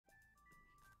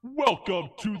Welcome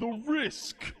to the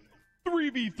Risk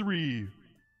 3v3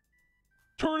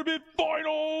 Tournament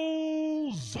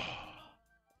Finals!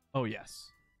 Oh, yes.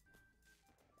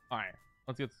 Alright,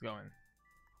 let's get this going.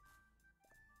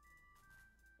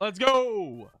 Let's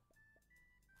go!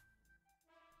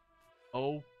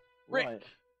 Oh, Rick. Right.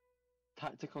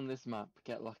 Tactic on this map,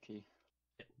 get lucky.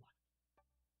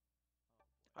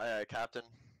 Aye, aye, Captain.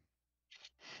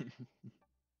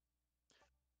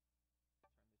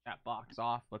 Chat box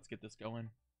off. Let's get this going.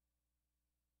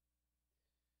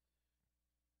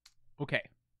 Okay.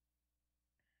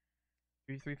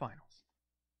 3v3 finals.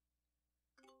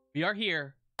 We are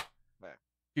here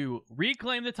to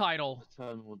reclaim the title.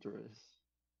 Eternal Driss.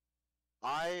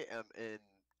 I am in,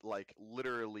 like,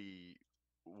 literally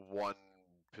one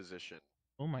position.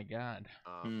 Oh my god.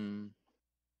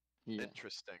 Yeah.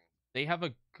 Interesting. They have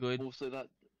a good... Also, that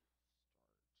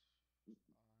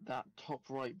top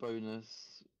right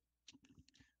bonus,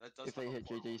 That does if they have a hit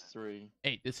portal in JJ's it. 3,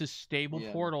 Hey, this is stable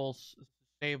Yeah. portals.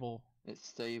 Stable. it's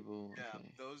stable. Yeah,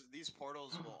 Okay. these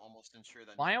portals will almost ensure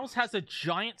that Miles has a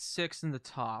giant 6 in the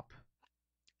top.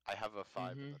 I have a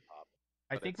 5 in the top.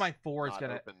 I but think it's my 4 is not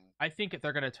gonna... open. I think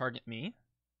they're gonna target me.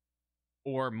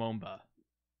 Or Momba.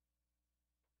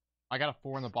 I got a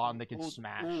 4 in the bottom they can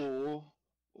smash.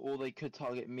 Or they could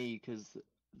target me because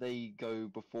they go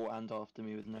before and after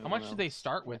me with no. How much do they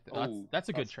start with? That's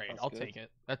a good trade. I'll take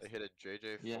it. They hit a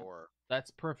JJ4. Yeah.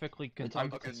 That's perfectly good.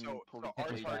 target- Okay, so Probably our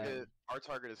pretty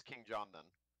target is KingJohn then,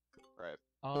 right?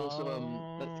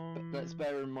 Also, let's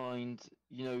bear in mind,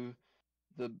 you know,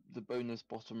 the bonus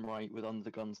bottom right with under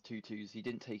the guns 2/2s. He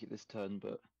didn't take it this turn,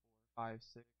 but 5,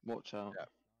 6, watch out. Yeah.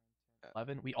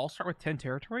 11. We all start with 10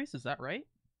 territories. Is that right?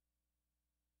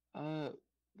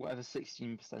 Whatever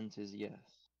 16% is, yes.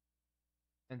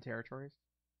 10 territories.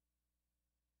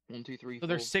 1, 2, 3. So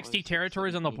there's 4, 60 5, 6,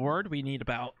 territories on the 17. board. We need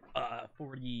about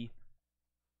 40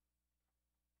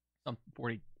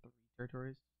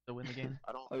 territories to win the game.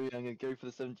 I don't. Oh yeah, I'm gonna go for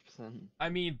the 70%. I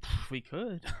mean, we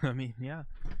could. I mean, yeah.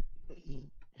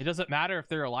 It doesn't matter if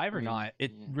they're alive or not.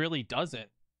 It yeah. really doesn't.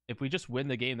 If we just win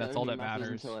the game, that's all that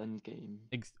matters. Until end game.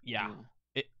 Yeah.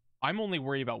 I'm only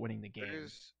worried about winning the game.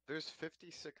 There's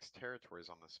 56 territories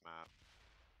on this map.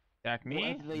 Jack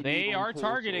me? Whatever They leave on are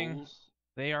targeting. portals-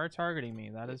 They are targeting me.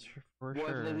 That is for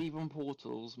Whatever they sure. leave on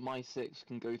portals, my 6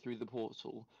 can go through the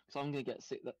portal. So I'm gonna get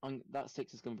 6. That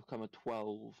 6 is gonna become a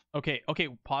 12. Okay,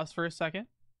 pause for a second.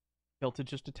 Hilton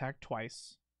just attacked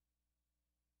twice.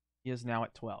 He is now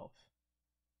at 12.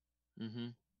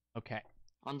 Okay.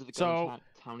 Under the gun So- attack,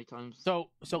 how many times? So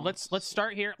let's Once.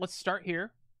 start here. Let's start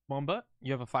here. Momba,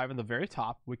 you have a 5 in the very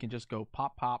top. We can just go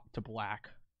pop to black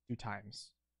 2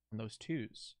 times on those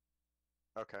 2s.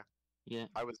 Okay. Yeah.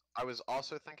 I was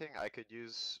also thinking I could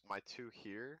use my 2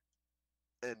 here,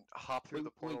 and hop through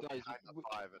the portal guys, behind the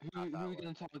 5 and who not are that we way.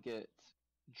 gonna target?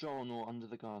 John or under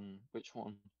the gun? Which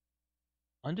one?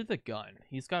 Under the gun,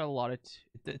 he's got a lot of.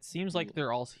 It seems like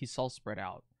Yeah. he's all spread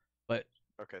out. But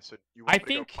Okay, so you I want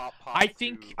me to think go pop I to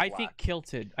think black?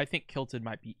 Kilted. I think Kilted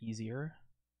might be easier.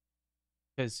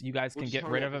 Because you guys We'll can just get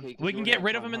hurry rid up, of him. okay, 'cause We we're can running get out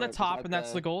rid of of him time, in the hurry up, 'cause top, I and that's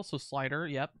the better goal. So slider,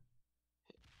 yep.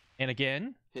 And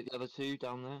again, hit the other 2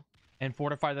 down there. and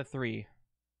fortify the 3.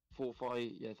 4,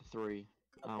 5, yeah, the 3.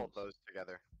 I'll pull Out. those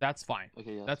together. That's fine.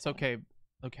 Okay, yeah, That's fine. okay.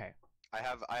 Okay. I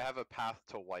have a path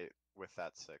to white with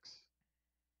that 6.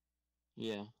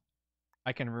 Yeah.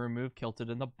 I can remove Kilted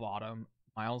in the bottom.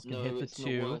 Miles can No, hit the it's not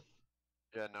 2. worth.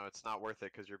 Yeah, no, it's not worth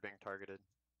it because you're being targeted.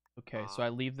 Okay, so I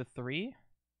leave the 3.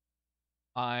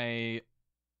 I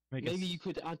make Maybe you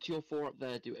could add to your 4 up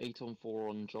there, do 8 on 4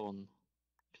 on John.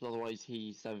 Because otherwise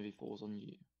he 7v4s on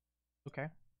you. Okay.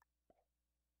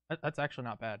 That's actually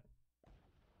not bad.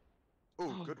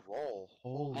 Ooh, good roll.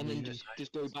 Holy And then shit.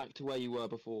 just go back to where you were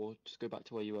before. Just go back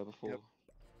to where you were before. Yep.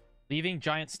 Leaving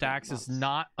giant stacks is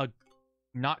That's-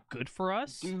 not good for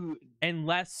us Do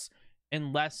unless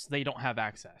they don't have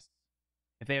access.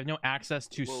 If they have no access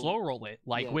to Well, slow roll it,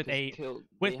 like yeah, with 'cause a kill- they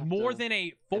with have more to- than a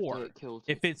they have to 4. get killed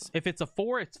If it's a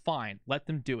 4, it's fine. Let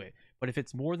them do it. But if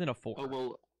it's more than a 4, Oh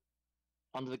well,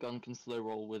 under the gun can slow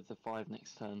roll with the 5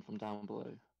 next turn from down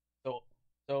below.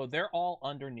 so they're all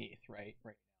underneath, right?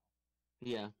 Right.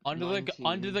 Yeah. Under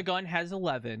the gun has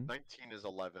 11. 19 is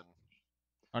 11.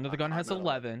 Under the gun has I'm at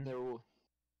 11. They're all.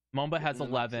 Momba has and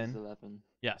the max is 11. 11.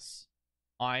 Yes.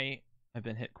 I have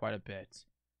been hit quite a bit.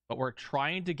 But we're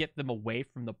trying to get them away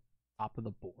from the top of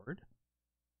the board.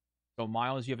 So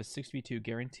Miles, you have a 6v2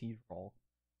 guaranteed roll.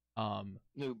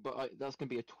 No, but that's gonna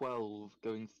be a 12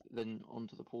 going then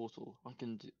onto the portal. I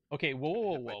can do. Okay, Gonna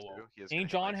whoa. hit my 2. He is gonna hit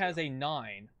KingJohn my has 2. a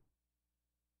 9.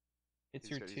 It's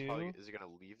He's your he's 2. probably, is he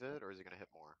gonna leave it or is he gonna hit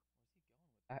more?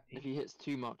 If he hits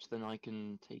too much, then I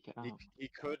can take it out. He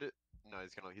could. No,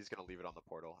 he's gonna leave it on the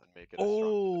portal and make it a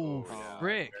Oh, strong. Oh,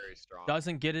 frick. very strong.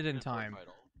 Doesn't get it in Good play, time.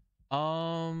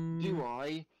 Vital. Do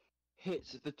I hit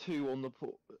the 2 on the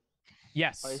port?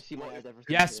 Yes. I assume I Well, add everything.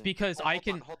 Yes, here. because Oh, I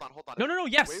can. Hold on. No.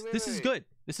 Yes, Wait, this is wait. good.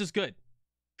 This is good.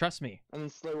 Trust me. And then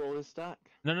slow roll his stack.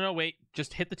 No. Wait.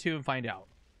 Just hit the 2 and find out.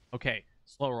 Okay.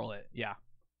 Slow roll it. Yeah.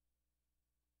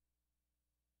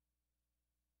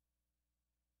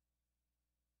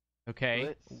 Okay.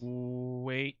 Blitz.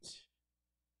 Wait.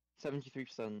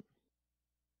 73%.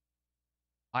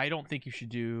 I don't think you should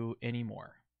do any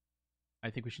more. I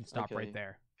think we should stop right Okay.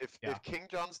 there. If Yeah.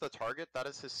 KingJohn's the target, that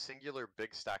is his singular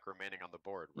big stack remaining on the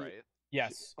board, Yeah. right?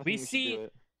 Yes. I We think should see. do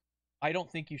it. I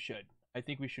don't think you should. I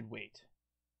think we should wait.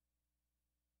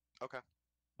 Okay.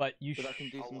 But you But I can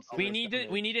should. do some I'll We serious need to. We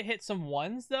damage. need to hit some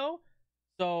ones though. You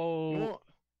know So what?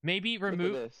 maybe Look at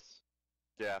remove. this.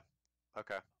 Yeah.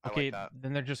 Okay. I Okay. like that.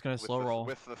 Then they're just gonna With slow the, roll.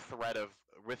 with the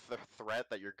threat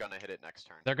that you're gonna hit it next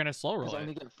turn. They're gonna slow Because roll I'm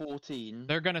gonna it. get 14.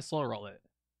 They're gonna slow roll it.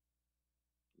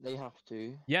 They have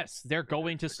to. Yes, they're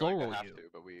going to They're slow going to roll have you. to,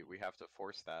 but we have to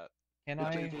force that. Can But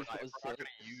I? JJ's We're got a not gonna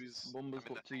 6. use- Bomba's I mean, got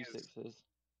the 2 thing is- 6s.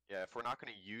 Yeah, if we're not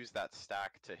gonna use that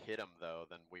stack to hit him though,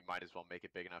 then we might as well make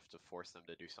it big enough to force them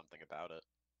to do something about it.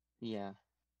 Yeah.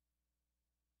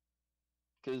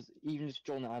 Because even if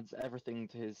John adds everything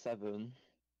to his 7,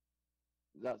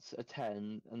 that's a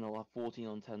 10, and they'll have 14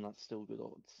 on 10, that's still good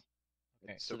odds.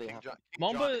 Okay. So they have KingJohn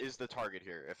Momba- is the target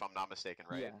here, if I'm not mistaken,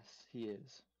 right? Yes, he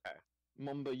is. Okay.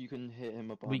 Momba, you can hit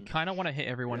him a bunch. We kind of want to hit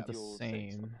everyone Yeah. at the Your 6.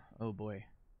 same. Oh boy.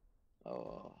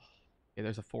 Oh. Okay,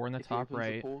 there's a 4 in the If he top opens the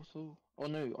right. portal... Oh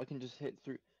no, I can just hit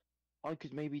through... I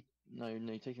could maybe... No,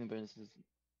 taking the bonus is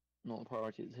not a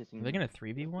priority, it's hitting... Are they gonna the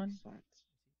 3v1? stacks.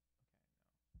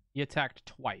 He attacked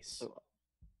twice. So,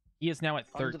 He is now at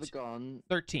under the 13. gun,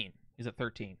 13. He's at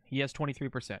 13. He has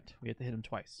 23%. We have to hit him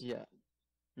twice. yeah.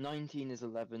 19 is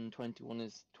 11, 21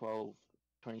 is 12,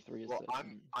 23 is Well,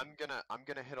 13. I'm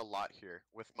gonna hit a lot here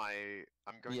with my.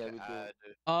 I'm going Yeah, to we do.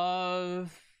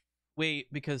 add.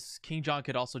 Wait, because KingJohn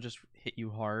could also just hit you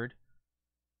hard.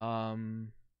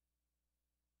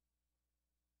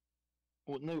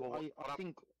 Well, no, Well,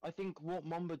 I think what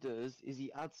Momba does is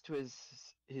he adds to his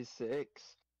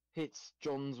 6, hits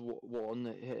John's 1,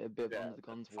 hit a bit Yeah, under the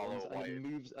gun's follow 1, and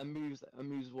white.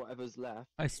 moves whatever's left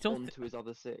I still. onto his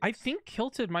other 6. I think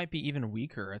Kilted might be even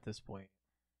weaker at this point.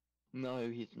 No,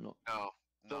 he's not. No,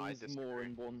 I John's more disagree.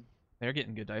 in 1. They're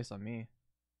getting good dice on me.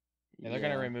 Yeah, they're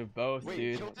gonna remove both, Wait,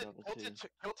 dude.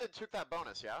 Kilted took that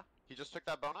bonus, yeah? He just took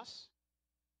that bonus?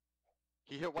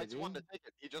 He hit White's 1 to he? take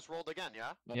it. He just rolled again,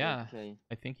 yeah? Yeah. Okay.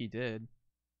 I think he did.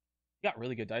 He got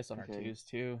really good dice on our Okay. 2s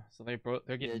too, so they're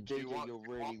Yeah, getting. Do you JJ, want- you're do you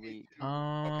really want me weak. to-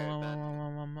 Okay,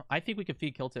 then. I think we can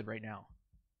feed Kilted right now.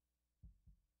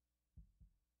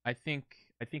 I think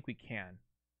we can.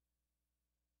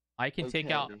 I can take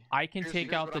out. Okay. I can Here's- take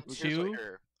here's out what the here's what 2.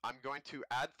 here. I'm going to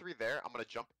add 3 there. I'm going to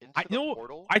jump into I- the no,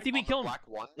 portal. I think we on the kill him. black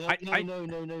 1. No, I- no,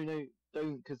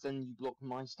 don't, because then you block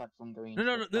my stack from going No,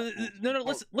 into no, the no, black no,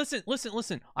 box.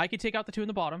 listen. I can take out the 2 in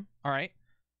the bottom. All right.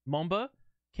 Momba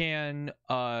can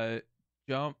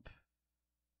jump.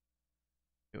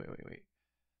 Wait.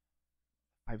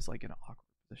 I was like in an awkward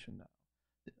position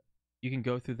now. You can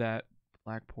go through that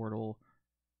black portal.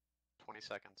 20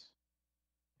 seconds.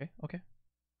 Okay.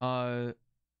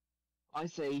 I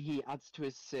say he adds to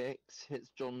his 6, hits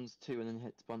John's 2, and then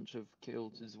hits a bunch of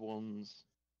Kilt's 1s.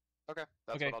 Okay,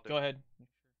 that's Okay, what I'll do. go ahead.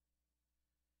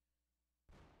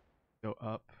 Go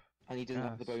up. And he doesn't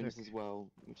have the Ah, bonus sick. as well,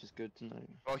 which is good to know.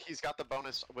 Well, he's got the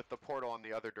bonus with the portal in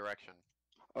the other direction.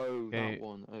 Oh, Okay. that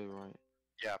one. Oh, right.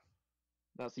 Yeah.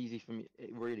 That's easy for me.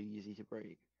 Really easy to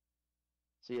break.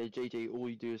 So yeah, JJ, all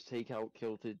you do is take out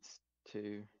Kilted's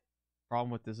 2.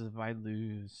 Problem with this is if I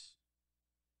lose.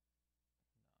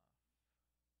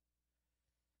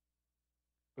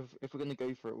 If we're gonna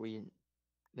go for it,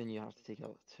 then you have to take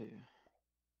out the 2.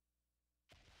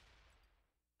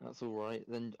 That's all right.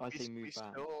 Then I say move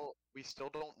back. We still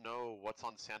don't know what's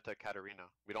on Santa Catarina.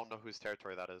 We don't know whose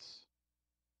territory that is.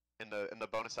 In the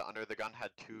bonus that under the gun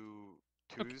had 2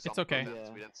 twos. It's on the okay. both ends,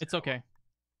 Yeah. we didn't see It's that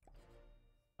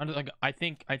one. okay. I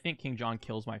think KingJohn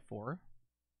kills my 4.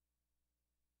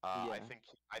 I Yeah.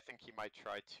 think he might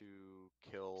try to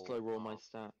kill. Slow roll my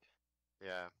stack.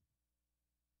 Yeah.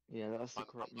 Yeah, that's the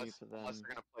correct move for them. Unless they're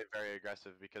gonna play very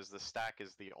aggressive, because the stack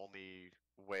is the only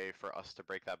way for us to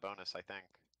break that bonus, I think.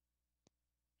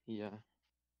 Yeah.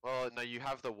 Well, no, you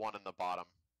have the 1 in the bottom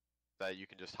that you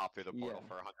can just hop through the portal Yeah.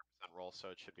 for a 100% roll, so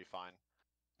it should be fine.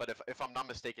 But if I'm not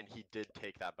mistaken, he did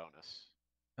take that bonus.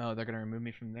 Oh, they're gonna remove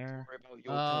me from there. Worry about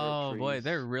your Oh boy, territories.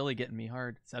 they're really getting me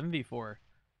hard. 7v4.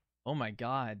 Oh my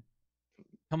god.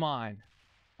 Come on.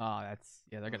 Oh, that's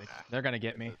yeah. They're gonna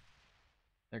get me.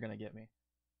 They're gonna get me.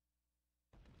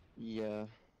 Yeah.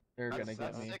 They're That's, gonna get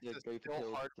that's me. six Yeah, is go for still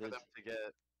kills, hard for dude. them to get.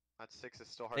 That 6 is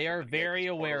still hard They for are them to get, 'cause very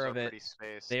aware portals of are it. pretty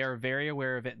spaced. They are very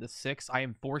aware of it. The 6, I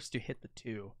am forced to hit the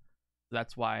 2.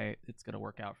 That's why it's gonna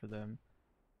work out for them.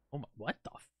 Oh my! What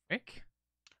the frick?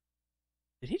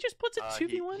 Did he just put a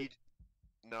 2v1?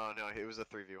 No, it was a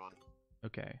 3v1.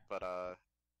 Okay. But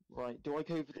Right, do I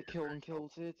go for the kill and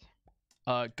kilted?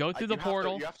 Go through the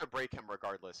portal. You have to break him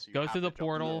regardless. So you Go have through to the jump through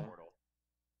portal.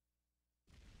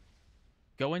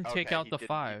 Go and take Okay, out he the didn't,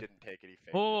 5. He didn't take it. He faked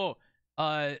it. Oh,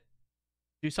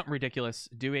 do something ridiculous.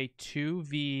 Do a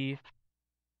 2v.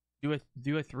 Do a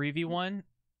 3v1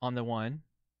 on the 1.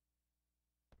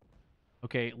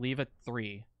 Okay, leave a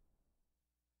 3.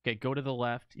 Okay, go to the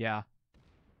left. Yeah.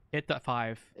 Hit the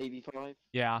 5. 8v5?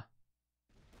 Yeah.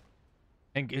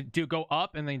 And go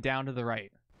up and then down to the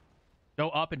right. Go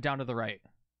up and down to the right.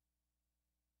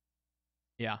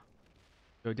 Yeah.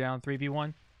 Go down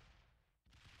 3v1.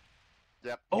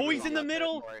 Yep. Oh, he's in the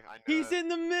middle. He's in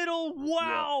the middle.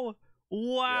 Wow.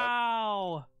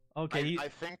 Wow. Okay. I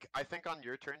think on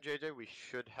your turn, JJ, we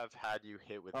should have had you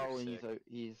hit with Oh, your and 6.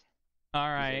 he's All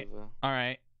right. over. All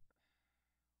right.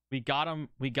 We got him.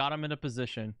 We got him in a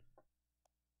position.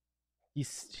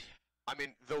 He's. I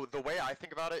mean, the way I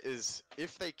think about it is,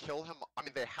 if they kill him, I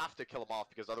mean, they have to kill him off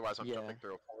because otherwise I'm jumping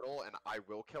through a portal and I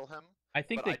will kill him. I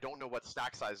think but I don't know what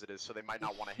stack size it is, so they might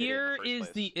not want to hit it in here the first is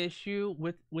place. the issue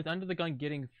with under the gun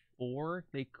getting 4.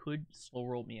 They could slow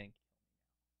roll me in.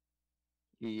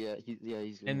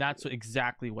 He's gonna And that's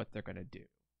exactly what they're gonna do.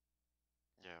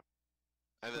 Yeah.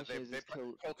 And then Especially as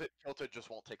it's Tilted just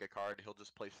won't take a card. He'll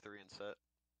just place 3 and set.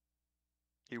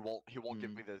 He won't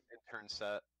give me the intern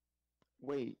set.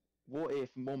 Wait, what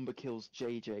if Momba kills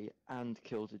JJ and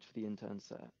Kilted for the intern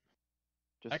set?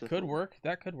 Just That a could thought. work.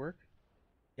 That could work.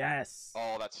 Yes.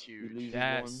 Oh, that's He huge. loses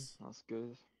Yes. 1. That's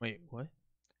good. Wait, what?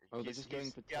 Oh, they're just going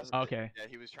for yes, territory. Okay. Yeah,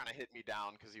 he was trying to hit me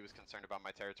down because he was concerned about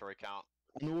my territory count.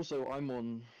 And also, I'm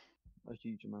on a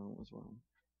huge amount as well.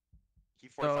 He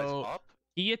fortifies So- up.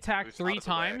 He attacked Moves 3 out of the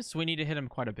way. times. So we need to hit him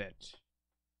quite a bit.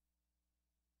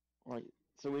 Right,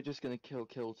 so we're just gonna kill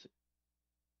Kilted.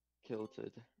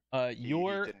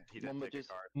 Your He didn't Momba take just-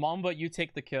 a card. Mamba, you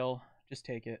take the kill. Just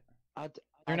take it. Add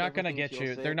They're not gonna everything get to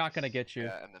your you. They're not gonna 6. get you.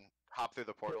 Yeah, and then hop through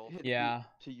the portal. Hit Yeah,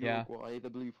 To yeah. Uruguay, the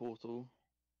blue portal.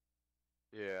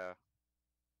 Yeah.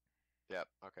 Yep.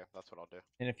 Okay, that's what I'll do.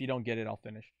 And if you don't get it, I'll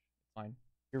finish. Fine.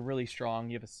 You're really strong.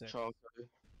 You have a 6. Charco.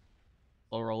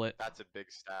 Slow roll it. That's a big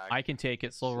stack. I can take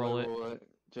it. Slow roll it.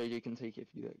 JJ can take it if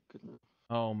you get good enough.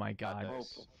 Oh my god. Got Oh,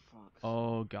 Nice. for fuck's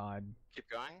Oh god. Keep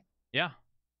going. Yeah.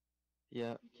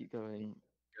 Yeah, keep going.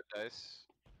 Good dice.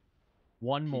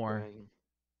 One Keep more. going.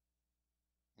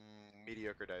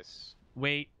 Mediocre dice.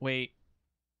 Wait.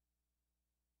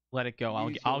 Let it go.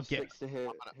 Use I'll your get. 6 to hit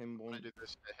him I'm gonna one. do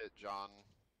this to hit John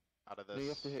out of this. No, you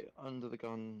have to hit under the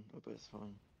gun, but it's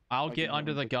fine. I'll I get can hit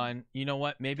under the under the gun. You know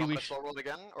what? Maybe Do you we want me to should. slow roll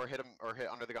again, or hit him, or hit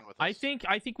under the gun with I us?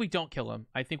 think we don't kill him.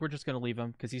 I think we're just gonna leave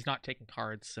him because he's not taking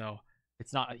cards. So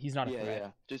it's not. He's not a Yeah, threat.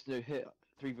 yeah. Just no hit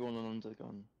 3v1 and under the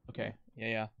gun. Okay.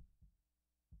 Yeah.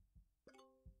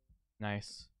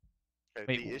 Nice. Okay,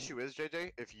 Wait, the issue is,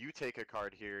 JJ, if you take a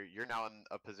card here, you're now in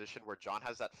a position where John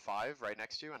has that 5 right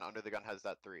next to you, and under the gun has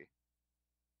that 3.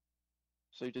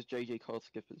 So does JJ card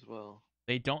skip as well?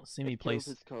 They don't see me If place.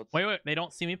 Kilted's card Wait. They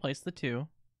don't see me place the 2.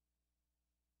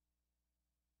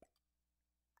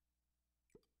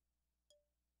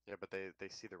 Yeah, but they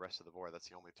see the rest of the board. That's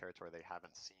the only territory they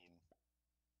haven't seen.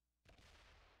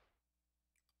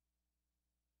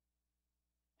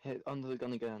 hit under the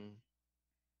gun again.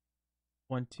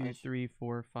 1, 2, I- 3,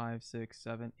 4, 5, 6,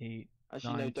 7, 8.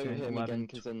 Actually, no, 9, don't 10, hit him 11, again,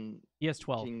 because then He has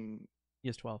 12. King... He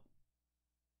has 12.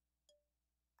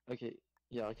 Okay,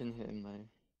 yeah, I can hit him though.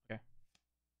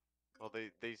 Well,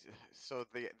 so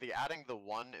the adding the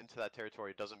 1 into that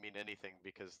territory doesn't mean anything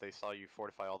because they saw you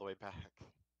fortify all the way back.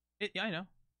 Yeah, I know.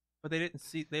 But they didn't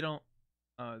see. They don't.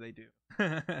 They do.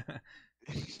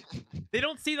 They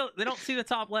don't see the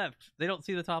top left. They don't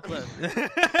see the top left. Yeah,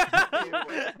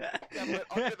 but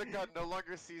under the gun no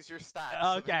longer sees your stats. So they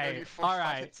know Okay, you fortify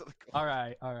alright, into the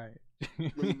all right.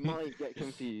 They might get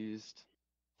confused,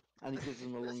 and it gives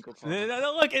them a longer path.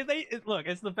 No, look.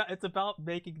 It's about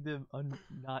making them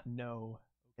not know.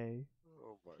 Okay.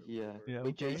 Oh my Yeah. Yeah,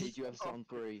 Wait, okay. JJ, do you have sound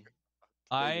 3?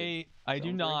 I do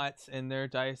Sound not, and their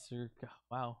dice are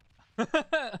wow.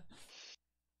 Yeah,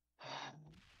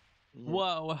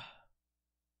 Whoa.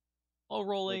 All their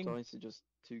rolling. dice are just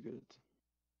too good.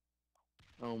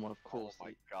 Oh my, of Oh course.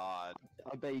 my god.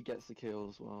 I bet he gets the kill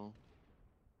as well.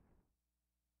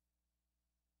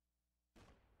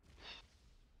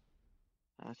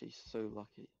 Actually, so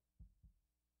lucky.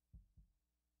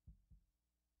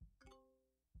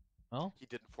 Well, He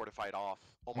didn't fortify it off.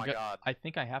 Oh I my got- god. I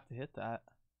think I have to hit that.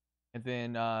 And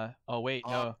then, oh wait,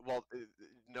 no. Well,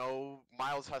 no.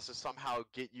 Miles has to somehow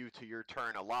get you to your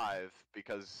turn alive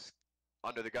because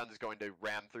Under the Gun is going to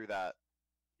ram through that.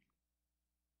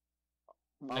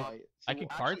 Right. I could what-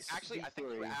 cards? Actually, I think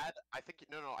you three. add. I think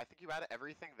you add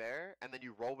everything there, and then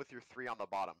you roll with your 3 on the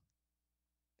bottom.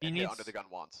 He And hit needs- Under the Gun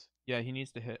once. Yeah, he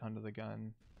needs to hit Under the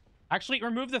Gun. Actually,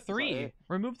 remove the 3. it?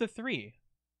 Remove the 3.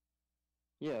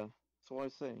 Yeah, that's what I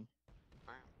was saying.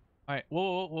 Alright,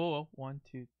 whoa. 1,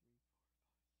 2,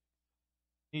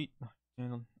 8,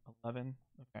 9, 11.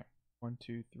 Okay. 1,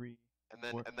 2, 3. And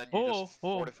then Four. and then you just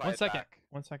fortify One it second. back.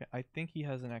 1 second. I think he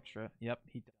has an extra. Yep,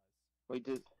 he does. Wait,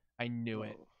 did... I knew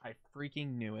it. Oh. I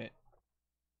freaking knew it.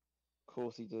 Of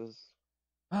course he does.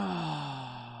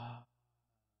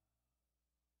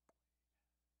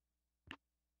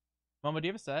 Mama, do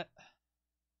you have a set?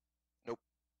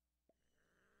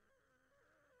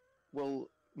 Well,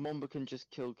 Momba can just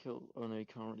kill. Oh no, he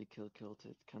can't really kill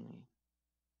it, can he?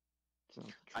 So,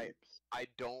 troops. I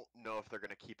don't know if they're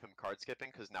gonna keep him card skipping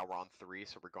because now we're on 3,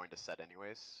 so we're going to set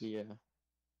anyways. Yeah.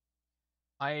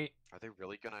 I Are they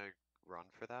really gonna run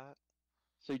for that?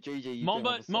 So JJ, you don't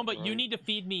have a set, Momba, you right? need to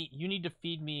feed me. You need to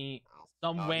feed me No.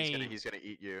 some No, way. He's gonna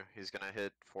eat you. He's gonna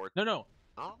hit 4. No.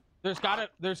 Oh? There's Why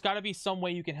not? gotta be some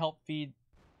way you can help feed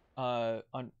on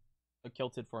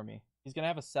Kilted for me. He's gonna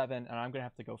have a 7, and I'm gonna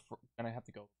have to go.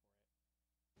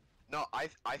 No, I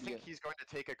think Yeah. he's going to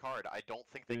take a card. I don't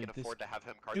think they Dude, can this- afford to have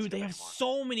him card Dude, skip they have anymore.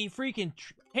 so many freaking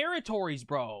territories,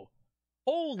 bro.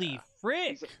 Holy Yeah.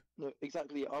 frick! No,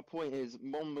 exactly. Our point is,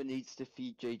 Momba needs to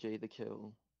feed JJ the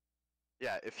kill.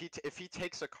 Yeah, if he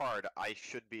takes a card, I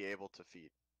should be able to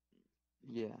feed.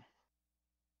 Yeah.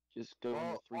 Just go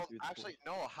on the 3 Well, through the actually,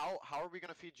 no. How are we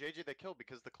gonna feed JJ the kill?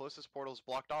 Because the closest portal's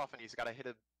blocked off, and he's got to hit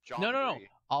a John. No. 3.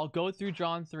 I'll go through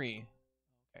John 3.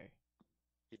 Okay.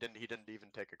 He didn't even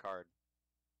take a card.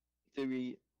 Do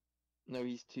we? No,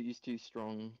 he's too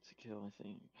strong to kill. I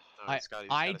think. No, he's got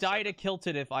I a die to 7.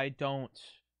 Kilted if I don't.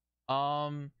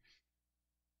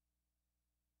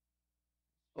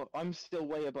 Well, I'm still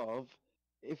way above.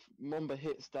 If Momba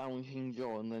hits down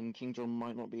KingJohn, then KingJohn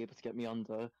might not be able to get me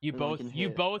under. You and I both can you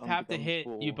hit both have to Undergun's hit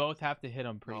four. you both have to hit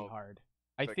him pretty No, hard.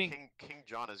 I But think. King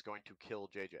John is going to kill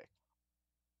JJ.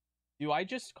 Do I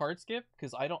just card skip?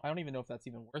 Because I don't even know if that's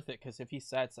even worth it. Because if he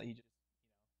sets, he just.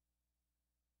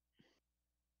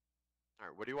 All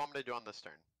right, what do you want me to do on this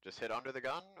turn? Just hit Under the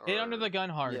Gun? Or... Hit Under the Gun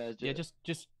hard. Yeah, Yeah, just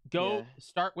go. yeah.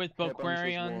 Start with Hit a bunch of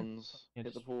Boquarian. wands, Yeah,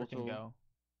 hit the just freaking portal. go.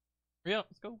 Hurry up,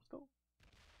 let's go.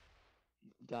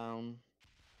 Down.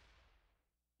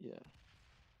 Yeah.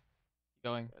 Keep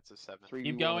going. That's a 7. 3v1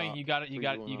 Keep going. up, You got it. You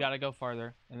 3v1 got up. to go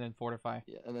farther, and then fortify.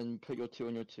 Yeah, and then put your 2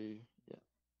 on your 2. Yeah.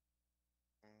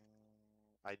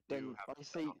 I do Then have I to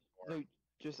say set on 4. no.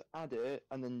 Just add it,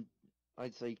 and then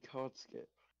I'd say card skip.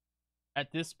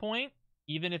 At this point,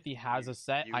 even if he has a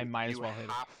set, I might as well hit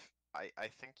it. I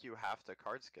think you have to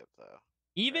card skip though.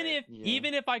 Even right?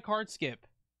 if I card skip,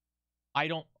 I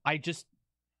don't. I just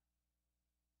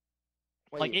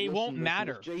like it won't listen,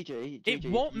 matter. JJ, it if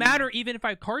won't you- matter even if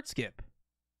I card skip.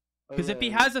 Oh, 'cause if he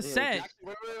yeah, has a yeah, set- just-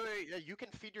 Wait. Yeah, you can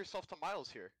feed yourself to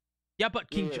Miles here. Yeah, but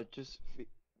Yeah, King. yeah, just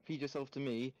feed yourself to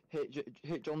me.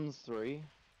 Hit John's 3.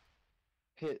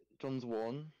 Hit John's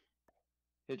 1.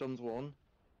 Hit John's 1.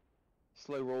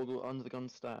 Slow roll the Under the Gun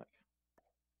stack.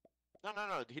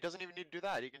 No. He doesn't even need to do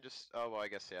that. He can just. Oh well, I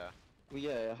guess yeah. Well,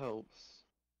 yeah, it helps.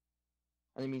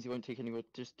 And it means you won't take any.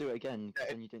 Just do it again. 'Cause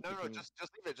Yeah, then you didn't No, take any...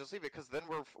 just leave it, because then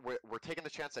we're taking the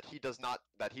chance that he does not,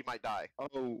 that he might die.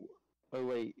 Oh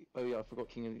wait. Oh yeah, I forgot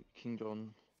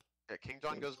KingJohn. Yeah, King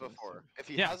John Yes, goes yes, before. yes. If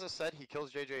he Yeah. has a set, he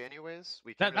kills JJ anyways.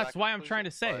 We came to That's that why I'm trying to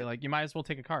conclusion, say, but- like, you might as well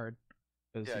take a card.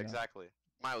 'Cause, Yeah, you know. exactly.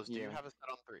 Miles, do you Yeah. have a set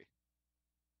on 3?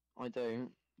 I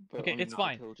don't. But Okay, I'm it's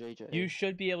gonna fine. Kill JJ. You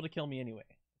should be able to kill me anyway.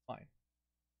 Fine.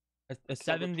 A I've got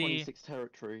 70. 26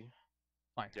 territory.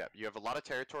 Fine. Yeah, you have a lot of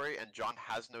territory, and John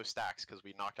has no stacks because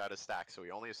we knocked out his stack, so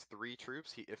he only has 3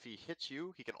 troops. If he hits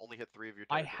you, he can only hit 3 of your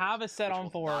I territories. have a set which on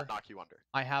will 4. not knock you under.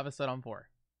 I have a set on 4.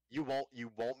 You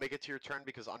won't make it to your turn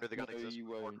because Under the Gun No, exists you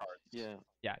with 4 won't. cards. Yeah.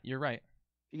 Yeah, you're right.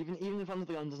 Even if Under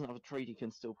the Gun doesn't have a trade, he can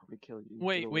still probably kill you. with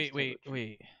Wait. all his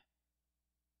territory.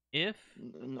 If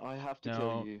I have to no,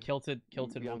 kill you. Kilted You will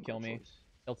haven't kill got a me. choice.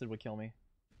 Kilted would kill me.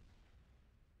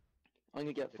 I'm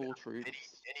gonna get Yeah, 4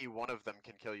 troops. Any one of them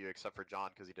can kill you except for John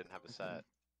because he didn't have a set.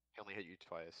 He only hit you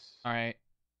twice. All right.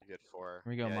 You get 4. Here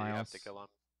we go, yeah, you have to Miles. kill him.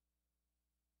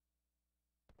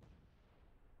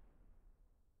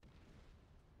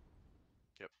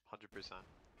 Yep, 100%.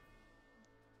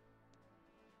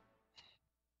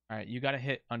 All right, you got to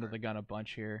hit under the gun a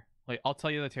bunch here. Like, I'll tell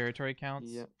you the territory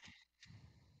counts. Yep.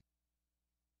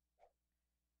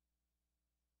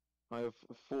 I have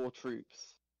 4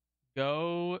 troops.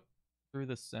 Go through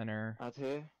the center. Add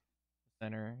here.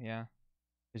 Center, yeah.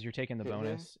 Because you're taking the Hit here?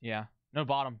 bonus. Yeah. No,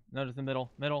 bottom. No, to the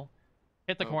middle. Middle.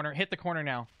 Hit the Oh. corner. Hit the corner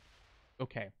now.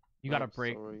 Okay. You got to Oh,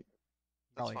 break. sorry. That's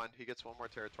Probably. fine. He gets 1 more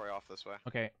territory off this way.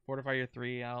 Okay. Fortify your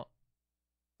 3 out.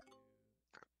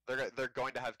 They're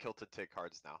going to have Kilted take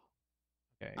cards now.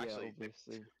 Okay. Yeah, Actually,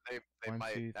 obviously. They 1,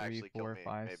 might 2, 3, actually 4, kill me.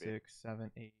 5, Maybe. 6,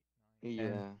 7, 8.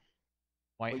 Yeah.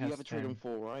 White But you has have a trade 10. on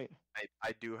 4, right?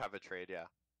 I do have a trade, yeah.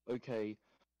 Okay.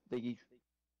 They.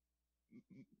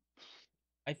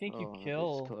 I think you Oh,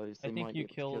 kill. It's close. I They think might you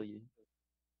be able to kill. you.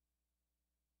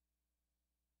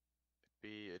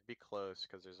 It'd be close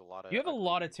because there's a lot of. You have a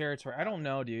lot of ugly- territory. I don't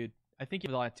know, dude. I think you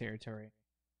have a lot of territory.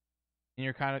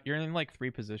 And you're in like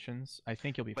 3 positions. I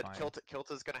think you'll be But fine.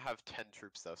 Kilta's gonna have 10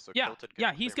 troops though, so Yeah, Kilted can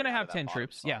yeah, he's clear me gonna out have of that 10 bottom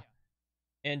troops. spot.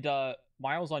 Yeah. And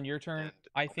Miles, on your turn, And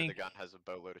I Under think the gun has a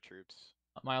boatload of troops.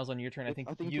 Miles, on your turn, I I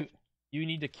think think you if- you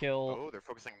need to kill. Oh, they're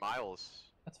focusing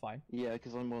Miles. That's fine. Yeah,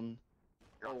 because I'm on.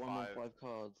 You're on I'm on 5. 5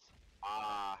 cards.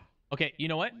 Ah, Okay, you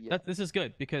know what? Yeah. This is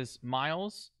good because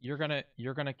Miles, you're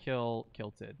gonna kill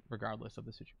Kilted regardless of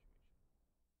the situation.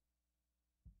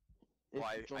 If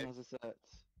Well, John has a set,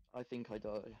 I think I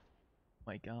die.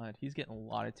 My God, he's getting a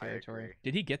lot of I territory. agree.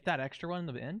 Did he get that extra one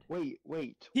in the end? Wait.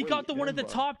 He wait, got the one at the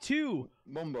Momba. top too.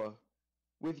 Momba,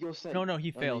 with your set. No, he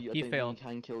I failed. don't He think failed. You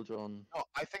can kill John. no,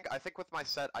 I think with my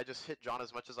set, I just hit John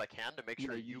as much as I can to make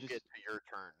sure Yeah, you you get just- to your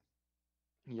turn.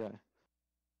 Yeah.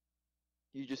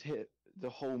 You just hit the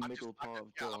whole I'm middle just, part I'm,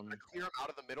 of yeah, I'm John. gonna clear him out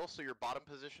of the middle, so your bottom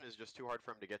position is just too hard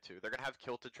for him to get to. They're gonna have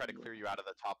Kilted try to Yeah. clear you out of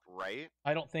the top right.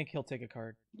 I don't think he'll take a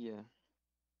card. Yeah.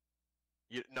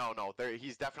 No,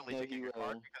 he's definitely No, taking he your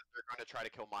card will. because they're going to try to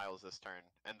kill Miles this turn,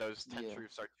 and those 10 Yeah.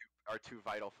 troops are too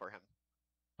vital for him.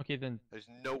 Okay, then. There's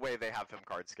no way they have him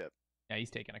card skip. Yeah, he's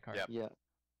taking a card. Yep. Yeah.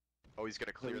 Oh, he's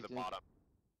gonna clear he's the doing- bottom.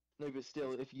 No, but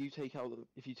still, if you take out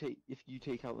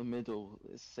the middle,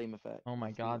 it's the same effect. Oh my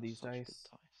That's God, the- these such good dice.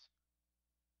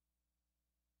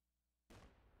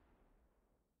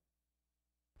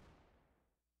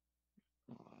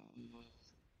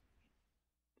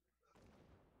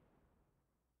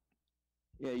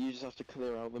 Yeah, you just have to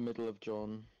clear out the middle of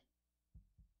John.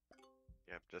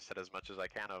 Yep, just hit as much as I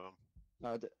can of him.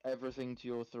 Add everything to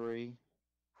your 3.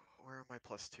 Where are my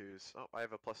 +2s? Oh, I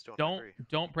have a +2 on my 3.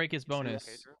 Don't break his You see that, bonus.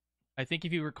 KJbruhh? I think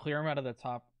if you were clear him out of the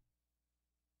top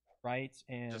right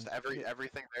and Just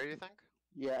everything there, you think?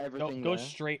 Yeah, go everything go there.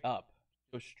 straight up.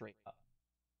 Go straight up.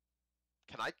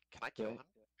 Can I kill Okay. him?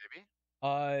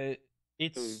 Maybe.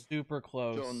 It's Who? super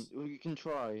close. John, well, you can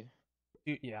try.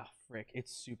 Dude, yeah, frick,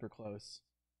 it's super close.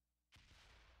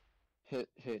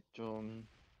 Hit John.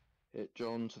 Hit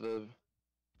John to the...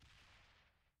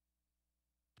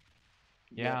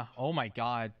 Yeah. Oh my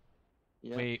God.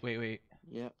 Yep. Wait.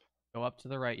 Yep. Go up to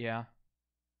the right. Yeah.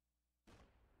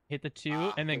 Hit the 2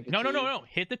 Ah, and then hit the no. 2.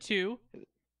 Hit the 2. Hit it.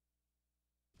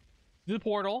 To the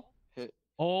portal. Hit.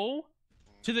 Oh.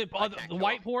 To the I can't the kill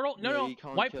white him. portal. No. you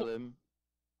can't White kill him.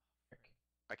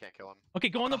 I can't kill him. Okay,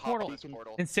 go on the I'm gonna hop portal this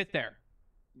portal. and sit there.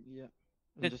 Yeah.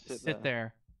 And just Sit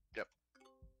there.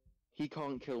 He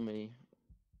can't kill me.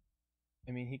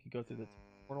 I mean, he could go through the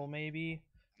portal maybe.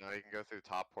 No, he can go through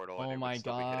top portal. Oh and it my would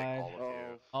still be hitting God. all of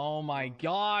you. Oh my Oh.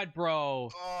 God, bro.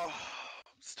 Oh,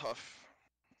 it's tough.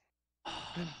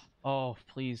 Oh,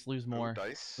 please lose more. Ooh,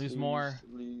 dice. Lose more.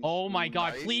 Lose, Oh my lose,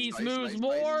 God, Nice, please nice, lose nice,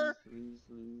 more.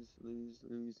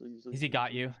 lose. Has he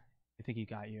got you? I think he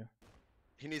got you.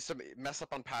 He needs to mess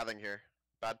up on pathing here.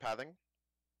 Bad pathing.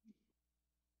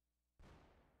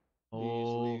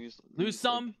 Oh, Lose lose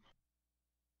some.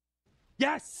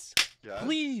 Yes, Yeah.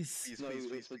 please. Please, No, please,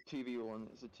 please. it's a 2v1.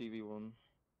 It's a 2v1.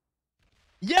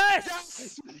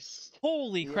 Yes. Yes!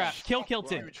 Holy Yeah. crap! Kill Fuck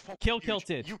Kilted. huge, fuck Kill huge.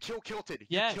 Kilted. You kill Kilted.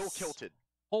 Yes. You kill Kilted.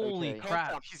 Holy Okay. Hands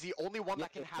crap! down, he's the only one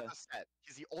that can Yeah, have yeah. a set.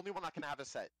 He's the only one that can have a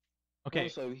set. Okay.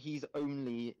 Also, he's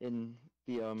only in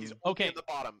the He's only Okay. in the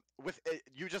bottom. With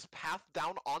you just path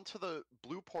down onto the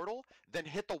blue portal, then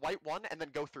hit the white one, and then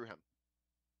go through him.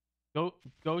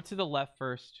 Go to the left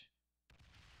first.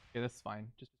 Okay, that's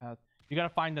fine. Just path. You gotta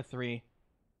find the 3.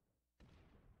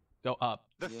 Go up.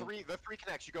 The Yeah. three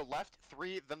connects. You go left,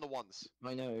 3, then the ones.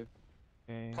 I know.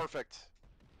 Okay. Perfect.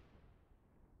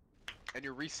 And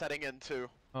you're resetting into.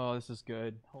 Oh, this is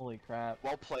good. Holy crap!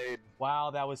 Well played.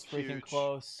 Wow, that was freaking Huge.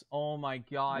 close. Oh my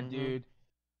God, Mhm. dude.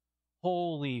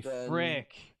 Holy Then-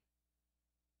 frick!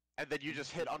 And then you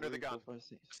just hit under the 3, 4, gun. 5,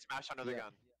 6. Smash under the Yeah.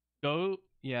 gun. Go.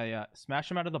 Yeah. Smash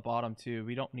him out of the bottom too.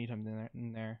 We don't need him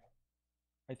in there.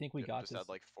 I think we got just this. add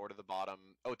like 4 to the bottom.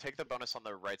 Oh, take the bonus on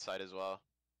the right side as well.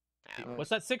 Damn. What's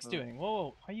that 6 doing?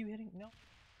 Whoa, why are you hitting? No.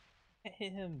 Can't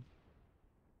hit him.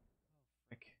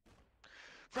 Frick.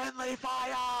 Friendly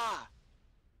fire!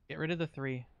 Get rid of the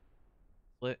 3.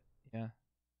 Split. Yeah.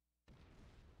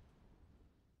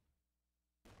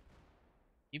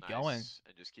 Keep going.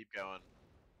 And just keep going.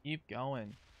 Keep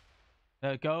going.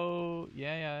 Go.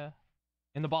 Yeah.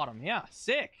 In the bottom. Yeah.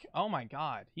 Sick. Oh my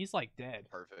god. He's like dead.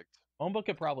 Perfect. Momba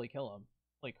could probably kill him.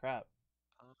 Holy crap.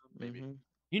 Maybe.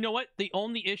 You know what? The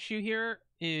only issue here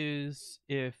is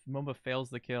if Momba fails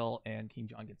the kill and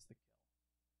KingJohn gets the kill.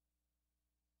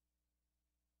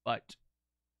 But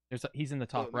he's in the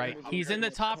top right. He's in the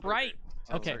top right.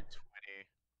 Okay. 20.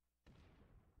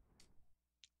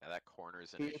 Yeah, that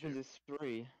corner's an He issue. opens his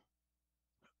 3.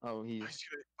 Oh, he's.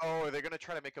 Oh, are they gonna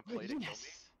try to make a play to kill me?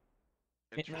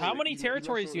 Yes. How many You- you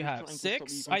territories left do you your have? trying to stop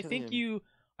 6? you from I killing think him.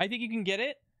 you can get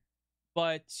it,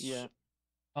 but Yeah.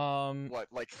 What,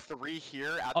 like 3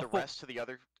 here, add A the 4. rest to the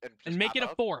other, and just and make it map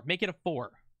a up? 4. Make it a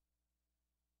 4.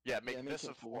 Yeah, make Yeah, make this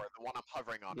it a 4. 4, the one I'm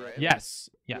hovering on, Yeah. right? Yes.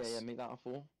 Yes. Yeah, make that a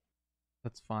 4.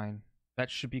 That's fine. That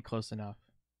should be close enough.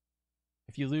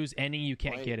 If you lose any, you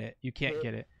can't Right. get it. You can't Hit.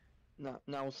 get it.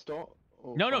 Now stop.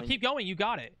 Or No, find- keep going. You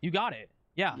got it. You got it.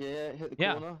 Yeah. Yeah, hit the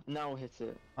Yeah. corner. Now hit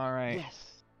it. All right.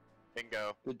 Yes.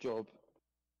 Bingo. Good job.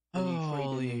 And you traded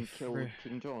Holy and killed frick.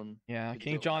 KingJohn. Yeah, Good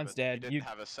King job. John's He dead. didn't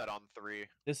have a set on 3.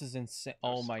 This is insane. No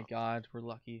Oh my stop. god, we're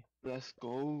lucky. Let's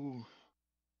go.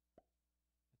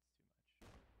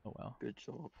 Oh well. Good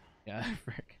job. Yeah,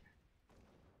 frick.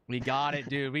 We got it,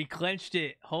 dude. We clinched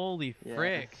it. Holy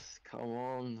frick. Yes, come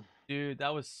on. Dude, that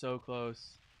was so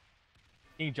close.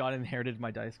 King John inherited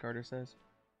my dice, Carter says.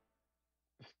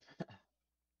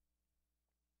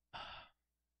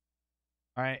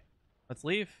 Alright, let's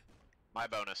leave. My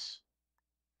bonus.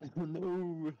 Oh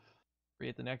no.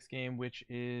 Create the next game, which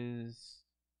is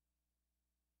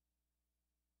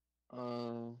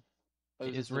Oh, it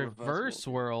this is Reverse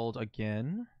World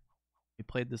again. We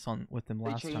played this on with them They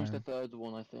last changed the time. 3rd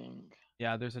one, I think.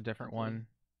 Yeah, there's a different Okay. one.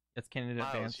 It's Candidate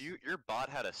Miles, Advance. your bot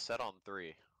had a set on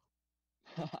 3.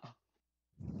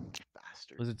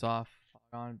 Bastard. Blizzard's off.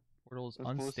 On Portal's Of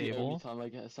course, the only unstable. time I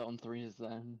get a set on 3 is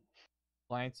then.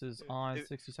 Appliances on. It-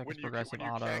 60 seconds When progressive you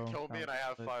auto. can't kill me and I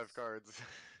have Blitz. 5 cards.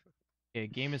 Okay,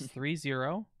 game is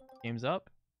 3-0. Game's up.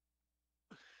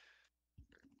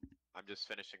 I'm just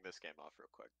finishing this game off real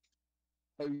quick.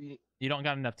 Oh, you- You don't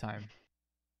got enough time.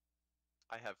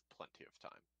 I have plenty of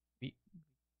time.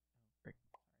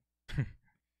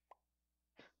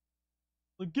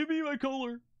 Like, give me my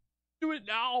color. Do it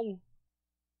now.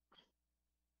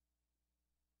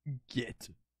 Get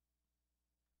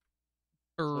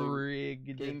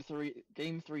rigged. Game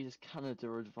 3 is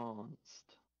Canada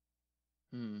advanced.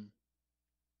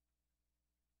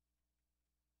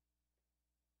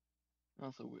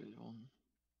 That's a weird one.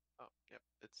 Oh, yep,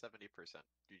 it's 70%.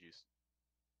 GG's.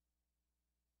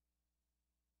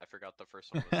 I forgot the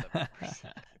first one was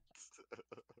 70%.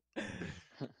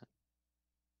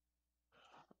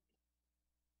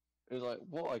 It was like,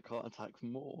 what? I can't attack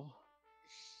more.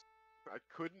 I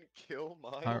couldn't kill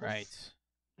Miles. All right.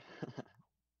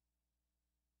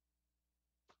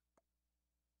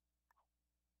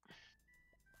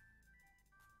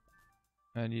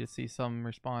 I need to see some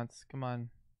response. Come on.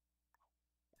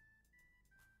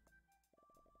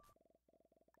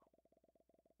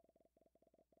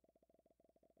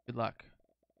 Good luck.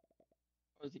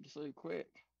 I think so quick.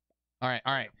 All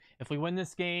right. If we win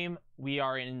this game, we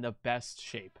are in the best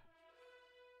shape.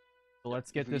 So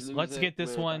let's get If we this. lose Let's it, get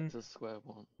this we're one. back to square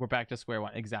one. We're back to square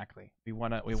one. Exactly. We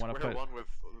wanna Square put. one with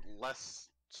less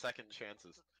second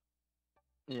chances.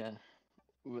 Yeah.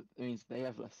 It means they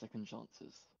have less second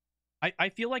chances. I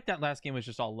feel like that last game was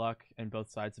just all luck in both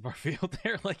sides of our field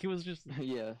there. Like it was just.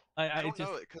 Yeah. I don't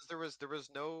just. know, because there was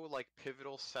no like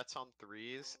pivotal sets on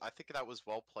 3s. I think that was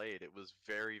well played. It was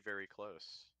very, very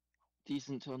close.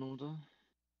 Decent turn order.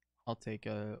 I'll take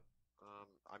a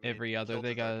I mean, every other.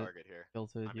 They Kilted's our got target here.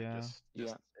 tilted. I mean, yeah.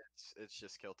 Yeah. It's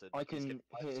just kilted. I Let's can get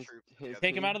Miles' hit troops his- together.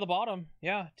 Take him out of the bottom.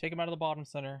 Yeah, take him out of the bottom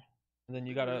center. And then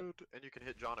you got a And you can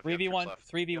hit John if you have troops 3v1,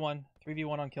 left. 3v1,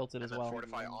 3v1 on Kilted And as then well.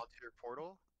 fortify onto your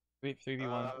portal. 3v1,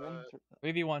 Uh,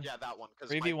 3v1, Yeah, that one, because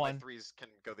 3v1. my 3s can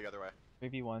go the other way.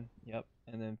 3v1. Yep,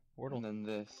 and then portal. And then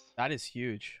this. That is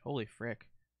huge. Holy frick!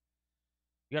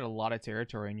 You got a lot of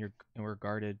territory, and we're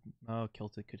guarded. Oh,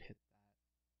 Kilted could hit that.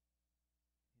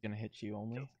 He's gonna hit you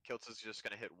only. Kilt's just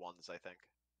gonna hit 1s, I think.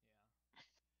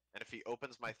 And if he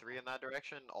opens my 3 in that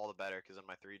direction, all the better, because then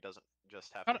my 3 doesn't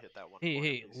just have to hit that one.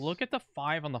 Hey, look at the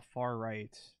 5 on the far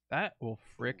right. That will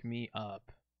frick me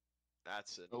up.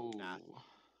 That's a Oh.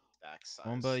 stack size.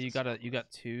 Momba, to you start got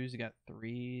with. twos, you got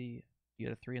three, you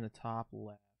got a three in the top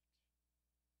left.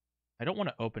 I don't want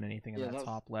to open anything in Yeah, that that's-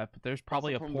 top left, but there's That's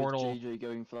probably the a problem with portal. JJ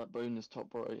going for that bonus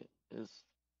top right is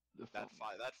the That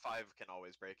fact- five can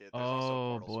always break it. There's also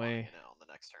Oh portals spawning boy, in it on the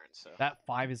next turn. So that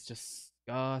 5 is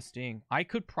disgusting. I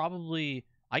could probably,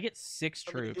 I get 6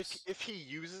 I mean, troops. if he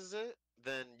uses it,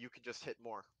 then you can just hit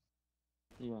more.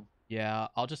 Yeah. Yeah,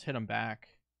 I'll just hit him back.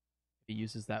 If he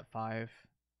uses that 5.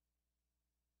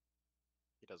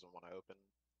 He doesn't want to open.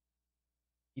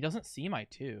 He doesn't see my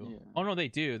 2. Yeah. Oh no, they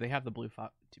do. They have the blue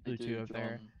They 2 do, over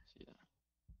there. John,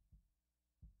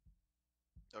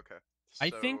 yeah. Okay.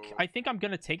 I think I'm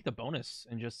gonna take the bonus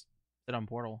and just sit on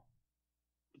portal.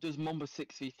 Does Momba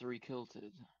 6v3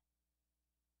 kilted?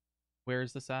 Where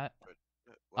is this at?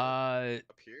 What, Uh,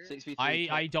 up here. 6v3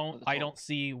 I top at the I top. don't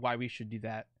see why we should do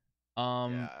that. Yeah,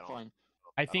 I don't, Fine.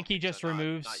 I think he just so.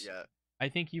 removes. Not yet. I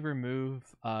think you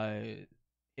remove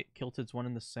Kilted's one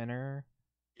in the center.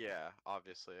 Yeah,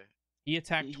 obviously. He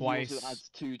attacked He twice. also adds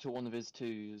 2 to one of his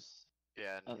 2s.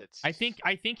 Yeah, and Uh, it's. I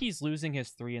think he's losing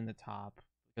his 3 in the top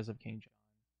because of KingJohn.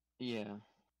 Yeah.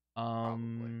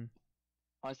 Probably.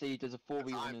 I say he does a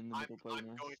 4v1 in the I'm middle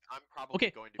bonus. probably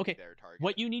Okay, going to okay. be their target.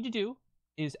 What you need to do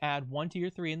is add 1 to your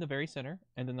 3 in the very center,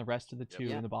 and then the rest of the 2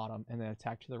 Yeah. in the bottom, and then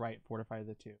attack to the right, fortify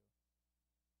the 2.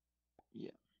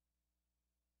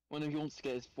 When he wants to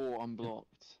get his 4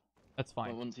 unblocked, That's but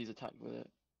fine. once he's attacked with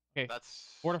it. Okay,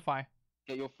 That's. fortify.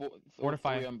 Get your 4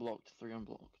 Fortify. 3 unblocked, 3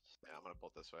 unblocked. Yeah, I'm gonna pull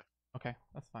it this way. Okay,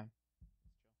 that's fine.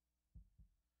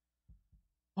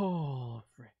 Oh,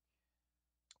 frick.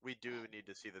 We do need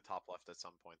to see the top left at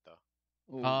some point, though.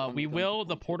 Ooh, We undergun will.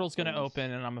 The supported portal's gonna bonus.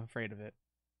 open, and I'm afraid of it.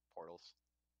 Portals.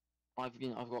 I've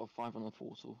got a 5 on the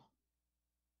portal.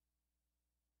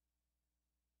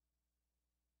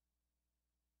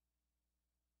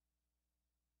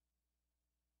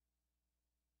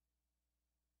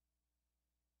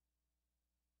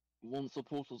 Once the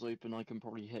portal's open, I can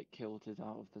probably hit Kilted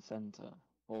out of the center,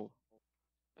 or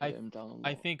hit him down a lot.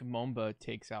 I think Momba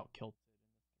takes out Kilted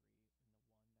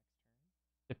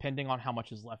in the 3 in the 1 next turn, depending on how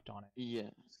much is left on it. Yeah.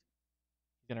 He's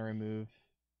gonna remove.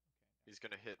 He's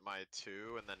gonna hit my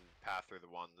 2 and then path through the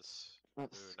 1s.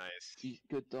 That's Ooh, nice.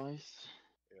 good dice.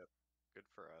 Good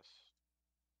for us.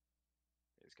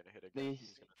 He's gonna hit again.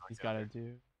 He's- Gonna knock He's you got to under.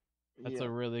 do. That's Yeah. a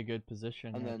really good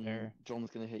position And right then there.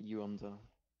 John's gonna hit you under.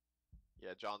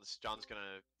 Yeah, John's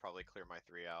gonna probably clear my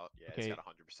 3 out. Yeah, Okay, he's got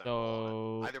 100%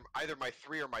 roll on So it. Either my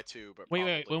 3 or my 2, but wait.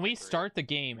 probably When my we 3. start the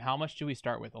game, how much do we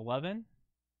start with? 11.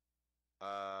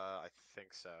 I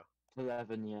think so.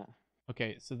 11, yeah.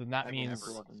 Okay, so then that Everyone means has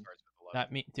Everyone 11. starts with 11.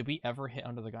 that mean did we ever hit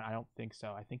under the gun? I don't think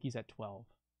so. I think he's at 12.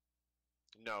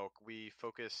 No, we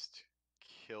focused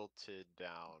Kilted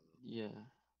down. Yeah.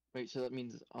 Wait, so that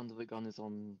means under the gun is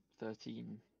on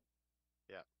 13.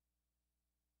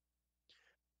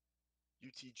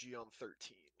 UTG on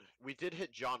 13. We did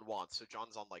hit John once, so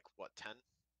John's on like what, 10?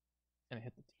 Gonna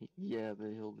hit the. Yeah, but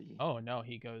he'll be. Oh no,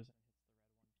 he goes.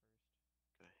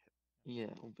 Gonna hit.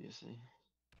 Yeah, obviously.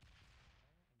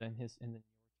 Then his and then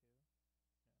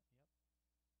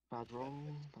Bad roll.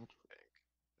 Bad... Think.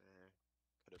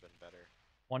 Could have been better.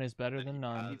 1 is better Then than he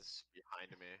none. has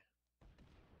behind me.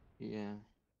 Yeah.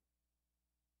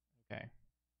 Okay.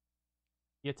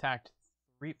 He attacked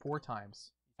 4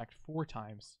 times. He attacked 4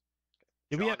 times.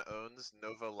 Did John we owns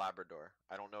Nova Labrador.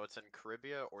 I don't know it's in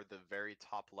Caribbean or the very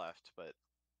top left, but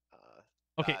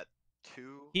Okay. that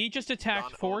 2. He just attacked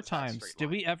John 4 owns that times. straight Did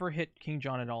line. we ever hit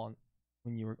KingJohn at all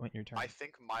when you went your turn? I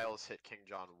think Miles hit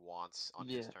KingJohn once on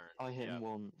his Yeah, turn. I hit Yeah. him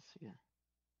once, yeah.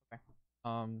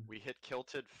 We hit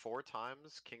Kilted 4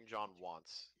 times, KingJohn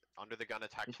once. Under the gun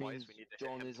attack Which twice. means We need to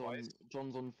John hit him is twice.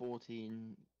 John's on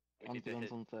 14, We under need the to gun's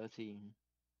hit. on 13.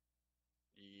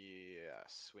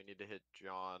 Yes, we need to hit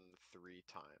John 3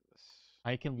 times.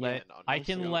 I can Yeah, let and under I the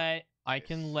can gun let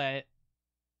twice.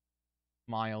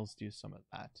 Miles do some of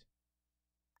that.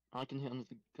 I can hit under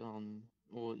the gun,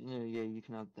 or no, yeah, you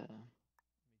can add there.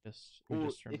 Let me Or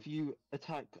just remove, if you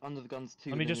attack under the guns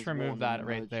too, let me then just there's remove one that and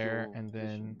right merge there, your and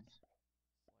then positions.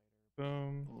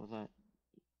 boom. Or that.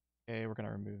 Okay, we're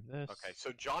gonna remove this. Okay,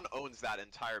 so John owns that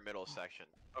entire middle section.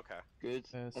 Okay, Good.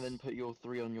 And then This. put your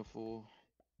 3 on your 4.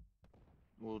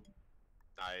 Or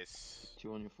nice.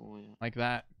 2 on your 4, yeah. Like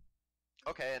that.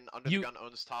 Okay, and under You- the gun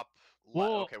owns top.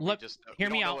 Well, okay, let- we just hear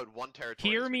we me don't out. know what one territory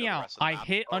Hear is, we me know the out. rest of the I map.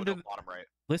 hit Oh, under no, the- bottom right.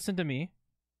 Listen to me.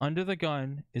 Under the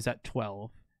gun is at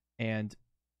 12, and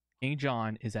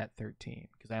KingJohn is at 13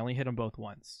 because I only hit them both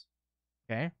once.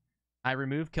 Okay, I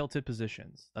removed Kilted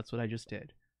positions. That's what I just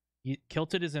did.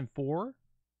 Kilted is in 4,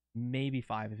 maybe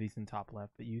 5 if he's in top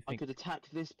left. But you I think could attack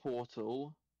this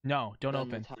portal. no? Don't then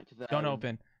open. Attack there Don't and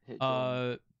open. hit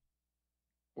John.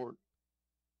 or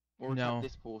or No. attack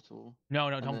this portal. No,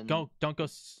 and don't then- go. Don't go.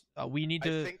 We need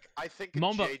to. I think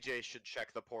Momba- JJ should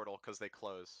check the portal because they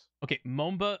close. Okay,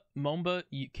 Momba,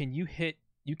 you can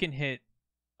hit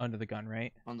under the gun,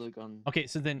 right? Under the gun. Okay,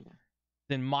 so then Yeah.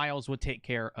 then Miles would take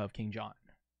care of King John.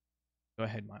 Go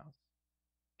ahead, Miles.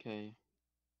 Okay.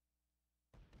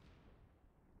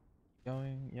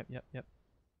 Going. Yep.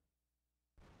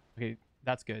 Okay,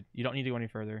 that's good. You don't need to go any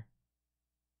further.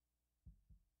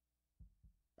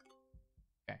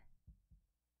 Okay.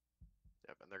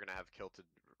 Yep, and they're gonna have Kilted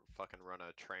fucking run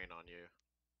a train on you.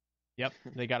 Yep,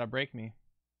 they gotta break me,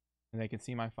 and they can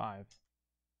see my 5.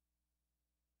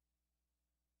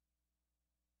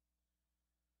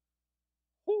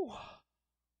 Whew.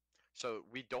 So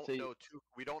we don't So know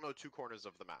two corners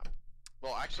of the map.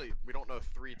 Well, actually, we don't know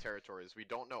 3 territories. We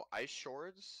don't know Ice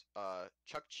Shores,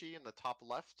 Chukchi in the top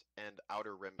left, and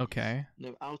Outer Rim East. Okay.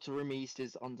 No, Outer Rim East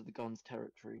is under the gun's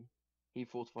territory. He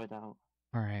fortified out.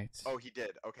 All right. Oh, he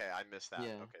did. Okay, I missed that.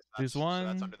 Yeah. Okay, There's so one.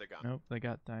 that's under the gun. Nope, they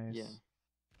got dice. Yeah.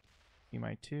 See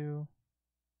my 2.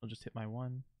 I'll just hit my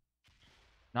 1.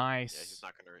 Yeah, Nice. he's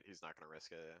not gonna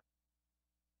risk it. Yeah.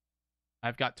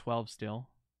 I've got 12 still.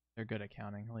 They're good at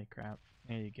counting. Holy crap.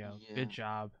 There you go. Yeah. Good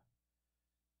job.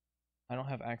 I don't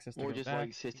have access to Or go just, back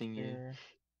like, sitting you. here.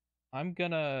 I'm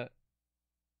gonna...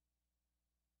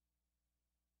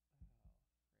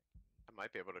 I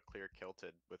might be able to clear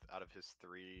Kilted with out of his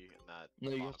 3 and that. No,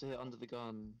 you have bottom to hit one. under the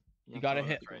gun. You have gotta to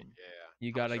hit- the Right. gun. Yeah.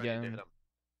 You How much gotta do I get need to him hit him?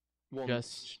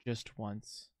 Once. just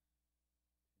once.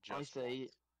 I Just say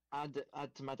once.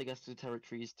 add to Madagascar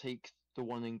territories, take the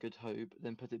 1 in Good Hope,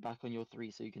 then put it back on your 3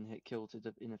 so you can hit Kilted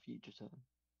in a future turn.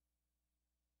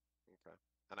 Okay.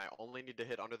 And I only need to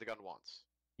hit under the gun once.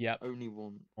 Yep. Only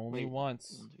one. Only Wait,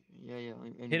 once. 1, 2, yeah.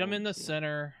 Only Hit him in the once, yeah.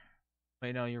 center.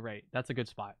 Wait, no, you're right. That's a good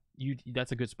spot.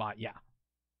 That's a good spot. Yeah.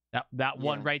 That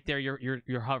one Yeah. right there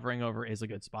you're hovering over is a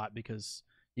good spot because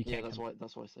you Yeah, can't.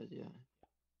 that's why I said yeah.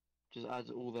 Just add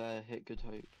all there, hit Good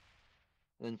Hope,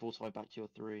 then fortify back to your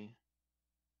 3.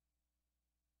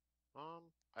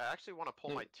 I actually want to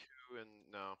pull No. my 2 and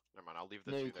no, never mind. I'll leave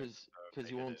the No, 2 there.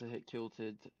 because you want to hit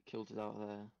Kilted out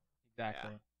there.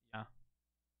 Exactly. Yeah.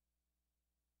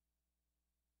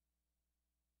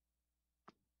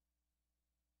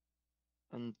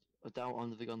 And I doubt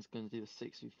under the gun's going to do a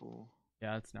 6v4.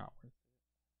 Yeah, it's not worth it.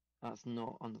 That's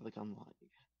not under the gun like.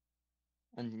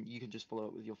 And you can just follow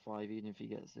up with your 5 even if he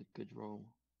gets a good roll.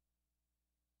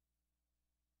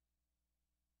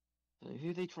 So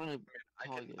who are they trying to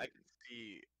target? I can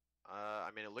see. I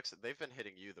mean, it looks they've been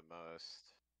hitting you the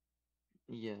most.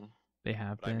 Yeah. They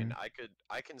have But I been. mean,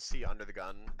 I can see under the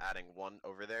gun adding 1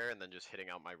 over there and then just hitting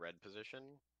out my red position.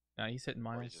 He's hitting Or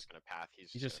miles he's just gonna path.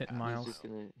 He's just gonna hitting path miles. He's just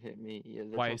gonna hit me. Yeah,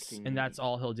 they're twice, targeting and me. that's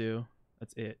all he'll do.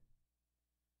 That's it.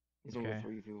 He's on okay. a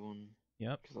 3v1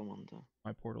 Yep. because I'm under.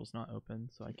 My portal's not open,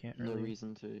 so I can't No really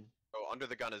reason to. Oh, under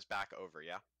the gun is back over.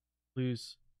 Yeah.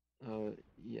 lose.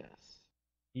 Yes.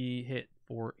 He hit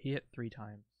 3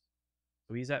 times,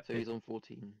 so he's at So he's on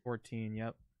 14. 14.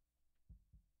 Yep.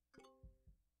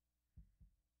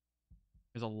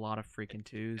 There's a lot of freaking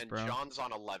 2s, And bro. John's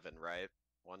on 11, right?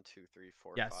 1, 2, 3,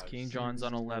 4, Yes, 5, King 6, John's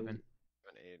on 7, 11.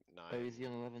 8, 9. Oh, is he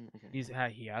on 11? Okay. He has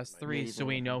Yeah, 3, he's so on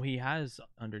we 11. know he has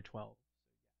under 12.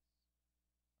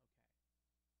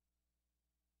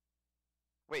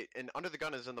 Wait, and under the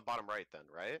gun is in the bottom right then,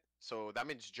 right? So that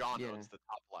means John Yeah. owns the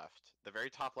top left. The very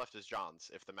top left is John's,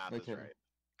 if the math is Okay. right.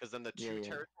 Because then the Yeah, 2 yeah.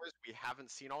 territories we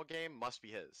haven't seen all game must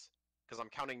be his. Because I'm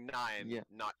counting 9, Yeah.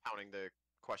 not counting the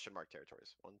question mark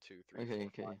territories. 1, 2, 3, Okay,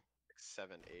 4, 5, okay. 6,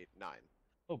 7, 8, 9.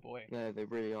 Oh boy. Yeah, they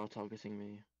really are targeting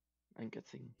me and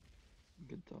getting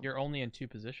good done. You're only in 2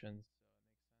 positions, so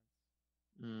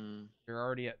it makes sense. Mm. You're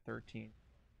already at 13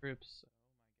 troops.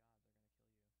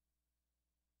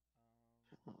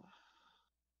 So, oh my god,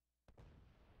 they're gonna kill you.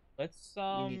 Let's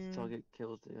You need to target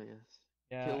Kilted, I guess.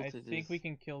 Yeah, I Kilted think we is-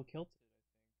 can kill Kilted.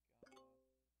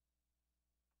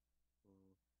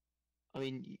 I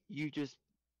mean, you could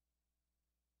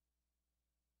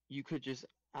just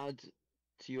add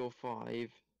to your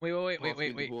 5. Wait, pass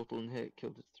through the portal and hit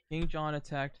Kilted. King John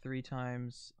attacked 3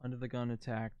 times. Under the gun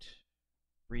attacked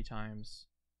 3 times.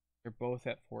 They're both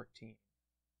at 14.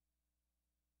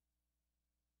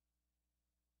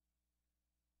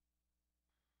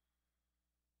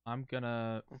 I'm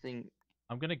gonna I think,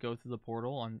 go through the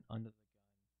portal on under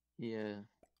the gun. yeah,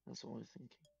 that's what I was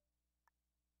thinking.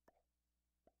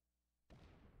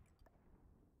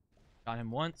 Got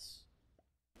him once.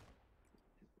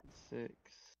 6,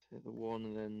 hit the 1,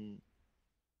 and then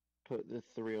put the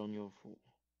 3 on your 4.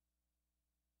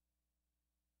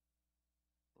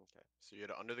 Okay. So you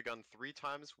hit under the gun 3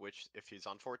 times, which if he's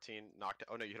on 14, knocked.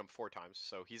 Oh no, you hit him 4 times.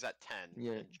 So he's at 10,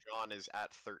 Yeah. and John is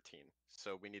at 13.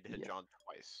 So we need to hit Yeah. John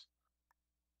twice.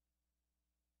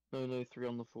 No, 3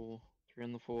 on the 4. 3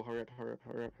 on the 4. Hurry up, hurry up,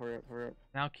 hurry up, hurry up, hurry up.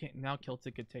 Now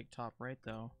Kilted could take top right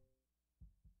though.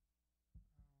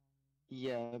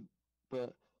 Yeah,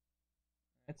 but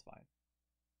It's fine.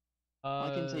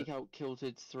 I can take out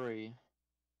Kilted's 3.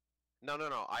 No.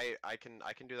 I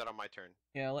can do that on my turn.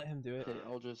 Yeah, let him do it. Okay,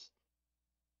 I'll just.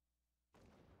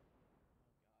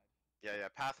 Yeah.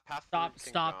 Path. Stop! through King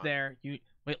Stop John. there! You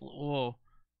wait. Whoa.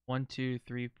 1, 2,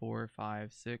 3, 4,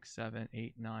 5, 6, 7,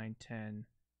 8, 9, 10,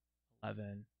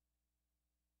 11.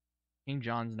 King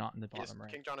John's not in the bottom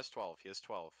right. King John is 12. He has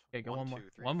 12. Okay, go one more. 2,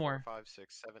 3, One 4, more. 5,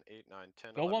 6, 7, 8, 9,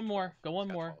 10. Go 11, one more. 12. Go one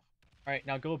He's got more. 12. All right,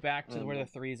 now go back to where the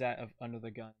no. 3's at under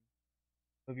the gun.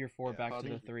 Move your 4 Yeah, back to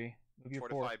pardon? the 3. Move your 4.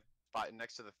 Fortify spot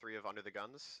next to the 3 of under the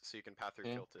guns, so you can path through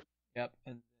Yeah. Kilted. Yep.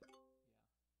 And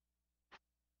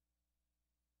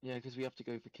Yeah, because we have to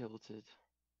go for Kilted.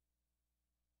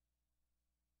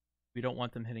 we don't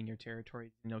want them hitting your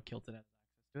territory. You know, Kilted has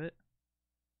access to it.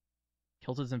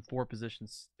 Kilted's in 4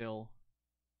 positions still.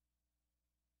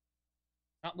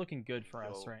 Not looking good for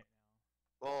us right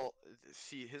now. Well,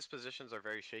 see, his positions are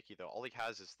very shaky though. All he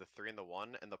has is the 3 and the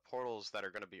 1, and the portals that are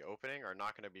going to be opening are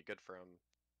not going to be good for him.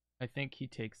 I think he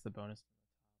takes the bonus.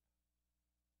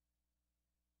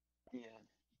 Yeah.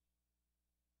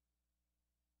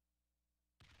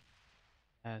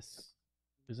 Yes.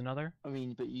 There's another? I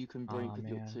mean, but you can break Aw, with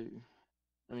your man. 2.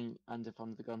 I mean, and if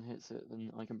under the gun hits it,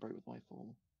 then I can break with my 4.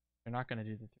 They're not gonna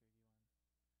do the 3v1.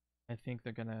 I think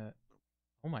they're gonna.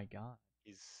 Oh my god.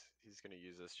 He's going to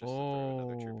use this just to throw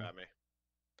another troop Oh. at me.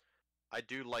 I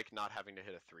do like not having to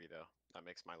hit a 3 though. That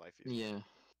makes my life easier.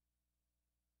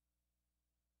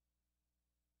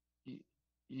 Yeah.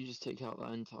 You just take out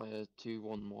that entire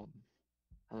 2-1-1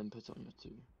 and then put it on your 2.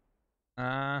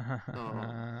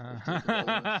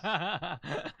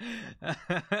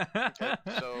 Okay,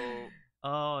 so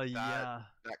oh yeah.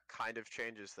 that kind of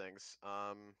changes things.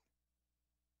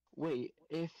 Wait,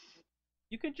 if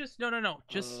You can just no.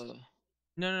 Just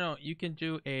no. You can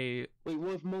do a. wait,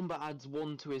 what if Momba adds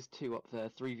 1 to his 2 up there?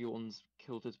 3v1's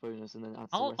killed his bonus, and then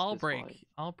adds the rest I'll of his break. 5?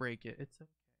 I'll break it. It's okay.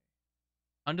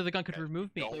 Under the gun could Okay,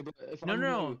 remove me. don't- No, but if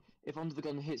No. if under the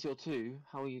gun hits your 2,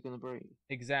 how are you gonna break?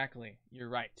 Exactly. You're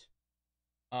right.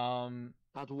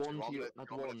 Add do 1 you to want me your to- add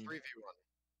you want me 1. to 3v1?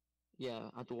 Yeah,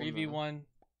 add 1. 3v1,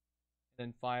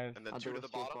 then 5. And then Add 2 the to the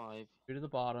rest of your bottom? 5. 2 to the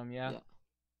bottom. Yeah. Yeah.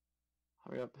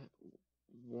 Hurry up.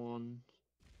 1.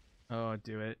 Oh,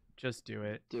 do it. Just do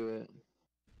it. Do it.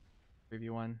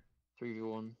 3v1.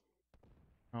 3v1.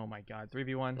 Oh my god.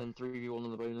 3v1. Then 3v1 on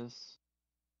the bonus.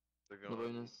 3v1. On the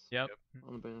bonus. Yep.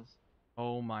 On the bonus.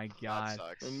 Oh my That god.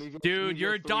 sucks. Then move Dude, move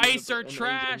your 3 on the dice are and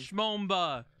trash,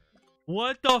 Momba.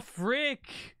 What the frick?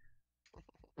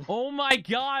 Oh my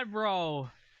god, bro.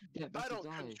 Yeah, I better don't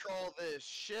die. control this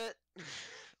shit.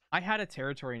 I had a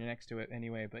territory next to it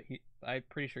anyway, but I'm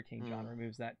pretty sure KingJohn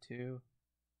removes that too.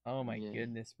 Oh my Yeah.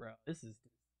 goodness, bro. This is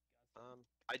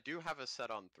I do have a set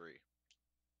on 3.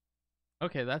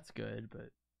 okay. That's good, but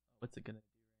what's it gonna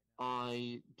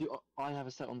do? I have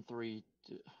a set on 3.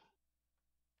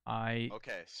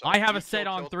 Okay, so I have you a set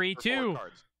kill on Kilted 3 for 4 too.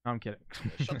 cards. No, I'm kidding.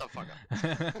 Shut the fuck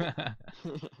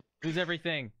up. Lose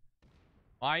everything.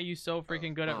 Why are you so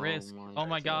freaking good at Oh risk? my Oh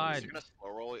my Is god. he gonna slow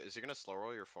roll? Is he gonna slow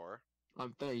roll your 4? I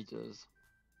bet he does.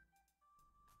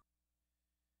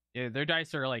 Yeah, their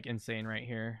dice are like insane right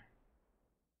here.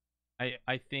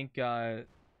 I think this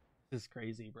is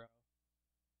crazy, bro.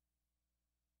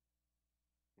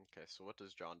 Okay, so what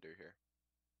does John do here?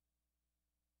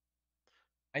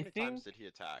 I How many times think did he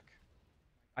attack?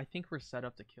 we're set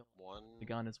up to kill 1. the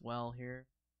gun as well here.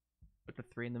 But the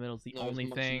 3 in the middle is the No, only it's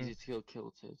much thing. easier to kill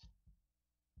Kilted.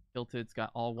 Kilted's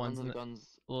got all ones Under in the the.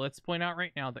 guns. Well, let's point out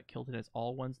right now that Kilted has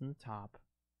all ones in the top.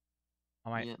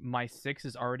 Yeah. My 6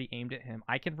 is already aimed at him.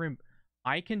 I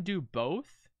can do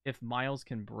both if Miles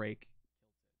can break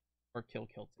or kill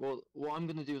Kilted. Well, what I'm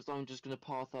gonna do is I'm just gonna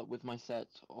path up with my set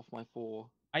off my 4.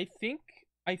 I think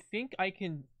I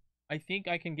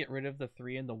can get rid of the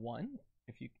 3 and the 1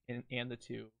 if you and the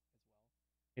 2 as well.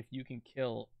 If you can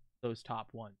kill those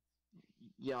top ones.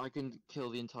 Yeah, I can kill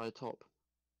the entire top.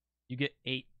 You get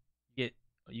 8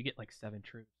 you get like 7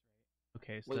 troops, right?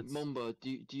 Okay, so Wait, that's Momba,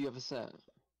 do you have a set?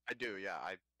 I do, yeah.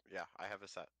 I have a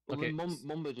set. Well, Okay, then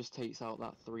Momba just takes out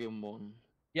that 3 and 1.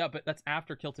 yeah, but that's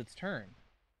after Kilted's turn.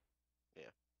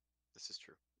 This is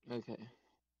true. Okay.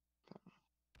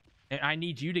 And I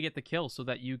need you to get the kill so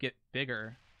that you get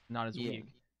bigger, not as Yeah. weak.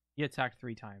 He attacked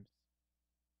 3 times.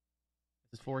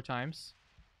 This is 4 times.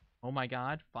 Oh my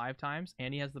god, 5 times,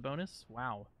 and he has the bonus.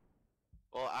 Wow.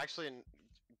 Well, actually,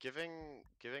 giving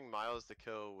Miles the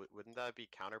kill wouldn't that be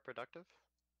counterproductive?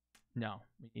 No,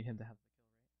 we need him to have the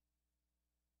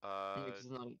kill, right? Yeah,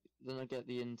 because then I get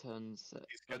the intern set.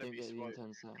 He's I gonna don't be get the spoiled. intern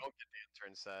You set. don't get the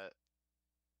intern set.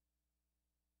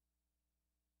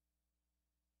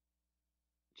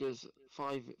 Just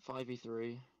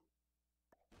 5v3.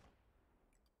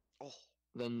 Oh,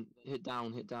 Then hit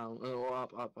down, or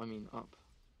up. I mean up,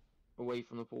 away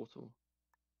from the portal.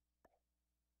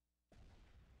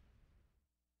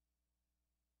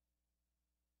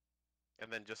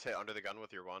 and then just hit under the gun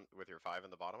with your 5 in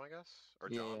the bottom, I guess, or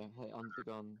Yeah, John. yeah. Hit under the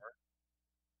gun.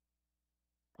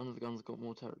 Under the gun's got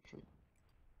more territory.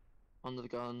 Under the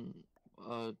gun,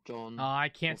 John. Oh, I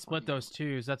can't or split Frank. those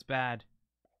twos. That's bad.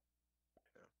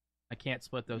 Yeah. I can't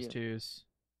split those Yeah. twos.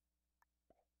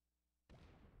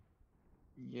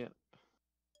 Yep.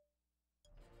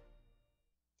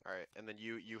 All right, and then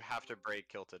you have to break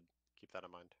Kilted. Keep that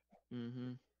in mind.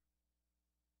 Mm-hmm.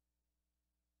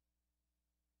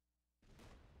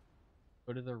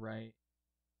 Go to the right.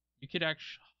 You could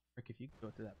actually, frick, if you could go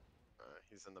through that.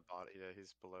 He's in the bottom. Yeah,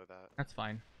 he's below that. That's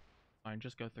fine. Fine,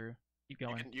 just go through. Keep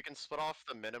going. You can split off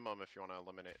the minimum if you want to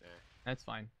eliminate. That's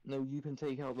fine. No, you can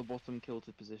take out the bottom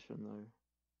kilted position though.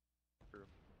 True.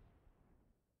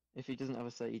 If he doesn't have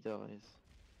a set, he dies.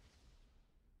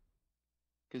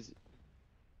 Because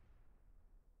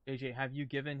JJ, have you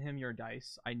given him your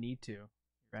dice? I need to,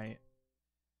 right?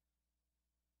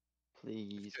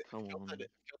 please, come on. If Kilted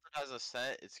has a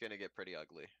set, it's gonna get pretty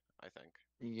ugly, I think.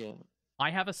 Yeah. I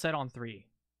have a set on 3.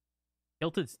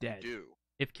 Kilted's dead. You do.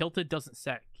 If Kilted doesn't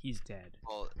set, he's dead.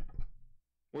 Well,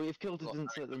 Well, if kilted Well, doesn't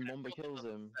I set, then mean, if Momba Kilted kills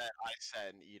doesn't him. set, I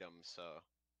set and eat him, so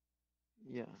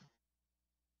Yeah.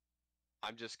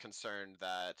 I'm just concerned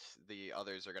that the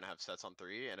others are gonna have sets on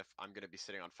 3, and if I'm gonna be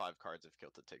sitting on 5 cards if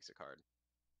Kilted takes a card.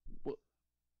 What?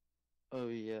 Oh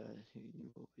yeah,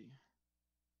 you will be.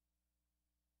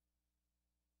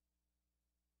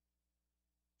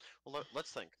 Well,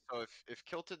 let's think. So if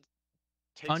Kilted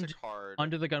takes a card,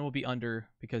 Under the gun will be under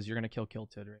because you're gonna kill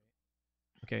Kilted, right?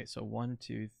 Okay, so 1,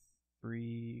 2,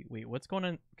 3. Wait, what's going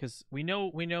on? Because we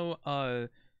know.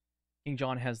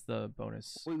 KingJohn has the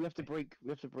bonus. Wait, we have to break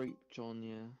John.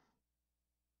 Yeah.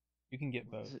 You can get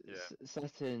both. Yeah.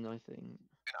 Set in, I think.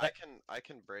 and I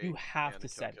can break. You have and to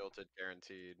kill set it. Kilted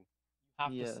guaranteed. You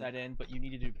have Yeah. to set in, but you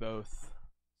need to do both.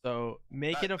 So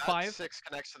make it a That 5. 6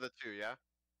 connects to the 2, yeah.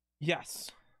 Yes.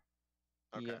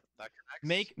 Okay, Yeah. that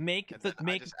connects. Make and the then I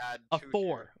make just add a 2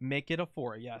 4. here. Make it a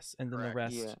 4. Yes, and then the Correct.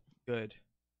 rest. Yeah. Good.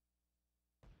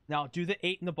 Now do the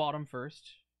 8 in the bottom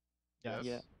first. Yes.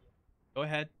 Yeah. Go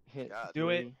ahead. Hit. Yeah, Do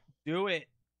it. 3. Do it.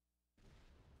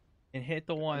 And hit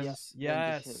the ones. Then just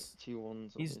Yes. hit 2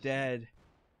 ones. He's obviously. dead.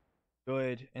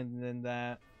 Good. And then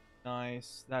that.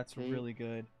 Nice. That's Okay. really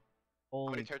good. How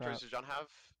Holy many territories crap. does John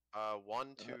have?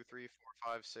 1, 2, 3, 4,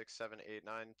 5, 6, 7, 8,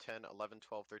 9, 10, 11,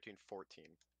 12, 13,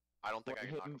 14. I don't think I can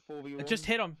Hit knock him him. 4v1. Just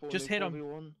hit him. Just hit him.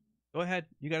 4v1. Go ahead.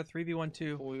 You got a 3v1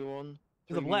 too. 4v1.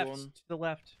 To the 3v1. left. To the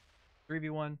left.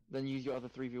 3v1. Then use your other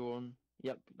 3v1.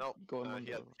 Yep. Nope. Go on.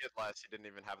 He had less. He didn't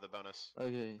even have the bonus.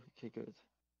 Okay. Okay. Good.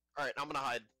 All right, I'm gonna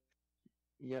hide.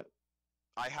 Yep.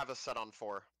 I have a set on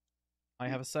 4. I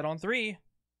have a set on 3.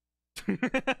 Can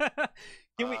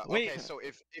we wait? Okay, so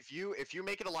if you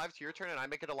make it alive to your turn and I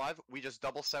make it alive, we just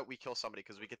double set. We kill somebody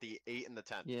because we get the 8 and the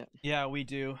 10. Yeah. Yeah, we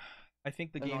do. I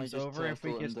think the And I game's just over if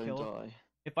we turtle get and don't killed. die.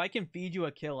 If I can feed you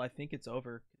a kill, I think it's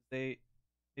over. They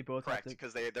both Correct, have to.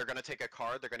 because they're gonna take a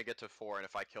card. They're gonna get to 4, and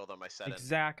if I kill them, I set it.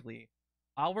 Exactly.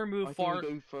 I'll I remove think far. we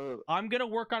go for I'm gonna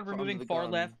work on for removing under the far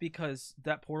gun. left because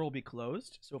that portal will be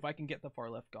closed. So if I can get the far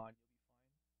left gone,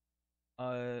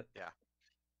 you'll be fine. Yeah.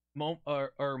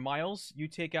 Or Miles, you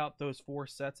take out those 4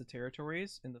 sets of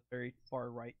territories in the very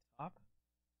far right top.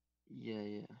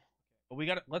 yeah. But we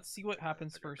got. Let's see what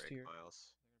happens They're gonna first break here.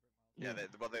 Miles. Yeah,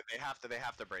 they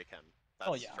have to break him. That's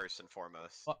Oh, yeah. first and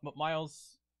foremost. But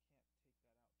Miles.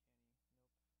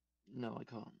 No, I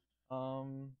can't.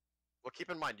 Well, keep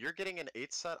in mind, you're getting an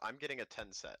 8 set. I'm getting a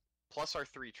 10 set, plus our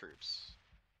 3 troops.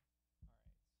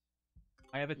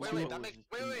 I have a Wait, 2. wait,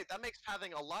 that makes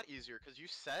pathing a lot easier because you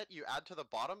set, you add to the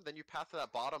bottom, then you path to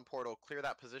that bottom portal, clear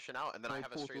that position out, and then I No,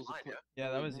 have a straight portals are line. clo- Yeah.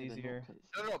 Yeah, that Wait, was no, they're not easier.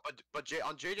 closed. No, but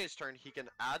on JJ's turn, he can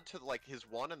add to like his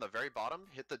 1 in the very bottom,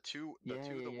 hit the 2, the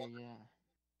 2, the 1, Yeah.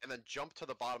 and then jump to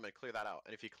the bottom and clear that out.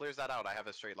 And if he clears that out, I have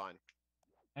a straight line.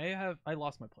 I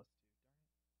lost my plus.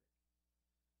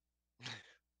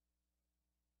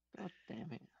 God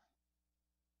damn it.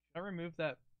 Should I remove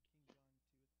that?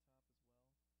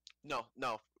 No,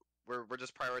 we're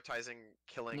just prioritizing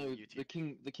killing No, UT.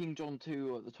 the KingJohn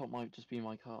 2 at the top might just be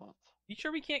my card. You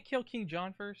sure we can't kill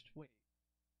KingJohn first? Wait.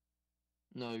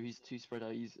 No, he's too spread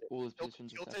out. He's all his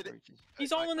positions are Tilted- separated.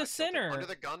 He's all in the not tilted. center.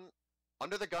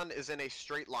 Under the gun is in a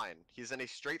straight line. He's in a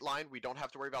straight line. We don't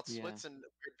have to worry about Yeah. splits and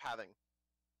weird pathing.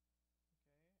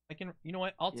 I can. You know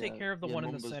what? I'll take Yeah, care of the yeah, one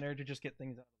in the Momba's- center to just get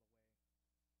things out.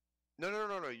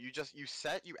 No.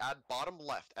 You add bottom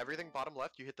left. Everything bottom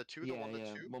left. You hit the 2, the 1, the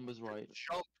 2. Momba's right.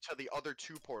 Jump to the other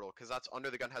 2 portal, because that's under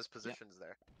the gun has positions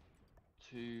there.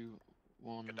 2,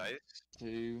 1, Good dice.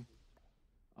 2.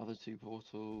 Other 2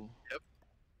 portal. Yep.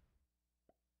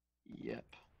 Yep.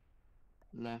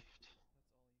 Left.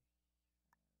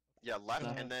 Yeah, left,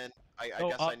 Left. and then I Oh,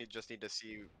 guess up. I just need to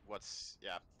see what's.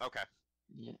 Yeah. Okay.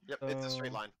 Yeah. Yep. It's a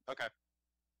straight line. Okay.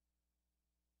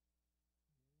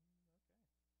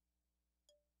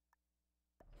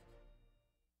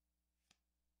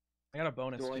 I got a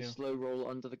bonus Do I too. slow roll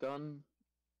under the gun?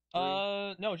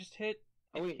 No, just hit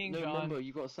Oh wait, King no, John. remember,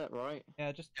 you got a set, right?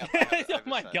 Yeah, just. Yeah, I have Oh a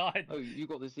my set. god. Oh, you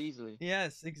got this easily.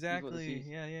 Yes, exactly. easy.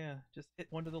 Yeah. Just hit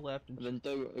one to the left and And then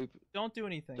don't open. don't do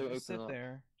anything. don't Just open sit up.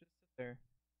 there. Just sit there.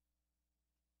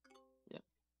 Yep.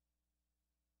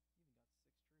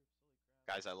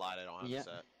 Guys, I lied. I don't have Yeah. a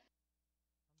set.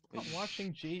 I'm not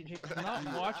watching JJ. I'm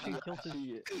not watching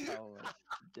Kilted. Oh my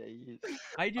days.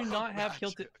 I do not have Gotcha.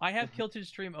 Kilted. I have Kilted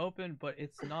Stream open, but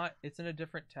it's not. It's in a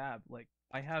different tab. Like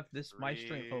I have this my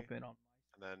stream 3. open on.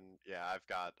 And then yeah, I've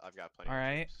got plenty. All of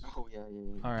right. troops. Oh yeah.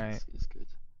 All right. It's good.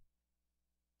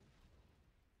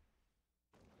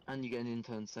 And you get an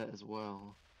intern set as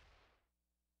well.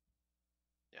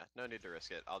 Yeah, no need to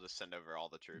risk it. I'll just send over all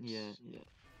the troops. Yeah.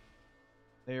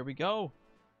 There we go.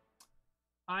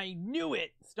 I knew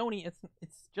it, Stony.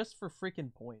 It's just for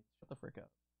freaking points. Shut the frick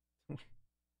up.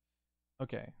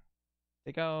 Okay.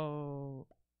 Take out.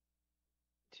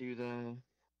 To the.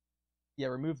 Yeah,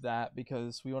 remove that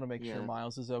because we want to make sure Yeah.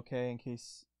 Miles is okay in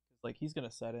case, like, he's gonna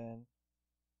set in.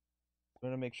 We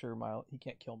want to make sure Miles he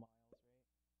can't kill Miles,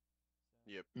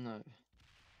 right? Yep. No.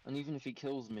 And even if he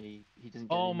kills me, he doesn't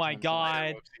get Oh an my intern set.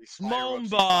 god.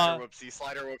 Momba!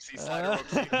 Slider whoopsie, slider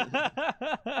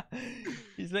whoopsie.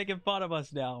 He's making fun of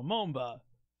us now. Momba.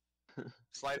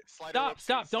 Slider Stop, whoopsie,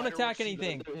 stop. Don't slider attack whoopsie.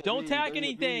 anything. Don't hit Don't me, attack don't hit me.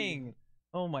 anything.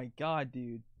 Oh my god,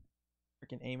 dude.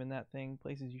 Freaking aiming that thing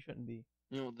places you shouldn't be.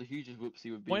 You know what the hugest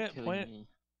whoopsie would be? Point it- Killing point it- me.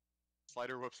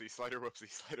 Slider whoopsie, slider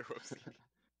whoopsie, slider whoopsie.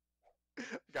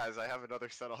 Guys, I have another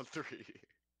set on 3.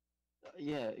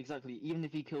 Yeah, exactly. Even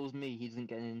if he kills me, he doesn't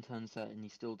get an intern set and he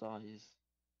still dies.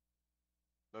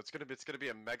 No, it's gonna be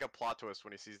a mega plot twist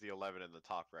when he sees the 11 in the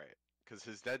top right, because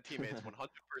his dead teammates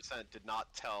 100% did not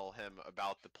tell him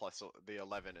about the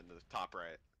 11 in the top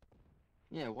right.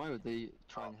 Yeah, why would they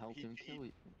try and Oh, help him kill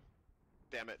you?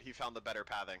 Damn it, he found the better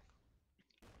pathing.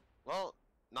 Well,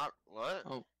 not what?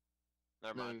 Oh,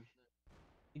 Never no. mind.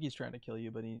 I think he's trying to kill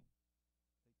you, but he.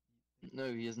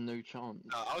 No, he has no chance.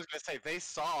 No, I was gonna say they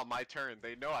saw my turn.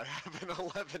 They know I have an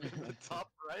 11 in the top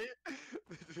right.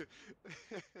 He's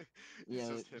Yeah,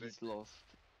 just hitting. he's lost.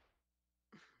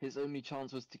 His only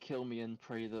chance was to kill me and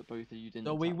pray that both of you didn't.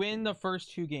 So we attack win him. the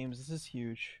first 2 games. This is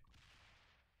huge.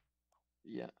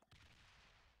 Yeah.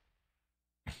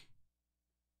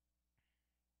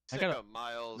 I gotta- Sicko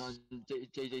Miles. No,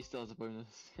 JJ still has a bonus.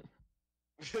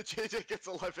 JJ gets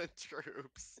 11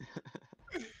 troops.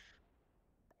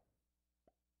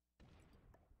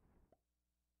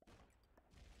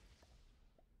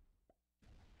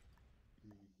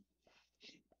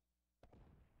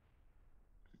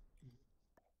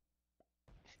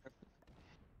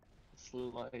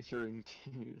 Slaughtering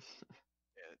twos.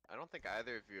 Yeah, I don't think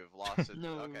either of you have lost it.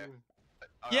 No. Okay.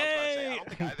 I was about to say, I Yay! don't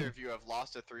think either of you have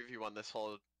lost a 3v1 this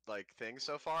whole like thing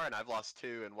so far, and I've lost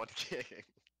 2 in one game.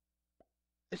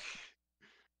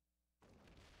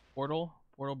 Portal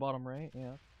bottom right.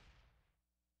 Yeah.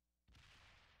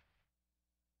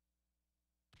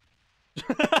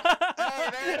 Oh,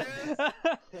 there it is!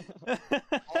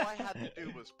 All I had to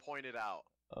do was point it out.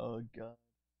 Oh god.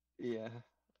 Yeah.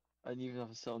 I didn't even have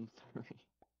a son 3.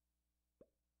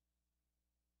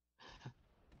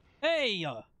 Hey,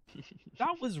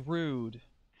 that was rude.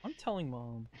 I'm telling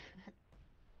Mom.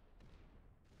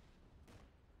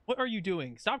 What are you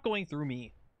doing? Stop going through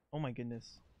me. Oh my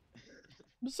goodness.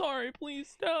 I'm sorry. Please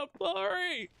stop.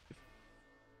 Sorry.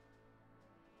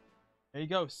 There you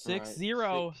go.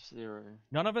 6-0. 6-0.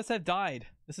 None of us have died.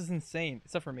 This is insane.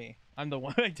 Except for me. I'm the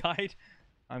one that died.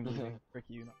 I'm leaving. Frick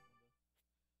you.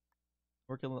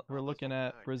 We're looking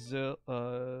at back. Brazil.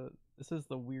 This is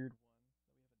the weird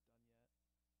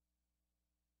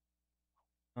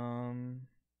one.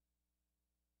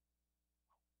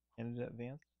 Canada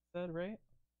Advanced said, right?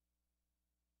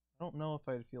 I don't know if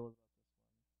I'd feel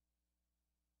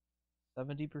about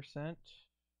this one. 70%.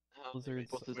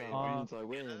 Blizzard's What does that Wait, mean? off. I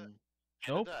win.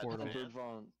 No Canada portal. Hunter advanced.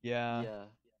 Advanced. Yeah, Yeah.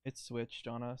 it's switched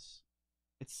on us.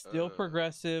 It's still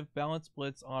progressive, balance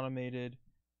blitz, automated.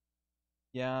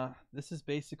 Yeah, this is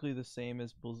basically the same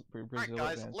as Brazil Alright,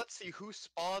 guys, Advanced. let's see who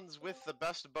spawns with the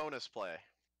best bonus play.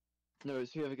 No,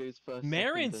 it's whoever goes first.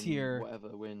 Marin's second, and here.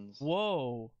 Whatever wins.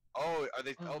 Whoa. Oh, are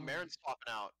they? Oh, Marin's swapping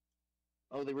out.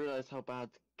 Oh, they realized how bad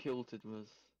Kilted was.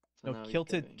 So No, now he's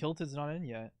Kilted. going. Kilted's not in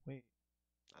yet. Wait.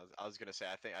 I was gonna say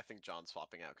I think John's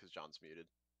swapping out because John's muted.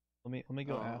 Let me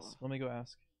go ask. Oh. Let me go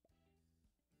ask.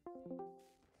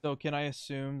 So can I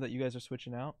assume that you guys are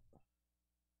switching out?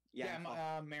 Yeah,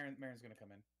 Marin's gonna come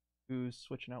in. Who's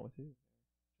switching out with who?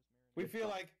 We feel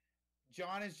like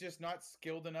John is just not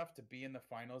skilled enough to be in the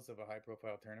finals of a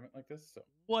high-profile tournament like this. So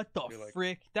What the You're like-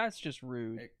 frick? That's just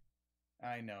rude.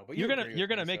 I know, but You're you gonna agree with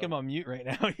me, make so- him on mute right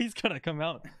now. He's gonna come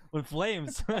out with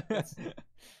flames. That's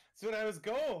what I was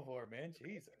going for, man.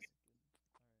 Jesus.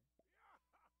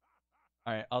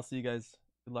 All right, I'll see you guys.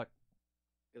 Good luck.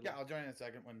 Yeah, I'll join in a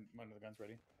second when the gun's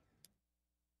ready.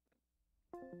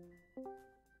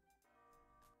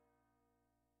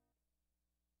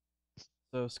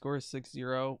 So score is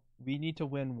 6-0. We need to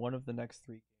win one of the next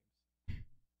 3 games.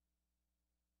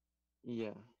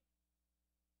 Yeah.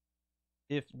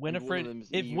 If one of Winifred, them's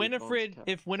if EU Winifred, advanced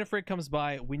if Winifred comes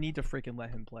by, we need to freaking let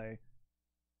him play.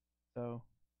 So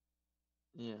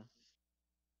Yeah.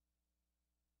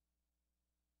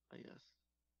 I guess.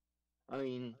 I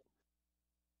mean,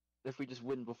 if we just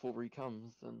win before he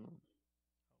comes, then.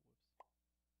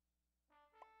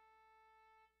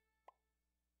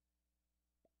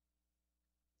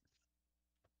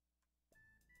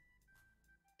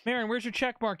 Marin, where's your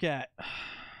check mark at?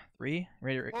 3.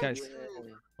 Ready, Oh, guys? yeah.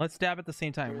 Let's stab at the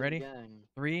same time. Join the Ready? gang.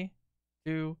 3,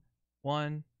 2,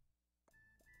 1.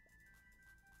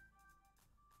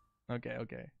 Okay,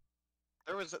 okay.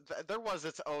 There was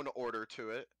its own order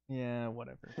to it. Yeah,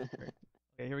 whatever. Great.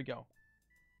 Okay, here we go.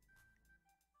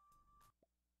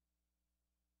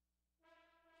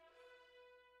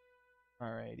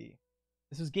 Alrighty.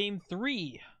 This is game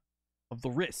 3 of the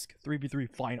Risk 3v3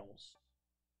 finals.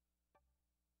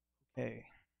 Okay.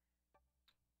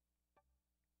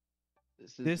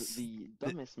 This is This- the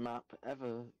dumbest map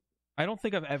ever. I don't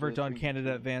think I've ever For done 3v3.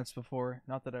 Canada Advanced before.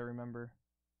 Not that I remember.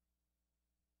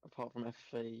 Apart from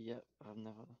FA, yep, I've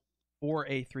never. Or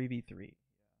a 3v3.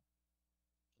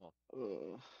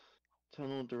 Turn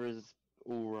order is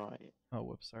alright. Oh,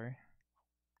 whoops, sorry.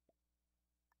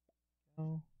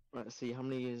 Oh, Let's see, how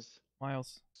many is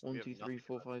Miles. We 1, have 2, 3, nothing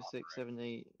 4, at the 5, top 6, right. 7,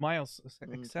 8. Miles,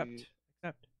 One, accept. two.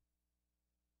 Accept.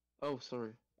 Oh,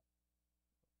 sorry.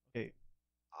 Okay.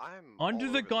 I'm Under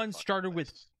all the over Gun fucking started with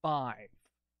place. 5.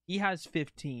 He has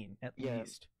 15 at Yeah.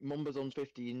 least. Momba's on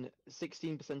 15.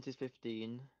 16% is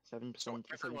 15. 7%, So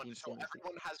 17% everyone is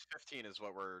everyone has 15 is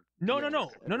what we're. No, Yeah, no,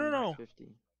 no, no, no, everyone has no.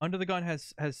 15. Under the Gun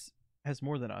has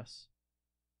more than us.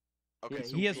 Okay, Yeah,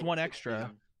 so he has we- one extra.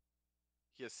 16.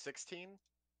 He has 16.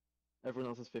 Everyone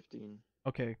else has 15.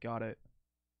 Okay, got it.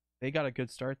 They got a good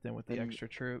start then with the And- extra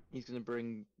troop. He's gonna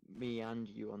bring me and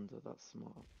you under. That's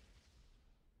smart.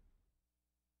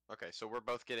 Okay, so we're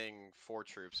both getting 4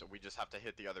 troops, and we just have to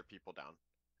hit the other people down.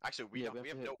 Actually, we yeah, don't. we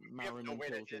have to no, hit Marin and way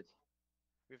to Tilted. hit.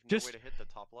 We have no Just- way to hit the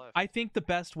top left. I think the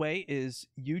best way is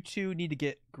you two need to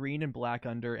get green and black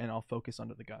under, and I'll focus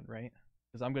under the gun, right?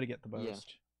 Because I'm gonna get the Yeah.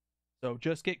 most. So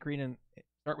just get green and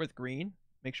start with green.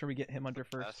 Make sure we get him under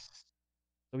first. Best.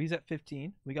 So he's at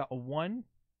 15. We got a 1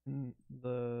 in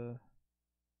the.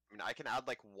 I mean, I can add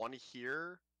like 1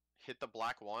 here, hit the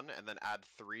black 1, and then add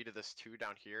 3 to this 2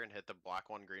 down here, and hit the black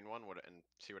 1, green 1, and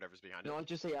see whatever's behind No, it. I'd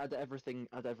just say add everything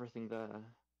there.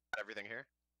 Add everything here.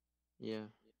 Yeah.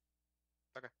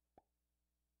 Okay.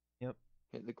 Yep.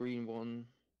 Hit the green one.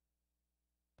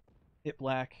 Hit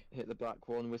black. Hit the black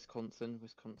one. Wisconsin.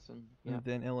 Yeah. And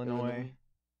then Illinois.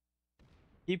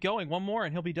 Keep going. One more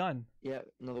and he'll be done. Yeah,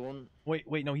 another one. Wait,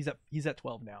 no, he's at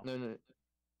 12 now. No.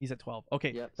 He's at 12.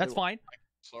 Okay, Yeah, that's so- fine.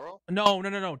 Slow roll. No,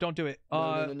 don't do it.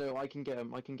 No, I can get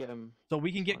him. So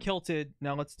we can It's get fine. kilted.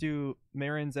 Now let's do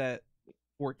Marin's at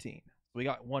 14. We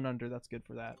got 1 under. That's good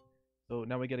for that. So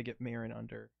now we got to get Marin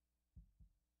under.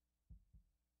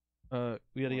 We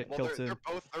got to get Well, kilted.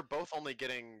 they're both only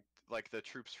getting like the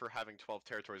troops for having 12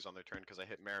 territories on their turn because I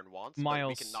hit Marin once.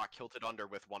 Miles. But we can knock Kilted under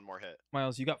with 1 more hit.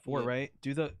 Miles, you got 4, Yeah. right?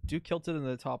 Do kilted in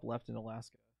the top left in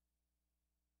Alaska.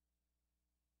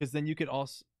 Because then you could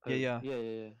also yeah.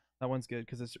 Yeah. That one's good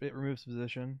because it removes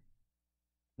position.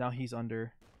 Now he's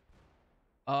under.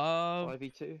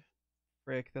 5v2.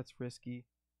 Frick, that's risky.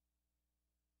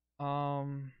 It's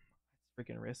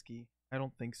freaking risky. I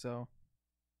don't think so.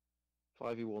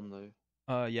 5v1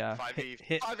 though. Yeah. 5v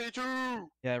Hit. 5v2.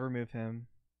 Yeah, remove him.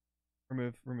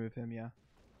 Remove him. Yeah.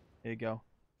 There you go.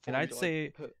 And Fine, I'd but say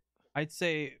put I'd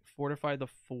say fortify the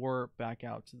 4 back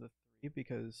out to the 3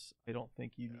 because I don't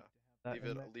think you need to have that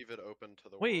in there. Leave it open to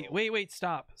the Wait, world. wait,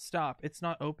 stop. It's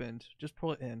not opened. Just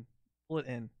pull it in. Pull it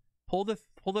in. Pull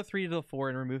the 3 to the 4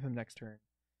 and remove him next turn.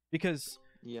 Because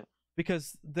yeah.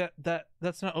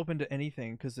 that's not open to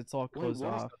anything because it's all Wait, closed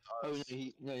what? off. Oh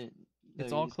no, no,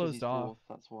 It's no, all 'cause closed he's off. fourth,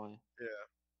 that's why. Yeah.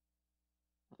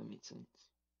 That makes sense.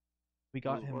 We I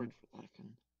got was him. worried for a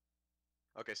second.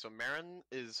 Okay, so Marin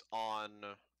is on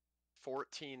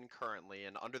 14 currently,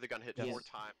 and under the gun hit Yes. 4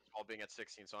 times while being at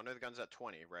 16. So under the gun's at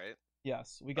 20, right?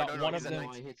 Yes, we got no, one he's of at them.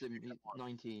 19. I hit him. He's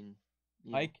 19.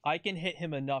 Yeah. I can hit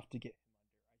him enough to get.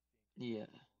 Yeah.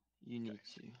 You need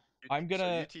to. I'm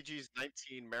gonna- So UTG's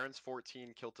 19, Marin's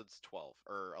 14, Kilted's 12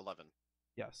 or 11.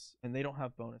 Yes, and they don't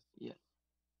have bonus. Yeah.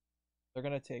 They're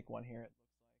gonna take one here. It looks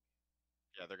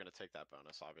like. Yeah, they're gonna take that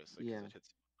bonus obviously. 'Cause Yeah. it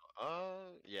hits.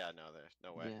 Yeah, no, there's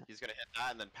no way. Yeah. He's gonna hit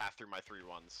that and then pass through my 3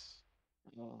 ones.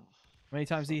 Oh, How many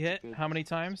times he such a hit? good How many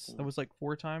times? score. That was like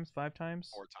 4 times, 5 times.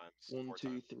 4 times. 1, 4 2,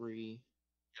 times. 3,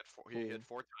 He hit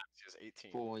 4 times. He has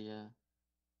 18. 4. Yeah.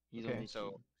 He's Okay. on 18.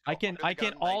 So I can under the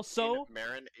gun, 19, also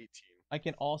Marin 18. I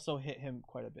can also hit him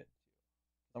quite a bit.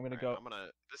 I'm gonna Alright,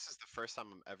 go. This is the first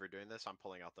time I'm ever doing this. I'm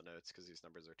pulling out the notes because these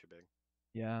numbers are too big.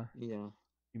 Yeah, Yeah.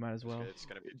 you might as well. It's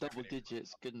gonna be too Double many-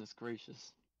 digits. Goodness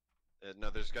gracious. No,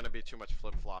 there's gonna be too much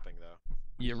flip flopping though.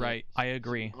 You're Yeah. right. I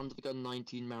agree. Under the gun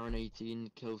 19, Marin 18,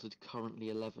 Kilted currently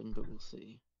 11, but we'll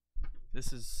see.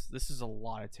 This is a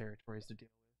lot of territories to deal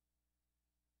with.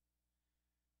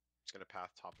 It's gonna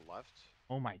path top left.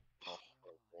 Oh my. Oh,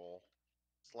 roll.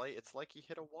 It's like he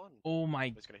hit a 1. Oh my.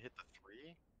 He's gonna hit the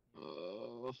 3. That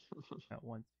 1, 2, 3, 4, 5, 6,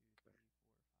 7,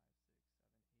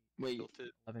 8, Wait,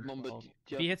 Tilted. 11, Mom, but 12. do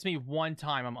If you he have- hits me one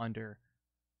time, I'm under.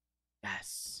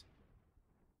 Yes.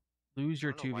 Lose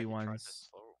your I don't know why he tried to 2v1s.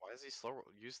 Why is he slow?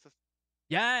 Use the.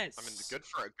 Yes. I mean,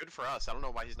 good for us. I don't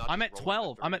know why he's not. I'm just at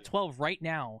rolling the 12. I'm at 3. 12 right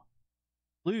now.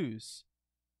 Lose.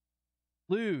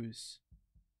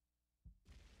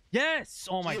 Yes.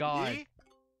 Oh my He hit god. me?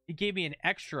 He gave me an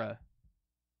extra.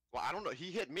 Well, I don't know.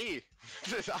 He hit me.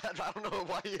 I don't know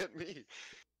why he hit me.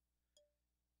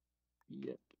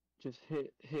 Yep. Just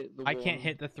hit the I can't one.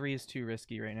 hit the 3 is too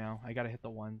risky right now. I gotta hit the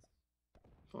 1s.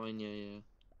 Fine, yeah.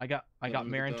 I got under the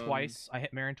Marin gun. twice. I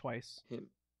hit Marin twice.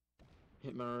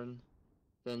 Hit Marin.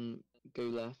 Then go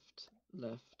left.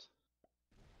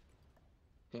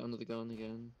 Hit under the gun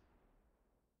again.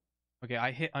 Okay,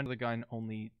 I hit under the gun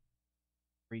only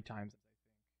 3 times.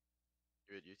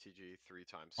 You hit UTG 3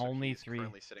 times. Only he's 3.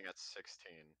 Currently sitting at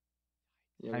 16.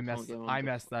 Yeah, I we can't get I under.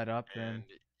 messed that up then. And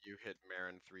you hit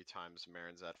Marin 3 times.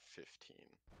 Marin's at 15.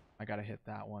 I gotta hit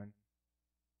that one.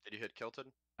 Did you hit Kilted?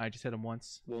 I just hit him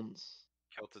once. Once.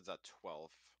 Kilted's at 12.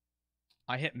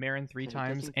 I hit Marin 3 Okay,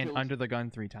 times getting and killed. under the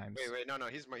gun 3 times. Wait, no,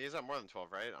 he's at more than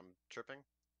 12, right? I'm tripping.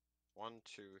 1,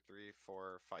 2, 3,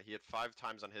 4, 5. He hit 5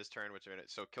 times on his turn, which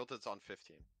so Kilted's on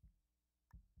 15.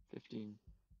 15.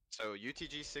 So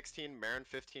UTG 16, Marin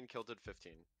 15, Kilted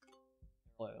 15.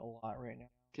 A lot right now.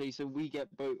 Okay, so we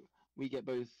get both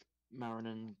Marin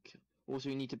and also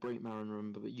you need to break Marin,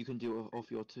 remember, but you can do it off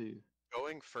your 2.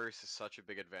 Going first is such a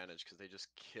big advantage because they just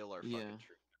kill our Yeah. fucking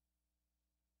troops.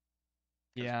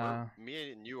 'Cause Yeah.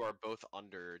 me and you are both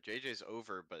under. JJ's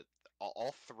over, but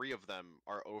all 3 of them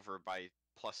are over by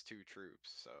 +2 troops.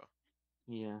 So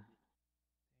Yeah.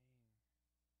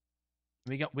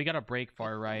 We got a break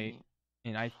far right,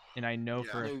 and I know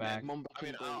Yeah. for a No, fact. Momba I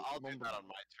mean, can break- I'll do Momba- that on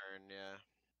my turn. Yeah.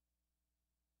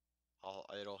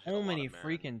 It'll hit a So lot many of Marin.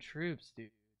 freaking troops,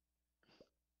 dude.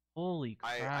 Holy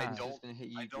I crap. I'm don't- just gonna hit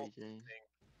you, I don't JJ.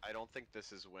 I don't think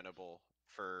this is winnable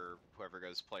for whoever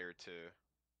goes player 2.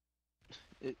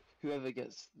 Whoever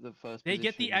gets the first They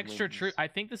get the position extra wins. troop. I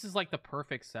think this is like the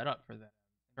perfect setup for them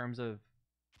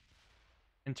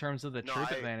in terms of the No,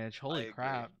 troop I advantage. Holy agree.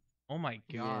 crap. Oh my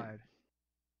Yeah. god.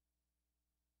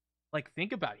 Like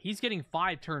think about it. He's getting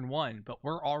 5 turn 1, but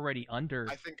we're already under.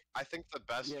 I think the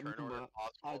best Yeah, turn order remember,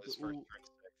 possible add is first all- turn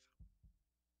 6.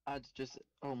 Add just you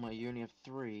only have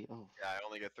 3. Oh. Yeah, I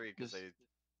only get 3 because Just-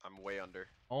 I'm way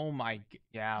under. Oh my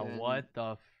yeah, Yeah, what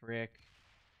the frick.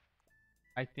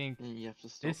 I think And you have to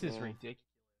stop this is there. ridiculous.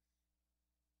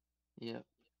 Yeah.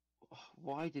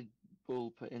 Why did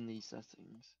Bull put in these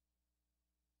settings?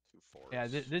 2 4s. Yeah,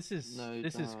 this is No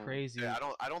this is doubt. crazy.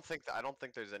 Yeah, I don't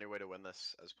think there's any way to win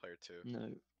this as player 2.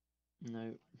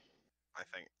 No. I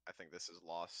think this is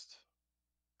lost.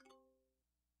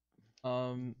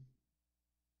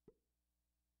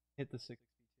 Hit the 6.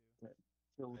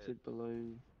 Tilted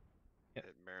below. Yep.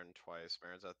 Hit Marin twice.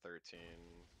 Marin's at 13.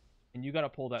 And you gotta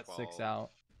pull that 6 12.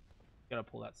 out. You gotta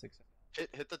pull that 6 out.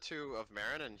 Hit the 2 of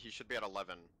Marin and he should be at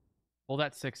 11. Pull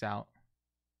that 6 out.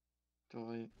 Do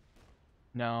I?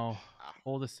 No. Ah,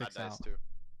 Pull the bad 6 dice out. too. 1,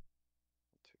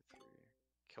 2, 3.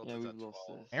 Kilt Yeah, is we've at lost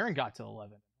 12. this. Aaron got to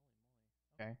 11.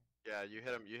 Okay. Yeah, you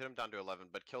hit him down to 11,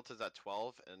 but Kilt is at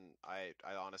 12, and I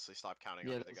honestly stopped counting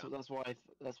Yeah, under the gun.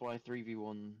 that's why I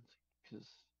 3v1 because.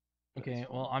 Okay,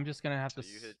 well, I'm just gonna have So to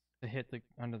you hit to hit the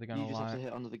under the gun You a just lot. have to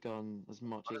hit under the gun as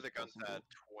much under as the gun's possible. at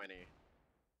 20.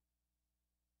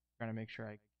 Trying to make sure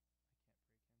I.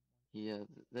 Yeah,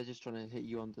 they're just trying to hit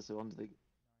you under, so under the.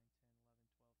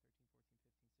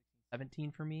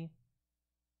 17 for me.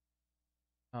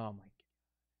 Oh my.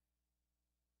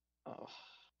 Oh,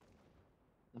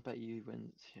 I bet you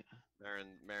went. Yeah.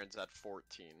 Marin's at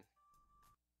 14.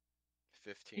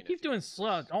 15. You if keep doing lose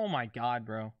slug. this. Oh my god,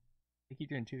 bro. You keep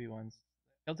doing 2v1s.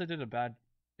 Kelta did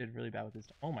really bad with this.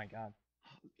 Oh my god.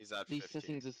 He's at These 15.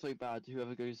 settings are so bad.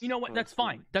 Whoever goes. You know what? That's first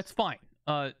fine. wins. That's fine.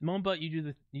 Momba,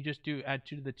 you just add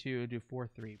 2 to the 2, do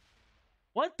 4-3.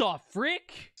 What the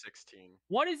frick? 16.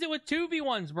 What is it with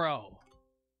 2v1s, bro?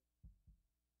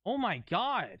 Oh my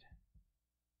god.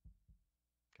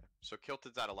 Okay. So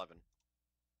Kilted's at 11.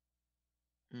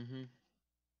 Mm-hmm.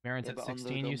 Marin's Yeah, at but under the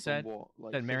 16, you guns on said? what?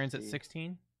 Like Said Marin's at 50?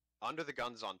 16? Under the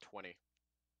gun's on 20.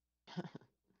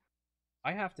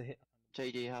 I have to hit.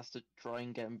 JD has to try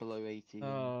and get him below 80.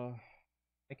 I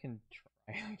can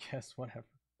try, I guess, whatever.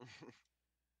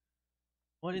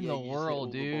 What in Yeah, the you just hit world, all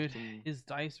the dude? bottom- His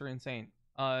dice are insane.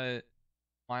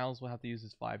 Miles will have to use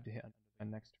his 5 to hit on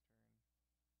next turn.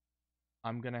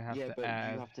 I'm gonna have yeah, to but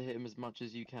add. you have to hit him as much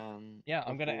as you can. Yeah,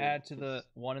 I'm gonna before, add to the 'cause-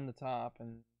 one in the top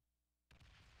and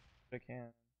if I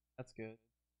can. That's good.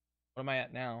 What am I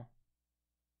at now?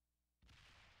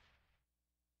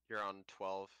 You're on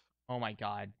 12. Oh my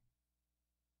god.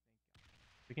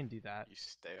 We can do that. You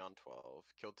stay on 12.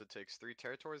 Kilted takes 3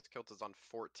 territories. Kilted's on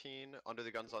 14. Under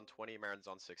the gun's on 20. Marin's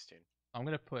on 16. I'm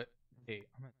gonna put 8.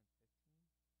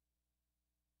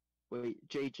 Wait,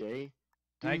 JJ.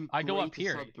 I go up Greater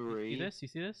here. You Sudbury. see this? You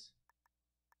see this?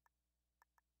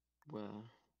 Where?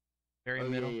 Very Oh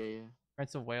middle. yeah.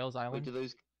 Prince of Wales Wait, Island. do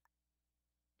those?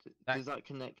 That- Does that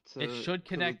connect to? It should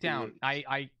connect down.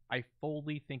 Pilgrimage? I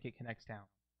fully think it connects down.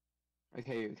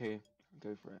 Okay,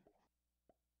 go for it.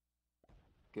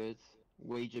 Good.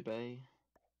 Wager Bay.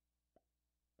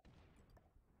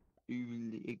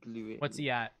 Igloo. What's he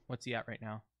at? What's he at right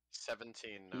now?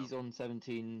 17 now. He's on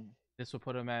 17. This will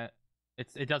put him at.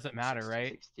 It doesn't matter,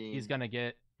 right? 16. He's gonna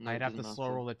get. No, I'd it have to doesn't slow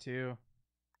matter. roll the 2.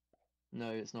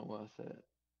 No, it's not worth it.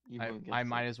 You won't get I it.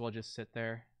 might as well just sit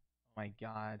there. Oh my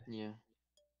god. Yeah.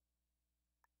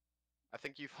 I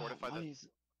think you fortify Why the is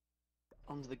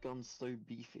under the gun so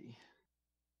beefy?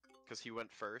 because he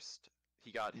went first.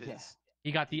 He got his. Yeah.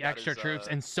 He got the He got extra his, troops,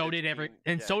 and so did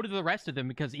 15, so did the rest of them.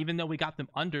 Because even though we got them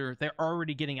under, they're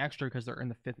already getting extra because they're in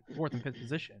the 4th and 5th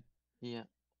position. Yeah.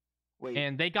 Wait.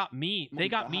 And they got me. They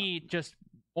Momba, got me just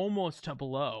almost to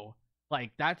below.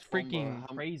 Like that's freaking how-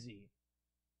 crazy.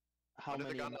 how Under the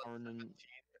many gun on Marin 17.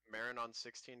 and Marin on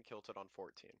 16. Kilted on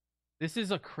 14. This is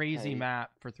a crazy Okay.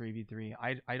 map for 3v3.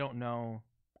 I don't know.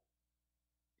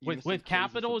 you With said crazy for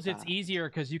capitals, it's that. easier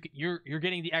because you're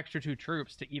getting the extra 2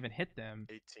 troops to even hit them.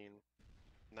 18.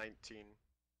 19.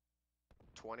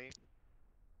 20.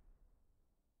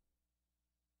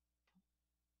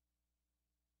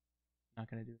 Not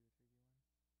gonna do it.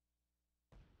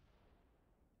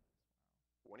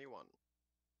 21.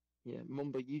 Yeah,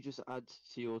 Momba, you just add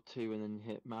to your 2 and then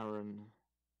hit Marin.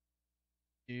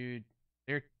 Dude,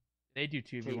 they do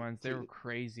 2v1s. They were take-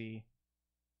 crazy,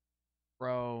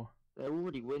 bro. They're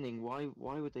already winning. Why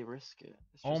would they risk it?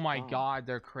 It's Oh just my dumb. god,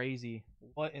 they're crazy.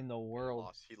 What in the He world?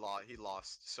 lost. He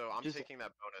lost. So I'm Just- taking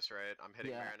that bonus, right? I'm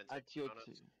hitting Yeah, Marin and add to taking your bonus.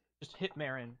 2. Just hit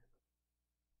Marin.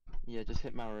 Yeah, just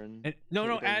hit Marin. No, Hit no,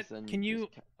 the base, add. then Can you?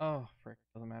 just Oh, frick,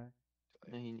 doesn't matter.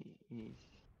 No, he needs.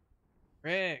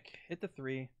 Frick, hit the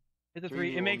 3. Hit the 3 3.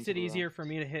 It more makes onto it the easier left. for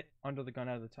me to hit under the gun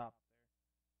out of the top.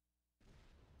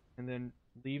 And then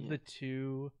leave Yeah. the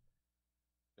 2.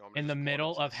 You want me In to the just pull it middle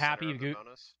into the of Happy center of the Goo-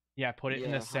 bonus? Yeah, put it in Yeah,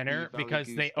 the Happy center Valley because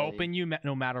Goose they Day. open you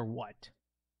no matter what.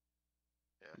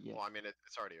 Yeah. Yeah. Well, I mean,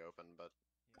 it's already open, but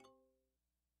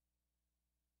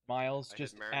Miles, I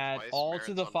just hit Marin add twice. all Marin's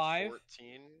to the on 5.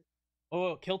 14.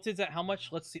 Oh, Kilted's at how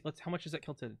much? Let's see. How much is it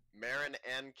Kilted? Marin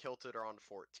and Kilted are on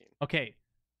 14. Okay,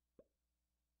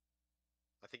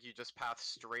 I think you just path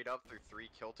straight up through 3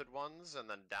 Kilted ones and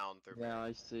then down through Yeah, Marin.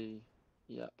 I see.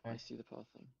 Yep, I Okay. see the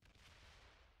pathing.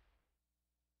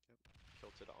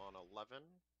 Kilted on 11.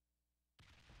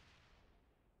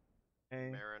 okay.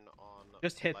 Marin on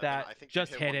Just hit 11. that. I think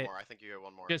Just you hit one it. More. I think you hit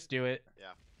one more. Just do it.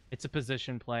 Yeah. It's a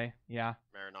position play. Yeah,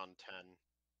 Marin on 10.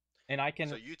 and I can.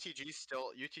 So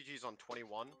UTG's on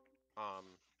 21.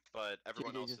 but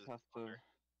everyone JJ else just is has to. under.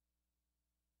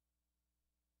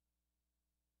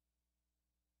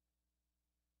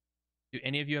 Do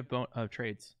any of you have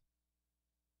trades?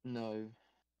 No.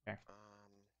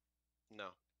 No.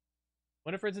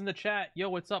 Winifred's in the chat. Yo,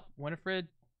 what's up, Winifred?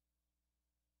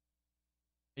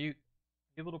 Are you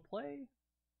able to play?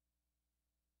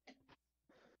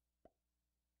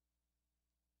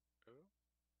 Ooh.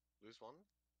 Lose one.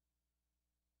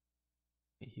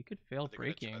 He could fail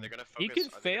breaking. Are they gonna focus, He could are they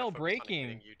gonna fail focus on breaking.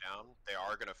 hitting you down? They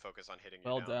are gonna focus on hitting you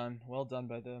Well down. done. Well done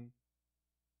by them.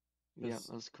 Yeah, Yes.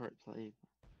 that's correct play.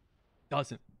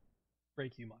 Doesn't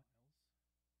break you, Miles.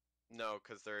 No,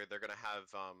 because they're gonna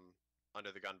have under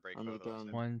the gun break Under both the of us.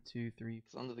 gun. 1, 2, 3,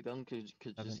 Because under the gun could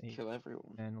 7, just 8, kill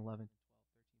everyone. 10, 11, 12,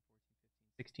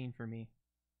 13, 14, 15, 16 for me. 16 for me.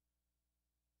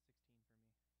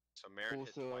 So Marin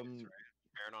hit Also, twice, right?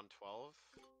 Marin on 12.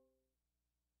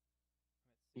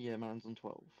 Yeah, man's on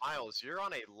 12. Miles, you're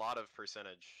on a lot of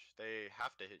percentage. They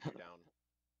have to hit you down.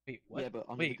 Wait, what? Yeah, but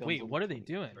under the Wait, gun's wait, on what are they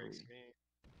 23. doing? Breaks me.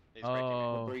 He's breaking me.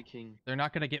 Oh, Breaking. they're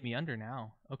not gonna get me under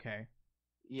now. Okay.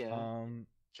 Yeah.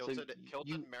 Kilted, so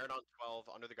you- Marin on 12,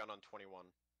 under the gun on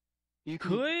 21. You can,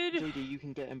 Could? JJ, you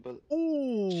can get him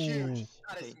Ooh. Huge!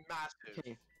 That is Okay. massive!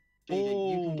 Okay.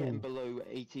 JJ, you can get him Oh. below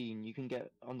 18. You can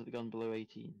get under the gun below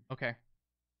 18. Okay.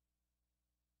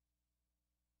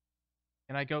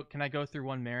 Can I go through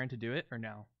one Marin to do it or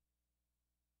no?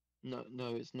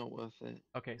 No, it's not worth it.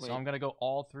 Okay, so Wait. I'm gonna go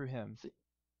all through him.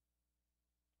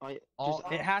 All-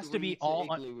 just it add has to be 3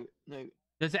 all igloo. No,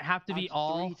 Does it have to be add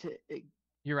all? 3 to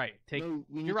You're right. Take. No,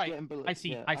 we need You're to right. get him below. I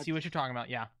see. Yeah, I see what you're talking about.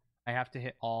 Yeah. I have to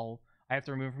hit all. I have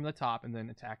to remove from the top and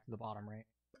then attack to the bottom, right?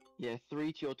 Yeah,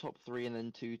 3 to your top 3 and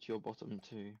then 2 to your bottom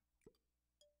 2.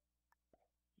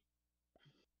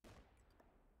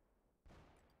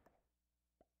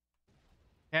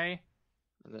 Okay.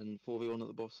 And then 4v1 at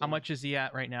the bottom. How much is he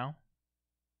at right now?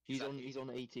 He's at on 18. He's on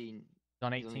He's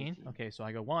on 18. 18. Okay, so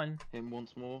I go 1. Him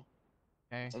once more.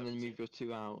 Okay. And then move your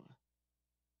 2 out.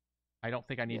 I don't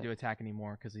think I need Yeah. to attack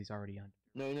anymore because he's already under.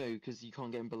 No, because you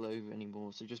can't get him below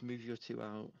anymore. So just move your 2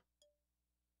 out.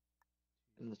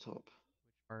 In the top.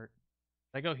 Which part?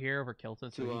 Should I go here over Kilta so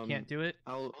To, he can't do it?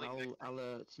 I'll Only Victor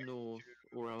alert north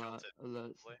or alert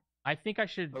Tilted, alerts. I think I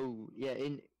should Oh yeah,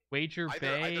 in wager Either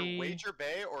Bay. Wager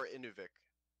Bay or Inuvik.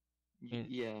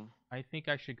 yeah. I think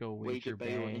I should go wager,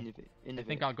 Bay or Bay. Innovate. I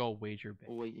think I'll go wager Bay.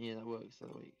 Or wait, yeah, that works.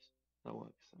 That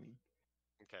works. I mean,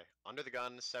 Okay, under the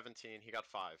gun, 17. He got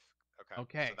 5. Okay.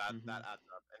 Okay. So that Mhm. that adds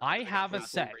up. And I under the gun have a has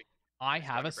to set. break- I it's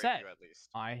have going a to break set. you at least.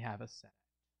 I have a set.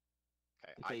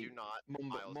 Okay, okay. I do not.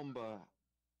 Miles, Momba,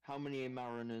 how many are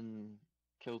Marin and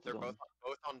Kilted they're on?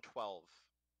 both on 12.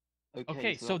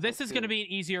 Okay, so that's this is going to good. be an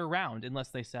easier round unless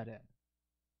they set it.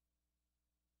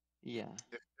 Yeah.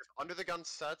 If under the gun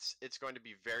sets, it's going to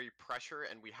be very pressure,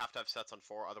 and we have to have sets on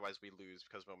 4, otherwise we lose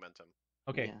because momentum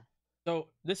Okay, Yeah.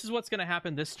 so this is what's going to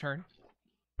happen this turn.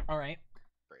 All right.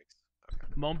 breaks.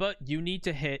 Okay. Momba, you need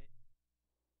to hit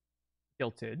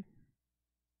Tilted.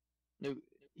 No,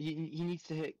 he needs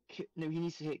to hit. No, he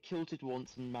needs to hit Kilted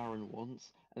once and Marin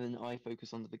once, and then I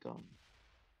focus under the gun.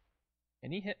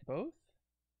 Can he hit both?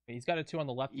 Okay, he's got a 2 on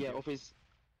the left. Yeah, of you. off his.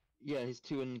 Yeah, his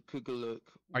 2 and Kugaluk.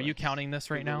 Are you west. counting this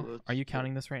right now? Kugaluk, Are you yeah.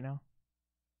 counting this right now?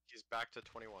 He's back to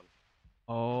 21.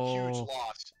 Oh, Huge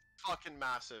loss. Fucking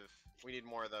massive. We need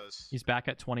more of those. he's back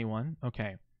at 21.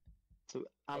 Okay. So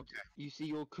add, Okay. you see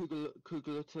your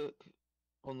Kugaluk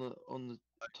on the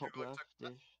top Kugaluk left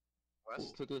ish.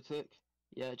 West? Kugaluk.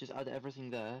 Yeah, just add everything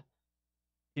there.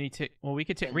 Can he take? Well, we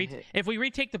could take. Then hit. If we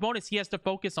retake the bonus, he has to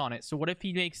focus on it. So what if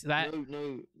he makes that?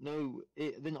 No.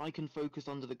 Then I can focus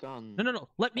under the gun. No.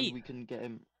 Let and me. we can get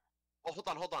him. Oh,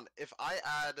 hold on. If I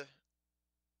add...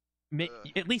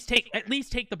 At least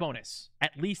take the bonus.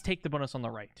 At least take the bonus on the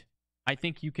right. I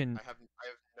think you can. I have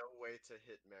no way to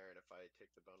hit Marin if I take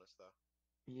the bonus, though.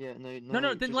 Yeah, No.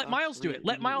 Then just let add Miles do 3 it.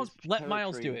 Let Miles do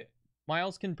territory. it.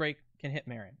 Miles can hit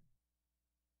Marin.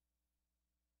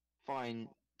 Fine.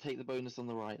 Take the bonus on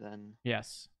the right then.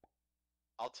 Yes.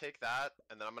 I'll take that,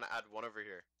 and then I'm going to add 1 over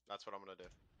here. That's what I'm going to do.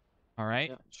 All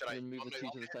right. Yeah. Should I And then move the 2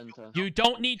 to the center. You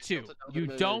don't need to. Tilted down. You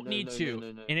No, don't no, need no,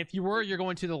 to. no. And if you were, you're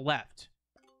going to the left.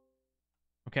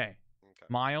 Okay. Okay.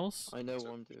 Miles, I know what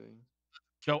I'm doing.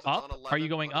 go Tilted's on up. 11, Are you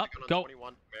going up? Undergun on Go.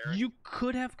 21, Marin. You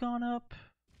could have gone up.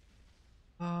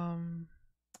 Fine.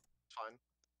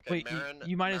 Okay, Wait, Marin,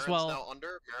 you might as Marin's well. now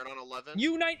under. Marin on 11.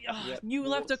 Yep, You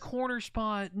left a what's- corner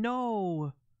spot.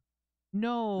 No.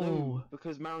 No,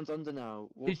 because Marin's under now.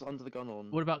 What's under the gun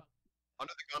on? What about?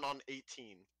 Under the gun on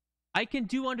 18. I can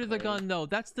do under the Okay. gun though.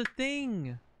 That's the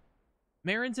thing.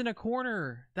 Marin's in a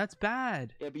corner. That's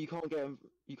bad. Yeah, but you can't get him.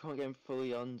 You can't get him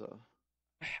fully under.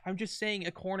 I'm just saying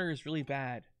a corner is really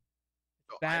bad.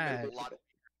 So bad. I'm a lot both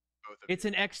of It's you.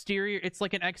 an exterior. It's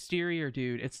like an exterior,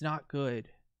 dude. It's not good.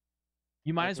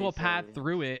 You might as Okay, well pad sorry.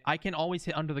 through it. I can always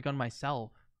hit under the gun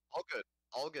myself. All good.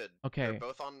 All good. Okay. They're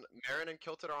both on. Marin and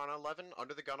Kilted are on 11.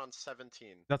 Under the gun on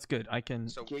 17. That's good. I can.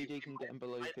 So JJ can get him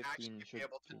below might 15. actually be Should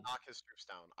able to yeah. knock his troops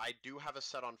down. I do have a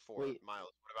set on 4. Wait,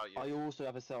 Miles, what about you? I also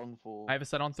have a set on 4. I have a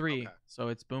set on 3, Okay. so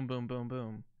it's boom, boom, boom,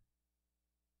 boom.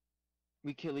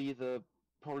 We kill either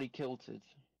probably Kilted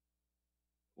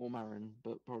or Marin,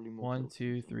 but probably more. 1, Kilted,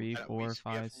 2, so 3, Yeah, we 4, have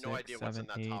 5, no 6, idea what's in 7,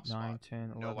 that 8, top 9, spot. 10,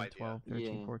 No 11, idea. 12,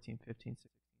 13, Yeah. 14, 15,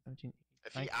 16, 17.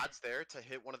 If he adds there to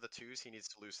hit one of the 2s, he needs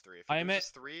to lose 3. If he I'm loses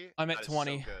 3, I'm that at is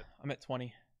 20. so good. I'm at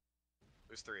 20.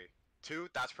 Lose 3. 2,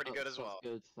 that's pretty good as well.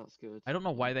 That's good. That's good. I don't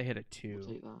know why Yeah, they hit a we'll 2.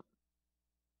 take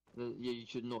that. Yeah, you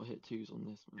should not hit 2s on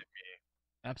this one.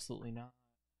 Absolutely not.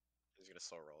 He's gonna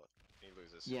slow roll it. He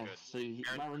loses. Yeah, Good. so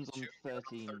Marin's Marin's on 2, Marin's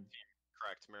 13. 13.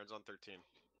 Correct. Marin's on 13.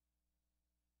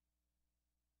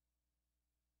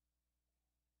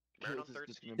 Marin on Kilted's 13.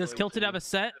 just gonna Does blow Kilted have 2. a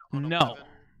set? On No. 11.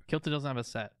 Kilted doesn't have a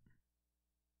set.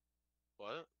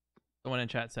 What? Someone in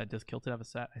chat said, "Does Kilted have a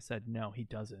set?" I said, "No, he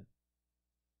doesn't."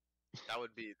 That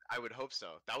would be. I would hope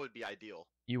so. That would be ideal.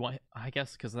 You want? I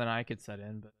guess because then I could set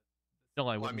in, but still,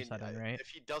 I Well, wouldn't set in, right? if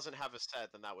he doesn't have a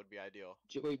set, then that would be ideal.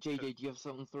 Wait, JJ, do you have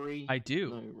set on 3? I do.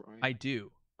 No, right? I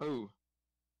do. Oh,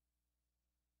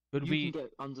 Could you we? can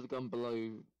get under the gun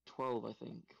below 12, I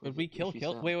think. Could we kill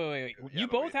Kilt? Set. Wait. Yeah, You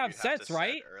but both we have to sets, set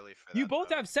right? early for You that, both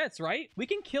though. have sets, right? We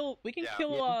can kill. We can Yeah.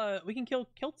 kill. Yeah. We can kill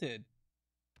Kilted.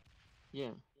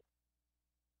 Yeah.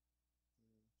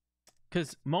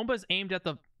 Because Momba's aimed at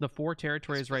the 4 His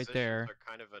territories right positions there. are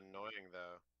kind of annoying,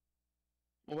 though.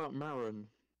 What about Marin?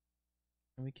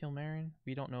 Can we kill Marin?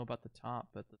 We don't know about the top,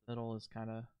 but the middle is kind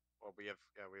of. Well, we have.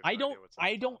 Yeah, we have I no don't. idea what's on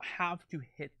I the don't top. have to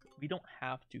hit. We don't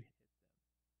have to hit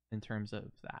them in terms of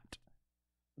that.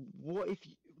 What if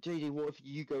JJ? What if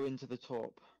you go into the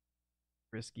top?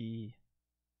 Risky.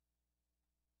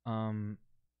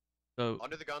 So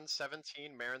Under the gun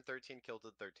 17, Marin 13,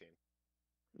 Kilted 13.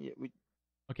 Yeah, we.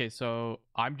 okay, so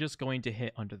I'm just going to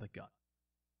hit under the gun.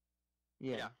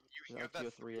 Yeah. You That's have that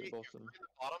your 3 at the you bottom. three at the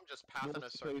bottom, just path in a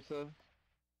North circle. Dakota.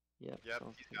 Yeah. Yep,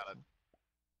 South he's got it. Dakota.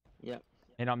 Yep.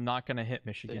 And I'm not gonna hit Don't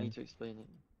Michigan. need to explain it.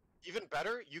 Even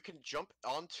better, you can jump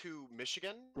onto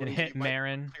Michigan And you hit might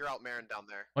Marin. Clear out Marin down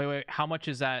there. Wait. How much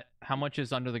is that? How much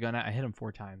is under the gun at? I hit him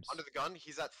 4 times. Under the gun,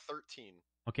 he's at 13.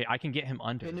 Okay, I can get him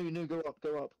under. Okay, no, go up,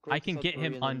 go up. I can get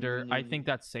him under. I think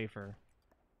that's safer.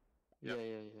 Yeah, Yep.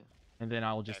 yeah. And then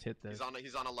I'll just Okay, hit this.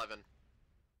 He's on 11.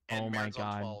 Oh And my Marin's on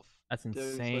god. 12. That's Go slow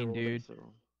insane, roll, dude. slow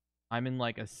roll. I'm in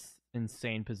like a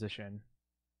insane position.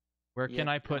 Where Yeah, can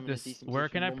I I'm put in a this? decent Where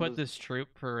can I position. put Momba's- this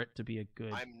troop for it to be a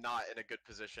good? I'm not in a good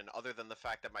position, other than the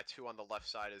fact that my 2 on the left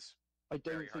side is. I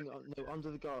don't Very hard think to no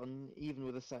under the gun, even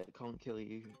with a set, can't kill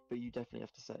you, but you definitely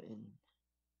have to set in.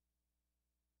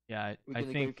 Yeah, We're I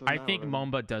gonna think go for I think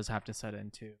Marin. Momba does have to set in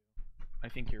too. I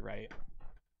think you're right.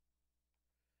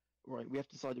 Right, we have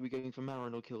to decide are we going for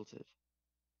Marin or Kilted?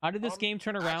 How did this game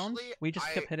turn around? Actually, We just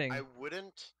kept hitting. I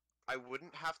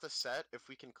wouldn't have to set if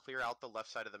we can clear out the left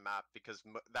side of the map because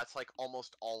that's like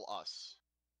almost all us.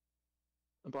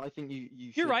 But I think you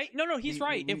You're should- right. No, he's we-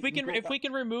 right. we- If we can got if we that-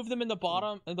 can remove them in the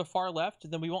bottom in the far left,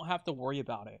 then we won't have to worry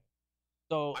about it.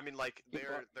 So I mean, like Yeah,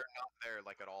 they're but- not there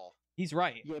like at all. he's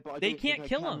right. Yeah, but I They don't can't think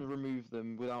kill I can him. remove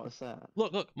them without a set.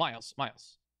 Look, Miles.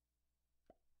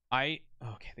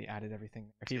 Okay, they added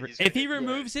everything. If he He's if he gonna-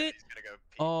 removes it, he's gonna go.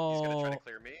 He's gonna try to Oh,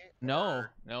 clear me. no,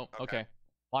 or- okay.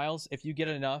 Miles, if you get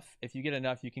enough, you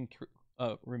can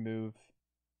remove.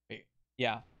 Wait,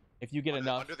 yeah. If you get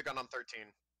enough, Under the gun on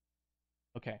 13.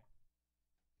 okay.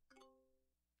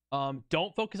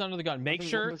 Don't focus under the gun. I Make think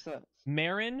sure Momba sets.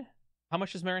 Marin. How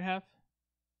much does Marin have?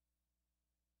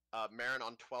 Marin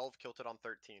on 12, Kilted on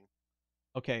 13.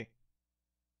 Okay.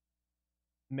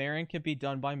 Marin can be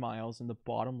done by Miles in the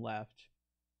bottom left.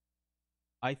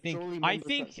 I think Surely I Momba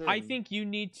think sets I in. think you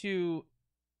need to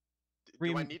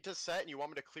Do I need to set and you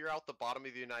want me to clear out the bottom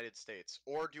of the United States?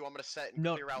 Or do you want me to set and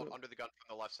No. clear out under the gun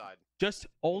from the left side? just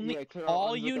only Yeah, clear out all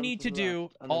under the you gun need to from the do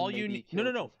left, and then all you maybe need no.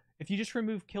 Kilted. If you just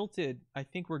remove Kilted, I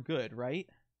think we're good, right?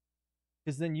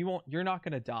 Because then you're not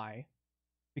gonna die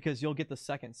because you'll get the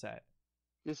second set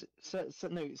Just set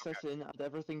in, add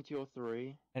everything to your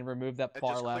 3. and remove that And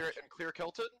far just left. clear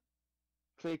Kilted?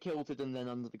 Clear Kilted and then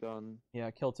under the gun.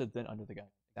 Yeah, Kilted then under the gun.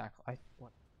 Exactly.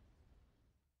 What?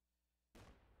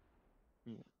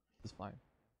 Yeah. It's fine.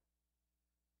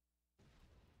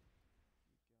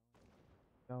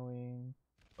 Going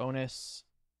bonus.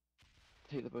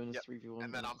 Take the bonus Yep, 3v1.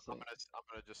 And then I'm that's it.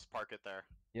 gonna just park it there.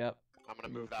 Yep. I'm gonna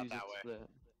And move we'll that choose that it way. split.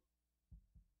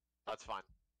 That's fine.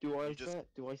 Do I You just-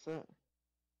 set? Do I set?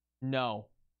 No.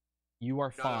 You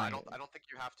are No, I fine. don't think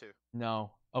you have to.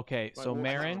 No. Okay, so well,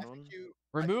 Marin, I think you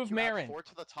remove add Marin. 4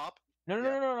 to the top. No, no, yeah.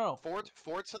 no, no, no, no.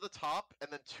 Four to the top, and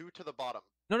then 2 to the bottom.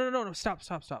 No, no, no, no. Stop,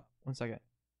 stop, stop. 1 second.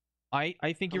 I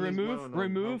think you How many's remove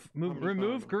Marin on? How many remove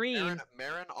Marin on? green.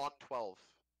 Marin on 12.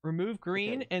 Remove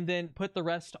green Okay. and then put the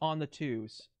rest on the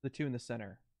 2s. The 2 in the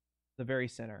center. The very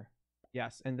center.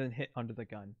 Yes, and then hit under the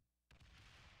gun.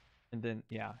 And then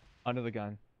yeah, under the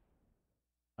gun.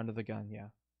 Under the gun, yeah.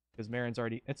 Because Marin's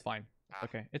already it's fine.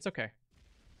 Okay. It's okay.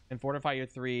 And fortify your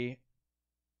 3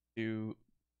 to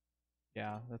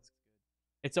yeah, that's good.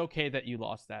 It's okay that you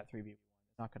lost that 3v1.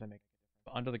 It's not gonna make a difference.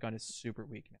 But under the gun is super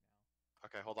weak now.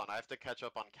 Okay, hold on. I have to catch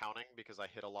up on counting because I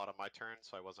hit a lot on my turn,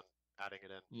 so I wasn't adding it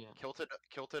in. Yeah.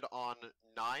 Kilted on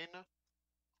 9.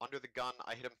 Under the gun,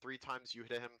 I hit him 3 times. You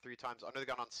hit him 3 times. Under the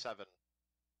gun on 7.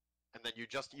 And then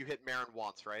you hit Marin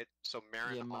once, right? So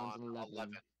Marin Yeah, mine's on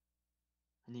 11.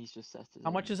 And he's just set it.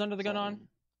 How much is under the gun on?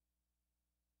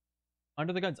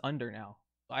 Under the gun's under now.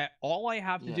 All I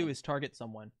have to do Yeah. is target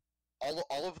someone.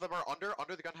 All of them are under.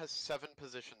 Under the gun has 7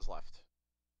 positions left.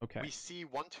 Okay. We see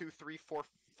 1, 2, 3, 4,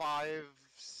 5,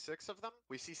 6 of them.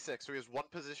 We see 6. So he has 1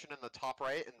 position in the top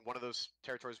right, and one of those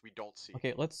territories we don't see.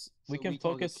 Okay, we So can we target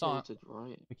focus on. Kilted,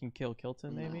 right? We can kill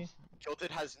Kilton maybe. Yes. Kilted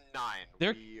has 9.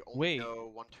 There- We only wait. know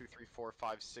 1, 2, 3, 4,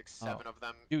 5, 6, 7 of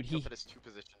them. Dude, Kilted has 2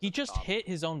 positions. He at the just top. hit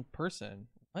his own person.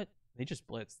 What? They just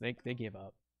blitzed. They gave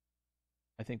up.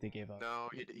 I think they gave up. No,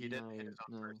 he didn't hit his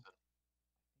own No. person.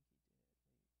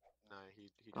 No, he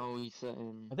didn't. Oh, he's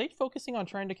setting. Are they focusing on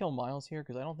trying to kill Miles here?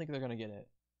 Because I don't think they're gonna get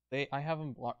it. I have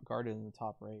him guarded in the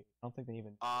top right. I don't think they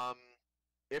even.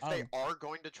 If they are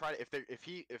going to try to,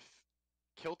 if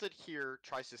Kilted here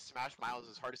tries to smash Miles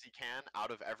as hard as he can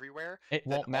out of everywhere, It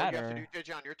then won't all you have matter. to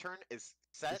do, JJ, on your turn is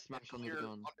set and smash under the clear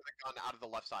gun. under the gun out of the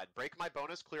left side. Break my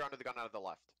bonus, clear under the gun out of the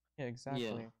left, Yeah, exactly.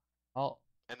 Yeah.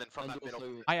 and then from And that middle.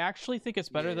 also- I actually think it's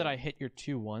better that Yeah. I hit your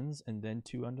 2 1s and then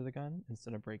 2 under the gun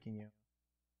instead of breaking you.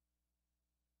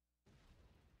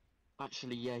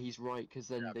 Actually, yeah, he's right, because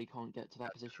then Yeah. they can't get to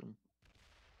that position.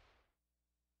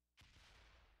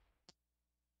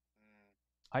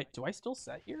 Do I still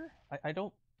set here? I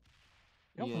don't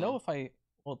Yeah. know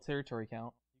if territory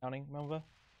counting Momba.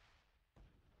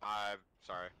 I'm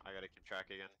sorry, I gotta keep track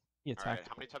again. He All right, attacked.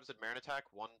 how many times did Marin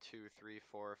attack? 1, 2, 3,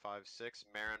 4, 5, 6.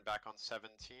 Marin back on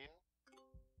 17.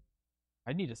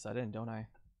 I need to set in, don't I?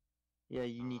 Yeah,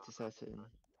 you need to set it in.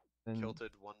 Then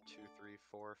Kilted 1, 2, 3,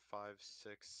 4, 5,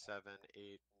 6, 7,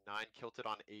 8, 9. Kilted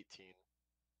on 18.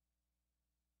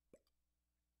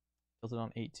 build it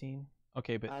on 18.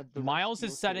 Okay, but Add the rest Miles to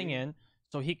is your setting team. in,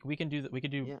 so we can do that. We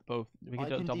can do Yeah. both. We I can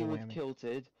do can double deal with whammy.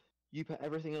 Kilted. You put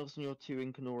everything else on your 2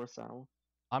 in Kenora South.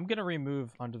 I'm gonna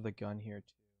remove under the gun here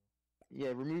too. Yeah,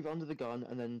 remove under the gun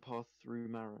and then pass through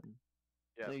Marin.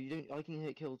 Yeah. No, you don't. I can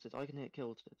hit Kilted. I can hit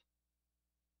Kilted.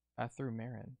 Path through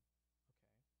Marin.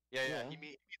 Yeah, Yeah. He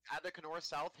means add the Kenora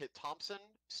South, hit Thompson,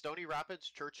 Stony Rapids,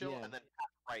 Churchill, Yeah. and then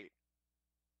path right.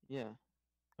 Yeah.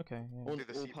 Okay. Yeah. Or, Do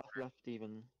the or C path part. left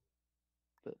even.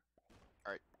 But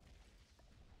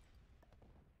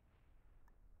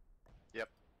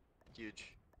Huge.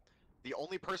 The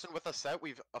only person with a set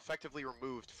we've effectively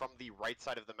removed from the right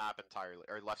side of the map entirely,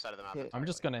 or left side of the map Okay. entirely. I'm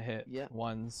just gonna hit Yeah.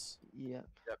 ones. yeah,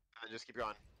 Yep, and just keep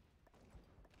going.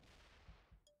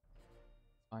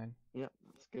 Fine. yeah,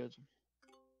 that's good.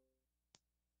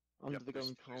 Under Yep, the gun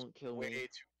there's can't kill way me.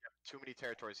 too many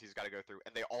territories he's got to go through,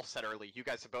 and they all set early. You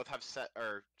guys both have set,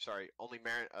 or sorry, only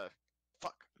Marin.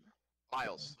 Fuck,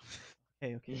 Miles.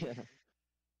 Okay. Okay. Yeah.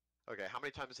 Okay, how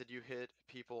many times did you hit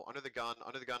people under the gun?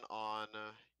 Under the gun on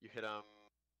you hit him.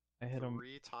 I hit him.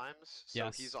 3 times. So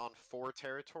Yes. he's on 4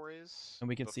 territories. And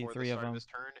we can see before the 3 of start them. his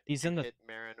turn. He's You in the- hit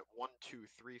Marin 1, 2,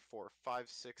 3, 4, 5,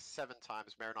 6, 7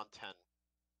 times. Marin on 10.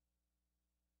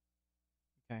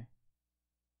 Okay.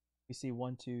 We see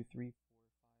 1, 2, 3, 4, 5,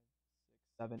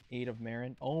 6, 7, 8 of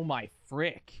Marin. Oh my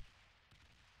frick.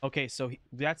 Okay, so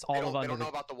that's all of They under don't the. know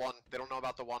about the one. They don't know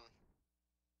about the one.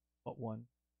 What one?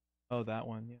 Oh, that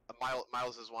one. Yeah.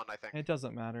 Miles is one, I think. It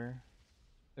doesn't matter.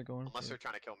 They're going. Unless for they're it.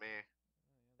 trying to kill me.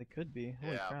 They could be.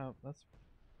 Holy Yeah. crap. That's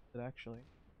good actually.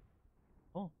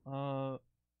 Oh.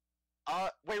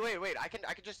 Wait. I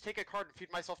can just take a card and feed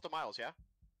myself to Miles. Yeah.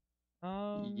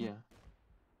 Yeah.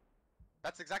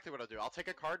 That's exactly what I'll do. I'll take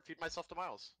a card, feed myself to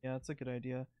Miles. Yeah, that's a good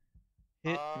idea.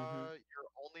 Hit.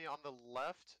 You're only on the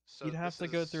left, so He'd have this to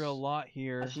go through a is- lot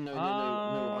here. Actually, no,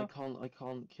 I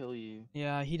can't kill you.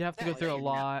 Yeah, he'd have to Yeah, go through yeah, a yeah.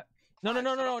 lot. No. Five,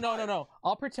 set up five.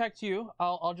 I'll protect you.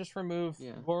 I'll just remove.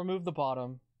 Yeah. We'll remove the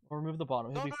bottom. We'll remove the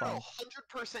bottom. He'll No, be fine.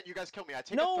 100% you guys kill me. I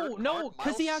take No, a third no, card,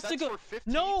 'cause he Miles has to sets go- for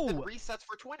 15, No! then resets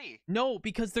for 20. No,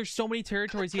 because there's so many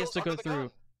territories he has kills to go under the through.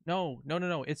 gun. No.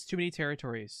 It's too many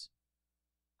territories.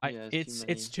 Yeah,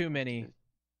 It's too many.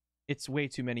 It's way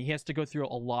too many. He has to go through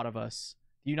a lot of us.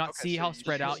 Do you not Okay, see so how you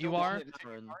spread still out you got are? hit the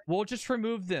turn. We'll just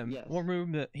remove them. Yes. We'll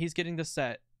remove the. He's getting the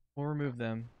set. We'll remove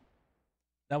them.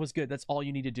 That was good. That's all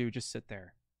you need to do. Just sit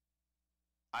there.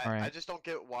 I Alright. just don't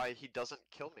get why he doesn't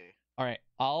kill me. All right.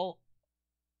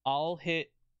 I'll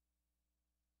hit.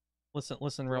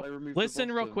 Listen Will I remove the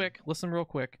real bottom? quick. Listen real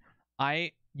quick.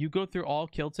 You go through all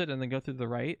kilted and then go through the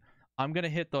right. I'm gonna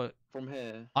hit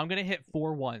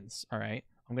 4 ones. All right.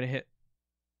 I'm gonna hit.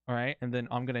 All right, and then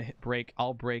I'm gonna break.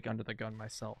 I'll break under the gun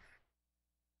myself.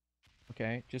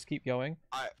 Okay, just keep going.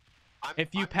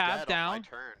 If you I'm pad dead down, on my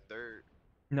turn. They're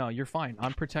no, you're fine.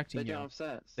 I'm protecting They you. don't have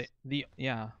sets.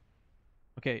 Yeah.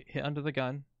 Okay, hit under the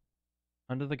gun.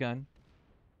 Under the gun.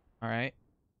 All right.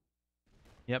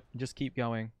 Yep. Just keep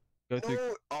going. Go through.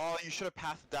 no. Oh, you should have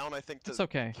pathed down. I think to It's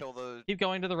okay. kill the Keep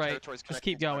going to the right. territories Just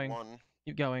keep connecting to my going. one.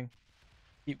 Keep going.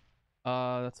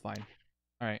 That's fine.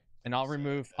 All right, and I'll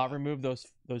So, remove those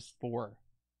 4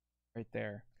 right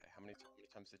there. Okay, how many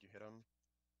times did you hit him?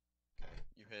 Okay,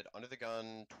 you hit under the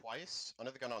gun twice.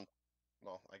 Under the gun on.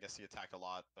 Well, I guess he attacked a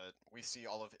lot, but we see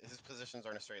all of his positions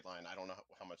are in a straight line. I don't know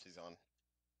how much he's on.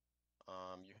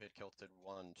 You hit kilted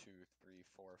 1, 2, 3,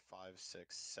 4, 5,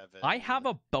 6, 7. I have a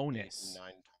 8, bonus. 9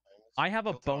 times. I have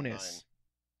a Kilted on bonus.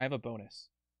 I have a bonus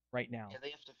right now, Yeah, they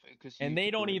have to focus. and you they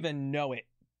to don't group. even know it.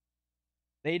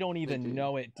 They don't even do.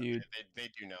 know it, 9. dude. They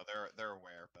do know. They're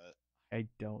aware, but I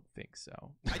don't think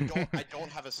so. I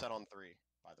don't have a set on 3.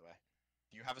 By the way,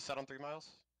 do you have a set on 3, Miles?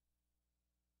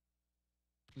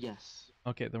 Yes.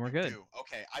 Okay, then we're You good. do.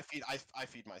 Okay, I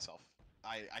feed myself.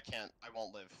 I can't. I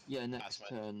won't live. Yeah, past next my-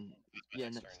 turn. past my Yeah,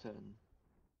 next next turn. turn.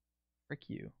 Frick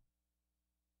you.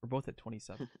 We're both at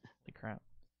 27. Holy crap.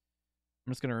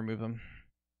 I'm just gonna remove him.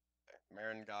 Okay,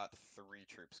 Marin got 3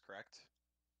 troops, correct?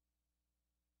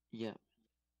 Yeah.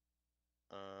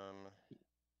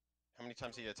 How many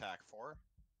times did he attack? 4?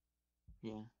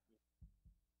 Yeah.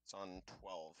 It's on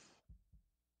 12.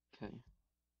 Okay.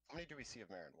 How many do we see of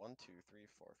Marin? 1, 2, 3,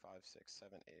 4, 5, 6,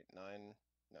 7, 8, 9.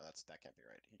 No, that can't be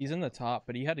right. He's in the top,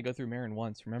 but he had to go through Marin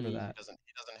once. Remember Yeah, that. He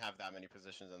doesn't have that many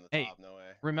positions in the Hey, top. No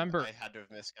way. remember- I had to have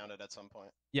miscounted at some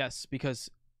point. Yes, because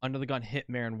under the gun hit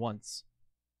Marin once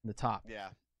in the top.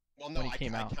 Yeah. Well, no, When he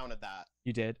came I out. counted that.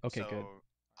 You did? Okay, so, good.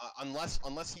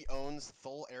 Unless he owns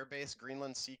Thule Air Base,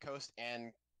 Greenland Seacoast,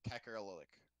 and Kekerililik.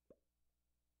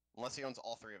 Unless he owns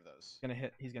all 3 of those.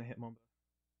 He's gonna hit Momba.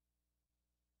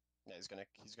 Yeah, he's gonna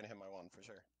hit my 1 for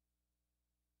sure.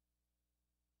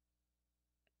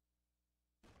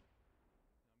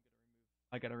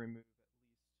 I gotta remove at least.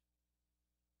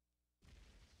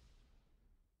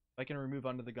 If I can remove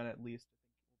under the gun at least,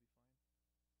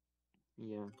 I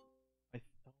think Yeah. we'll be fine. Oh my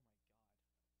god.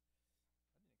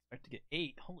 I didn't expect to get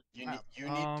 8. Holy You crap. need.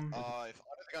 If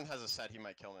Under the Gun has a set, he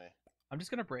might kill me. I'm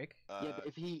just gonna break. Yeah, but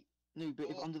if he if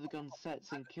well, under the gun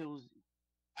sets and kills.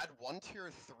 Add 1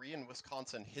 tier 3 in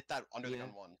Wisconsin. Hit that under the Yeah.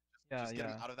 gun 1. Yeah, Just get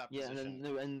him yeah. out of that Yeah, and position.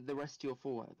 then and the rest to your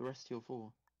 4. The rest to your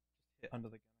 4. Hit under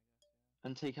the gun, I guess.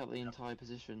 And take out the entire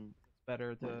position. It's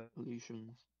better to. Like,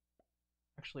 illusions.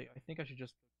 Actually, I think I should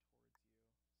just go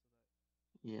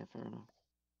towards you. Yeah, fair enough.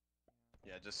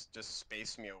 Yeah, just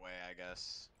space me away, I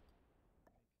guess.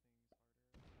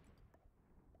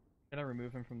 I'm gonna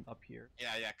remove him from up here.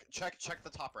 Yeah. Check the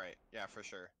top right. Yeah, for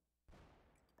sure.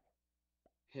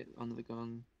 Hit under the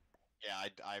gun. Yeah,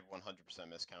 I 100%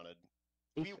 miscounted.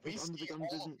 If, We if under see the gun all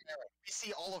of doesn't. Marin. We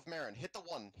see all of Marin. Hit the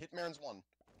 1. Hit Marin's 1.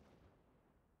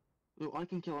 Well, I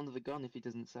can kill under the gun if he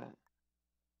doesn't set.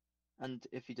 And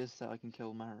if he does set, I can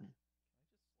kill Marin.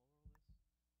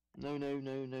 No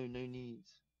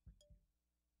needs.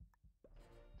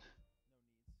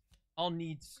 All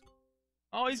needs.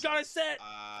 Oh, he's got a set.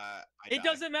 It die.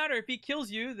 doesn't matter if he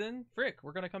kills you. Then frick,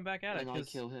 we're gonna come back at it. And I 'cause-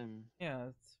 kill him. Yeah,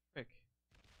 it's frick.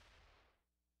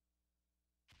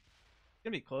 It's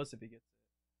gonna be close if he gets it.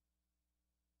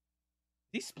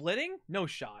 Is he splitting? No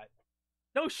shot.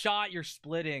 No shot. You're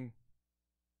splitting.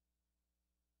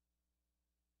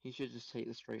 He should just take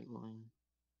the straight line.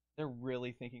 They're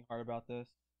really thinking hard about this.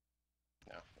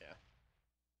 No, yeah.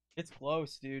 It's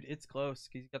close, dude. It's close.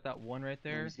 He's got that 1 right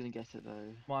Yeah, there. he's gonna get it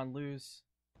though. Come on, lose.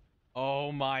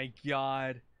 Oh my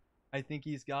god. I think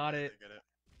he's got it. Get it.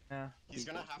 Yeah. He's He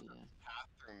gonna does, have to yeah. path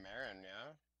through Marin,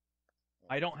 yeah?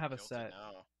 I don't have a Guilty set.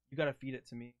 now. You gotta feed it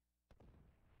to me.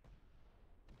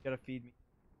 You gotta feed me.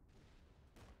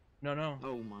 No.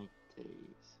 Oh my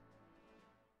days.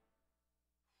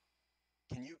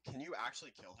 Can you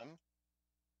actually kill him?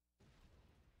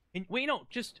 Wait, no.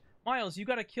 Just Miles. You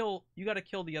gotta kill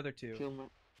the other 2. Kill Ma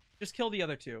Just kill the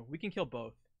other 2. We can kill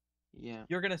both. Yeah.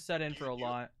 You're gonna set in for a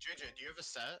lot. JJ, do you have a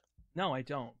set? No, I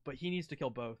don't. But he needs to kill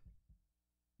both.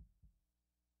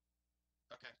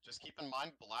 Okay, just keep in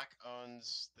mind black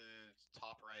owns the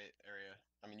top right area.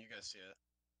 I mean, you guys see it.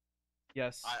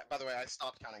 Yes. By the way, I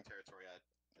stopped counting territory.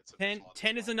 It's a 10, small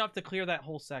 10 is point. enough to clear that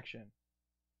whole section.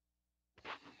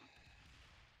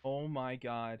 Oh my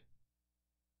god.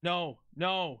 No,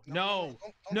 no, no, Don't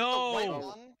hit the white no!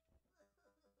 one.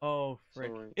 Oh,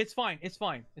 frick. Sorry. It's fine, it's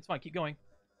fine. It's fine, keep going.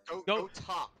 Go Go-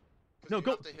 top. 'Cause No, you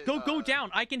go have to hit, go down.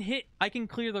 I can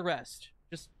clear the rest.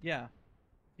 Just, yeah.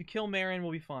 You kill Marin,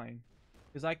 we'll be fine.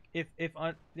 Because if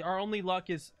our only luck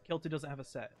is Kilted doesn't have a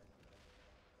set.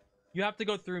 You have to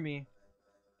go through me.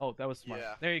 Oh, that was smart.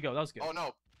 Yeah. There you go, that was good. Oh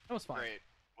no, That was fine. great.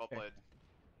 Well Okay. played.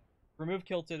 Remove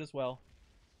Kilted as well.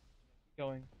 Keep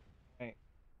going. Okay.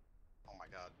 Oh my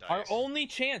god, Our dice. only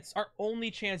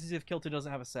chance is if Kilted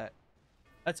doesn't have a set.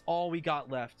 That's all we got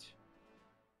left.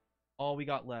 All we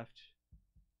got left.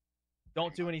 Don't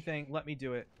Pretty do much. anything. Let me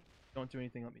do it. Don't do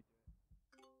anything. Let me do it.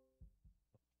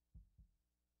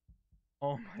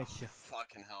 Oh my Oh, god.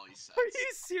 fucking hell, he says. Are you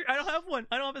serious? I don't have one.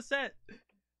 I don't have a set.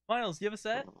 Miles, you have a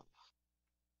set?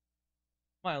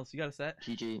 Miles, you got a set?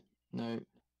 GG. No.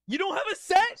 You don't have a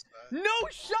set? No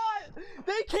shot!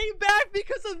 They came back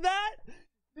because of that?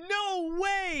 No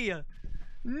way!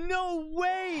 No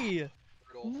way!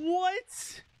 Brutal.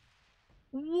 What?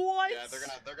 What? Yeah,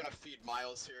 they're gonna feed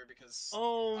Miles here because.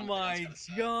 Oh Underdog's my gonna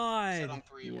set. god. Set on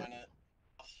 3, Yeah. win it.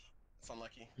 Oh, it's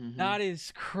unlucky. Mhm. That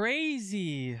is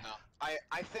crazy. No,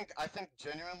 I think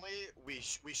genuinely we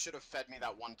should have fed me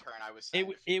that one turn. I was. It saying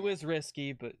to feed it me. was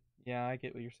risky, but yeah, I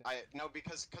get what you're saying. No,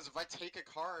 because if I take a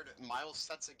card, Miles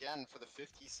sets again for the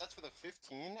 50. He sets for the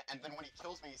 15, and then when he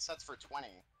kills me, he sets for 20.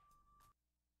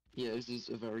 Yeah, this is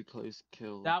a very close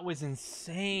kill. That was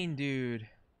insane, dude.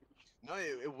 No,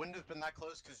 it wouldn't have been that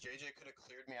close because JJ could have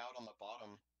cleared me out on the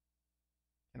bottom.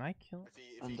 Can I kill? If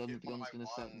he And then hit one of my Gun's gonna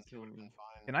set and ones, it kill would have me. been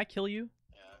fine. Can I kill you?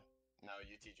 Yeah. No,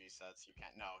 UTG sets. You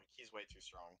can't. No, he's way too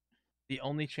strong. The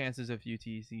only chances of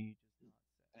UTC.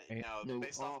 Right. No, No,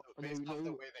 based off the way no.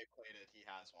 they played it, he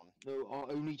has one. No, our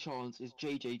only chance is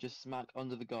JJ just smack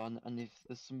under the gun, and if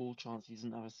there's small chance he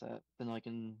doesn't have a set, then I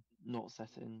can not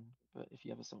set in. But if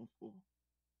you have a set on 4.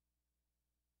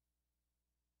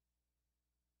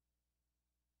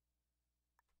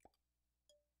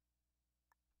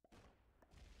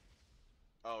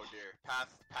 Oh dear.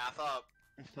 Path up.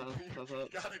 Path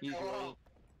up. Gotta Use go your up. ult.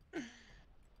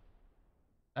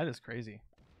 That is crazy.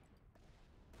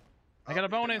 I Oh, got a he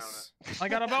didn't own bonus. it. I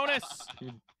got a bonus.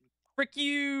 Frick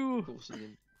you. Of course he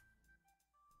didn't.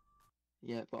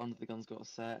 Yeah, but under the gun's got a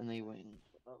set, and they win.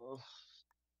 Oh.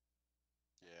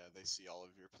 Yeah, they see all of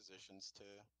your positions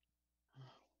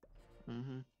too.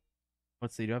 Mhm.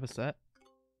 Let's see. Do I have a set?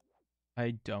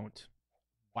 I don't.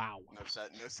 Wow. No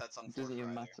sets on It doesn't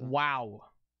even either. matter.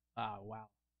 Wow. Ah, wow.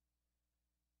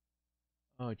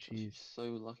 Oh, jeez. So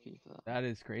lucky for that. That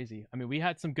is crazy. I mean, we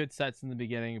had some good sets in the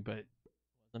beginning, but it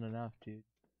wasn't enough, dude.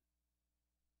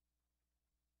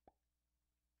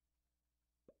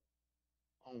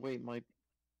 Oh wait, my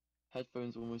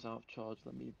headphones are almost out of charge.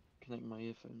 Let me connect my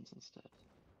earphones instead.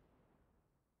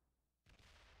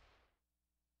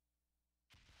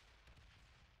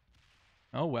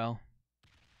 Oh well.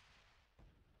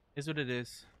 Is what it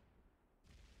is.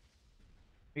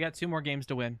 We got 2 more games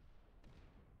to win.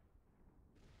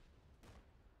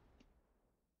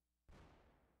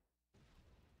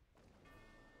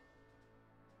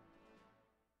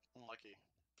 Unlucky.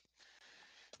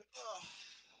 Ugh.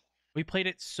 We played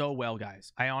it so well,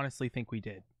 guys. I honestly think we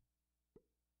did. It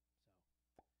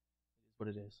is what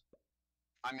it is.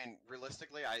 I mean,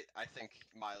 realistically, I think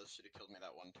Miles should have killed me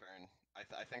that one turn.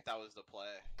 I think that was the play.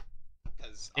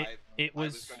 Because It I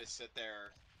was was. going to sit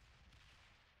there,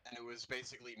 and it was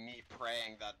basically me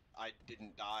praying that I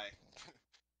didn't die.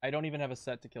 I don't even have a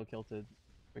set to kill Kilted.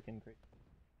 Freaking crazy.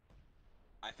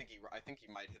 I think he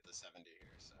might hit the 70 here.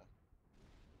 So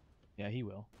Yeah, he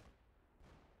will.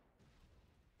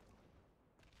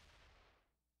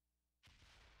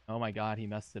 Oh my god, he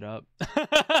messed it up.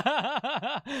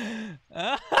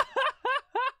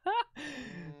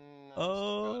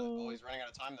 Oh, he's running out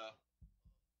of time though.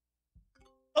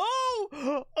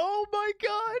 Oh! Oh my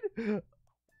god!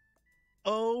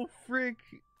 Oh frick!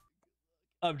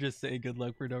 I'm just saying good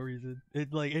luck for no reason.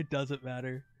 It doesn't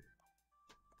matter.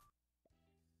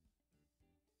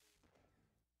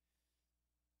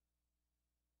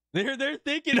 They're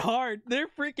thinking hard. They're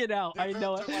freaking out. I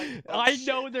know it. They're like, oh, I shit,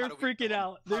 know how they're do we freaking kill him?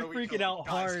 out. How They're do we freaking kill him? out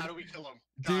Guys, hard. How do we kill him?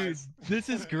 Dude, Guys. this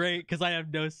is great because I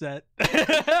have no set. Dude,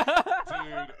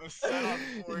 a set on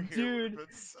 4 here Dude. would've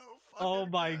been so fucking Oh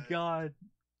my good. god.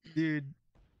 Dude.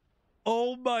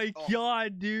 Oh my Oh.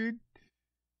 god, dude.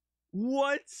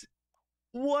 What?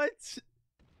 What?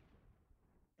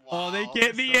 Oh, they Wow, get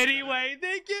they're me so good at anyway.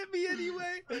 They get me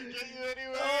anyway. They get you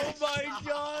anyway. Oh my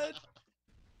god.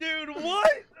 Dude,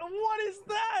 what? What is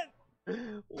that?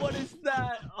 What is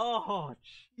that? Oh,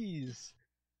 jeez.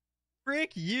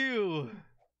 Frick you.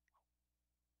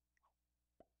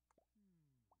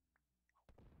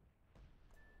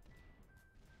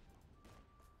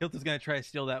 Hilton's gonna try to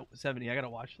steal that 70. I gotta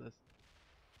watch this.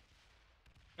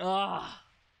 Ah.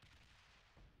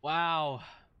 Wow.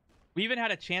 We even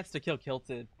had a chance to kill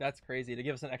Kilted. That's crazy. To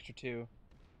give us an extra 2.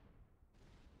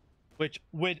 Which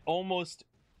would almost,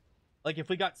 like, if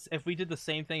we did the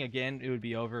same thing again, it would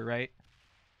be over, right?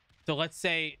 So let's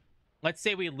say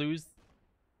we lose.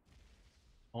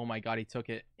 Oh my god, he took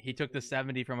it. He took the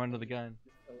 70 from under the gun.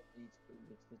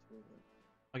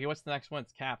 Okay, what's the next one?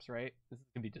 It's caps, right? This is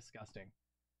gonna be disgusting.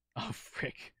 Oh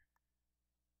frick.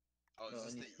 Oh, No, I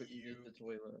is need this to the quickly EU? use the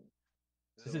toilet.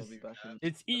 This So I'll is- be back in.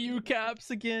 It's EU caps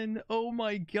again. Oh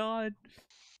my god.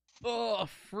 Oh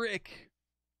frick.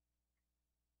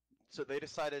 So they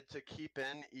decided to keep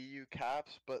in EU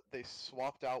caps, but they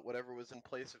swapped out whatever was in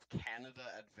place of Canada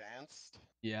Advanced.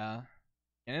 Yeah.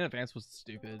 And in advance was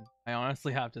stupid. I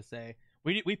honestly have to say.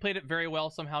 We played it very well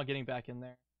somehow getting back in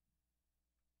there.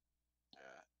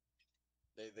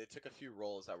 Yeah. They took a few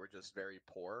rolls that were just very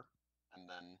poor, and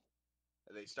then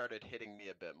they started hitting me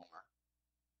a bit more.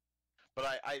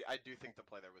 But I do think the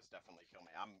play there was definitely kill me.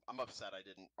 I'm upset I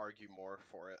didn't argue more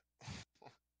for it.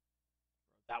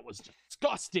 That was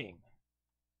disgusting.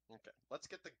 Okay, let's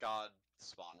get the god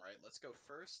spawn, right? Let's go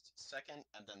first, second,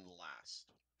 and then last.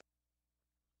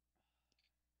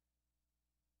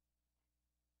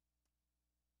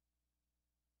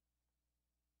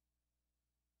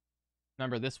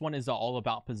 Remember, this one is all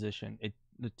about position.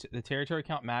 The territory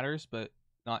count matters, but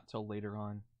not till later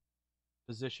on.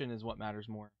 Position is what matters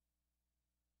more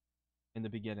in the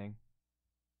beginning.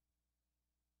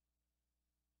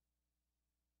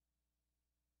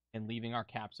 And leaving our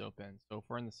caps open. So if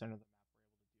we're in the center of the map, we're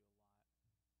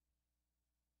able to do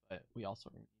a lot. But we also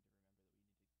need to remember that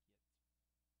we need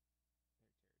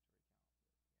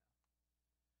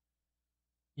to get their territory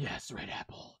count. Yes, red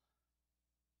apple.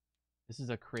 This is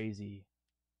a crazy.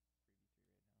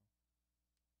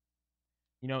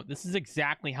 You know, this is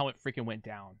exactly how it freaking went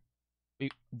down.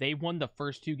 They won the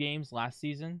first 2 games last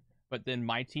season, but then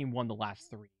my team won the last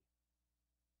 3. Okay.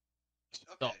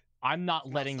 So I'm not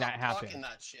No, letting stop that happen. talking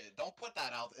that shit. Don't put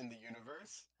that out in the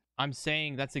universe. I'm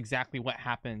saying that's exactly what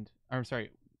happened. I'm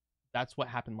sorry, that's what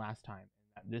happened last time.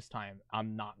 This time,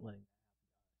 I'm not letting.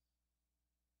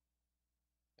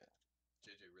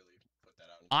 JJ really put that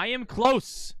out. I am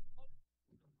close.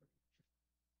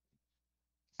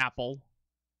 Apple.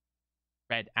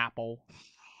 Red apple.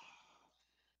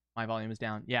 My volume is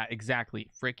down. Yeah, exactly.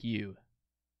 Frick you.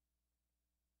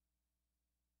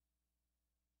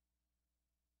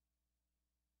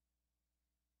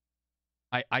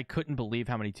 I couldn't believe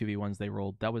how many 2v1s they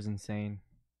rolled. That was insane.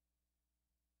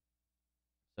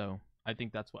 So I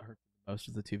think that's what hurt most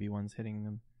of the 2v1s hitting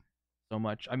them so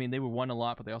much. I mean, they won a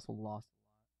lot, but they also lost a lot.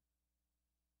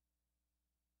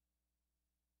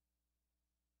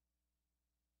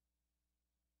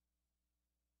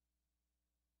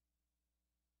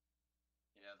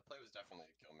 Yeah, the play was definitely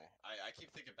a kill me. I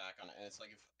keep thinking back on it, and it's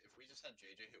like if we just had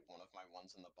JJ hit one of my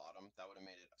ones in the bottom, that would have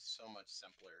made it so much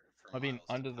simpler for I mean, Miles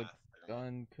to under the path through me.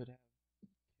 gun could have.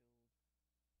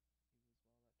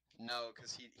 No,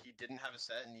 because he didn't have a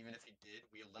set, and even if he did,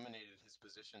 we eliminated his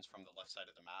positions from the left side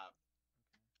of the map.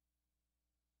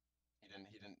 He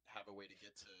didn't have a way to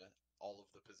get to all of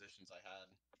the positions I had.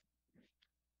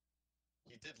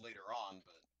 He did later on,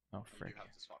 but Oh you frick! do have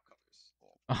to swap colors.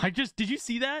 Yeah. Did you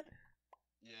see that?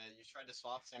 Yeah, you tried to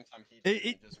swap same time he did.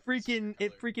 It and just switched your color.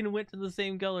 freaking went to the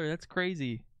same color. That's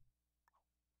crazy.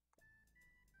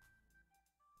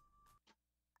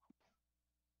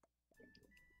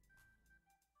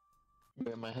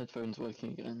 Yeah, my headphones working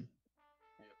again.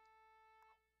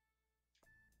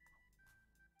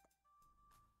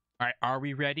 All right, are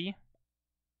we ready?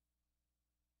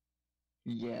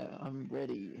 Yeah, I'm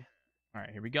ready. All right,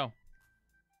 here we go.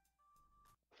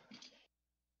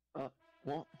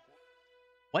 What?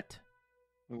 What?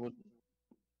 What?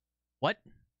 What?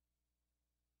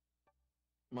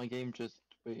 My game just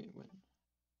wait.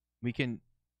 We can.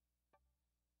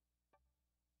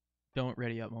 Don't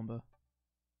ready up, Momba.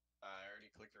 I already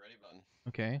clicked the ready button.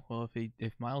 Okay. Well,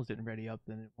 if Miles didn't ready up,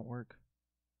 then it won't work.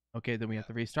 Okay, then we have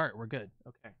to restart. We're good.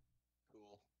 Okay.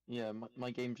 Cool. Yeah,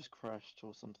 my game just crashed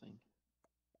or something.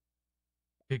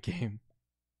 Good game.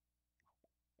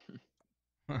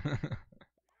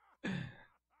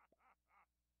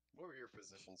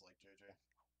 positions like JJ.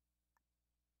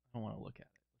 I don't want to look at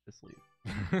it. Let's just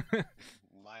leave.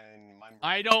 Mine.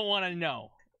 I don't want to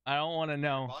know. I don't want to Your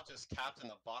know. bot just capped in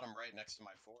the bottom right next to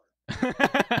my 4.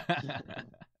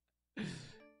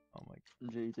 Oh my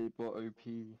god. JJbruhh OP.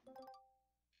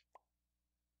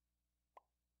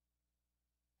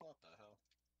 What the hell?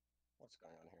 What's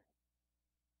going on here?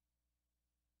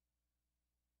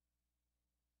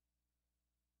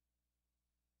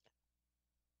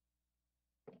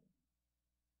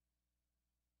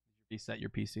 Reset your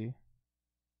PC. I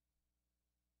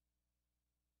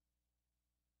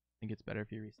think it's better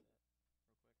if you reset.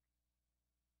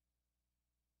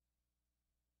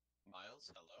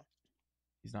 Miles, hello.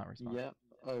 He's not responding. Yep.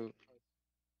 Oh.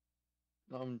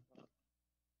 What's going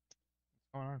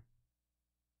on?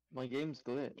 My game's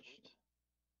glitched.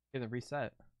 Okay, then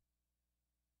reset.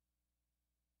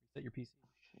 Reset your PC.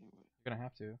 Okay, wait. You're gonna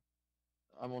have to.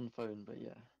 I'm on phone, but yeah.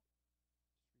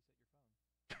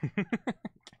 Reset your phone.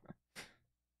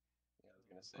 Yeah, I was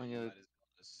gonna say Oh, you yeah. might as well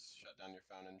just shut down your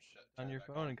phone and On your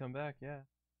phone and come back, yeah.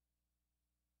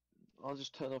 I'll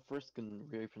just turn off Risk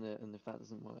and reopen it, and if that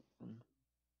doesn't work, then...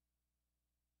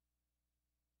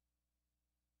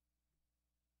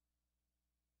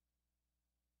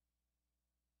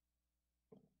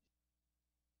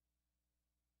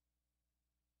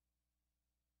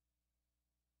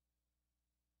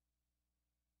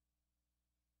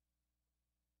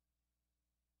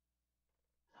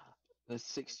 There's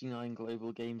 69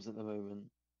 global games at the moment.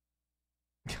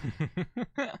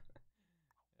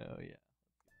 Oh yeah.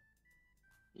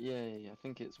 Yeah, I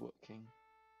think it's working.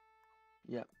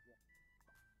 Yep.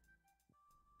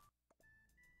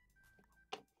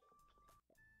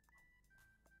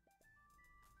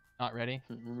 Not ready?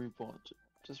 Remove bot.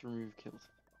 Just remove kills.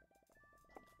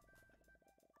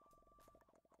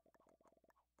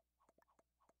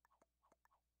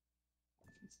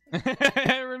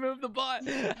 Remove the bot.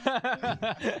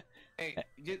 Hey,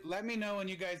 let me know when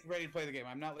you guys are ready to play the game.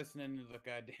 I'm not listening to the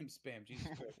goddamn spam. Jesus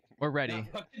Christ. We're ready.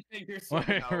 Not fucking take your We're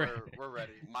sword. No, ready. we're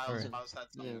ready. Miles Alright. had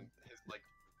some Yeah. his like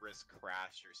wrist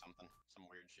crashed or something. Some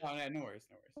weird shit. Oh, no worries,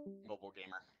 no worries. Mobile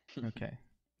gamer. Okay.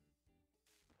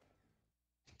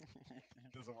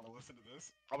 He doesn't want to listen to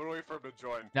this. I'm gonna wait for him to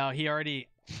join. No, he already.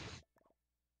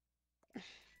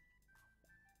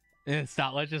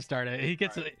 Stop. Let's just start it. He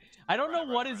gets. Alright. I don't know Right,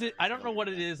 what right, is right, it. I right. don't know what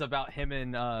it is about him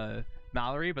and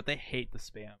Mallory, but they hate the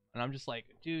spam, and I'm just like,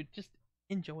 dude, just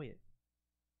enjoy it.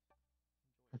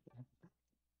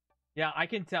 Yeah, I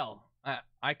can tell.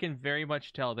 I can very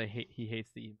much tell he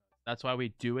hates the emotes. That's why we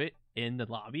do it in the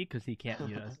lobby because he can't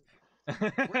mute us. We're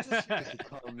just here He to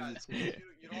can't guys, mute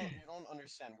you it. don't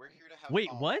understand. We're here to have Wait,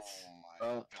 fun. what? Oh my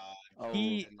Oh, god. Oh,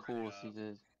 He- of course he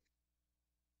did.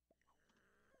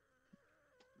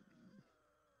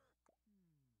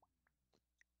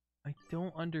 I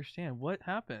don't understand. What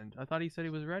happened? I thought he said he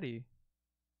was ready.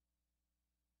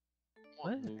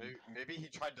 What? Maybe he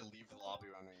tried to leave the lobby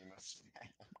when we missed.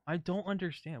 I don't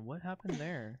understand. What happened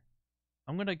there?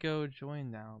 I'm gonna go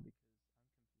join now because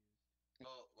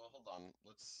Well, hold on.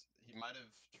 He might have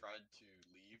tried to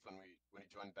leave when he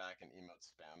joined back and emote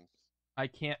spams. I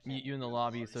can't mute you in the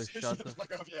lobby, so shut the.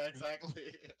 fuck up. Yeah,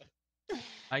 exactly.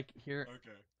 I hear.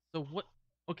 Okay. So what?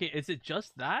 Okay, is it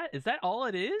just that? Is that all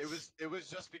it is? It was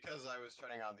just because I was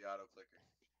turning on the auto clicker.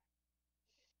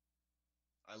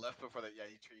 I left before that. Yeah,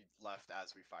 he left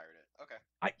as we fired it.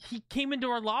 Okay. He came into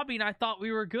our lobby and I thought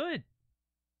we were good.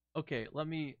 Okay, let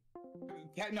me.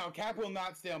 No, Cap will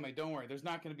not stalemate. Don't worry. There's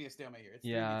not going to be a stalemate here. It's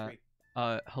Yeah.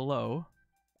 3v3. Hello.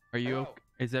 Are you? Hello.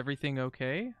 Is everything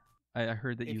okay? I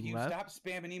heard that If you you left. stop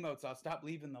spamming emotes, I'll stop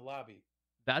leaving the lobby.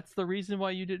 That's the reason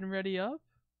why you didn't ready up.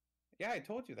 Yeah, I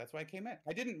told you. That's why I came in.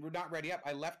 I didn't not ready up.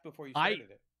 I left before you started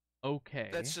it. Okay.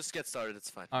 Let's just get started. It's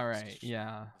fine. All Let's right. just-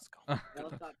 Yeah. Let's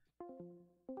go.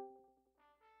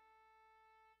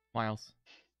 Miles.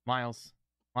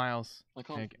 I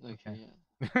can't. Okay, Okay, okay.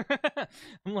 yeah.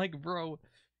 I'm like, bro,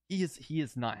 he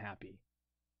is not happy.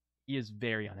 He is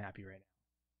very unhappy right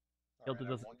now. Alright, I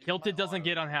won't use Kilted my doesn't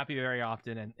get auto unhappy clicker. very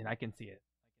often, and I can see it.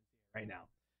 Right now.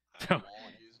 I So, won't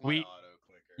use my we- auto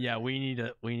clicker. Yeah, we need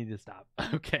to stop.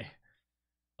 Okay.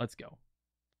 Let's go.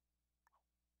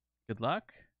 Good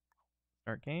luck.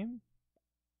 Start game.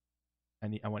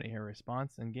 I want to hear a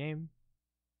response in game.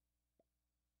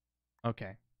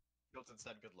 Okay. Hilton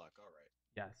said good luck. All right.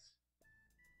 Yes.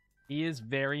 He is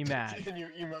very mad. Can you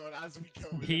emote as we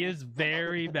go? He is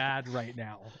very mad right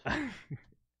now.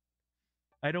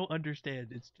 I don't understand.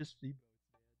 It's just emotes,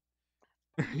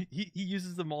 man. He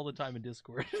uses them all the time in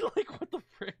Discord. Like, what the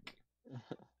frick?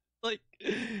 Like,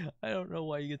 I don't know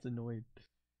why he gets annoyed.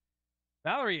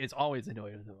 Valerie is always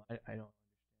annoyed with him. I don't.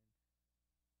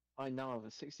 I now have a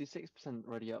 66%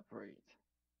 ready up rate.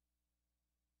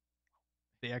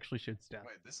 They actually should stab.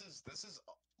 Wait, this is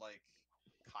like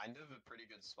kind of a pretty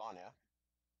good spawn, yeah.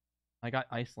 I got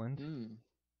Iceland. Hmm.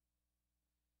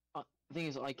 The thing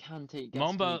is, I can take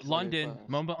Gascony Momba 'cause I go London. first.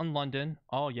 Momba on London.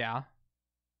 Oh yeah.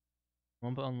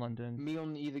 Momba on London. Me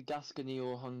on either Gascony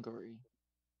or Hungary.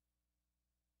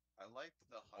 I like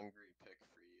the Hungary pick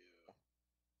for you.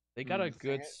 They got a The thing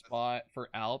good is- spot for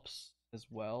Alps as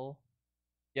well.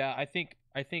 Yeah, I think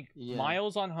Yeah.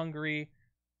 Miles on Hungary,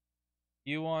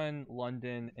 you on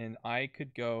London, and I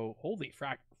could go. Holy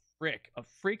frick! A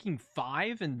freaking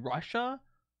 5 in Russia?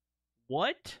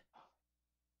 What?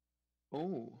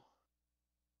 Oh.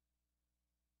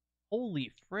 Holy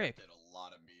frick! Did a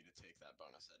lot of me to take that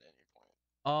bonus at any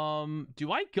point.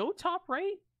 Do I go top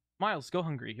right? Miles, go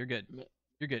Hungary. You're good. Yeah.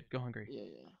 You're good. Go Hungary.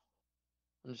 Yeah.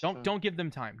 I'm just Don't trying- don't give them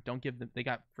time. Don't give them. They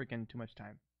got freaking too much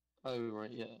time. Oh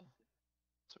right, yeah.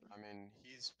 Sorry. I mean,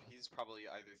 he's probably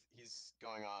he's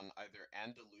going on either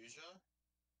Andalusia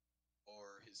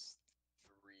or his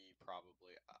 3 probably.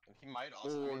 He might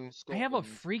also. Or I mean, in I have a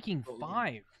Scotland. freaking Scotland.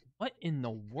 5. What in the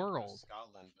he could go world?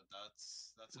 Scotland, but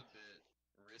that's a bit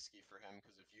risky for him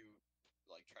because if you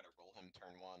like try to roll him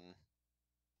turn 1.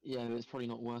 Yeah, but it's probably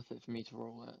not worth it for me to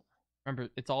roll it. Remember,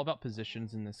 it's all about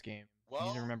positions in this game. You need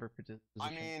to Well, remember positions. I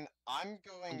mean, I'm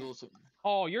going. And also,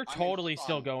 Oh, you're I mean, totally hold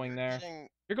still on, going you're there. getting-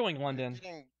 You're going you're London.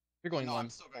 getting- You're going no, I'm London.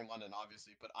 still going London,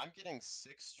 obviously, but I'm getting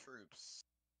 6 troops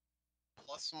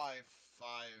plus my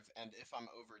 5, and if I'm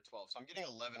over 12, so I'm getting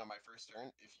 11 on my first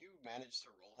turn. If you manage to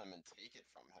roll him and take it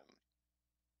from him,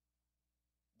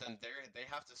 then they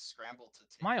have to scramble to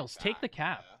take. Miles, it take the back,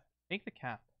 cap. yeah. Take the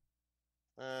cap.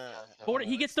 I He don't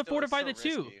know, gets it's to still fortify the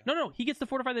 2. risky. No, he gets to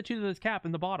fortify the 2 to his cap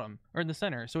in the bottom or in the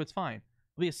center, so it's fine.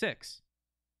 It'll be a 6.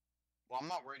 Well, I'm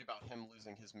not worried about him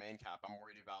losing his main cap. I'm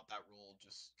worried about that roll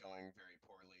just going very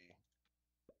poorly.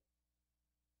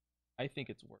 I think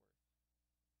it's worth.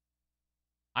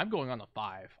 I'm going on the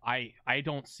 5. I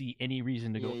don't see any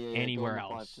reason to go yeah, anywhere go on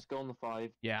the 5. else. Just go on the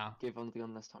 5. Yeah. Give on the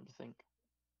gun less time to think.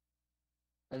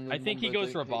 And I then think he Momba,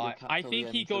 goes don't for a hit your bot. cap I till the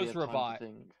think he end so you goes have for a time to bot.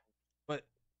 think. But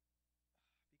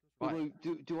Although,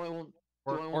 do I want?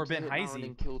 or do I want or to Ben hit Marin Heisey.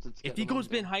 and Kilted to If get he the goes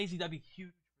Ben Momba? Heisey, that'd be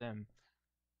huge for them.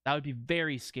 That would be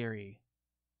very scary.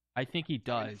 I think he I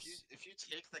mean, does. if you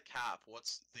take the cap,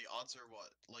 what's the odds are what?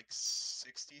 Like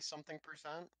 60 something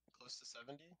percent? Close to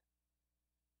 70?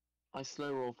 I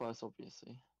slow roll first,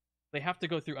 obviously. They have to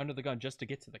go through under the gun just to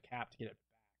get to the cap to get it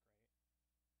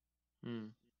back, right? Hmm.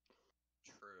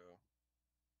 True.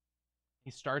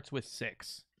 He starts with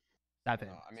 6. 7.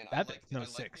 I mean, 7? I like No, the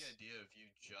 6. idea of you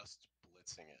just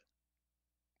blitzing it.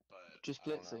 But Just I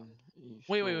don't know. blitzing. Are you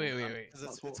Wait, sure? wait. 'Cause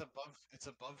That's it's what-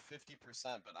 above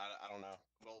 50%, but I don't know.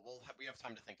 We have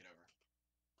time to think it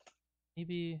over.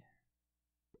 Maybe.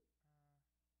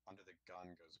 Under the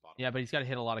gun goes bottom. Yeah, but he's got to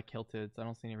hit a lot of kilteds. I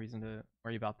don't see any reason to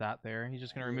worry about that there. He's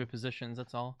just going to Yeah. remove positions,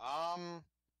 that's all.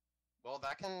 Well,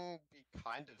 that can be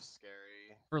kind of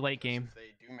scary. For late because game. If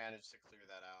they do manage to clear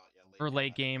that out, yeah. For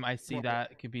late that game, I see Well,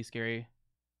 that. It could be scary.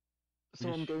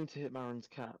 So I'm Ish. going to hit Marin's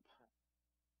cap.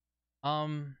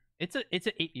 It's a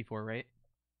 8v4, right?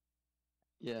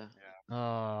 Yeah.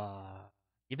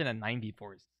 Even a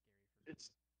 9v4 is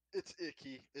It's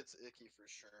icky. It's icky for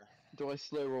sure. Do I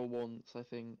slow roll once? I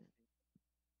think.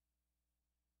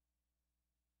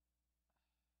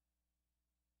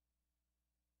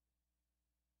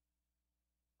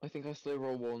 I think I slow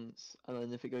roll once, and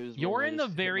then if it goes wrong, You're I in the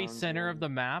just hit very Marin's center of wall. the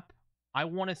map. I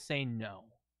want to say no.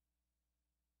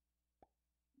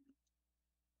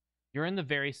 You're in the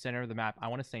very center of the map. I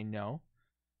want to say no.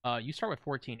 You start with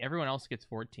 14. Everyone else gets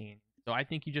 14. So I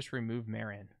think you just remove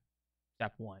Marin.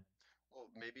 Step 1. Well,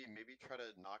 maybe try to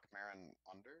knock Marin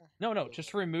under. No,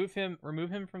 just remove him. Remove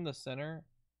him from the center.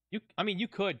 I mean, you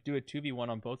could do a 2v1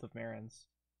 on both of Marin's.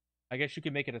 I guess you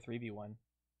could make it a 3v1.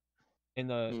 In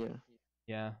the Yeah.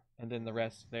 yeah, and then the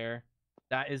rest there.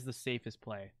 That is the safest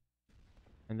play.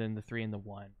 And then the 3 and the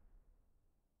 1.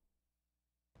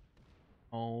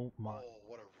 Oh my! Oh,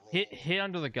 what a roll. Hit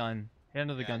under the gun. Hit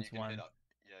under the Yeah, gun's you can 1. hit up-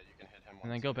 Yeah, you can hit him.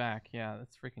 And then go back. Yeah,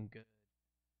 that's freaking good.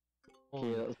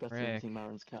 Okay, that was better than frick. hitting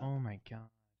Marin's cap. Oh my god.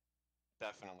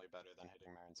 Definitely better than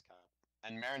hitting Marin's cap.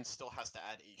 And Marin still has to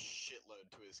add a shitload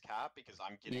to his cap because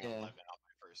I'm getting Yeah. 11 on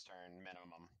my first turn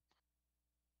minimum.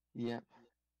 Yep.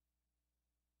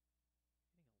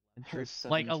 Troops.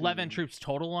 7 Like 11 troops. troops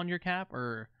total on your cap,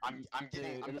 or I'm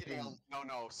getting Yeah, 11.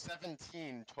 no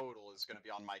 17 total is gonna be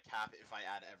on my cap if I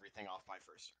add everything off my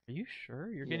first turn. are you sure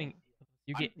you're Yeah. getting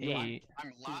You get yeah, 8.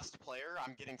 I'm last player.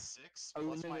 I'm getting 6. Oh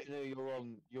plus no, my... no, you're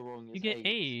wrong. You're wrong. You It's get 8.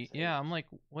 8. It's Yeah, 8. I'm like,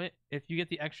 what? If you get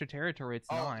the extra territory, it's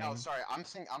Oh 9. no, sorry. I'm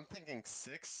thinking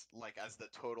 6, like as the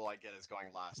total I get is going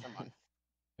last. Never mind.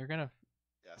 They're gonna.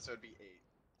 Yeah, so it'd be 8.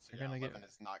 So They're yeah, gonna 11 get.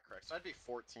 is not correct. So I'd be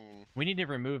 14. We need to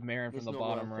remove Marin from It's the not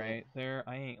bottom worth it. right there.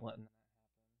 I ain't letting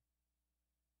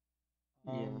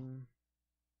that Yeah. happen.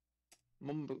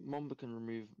 Momba can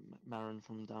remove Marin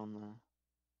from down there.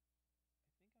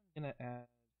 I'm gonna add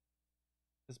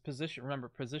this position. Remember,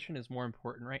 position is more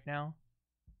important right now.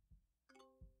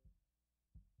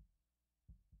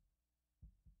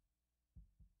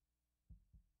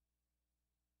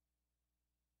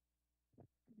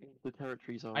 The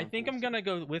territories are. I think I'm important.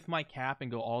 gonna go with my cap and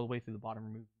go all the way through the bottom.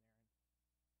 Remove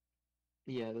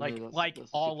Yeah, no, like that's a good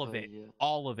all of play, it, Yeah.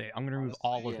 all of it. I'm gonna remove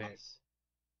all of it. Yes.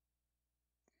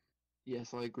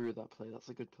 Yes, I agree with that play. That's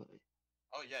a good play.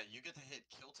 Oh yeah, you get to hit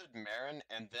Kilted Marin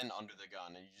and then under the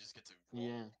gun, and you just get to roll.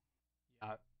 Yeah.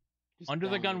 Yeah. Just Under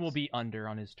the gun will downwards. be under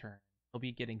on his turn. He'll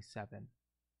be getting 7.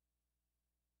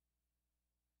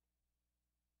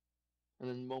 And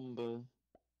then Momba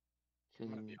I'm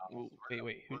gonna can. be Well, honest.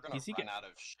 Wait, who We're gonna is he run get? out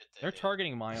of shit to They're hit.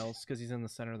 targeting Miles because he's in the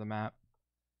center of the map.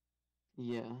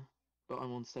 yeah, but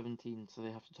I'm on 17, so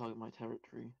they have to target my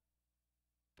territory.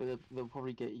 But they'll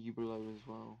probably get you below as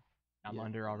well. I'm Yeah.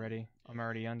 under already. I'm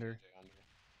already under. JJ under.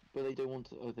 But they don't want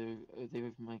to. Oh, they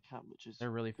open my cap, which is. They're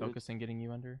really good. focusing getting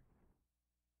you under.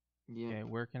 Yeah. Okay,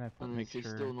 where can I put? And Make they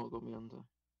sure. still not got me under.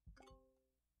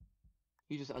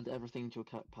 You just add everything to your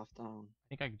cap path down.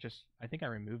 I think I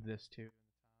removed this too.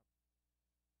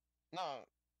 No.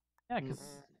 Yeah,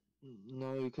 because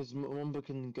No, because Momba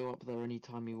can go up there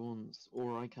anytime he wants,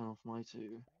 or I can off my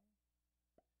 2.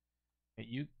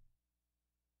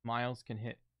 Miles can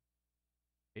hit.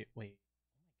 Wait.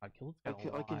 Oh my God, Kilt's got a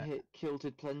lot. I can hit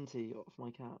Kilted plenty off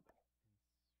my cap.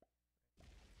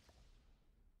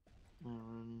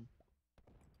 Marin.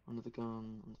 Under the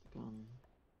gun.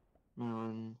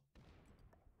 Marin.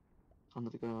 Under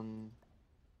the gun.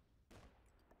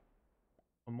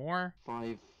 One more.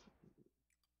 5.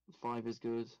 5 is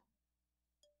good.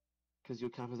 Because your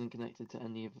cap isn't connected to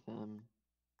any of them.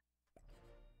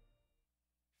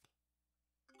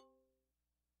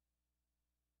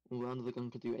 Well, under the gun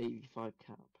could do 85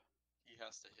 cap. He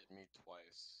has to hit me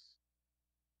twice.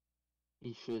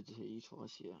 He should hit you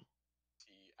twice, yeah.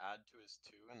 He add to his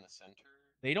 2 in the center.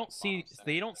 They don't Bottom see. center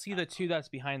They to don't see the attack 2 him. that's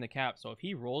behind the cap. So if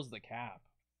he rolls the cap,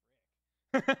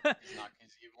 He's not.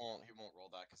 He won't roll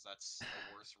that because that's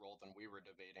a worse roll than we were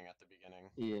debating at the beginning.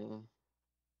 Yeah.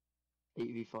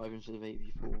 8v5 instead of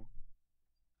 8v4.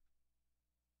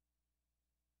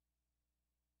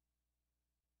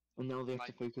 And now they have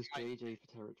to focus JJ for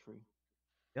territory.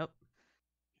 Yep.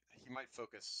 He might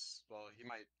focus. Well, he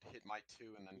might hit my 2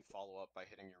 and then follow up by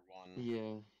hitting your 1.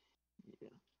 Yeah. Yeah.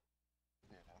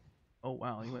 Yeah. Oh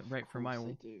wow, he went right for my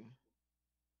They do.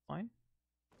 line.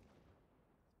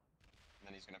 And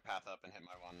then he's gonna path up and hit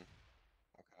my 1.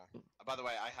 Okay. By the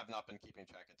way, I have not been keeping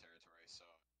track of territory, so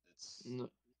it's No.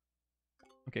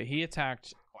 Okay, he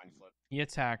attacked. coin flip. He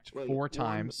attacked Wait, 4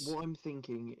 times. What I'm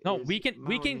thinking. No, is we can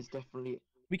is definitely.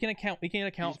 we can account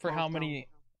He's for how passed many.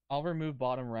 I'll remove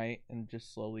bottom right and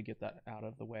just slowly get that out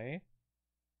of the way.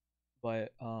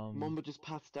 But Momba just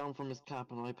paths down from his cap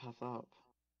and I path up.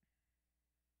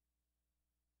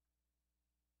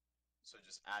 So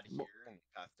just add here and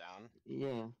path down.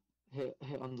 Yeah. Hit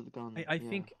under the gun. I yeah,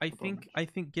 think a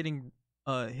bunch. getting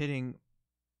hitting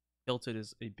tilted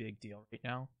is a big deal right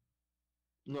now.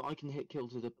 No, I can hit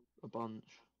Kilted a bunch.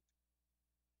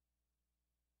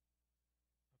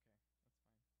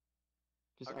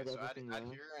 Just Okay, add so everything add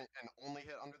there. here and only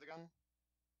hit under the gun.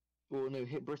 Or no,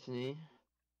 hit Brittany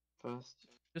first.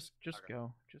 Just Okay.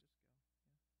 go. Just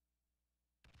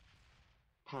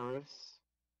Paris,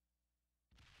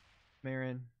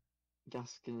 Marin.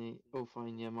 Gascony. Oh,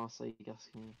 fine, yeah, Marseille,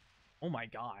 Gascony. Oh my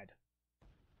God.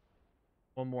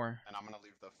 One more. And I'm gonna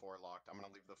leave the 4 locked. I'm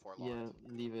gonna leave the 4 locked. Yeah,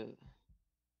 leave it.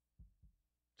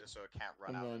 Just so it can't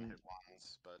run And out and then- hit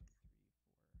 1s, but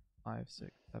 5,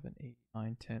 6, 7, 8,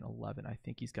 9, 10, 11. I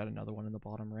think he's got another one in the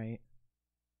bottom right.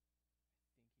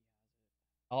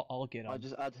 I'll get him. I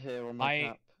just add here on my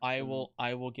cap. I and-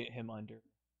 will get him under.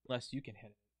 Unless you can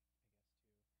hit it.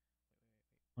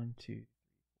 1, 2, 3, 4, 5,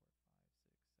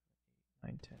 6, 7, 8,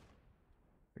 9, 10,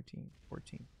 13,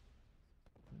 14,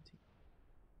 17.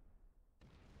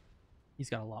 He's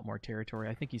got a lot more territory.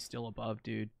 I think he's still above,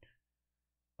 dude.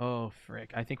 Oh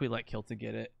frick. I think we let Kilted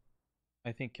get it.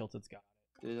 I think Kilted's got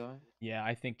it. Did I? Yeah,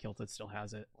 I think Kilted still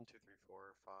has it. 1, 2, 3,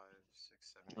 4, 5,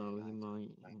 6, 7, 8, Oh, 9, he 10,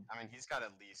 might. 11. I mean, he's got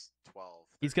at least 12.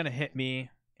 He's gonna 13. hit me,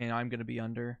 and I'm gonna be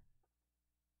under.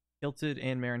 Kilted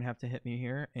and Marin have to hit me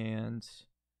here, and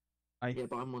I Yeah,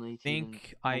 but I'm on 18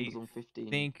 think and Momba's on 15.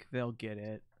 think they'll get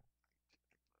it.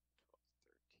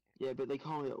 Yeah, but they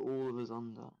can't get all of us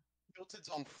under. Kilted's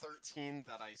on 13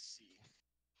 that I see.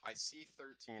 I see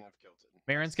 13 of Kilted.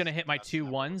 Marin's gonna hit my That's two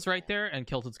number ones one. right there, and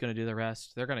Kilted's gonna do the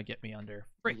rest. They're gonna get me under.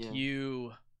 Frick Yeah.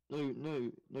 you!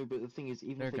 No, but the thing is,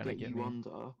 even They're if they gonna get get you me.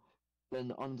 under,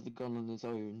 then under the gun on his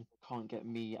own can't get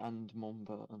me and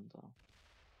Momba under.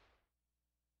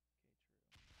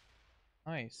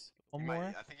 Nice. He One might- more.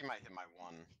 I think he might hit my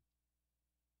one.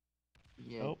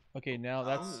 Yeah. Oh, okay. Now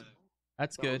that's Uh,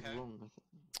 that's that good. was wrong, I think.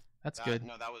 That's that- good.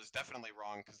 No, that was definitely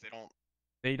wrong because they don't.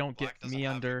 They don't Black get doesn't me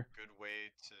have under. a good way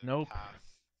to Nope.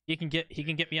 path. He can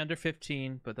get me under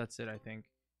 15, but that's it, I think.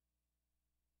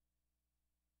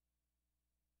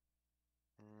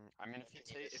 I mean,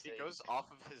 if he goes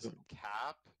off of his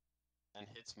cap and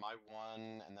hits my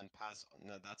one and then pass,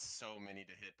 no, that's so many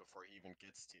to hit before he even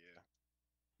gets to you.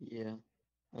 Yeah.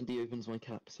 And he opens my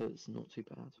cap, so it's not too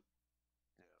bad.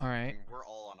 Yeah. All right. I mean, we're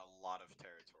all on a lot of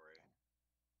territory,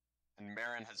 and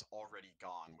Marin has already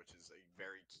gone, which is a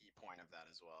very key point of that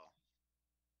as well.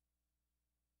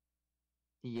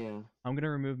 Yeah. I'm gonna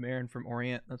remove Marin from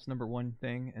Orient. That's number one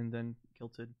thing, and then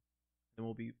Kilted. Then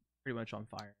we'll be pretty much on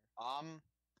fire.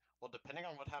 Well, depending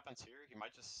on what happens here, he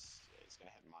might just he's gonna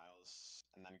hit Miles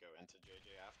and then go into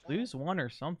JJ after. Lose one or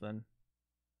something.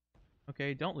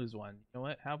 Okay, don't lose one. You know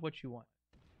what? Have what you want.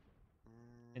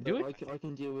 And do But it. I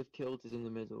can deal with Kilted in the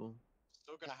middle.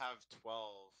 Still gonna have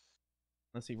 12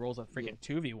 Unless he rolls a freaking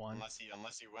 2v1. unless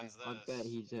he wins this. I bet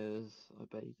he does. I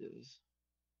bet he does.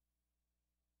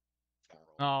 He's gonna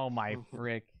roll. Oh my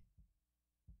frick.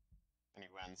 And he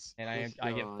wins. And This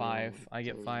I get guy, 5. I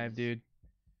get 5, jeez. dude.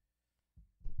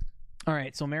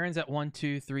 Alright, so Marin's at 1,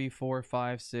 2, 3, 4,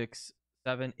 5, 6,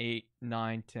 7, 8,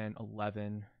 9, 10,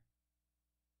 11.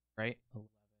 Right? 11.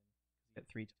 Get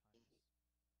 3 times.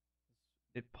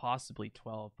 It possibly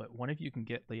 12, but one of you can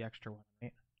get the extra one,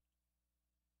 right?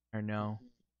 Or no?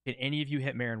 Can any of you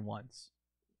hit Marin once?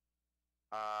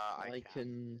 I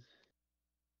can.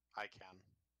 I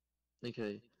can.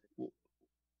 Okay. Well,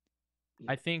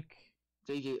 I think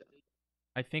JJ,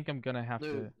 I'm gonna have no.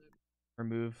 to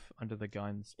remove under the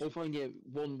guns. If I can get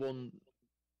 1,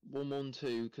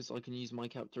 2, because I can use my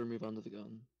cap to remove under the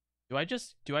gun. Do I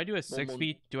do a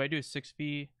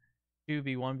 6v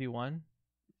 2v1v1?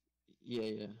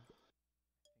 Yeah.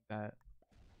 That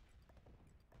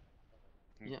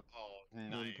Yep. Oh,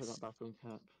 And then nice. put that back on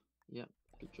cap. Yep.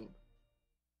 Good job.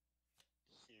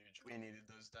 Huge. We needed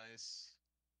those dice.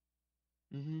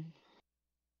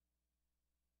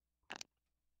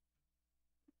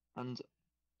 And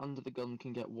under the gun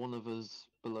can get one of us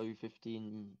below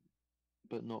 15,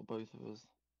 but not both of us.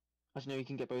 Actually, no, he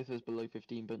can get both of us below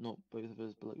 15, but not both of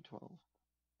us below 12.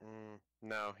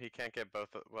 No, he can't get both.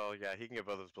 Well, yeah, he can get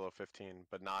both of us below 15,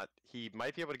 but not. He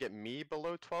might be able to get me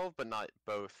below 12, but not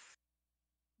both.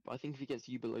 But I think if he gets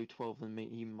you below 12, then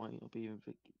he might not be able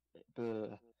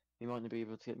to. He might not be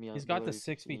able to get me. he's got the below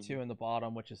 6v2 15. in the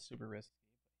bottom, which is super risky.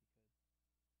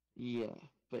 Yeah,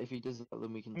 but if he does that,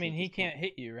 then we can. I mean, take he his can't cap.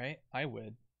 hit you, right? I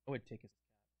would take his cap.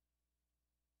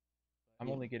 I'm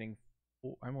Yeah. only getting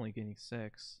 4, I'm only getting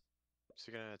 6. Is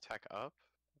he gonna attack up?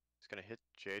 He's gonna hit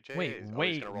JJ. Wait, He's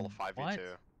wait, gonna roll a 5v2.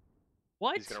 what?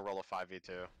 What? He's gonna roll a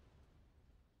 5v2.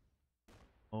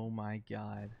 Oh my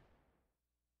god.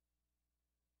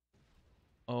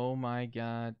 Oh my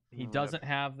god. He No. doesn't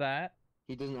have that.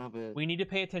 He doesn't have it. We need to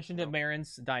pay attention to No.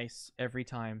 Marin's dice every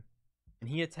time. And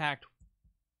he attacked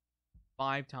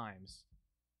 5 times.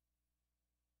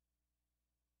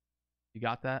 You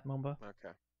got that, Momba?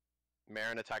 Okay.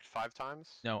 Marin attacked 5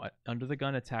 times. No, under the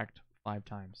gun attacked 5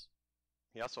 times.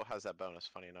 He also has that bonus.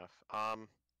 Funny enough.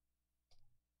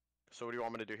 So what do you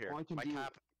want me to do here? Well, I can My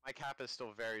do- cap is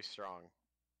still very strong.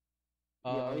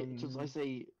 Yeah, I Um,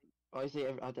 say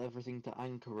add everything to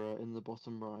Ankara in the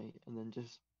bottom right, and then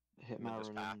just hit And then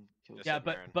just Marin back- and kill. just yeah, hit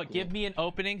Marin. but give Yeah. me an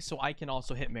opening so I can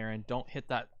also hit Marin. Don't hit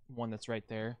that one that's right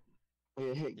there. Oh,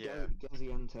 yeah, hit Yeah.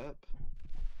 Gaziantep.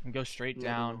 And go straight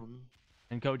down Lebanon,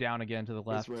 and go down again to the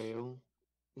left.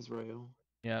 Israel,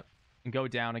 Yep. And go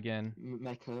down again.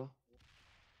 Mecca.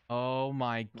 Oh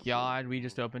my That's it. god, we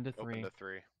just opened to Open 3. to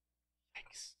 3.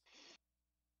 Thanks.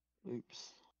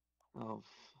 Oops. Oh.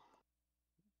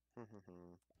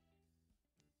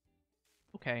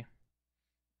 Okay.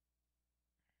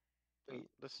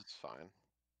 This is fine.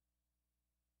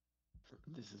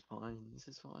 This is fine. This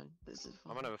is fine. This is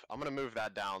fine. I'm gonna move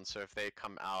that down so if they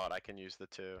come out, I can use the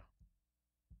 2.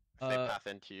 If they path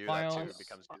into you, that 2 Files,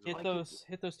 becomes I usable.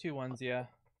 hit those 2 ones, yeah.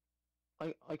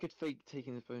 I could fake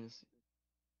taking this bonus.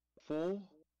 4.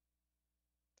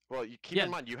 Well, you keep Yeah.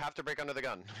 in mind you have to break under the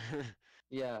gun.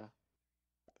 Yeah.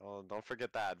 Oh, don't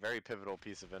forget that very pivotal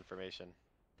piece of information.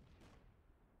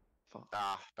 Fuck.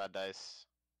 Ah, bad dice.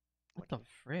 What the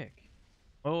frick?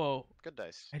 Oh, Good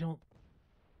dice. I don't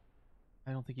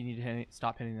think you need to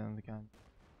stop hitting them with the gun.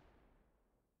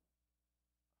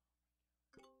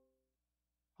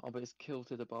 Oh, but it's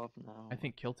kilted above now. I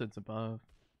think Kilted's above.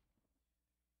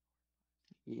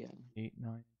 Yeah. 8,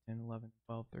 9, 10, 11,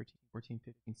 12, 13, 14,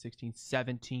 15, 16,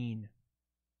 17.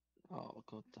 Oh,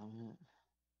 god damn it.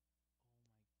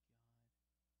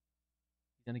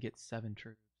 He's gonna get 7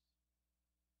 troops.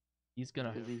 He's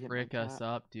gonna Does he hit my frick us cap?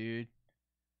 up, dude.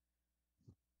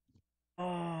 Oh.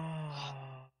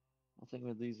 I think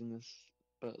we're losing this,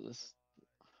 but this.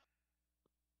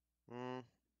 I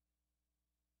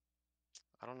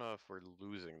don't know if we're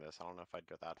losing this. I don't know if I'd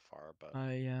go that far, but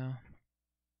Yeah.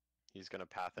 he's gonna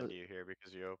path But- into you here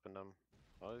because you opened him.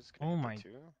 Oh, he's gonna Oh hit my the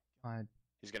 2. God.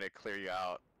 He's gonna clear you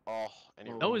out. Oh, and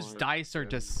he Oh Those rolls my dice are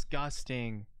goodness.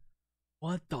 disgusting.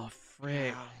 What the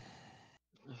frick? Yeah.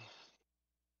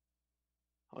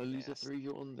 I lose a Nasty. 3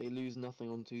 on, they lose nothing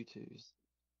on 2-2s.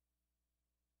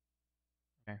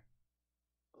 Okay.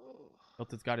 Oh.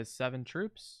 Kilted's got his 7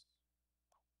 troops.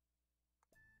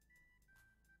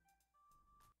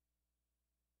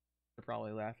 They're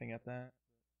probably laughing at that.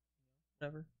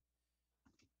 Whatever.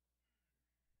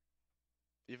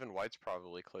 Even White's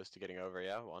probably close to getting over.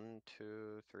 Yeah, 1,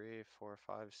 2, 3, 4,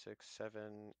 5, 6,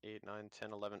 7, 8, 9,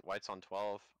 10, 11. White's on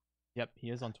 12. Yep, he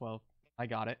is on 12. I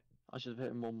got it. I should have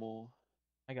hit him one more.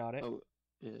 I got it. Oh,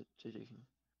 yeah, JJ can.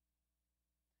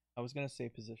 I was gonna say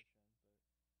position,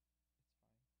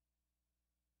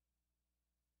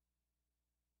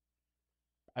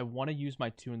 but I want to use my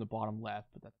 2 in the bottom left,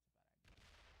 but that's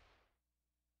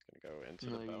Gonna go into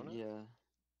No, the bonus. yeah.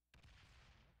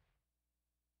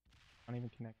 not even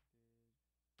connected.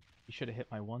 You should have hit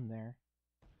my 1 there.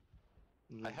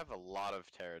 Yeah. I have a lot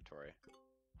of territory.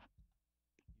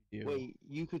 You do. Wait,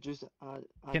 you could just add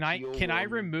Can to I your can I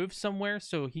one. remove somewhere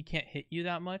so he can't hit you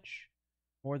that much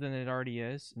more than it already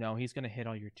is? No, he's gonna hit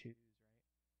all your 2s,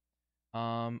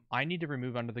 right? I need to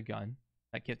remove under the gun.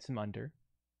 That gets him under,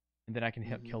 and then I can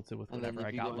hit Mhm. Kilted with And then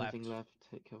whatever if I you got left. anything left,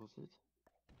 hit kilted.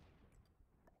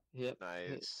 Yep.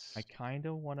 Nice. I kind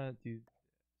of want to do.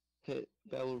 Hit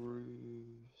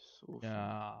Belarus or something.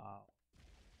 No.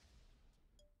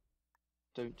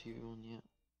 Don't do one yet.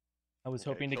 I was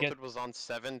Okay, hoping to Kilted get. was on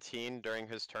 17 during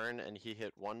his turn, and he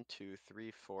hit 1, 2,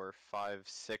 3, 4, 5,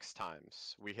 6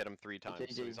 times. We hit him 3 times, so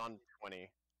he's JJ. on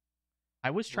 20. I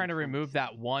was trying to remove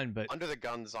that 1, but Under the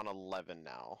gun's on 11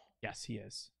 now. yes, he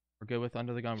is. We're good with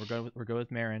under the gun. We're good with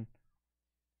Marin.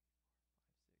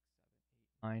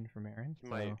 9 for Marin.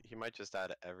 He might just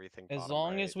add everything. As bottom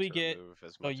long right as we to get- remove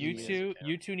as So much you space as two, can.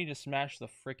 you two need to smash the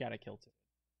frick out of Kilted.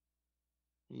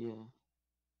 Yeah.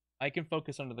 I can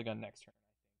focus under the gun next turn.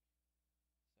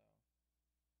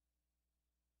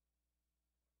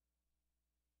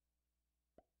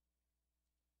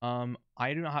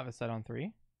 I do not have a set on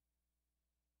 3.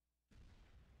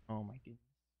 Oh my goodness.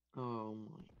 Oh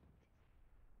my.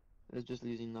 They're just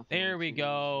losing nothing. There on we 2s,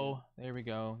 go. There we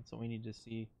go. That's what we need to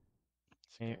see.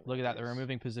 It's Okay, getting look at that. They're reduced.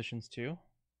 removing positions too.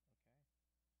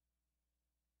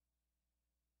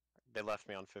 They left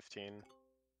me on 15.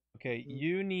 Okay, Mm.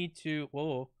 you need to.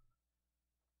 Whoa.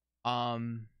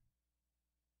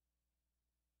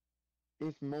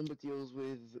 If Momba deals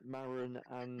with Marin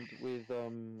and with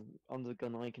under the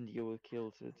gun, I can deal with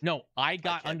kilted. No, I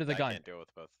got under the I gun. can't deal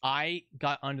with both. I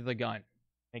got under the gun.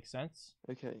 Makes sense?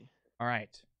 Okay. All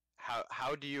right.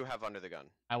 How do you have under the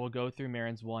gun? I will go through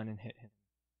Marin's 1 and hit him.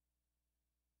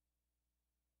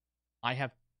 I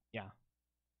have. Yeah.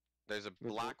 There's a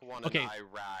With black which? one Okay. in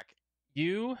Iraq.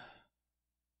 You.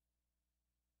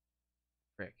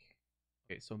 Frick.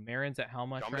 Okay, so Marin's at how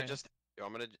much? I'm gonna Right? just.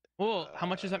 I'm gonna. Well, how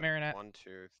much is that Marin at? 1,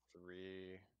 2,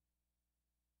 3.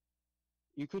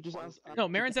 You could just One, ask. two, No,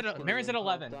 Marin's at Gascony Marin's at and half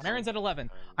 11. down. Marin's at 11.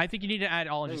 I think you need to add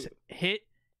all and No. just hit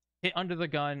under the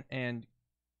gun and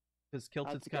because Add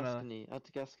Kilted's to kind of. Gascony. Add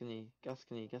to Gascony.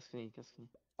 Gascony. Gascony. Gascony.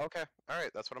 Okay. All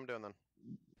right. That's what I'm doing then.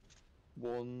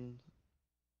 1,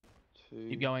 2.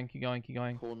 Keep going. Keep going. Keep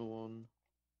going. Corner 1.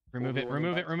 Remove it. Corner one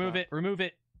Remove and it. back to Remove back. it. Remove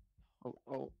it.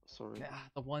 Oh, sorry. Ah,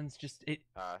 the ones just it.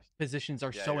 Uh, Positions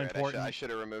are yeah, so you're right. important. I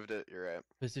should have removed it. You're right.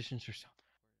 Positions are so.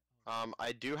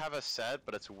 I do have a set,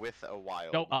 but it's with a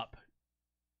wild. Go up.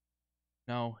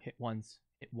 No, hit ones.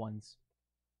 Hit ones.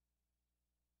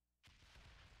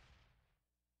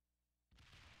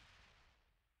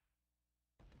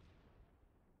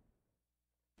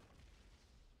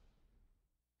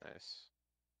 Nice.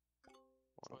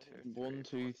 1, 2, 3, 1,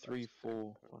 2, 3, 4. 5, 6, 7, 8,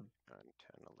 9, 10,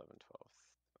 11,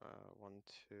 12. 1,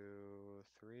 2,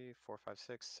 3, 4, 5,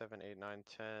 6, 7, 8, 9,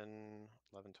 10,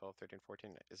 11, 12, 13,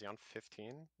 14. Is he on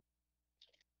 15?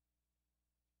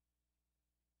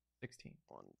 16.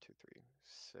 1, 2, 3,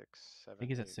 6, 7, think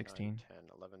he's at 8, 16. 9, 10,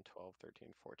 11, 12, 13,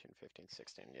 14, 15,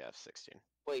 16. Yeah, 16.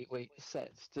 Wait,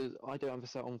 sets. I don't have a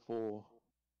set on 4.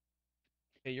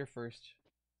 Okay, you're first.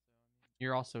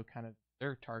 You're also kind of,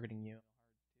 they're targeting you.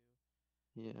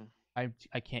 Yeah.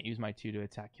 I can't use my 2 to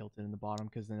attack Kilted in the bottom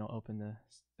because then it'll open the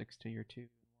 6 to your 2.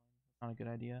 Not a good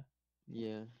idea.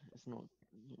 Yeah, it's not.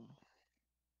 Yeah.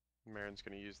 Marin's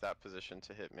gonna use that position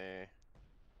to hit me.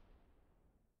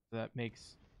 So that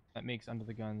makes under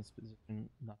the guns position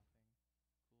nothing.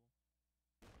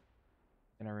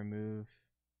 Gonna remove.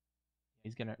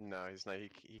 He's gonna. No, he's not.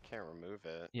 He can't remove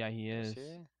it. Yeah, he is.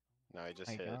 He? No, he just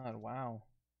My hit. God! Wow.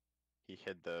 He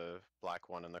hid the black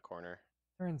one in the corner.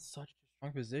 They're in such a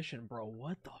strong position, bro.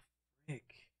 What the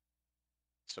frick?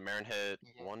 So Marin hit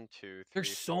Yeah. 1, 2, 3,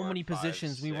 There's so 4, many 5,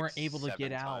 positions we weren't 6, able to 7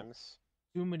 get out. times.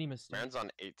 Too many mistakes. Marin's on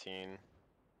 18.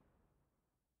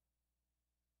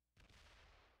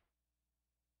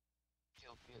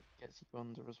 He'll gets you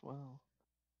under as well.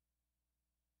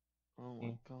 Oh my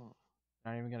Yeah. god.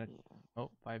 Not even gonna. Yeah.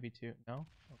 Oh, 5v2. No?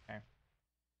 Okay.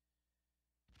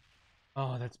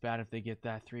 Oh, that's bad if they get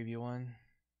that 3v1.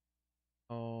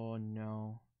 Oh,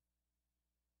 no.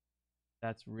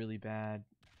 That's really bad.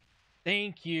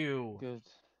 Thank you. Good.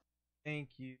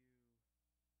 Thank you.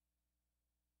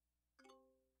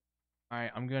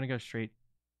 Alright, I'm gonna go straight.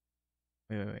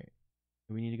 Wait.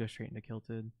 We need to go straight into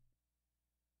Kilted.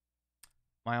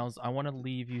 Miles, I want to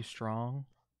leave you strong.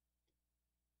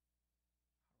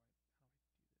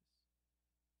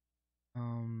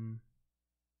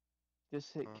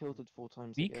 Just hit Kilted 4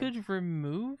 times We again. could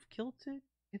remove Kilted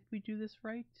if we do this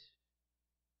right.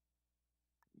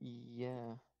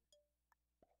 Yeah.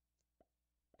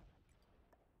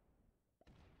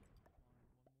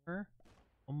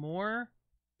 One more.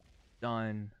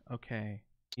 Done. Okay.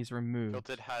 He's removed.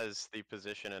 Tilted has the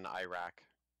position in Iraq.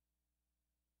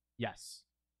 Yes.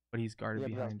 But he's guarded Yeah,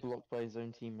 but that's behind. blocked by his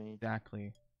own teammate.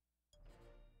 Exactly.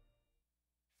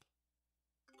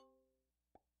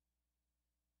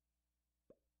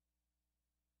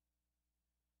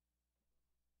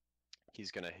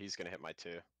 He's gonna hit my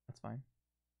 2. That's fine.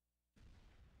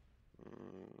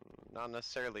 Not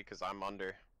necessarily, because I'm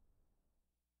under.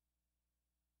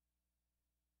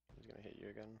 He's gonna hit you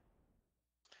again.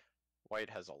 White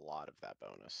has a lot of that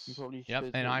bonus. You probably Yep,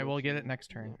 should and hit I your will get it team. next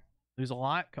turn. Yeah. Lose a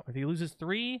lot. If he loses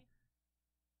 3.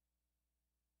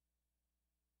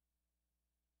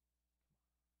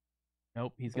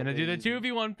 Nope, he's gonna do the Easy.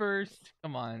 2v1 first.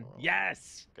 Come on. Oh,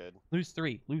 Yes! Good. Lose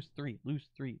 3. Lose 3. Lose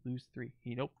 3. Lose 3.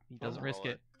 Nope, he doesn't risk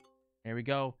roll it. There we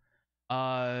go. Do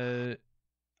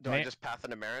I just path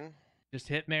into Marin? Just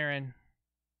hit Marin.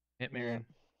 Hit Marin.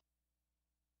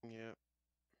 Yep.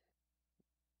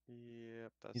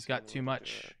 Yep. That's He's the got only too way to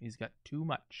much. He's got too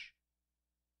much.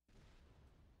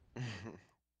 do it.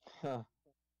 Huh.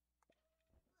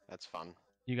 That's fun.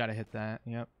 You gotta hit that.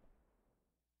 Yep.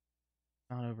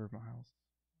 Not over, Miles.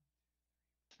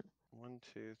 1,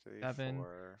 2, 3, 7,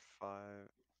 4, 5.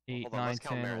 8, Hold on, 9, let's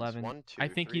count 10, Marin's. 11. 1, 2, I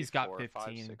think 3, he's got 4, 5,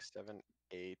 15. 6, 7,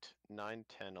 8, 9,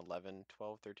 10, 11,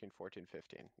 12, 13, 14,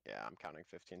 15. Yeah, I'm counting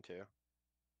 15 too.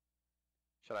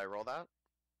 Should I roll that?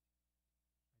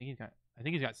 I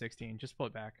think he's got 16. Just pull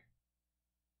it back.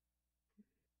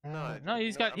 No, No,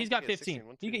 he's got I don't think 15. 16.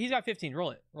 1, 2, He's got 15.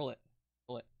 Roll it. Roll it.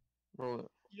 Roll it. Roll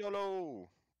it. YOLO!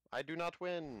 I do not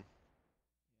win.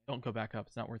 Don't go back up.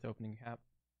 It's not worth opening cap.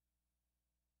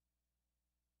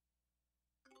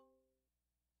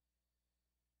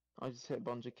 I just hit a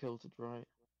bunch of Kilted, right?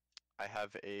 I have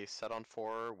a set on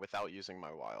 4 without using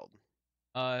my wild.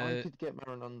 I could get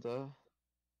Marin under.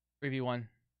 3v1.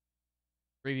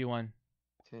 3v1.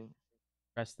 Okay.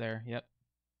 Press there. Yep.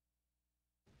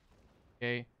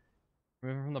 Okay.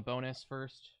 Remove him from the bonus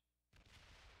first.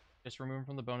 Just remove him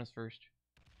from the bonus first.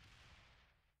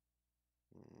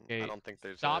 Okay. I don't think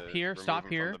there's Stop a here, remove stop him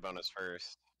here. From the bonus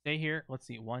first. Stay here. Let's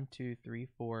see. 1, 2, 3,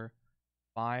 4,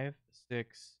 5,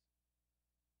 6,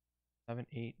 7,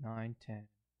 8, 9, 10, 11,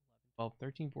 12,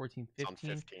 13, 14, It's on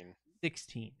 15, 15.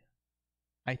 16.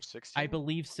 16? I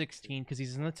believe 16 because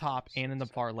he's in the top and in the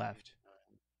far left.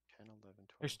 10, 11, 12.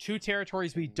 There's 2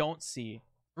 territories we don't see.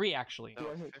 3 actually. No,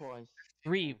 Yeah, I hit 15. twice.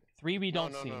 3 we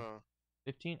don't see. No.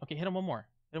 15. Okay, hit him one more.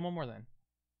 Hit him one more then.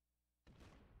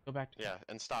 Go back to Yeah,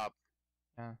 and stop.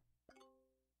 Yeah.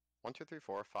 1, 2, 3,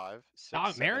 4, 5, 6,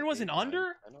 Dog, 7, Marin wasn't 8, 9, under?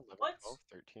 10, 11, What? 12,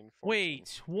 13, 14.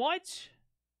 Wait, what?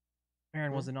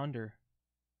 Marin Hmm? wasn't under.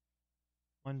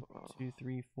 1, Oh. 2,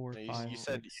 3, 4, No, 5, you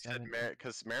said 6, 7, Marin,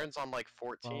 because Marin's on like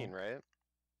 14, 12. right?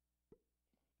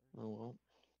 Oh well.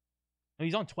 No,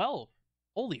 he's on 12.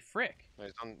 Holy frick. No,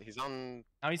 he's on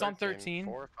Now he's on 13,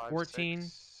 4, 5, 14,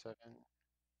 6, 7.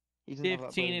 He doesn't have that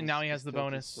 15, and bonus, now he has just the Kilter's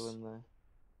bonus. still in there.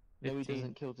 No, he 15.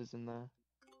 doesn't. Kilter's in there.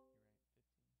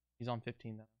 He's on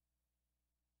 15 though.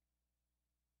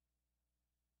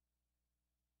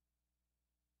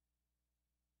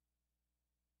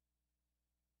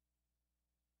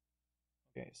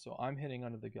 Okay, so I'm hitting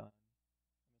under the gun.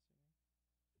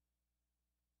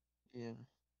 Yeah.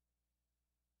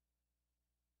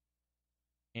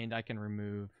 And I can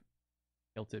remove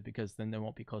Tilted because then they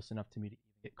won't be close enough to me to even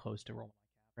get close to rolling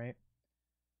my cap,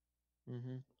 right?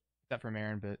 Mm-hmm. Except for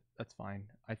Marin, but that's fine.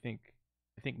 I think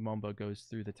Momba goes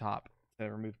through the top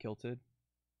to remove Kilted.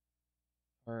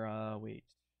 Or wait.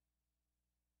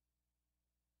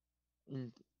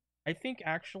 Mm. I think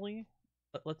actually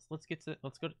let's get to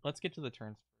the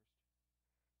turns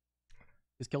first.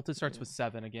 Because Kilted starts with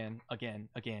 7 again.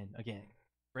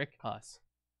 Frick us.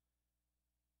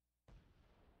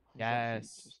 He's actually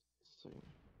Yes. just so-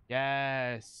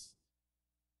 Yes.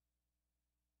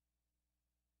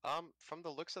 From the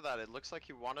looks of that, it looks like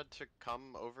he wanted to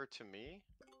come over to me.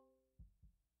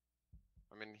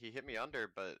 I mean, he hit me under,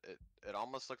 but it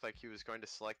almost looked like he was going to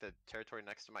select the territory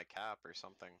next to my cap or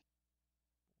something.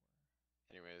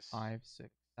 Anyways. 5, 6,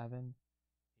 7,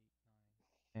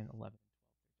 8, 9, 10, 11, 12,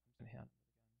 13. I'm gonna hit under the gun.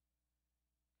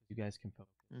 You guys can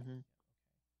focus. Mm-hmm.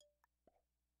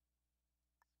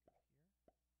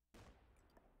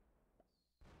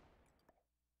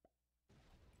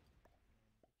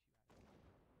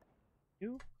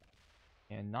 You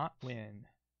cannot win.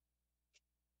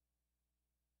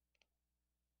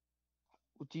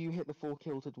 Do you hit the 4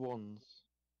 Kilted ones?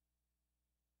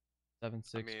 7, I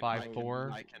 6, mean, 5, I can,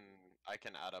 4. I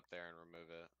can add up there and remove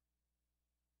it.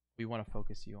 We want to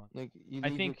focus you on. No, you I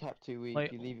leave think, your cap too weak.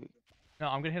 like- You leave it. No,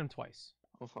 I'm gonna hit him twice.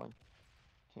 Oh, fine.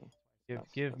 Okay.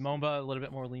 Give That's Momba a little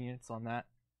bit more lenience on that.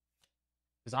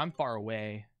 Because I'm far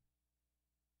away.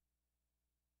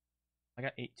 I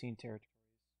got 18 territories.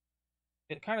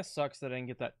 It kind of sucks that I didn't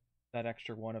get that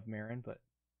extra one of Marin, but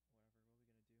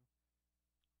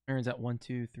whatever. What are we gonna do? Marin's at 1,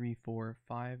 2, 3, 4,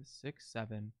 5, 6,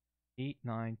 7, 8,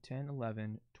 9, 10,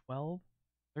 11, 12,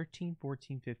 13,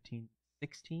 14, 15,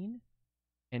 16.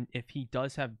 And if he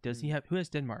does he have, who has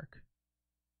Denmark?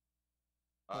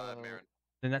 Marin.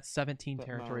 Then that's 17 But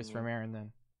territories for Marin,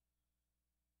 Marin then.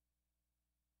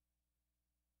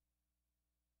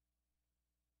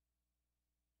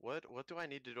 What do I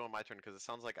need to do on my turn? Because it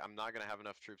sounds like I'm not gonna have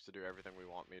enough troops to do everything we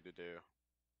want me to do.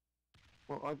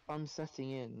 Well, I'm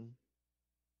setting in,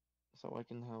 so I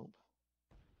can help.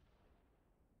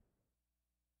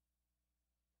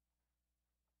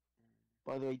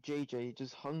 By the way, JJ,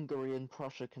 does Hungary and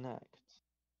Prussia connect?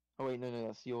 Oh wait, no,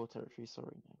 that's your territory.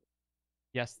 Sorry, no.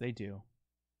 Yes, they do.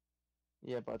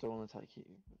 Yeah, but I don't want to attack you.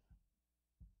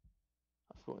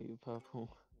 I forgot you were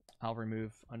purple. I'll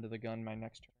remove under the gun my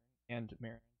next turn and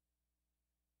Marin.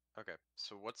 Okay,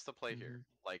 so what's the play here?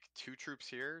 Mm-hmm. Like 2 troops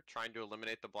here, trying to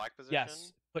eliminate the black position?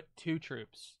 Yes, put 2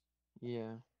 troops.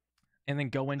 Yeah. And then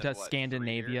go into Then what, 3 here?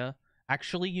 Scandinavia.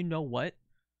 Actually, you know what?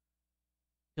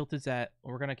 Kilted's at,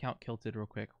 we're going to count Kilted real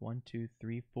quick. 1, 2,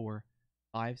 3, 4,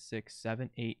 5, 6, 7,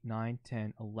 8, 9,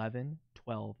 10, 11,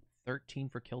 12, 13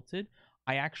 for Kilted.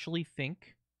 I actually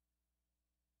think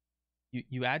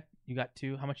you got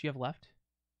 2. How much you have left?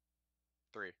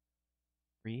 3.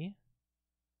 3?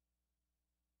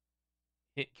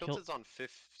 Hit Kilted's on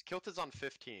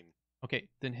 15. Okay,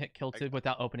 then hit Kilted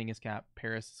without opening his cap.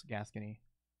 Paris, Gascony.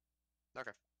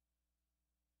 Okay.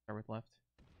 Start with left.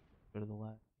 Go to the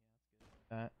left. Yeah,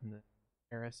 that and then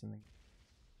Paris and then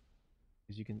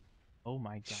because you can. Oh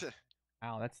my god!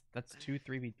 Wow, that's 2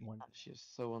 3v1. She is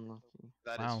so unlucky.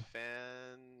 That Wow. is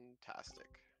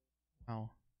fantastic. Wow.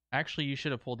 Actually, you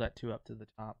should have pulled that 2 up to the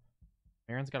top.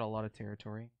 Marin's got a lot of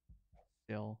territory.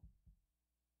 Still.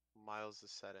 Miles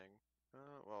is setting.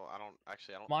 Well, I don't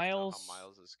know Miles. how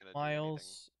Miles is gonna do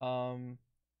anything. Miles.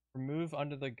 Remove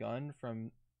under the gun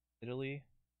from Italy.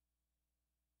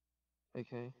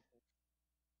 Okay.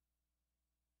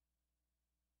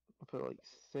 I'll put like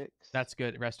 6. That's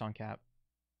good. Rest on cap.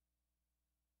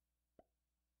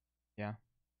 Yeah.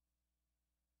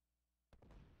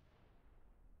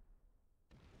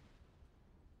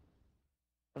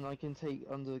 And I can take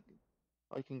under.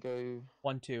 I can go.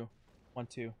 1 2. 1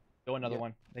 2. Go another Yep.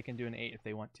 one. They can do an 8 if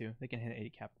they want to. They can hit an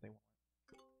 8 cap if they want.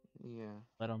 Yeah.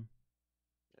 Let them.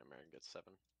 Yeah, Marin gets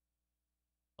 7.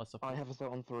 Plus a I 4. have a set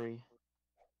on 3.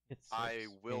 It's I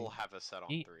 6. will Okay. have a set on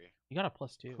He- 3. You got a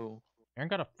 +2. Cool. Aaron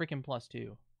got a freaking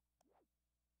 +2.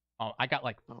 Oh, I got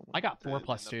like Oh, I got 4 In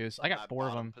 +2s. I in got that 4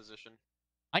 of bottom them. Position.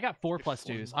 I got 4 If plus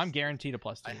four 2s. plus I'm twos. guaranteed a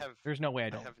plus 2. I have. There's no way I I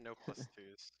don't. have no plus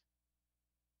twos.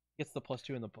 Gets the plus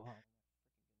 2 in the bottom.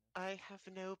 I have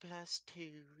no plus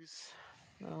twos.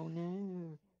 Oh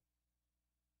no.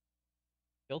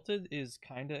 Tilted is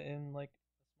kind of in like a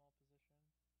small position.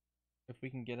 If we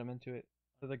can get him into it,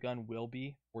 the gun will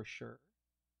be for sure.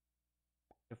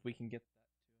 If we can get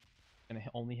that to him,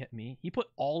 gonna only hit me. He put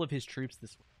all of his troops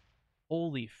this way.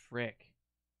 Holy frick!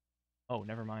 Oh,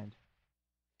 never mind.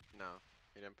 No,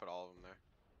 he didn't put all of them there.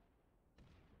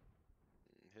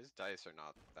 His dice are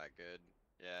not that good.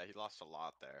 Yeah, he lost a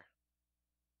lot there.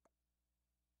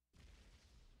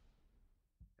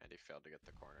 And he failed to get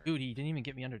the corner. Dude, he didn't even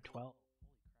get me under 12.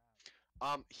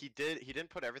 He did. He didn't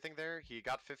put everything there. He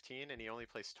got 15, and he only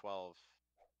placed 12.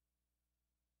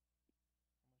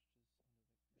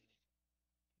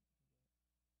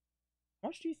 How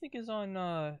much do you think is on?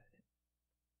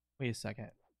 Wait a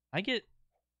second. I'm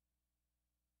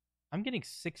getting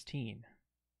 16.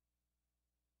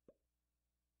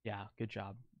 Yeah, good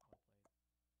job.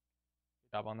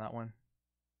 Good job on that one.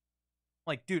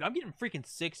 Like, dude, I'm getting freaking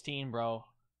 16, bro.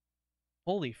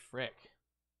 Holy frick.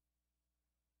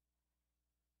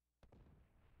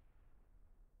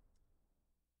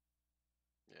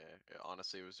 Yeah,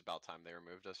 honestly, it was about time they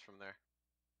removed us from there.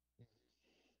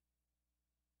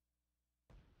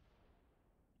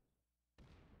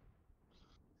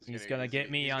 He's gonna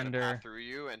get me he's under. Gonna pass through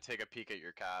you and take a peek at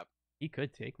your cap. He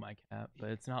could take my cap, but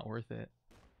it's not worth it.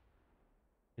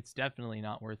 It's definitely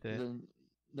not worth it.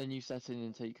 Then you set in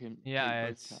and take him. Yeah, take both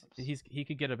it's caps. he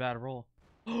could get a bad roll.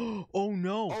 Oh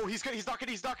no! Oh, he's not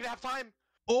gonna have time.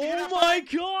 Oh my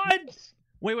god!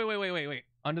 Wait.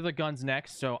 Under the gun's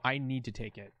next, so I need to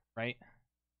take it, right?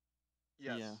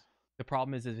 Yes. Yeah. The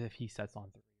problem is if he sets on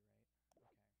 3,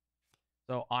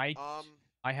 right? So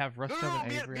I have No, Rustov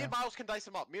and me Avery. and Miles can dice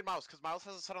him up. Me and Miles, because Miles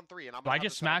has a set on 3, and I'm. Do I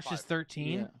just smash his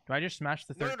 13? Yeah. Do I just smash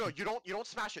the 13? No, you don't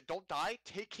smash it. Don't die.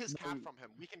 Take his cap No. from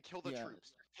him. We can kill the Yeah.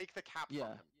 troops. Take the cap Yeah.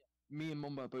 from him. Me and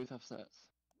Momba both have sets.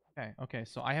 Okay.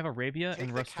 So I have Arabia Take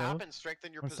and the cap Rostov. and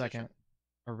strengthen your One position. second.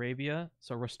 Arabia.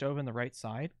 So Rostov in the right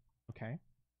side. Okay.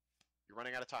 You're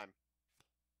running out of time.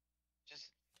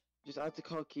 Just add the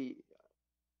card key.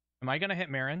 Am I gonna hit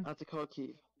Marin? Add the card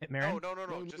key. Hit Marin? No.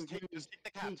 No, Just take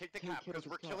the cap. Take the take cap, because Kilted's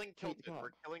we're cap. killing Take the Kilted. cap.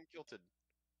 We're killing Kilted.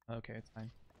 Okay, it's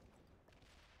fine.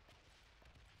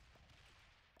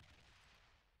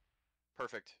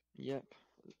 Perfect. Yep.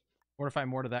 Fortify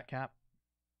more to that cap.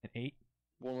 An 8.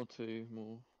 1 or 2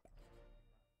 more.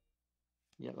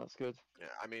 Yeah, that's good. Yeah,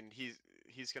 I mean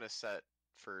he's gonna set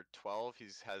for 12. He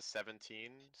has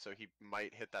 17, so he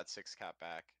might hit that 6 cap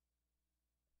back.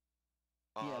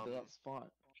 Yeah, but that's fine.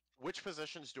 Which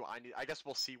positions do I need? I guess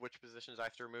we'll see which positions I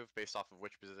have to remove based off of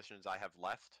which positions I have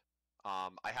left. I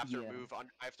have to Yeah.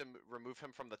 remove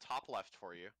him from the top left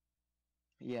for you.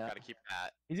 Yeah. Gotta keep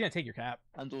that. He's gonna take your cap.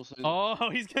 And also. Oh,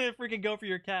 he's gonna freaking go for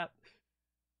your cap.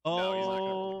 No, he's not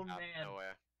gonna Oh roll the cap. man. No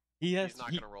way. He has He's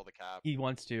not gonna roll the cap. he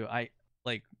wants to.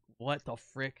 What the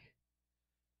frick?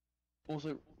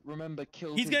 Also, remember,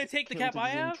 kill. He's gonna take the cap I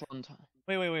have?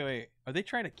 Wait. Are they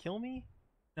trying to kill me?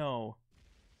 No.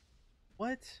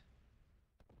 What?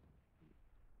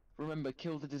 Remember,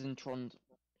 Kilted is in Tron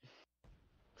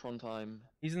time.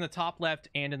 He's in the top left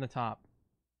and in the top.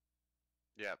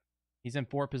 Yep. He's in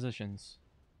 4 positions.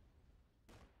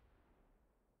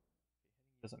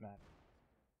 Doesn't matter.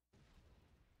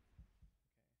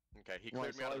 Okay, he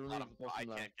Right, cleared me so out I of the removed bottom. the I bottom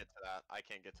can't left. get to that. I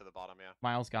can't get to the bottom, yeah.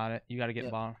 Miles got it. You got to get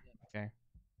Yep. bottom. Okay.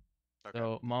 Okay.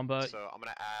 So Mamba So I'm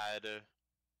gonna add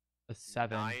a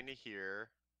 7. 9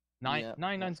 here. 9. Yeah,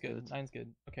 9's that's good. good. 9's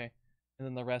good. Okay. And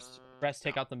then the rest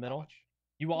take No, out the not middle. much.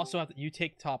 You also have to, you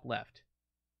take top left.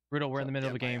 Brutal, we're in the middle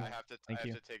of the Yep, game. I have to. Thank I have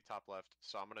you. to take top left.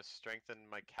 So I'm gonna strengthen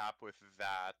my cap with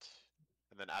that,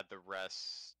 and then add the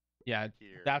rest Yeah,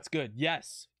 here. that's good.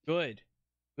 Yes. Good.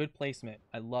 Good placement.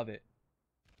 I love it.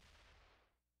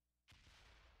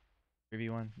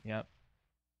 3v1. Yep.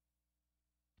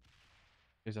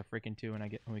 There's a freaking 2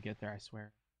 when we get there, I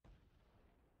swear.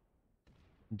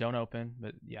 Don't open,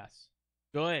 but yes.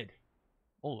 Good.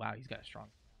 Oh wow, he's got a strong.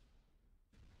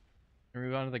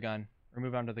 Remove onto the gun.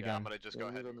 Remove onto the Yeah, gun. I'm gonna just go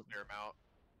Yeah, ahead move and on the- clear him out,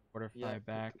 Fortify Yeah,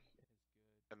 back.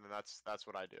 and then that's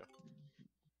what I do.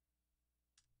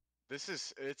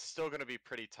 It's still gonna be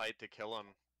pretty tight to kill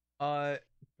him.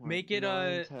 Make it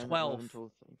 9, 10, 12. 11,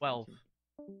 12, 13, 12.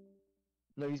 14.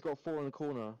 No, he's got 4 in the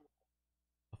corner.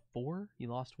 A 4? He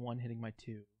lost 1 hitting my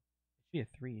 2. It should be a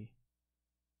 3.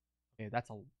 Okay, that's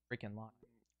a freaking lot.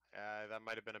 That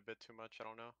might have been a bit too much. I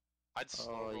don't know. I'd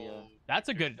slow Oh, roll. yeah. That's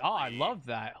a your good. Oh, I 3. love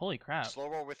that. Holy crap. Slow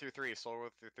roll with your 3. Slow roll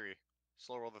with your 3.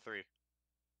 Slow roll the 3.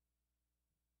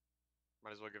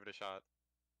 Might as well give it a shot.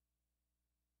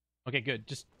 Okay, good.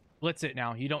 Just blitz it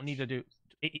now. You don't need to do...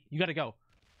 You gotta go.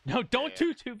 No, don't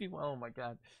do 2v1. Oh my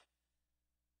god.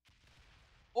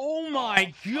 Oh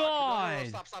my fuck.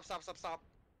 god! No, stop.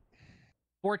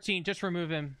 14, just remove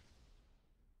him.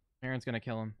 Marin's gonna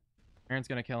kill him. Marin's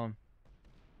gonna kill him.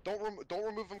 Don't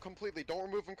remove him completely. Don't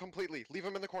remove him completely. Leave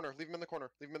him in the corner. Leave him in the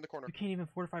corner. Leave him in the corner. You can't even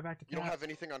fortify back to cap. You don't have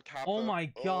anything on cap. Oh though. my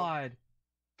god.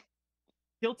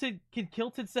 Kilted, can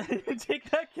Kilted set it and take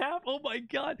that cap? Oh my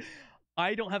god.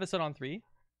 I don't have a set on 3.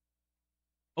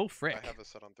 Oh frick. I have a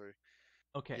set on 3.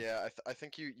 Okay. Yeah, I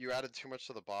think you added too much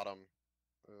to the bottom.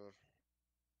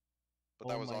 But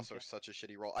that Oh was my also God. such a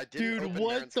shitty roll. I didn't Dude, open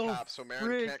what Marin's the cap, so Marin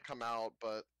frick? can't come out,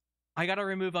 but... I gotta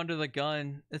remove under the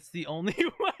gun. It's the only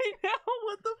way now.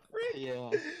 What the frick? Yeah.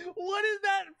 What is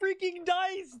that freaking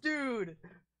dice, dude?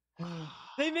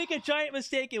 They make a giant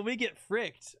mistake and we get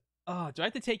fricked. Oh, do I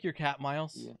have to take your cap,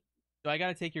 Miles? Yeah. Do I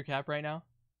gotta take your cap right now?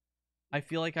 I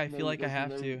feel like I there's have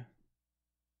no- to.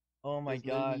 Oh my There's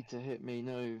no god. need to hit me,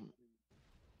 no.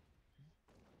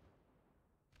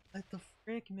 What the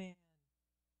frick, man?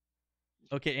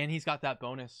 Okay, and he's got that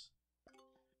bonus.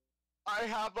 I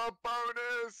have a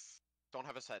bonus! Don't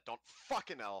have a set. Don't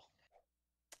fucking L.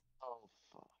 Oh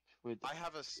fuck. We're I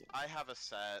have a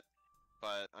set,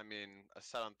 but I mean, a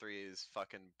set on 3 is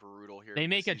fucking brutal here. They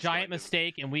make because a he's giant going to-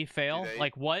 mistake and we fail. they-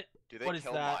 Like what? Do they what is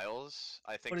kill that? Miles?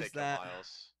 I think What they is kill that?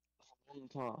 Miles. on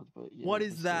card, but yeah. What we're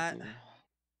is still that? doing-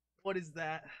 What is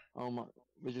that? Oh my,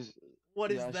 we're just. What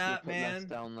is yeah, I should've that, put less man?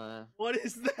 down there. What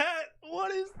is that?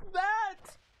 What is that?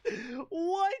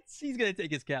 What? He's gonna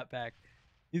take his cap back.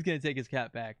 He's gonna take his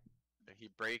cap back. He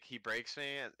breaks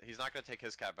me. He's not gonna take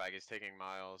his cap back. He's taking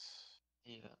Miles,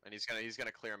 Yeah. and he's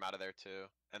gonna clear him out of there too.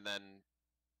 And then,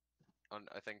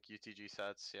 I think UTG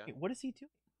sets. Yeah. Wait, what is he doing?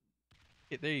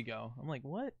 Okay, there you go. I'm like,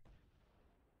 what?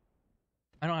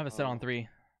 I don't have a set on Oh. 3.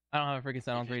 I don't have a freaking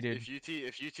set on 3, dude.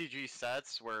 If UTG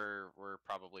sets, we're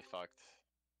probably fucked.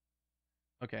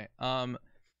 Okay.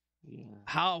 Yeah.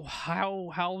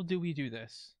 How do we do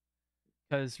this?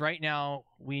 Because right now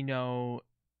we know.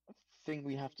 I think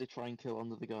we have to try and kill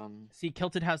under the gun. See,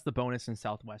 Kilted has the bonus in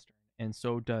Southwestern, and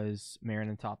so does Marin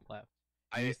in top left.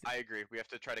 I agree. We have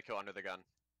to try to kill under the gun.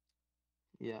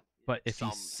 Yeah. But if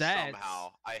he sets,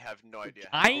 somehow, I have no idea.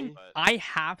 How, but I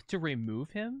have to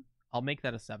remove him. I'll make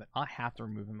that a 7. I have to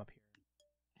remove him up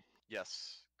here.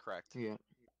 yes, correct. Yeah.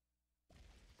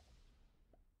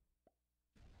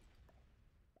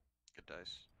 Good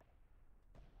dice.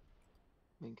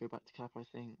 Then go back to cap, I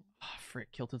think. Oh,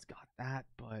 frick, Kilted's got that,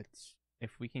 but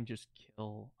if we can just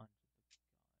kill.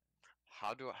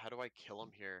 How do I kill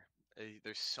him here?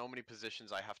 There's so many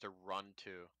positions I have to run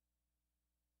to.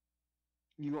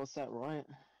 You got set, right?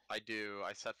 I do.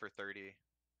 I set for 30.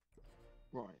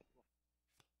 Right.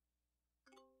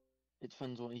 It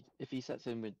depends what if he sets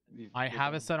in with. I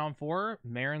have a set on 4.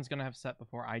 Marin's gonna have set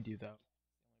before I do, though.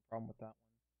 Problem with that one.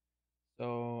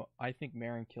 So I think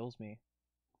Marin kills me as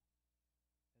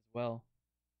well.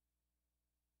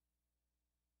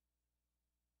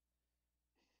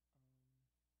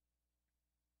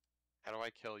 How do I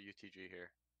kill UTG here?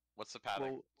 What's the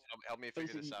pattern? Well, Help me figure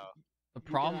this basically, out. The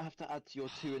You're problem. gonna have to add to your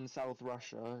 2 in South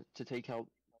Russia to take out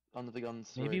under the gun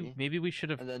 3. Maybe we should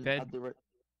have and then fed. add the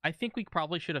I think we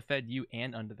probably should have fed you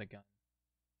and under the gun.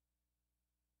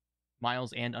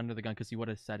 Miles and under the gun, because you would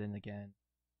have set in again.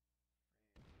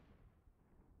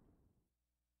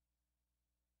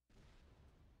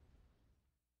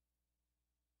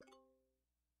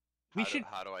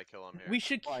 How do I kill him here? We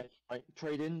should. right.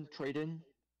 Trade in.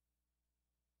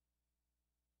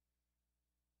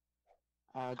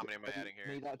 How many am I adding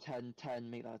here? Make that 10.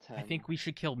 Make that 10. I think we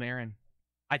should kill Marin.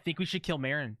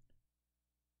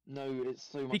 No, it's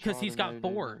so much Because he's got harder,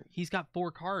 no, 4. no. He's got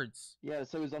 4 cards. Yeah,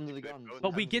 so is under the They gun. both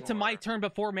But we have get to my 4. turn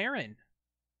before Marin.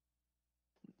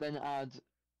 Then add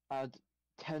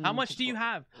 10. How much to do you top,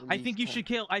 have? at I least think you 10. should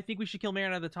kill. I think we should kill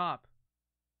Marin at the top.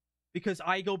 Because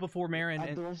I go before Marin Add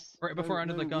and the rest- or before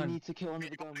under the gun. We need to kill under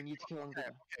the gun. We need to kill under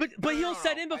the gun. but he'll no,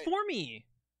 set no, in before me.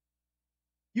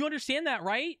 You understand that,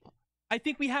 right? I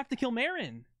think we have to kill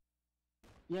Marin.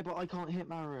 Yeah, but I can't hit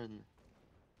Marin.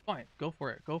 Fine, go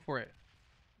for it. Go for it.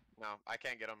 No, I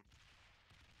can't get him.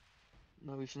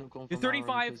 No, we shouldn't have gone for You're Marin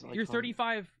 35. because I You're can't.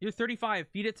 35. You're 35.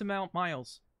 Feed it to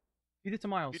Miles. Feed it to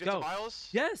Miles. Beat it Go. to Miles?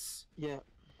 Yes. Yeah.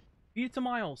 Feed it to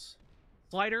Miles.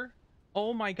 Slider.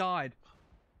 Oh my god.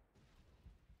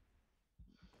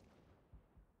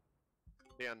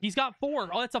 The end. He's got 4.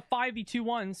 Oh, that's a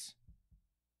 5v2-1s.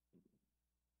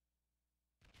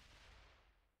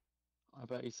 I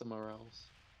bet he's somewhere else.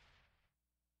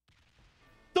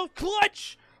 The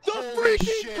clutch! The Holy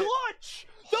freaking shit. clutch!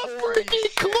 The Holy freaking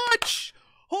shit. clutch!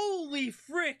 Holy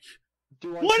frick!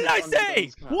 What did I kill under the say?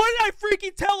 gun's cap? What did I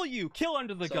freaking tell you? Kill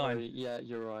under the Sorry, gun. yeah,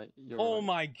 you're right. You're Oh right.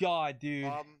 my god, dude.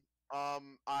 I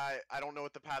don't know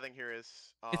what the pathing here is.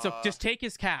 It's a just take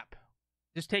his cap.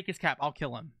 Just take his cap. I'll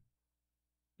kill him.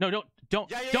 No, don't.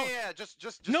 Yeah.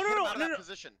 Just No, hit no, him no, out of no, that no.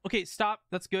 position. Okay, stop.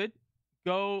 That's good.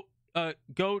 Go.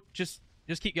 Go. Just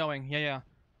keep going. Yeah.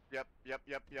 Yep.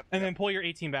 And then pull your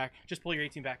 18 back. Just pull your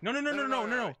 18 back. No.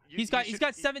 You He's got should-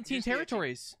 17 use the 18.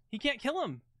 territories. He can't kill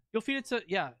him. You'll feed it to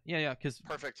yeah. Because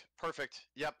Perfect.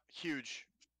 Yep, huge.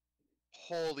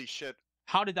 Holy shit.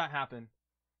 how did that happen?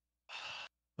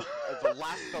 The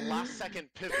last second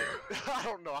pivot. I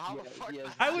don't know how the fuck. yeah,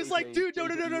 that I was like, dude, no.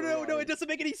 JJ, It doesn't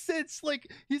make any sense.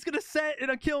 Like he's gonna set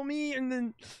and kill me, and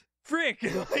then frick.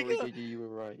 Sorry, Like, JJ, you were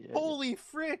right. Yeah, holy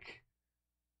frick.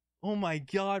 Oh my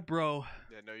god, bro.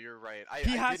 Yeah, no, you're right.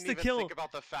 He I has didn't to even kill- think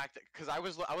about the fact that because I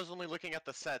was only looking at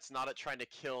the sets, not at trying to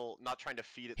kill, not trying to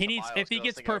feed it. He to needs- Miles, if he 'cause I was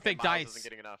gets thinking, okay, perfect Miles dice- isn't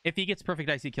getting enough. If he gets perfect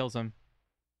dice, he kills him.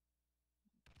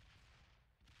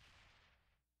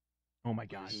 Oh my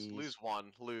god. Jeez.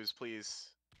 Lose, please.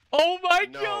 Oh my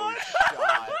No god.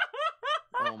 shot.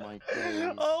 Oh my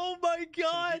god. Oh my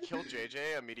god. Did he kill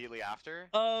JJ immediately after?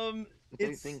 I don't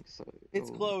It's think so. it's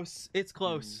Oh. close. It's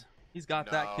close. He's got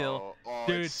that kill. No. Oh,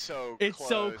 Dude, it's so It's close.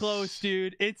 so close,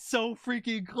 dude. It's so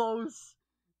freaking close.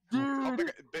 Oh my Dude.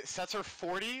 god, but sets are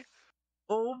 40.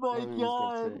 Oh my Oh, he's got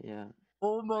god. it, yeah.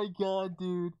 Oh my god,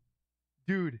 dude.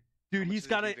 Dude, How much he's is he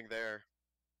got it. leaving there.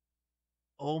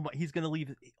 Oh my, he's gonna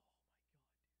leave.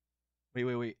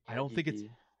 Wait. I don't think it's. GG.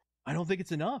 I don't think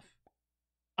it's enough.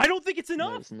 I don't think it's No,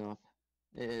 enough. it's enough.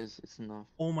 It is. It's enough.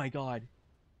 Oh my god.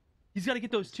 He's got to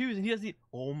get those twos, and he doesn't.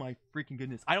 Oh my freaking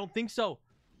goodness. I don't think so.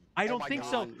 I don't my think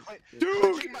God. so. Dude,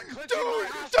 Clenching my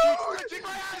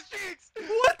ass cheeks!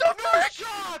 What the No frick?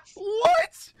 shots!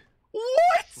 What?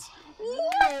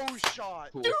 No shot!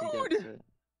 Of course he gets Dude! it.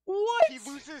 What? He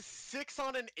loses 6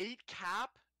 on an 8 cap?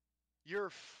 You're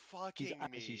He's fucking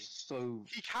actually me. so.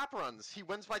 He cap runs. He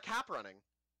wins by cap running.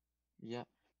 Yeah.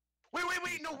 Wait,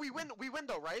 no, we win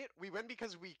though, right? We win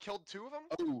because we killed 2 of them?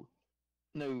 Oh.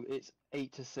 No, it's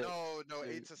 8-6. No, so-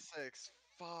 8-6.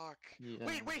 Fuck. Yeah.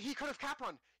 Wait, he could have cap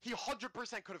run. He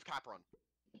 100% could have cap run.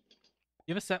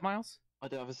 You have a set, Miles? I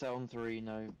don't have a set on 3.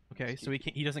 No. Okay, so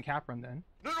he doesn't cap run then.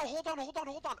 No, hold on.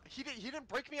 He didn't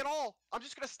break me at all. I'm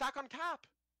just gonna stack on cap.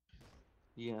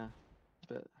 Yeah.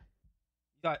 But.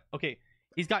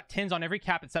 He's got 10s on every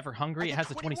cap except for Hungry. It That's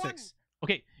has a a 26.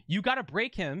 Okay, you gotta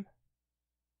break him.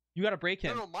 You gotta break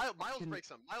him. No, Miles Can- breaks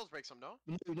him. Miles breaks him, no?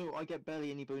 No, I get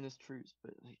barely any bonus troops,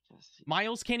 but like just.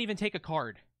 Miles can't even take a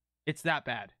card. It's that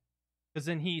bad. Because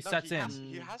then he No, sets he in. Has,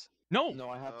 he has. No, No,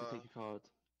 I have to take a card.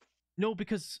 no,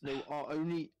 because No, our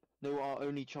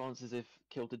only chance is if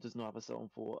Kilted does not have a set on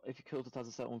 4. If Kilted has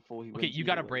a set on 4, he okay, wins you either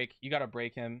gotta way. break. You gotta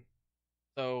break him.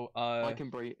 So I can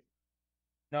break.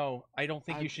 no, I don't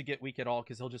think I- you should get weak at all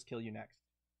because he'll just kill you next,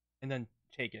 and then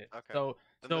take it. Okay. So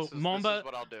Then this is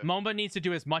what I'll do. Momba needs to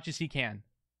do as much as he can,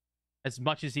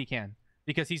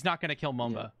 because he's not gonna kill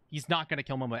Momba. Yeah. He's not gonna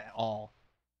kill Momba at all.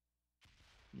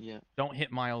 Yeah. Don't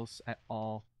hit Miles at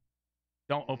all.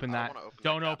 Don't open I that. wanna open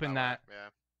Don't cap open that that. way, Yeah.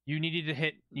 You needed to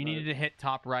hit. You No. needed to hit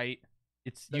top right.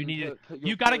 You Then needed. put your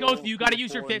You gotta go. 4 You put gotta your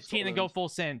use your 4 in 15 and go Scotland. full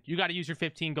send. You gotta use your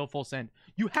 15. Go full send.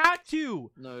 You had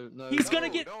to. No. He's No, gonna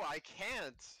get- No, I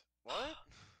can't. What?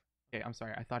 Okay, I'm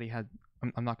sorry. I thought he had.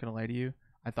 I'm not gonna lie to you.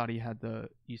 I thought he had the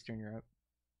Eastern Europe.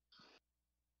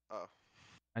 Oh.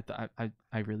 I thought.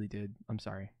 I really did. I'm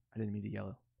sorry. I didn't mean to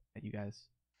yell at you guys.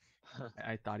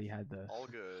 I thought he had the. All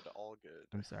good. All good.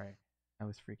 I'm sorry. I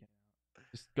was freaking out.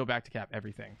 Just go back to cap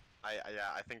everything.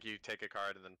 I think you take a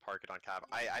card and then park it on cap.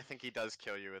 I think he does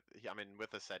kill you with. I mean,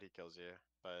 with a set he kills you,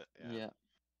 but yeah. Yeah.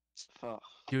 Fuck.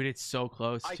 Dude, it's so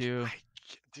close too.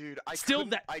 Dude, I Still,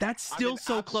 couldn't- that's I'm still in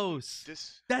so absolute close.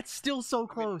 dis- That's still so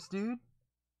close, dude.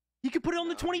 He could put it on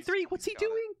the No, 23. What's he he's got it.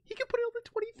 doing? He could put it on the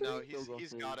 23. No, Still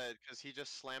he's got got it. it because he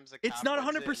just slams the. It's cap, not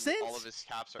wins it, and 100%. All of his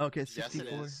caps are. Okay, it's Yes,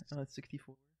 64. it is. Oh, it's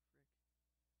 64.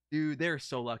 Dude, they're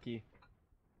so lucky.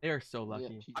 They are so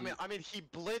lucky. Yeah, I mean, he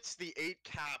blitzed the 8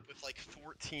 cap with like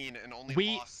 14 and only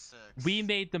We- lost 6. We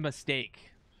made the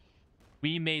mistake.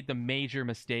 We made the major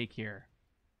mistake here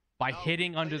by No, we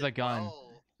hitting under played the it gun. well.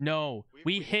 No, We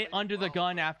we played hit it under the well,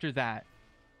 gun but- after that.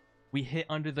 We hit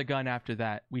under the gun after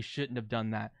that. We shouldn't have done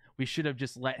that. We should have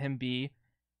just let him be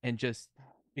and just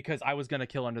because I was going to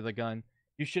kill under the gun.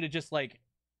 You should have just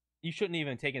you shouldn't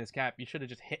even taken his cap. You should have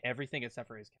just hit everything except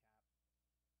for his cap.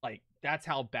 Like that's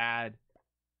how bad,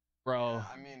 bro. Yeah,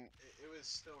 I mean, it was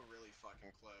still really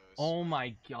fucking close. Oh but-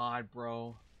 my god,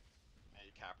 bro. Yeah,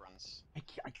 you cap runs.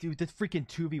 Dude, this freaking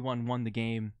 2v1 won the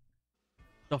game.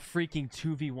 The freaking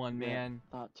 2v1, Yeah, man.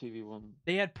 that 2v1.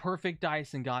 They had perfect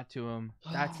dice and got to him.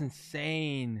 That's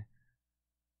insane.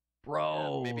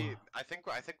 Bro. Maybe I think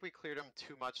we cleared him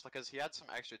too much because he had some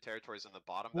extra territories on the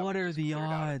bottom. What that we are just the cleared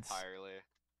out odds? entirely.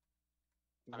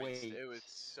 I mean, Wait, it was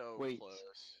so wait.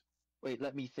 close. Wait,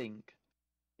 let me think.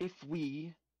 If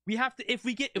we have to if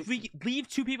we leave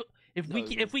 2 people, if No,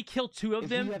 we kill 2 of if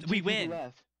them, we have 2 we people win.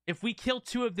 left, If we kill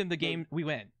 2 of them, the game we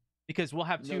win because we'll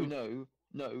have 2.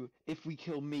 No. If we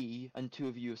kill me and 2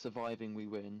 of you are surviving, we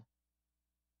win.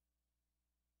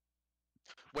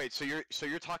 Wait, so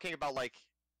you're talking about like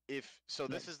if so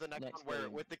this Next- is the next next one where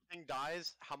game. with the king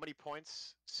dies, how many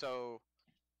points? So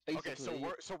okay,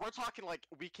 Basically, so we're talking like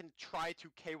we can try to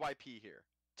KYP here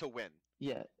to win.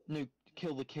 yeah, no,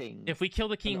 kill the king. If we kill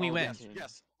the king, And we I'll win. get king.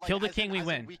 Yes. Kill the as king, we as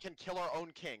win. we can kill our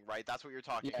own king, right? That's what you're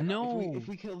talking Yeah, about. No. If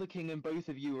we kill the king and both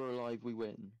of you are alive, we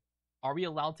win. Are we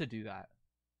allowed to do that?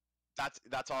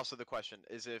 That's also the question.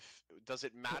 Is does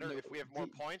it matter No, if we have more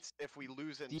D- points if we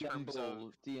lose in DM terms of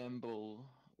ball, DM ball,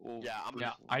 or Yeah, I'm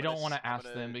Yeah, gonna- I I'm don't gonna want s- to I'm ask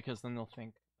them gonna- because then they'll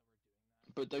think.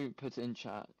 but don't put it in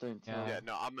chat. Don't tell. Yeah. Yeah,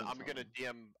 no, I'm Don't gonna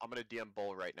tell. DM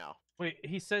Bull right now. Wait,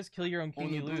 he says kill your own king,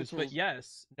 Only you lose. But brutals-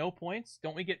 yes, no points.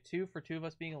 Don't we get 2 for 2 of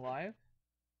us being alive?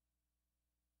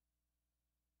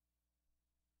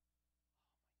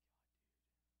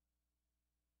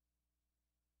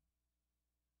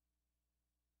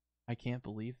 I can't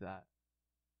believe that.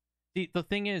 See, the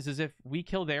thing is if we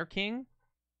kill their king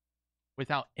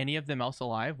without any of them else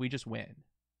alive, we just win.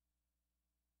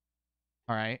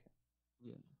 All right.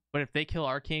 Yeah. But if they kill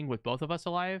our king with both of us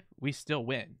alive, we still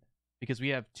win because we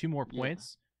have 2 more Yeah.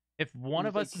 points. If one And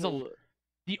of if us they is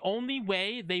the only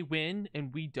way they win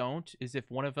and we don't is if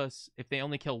they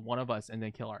only kill one of us and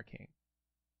then kill our king.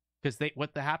 Because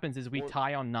what happens is we What-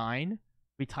 tie on 9.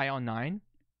 We tie on 9.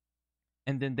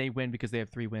 And then they win because they have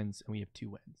 3 wins and we have 2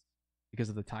 wins because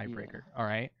of the tiebreaker. All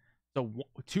right. So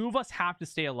 2 of us have to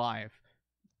stay alive.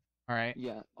 All right.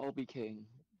 Yeah, I'll be king.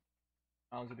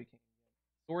 I'll be king.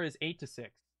 Score is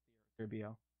 8-6.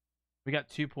 BO. We got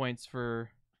 2 points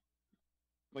for.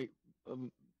 Wait,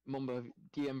 Momba,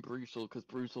 DM Brutal, because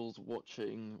Brutal's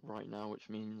watching right now, which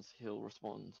means he'll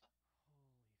respond.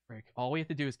 Frick. All we have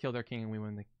to do is kill their king and we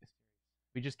win the series.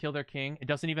 We just kill their king. It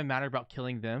doesn't even matter about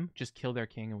killing them. Just kill their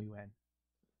king and we win.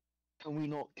 Can we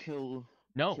not kill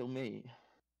No. me?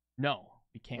 No.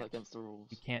 We Is that can't. against the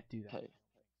rules? We can't do that. Okay.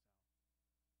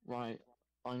 Right,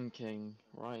 I'm king,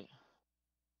 right?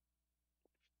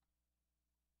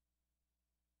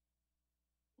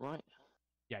 Right?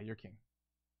 Yeah, you're king.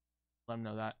 Let them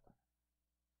know that.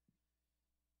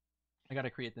 I gotta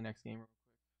create the next game real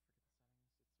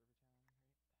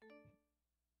quick.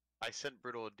 I sent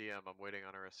Brutal a DM. I'm waiting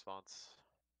on a response.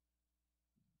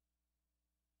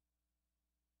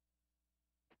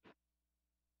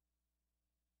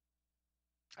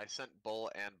 I sent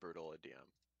Bull and Brutal a DM.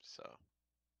 So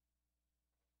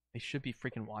They should be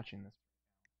freaking watching this.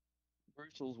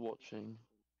 Brutal's watching.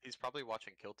 he's probably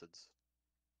watching Kilted's.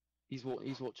 He's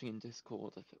watching in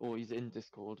Discord, or he's in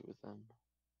Discord with them.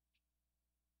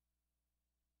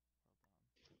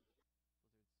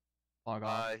 Log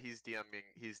off. He's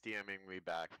DMing me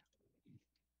back.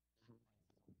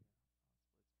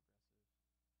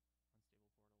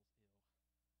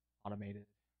 Automated.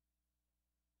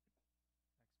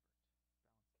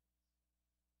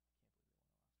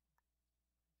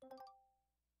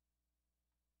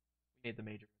 We made the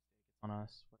major mistake. It's on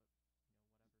us.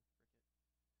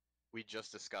 We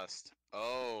just discusscussed.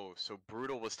 Oh, so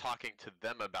Brutal was talking to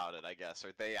them about it, I guess,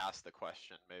 or they asked the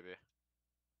question, maybe.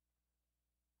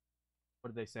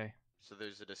 What did they say? So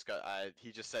there's a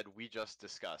he just said we just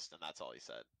discussed, and that's all he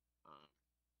said.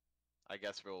 I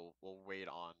guess we'll wait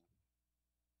on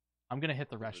I'm gonna hit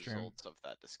the the restroom. results of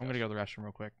that discussion. I'm gonna go to the restroom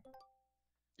real quick.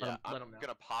 Yeah, let I'm 'em know.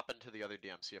 gonna pop into the other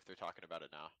DM, see if they're talking about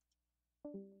it now.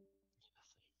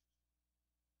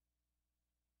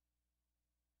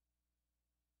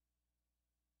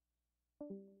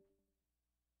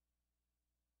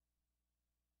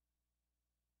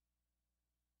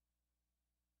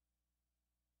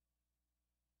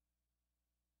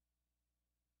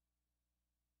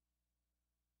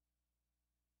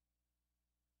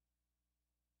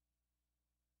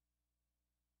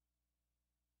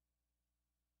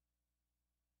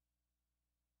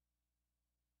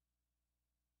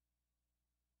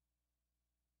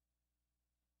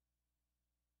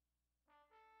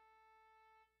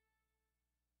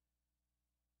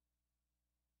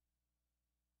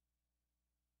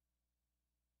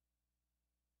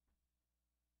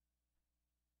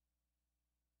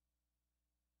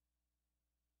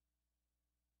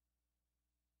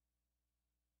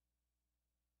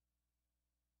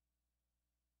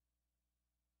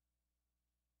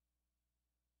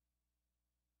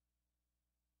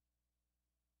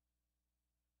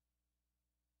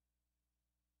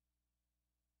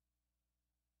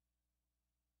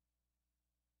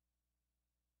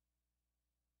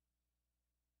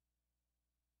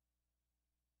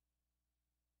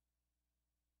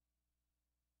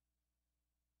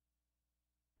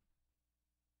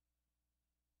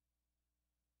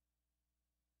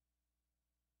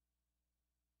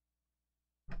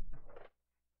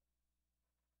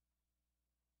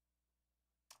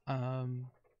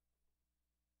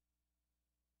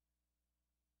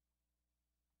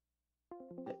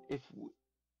 If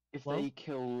if Hello? they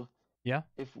kill, Yeah.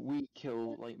 if we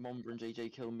kill, like Momba and JJ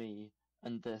kill me,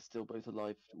 and they're still both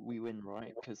alive, we win,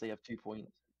 right? Because they have 2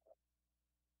 points.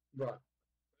 Right.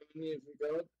 How many have we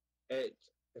got? It's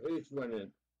who's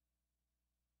winning?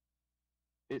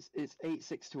 It's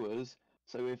 8-6 to us.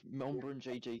 So if Momba and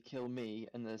JJ kill me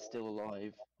and they're still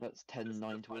alive, that's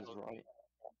 10-9 to us, right?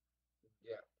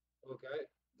 Yeah. Okay,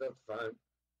 that's fine.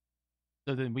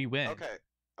 So then we win. Okay.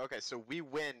 Okay, so we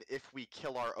win if we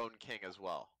kill our own king as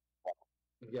well.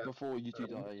 Yeah. Before you two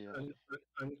die, yeah.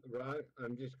 Right.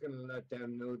 I'm just gonna let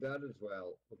them know that as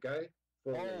well. Okay.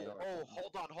 For the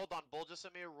last one. Hold on. Bull just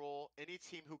sent me a rule. Any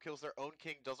team who kills their own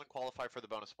king doesn't qualify for the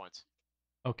bonus points.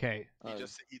 Okay. He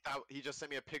Oh, he just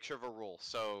sent me a picture of a rule.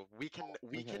 So we can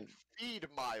Okay. feed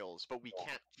Miles, but we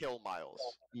can't kill Miles.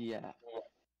 yeah.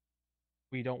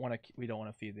 We don't want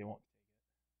to feed. They won't.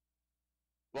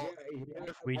 Well, Yeah, what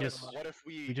if we just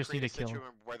create need a to kill.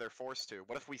 situation where they're forced to?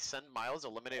 What if we send Miles,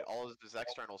 eliminate all of his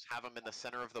externals, have him in the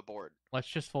center of the board? Let's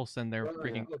just full send their Right,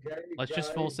 freaking. okay, Let's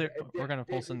just full guys, send. We're gonna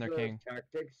full this send is their those king.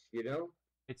 Tactics, you know.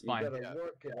 It's You fine. gotta Yeah.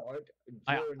 work it out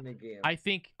I- during the game. I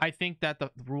think that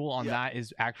the rule on Yeah. that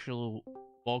is actual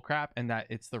bullcrap, and that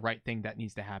it's the right thing that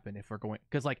needs to happen if we're going.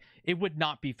 Because like it would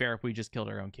not be fair if we just killed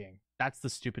our own king. That's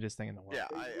the stupidest thing in the world. Yeah,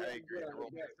 I agree. The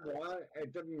rule makes sense. Well,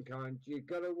 it doesn't count. You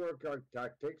gotta work out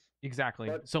tactics. Exactly.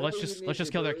 But So all let's you just need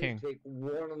kill to their do is king. Take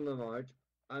one of them out,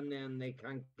 and then they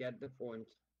can't get the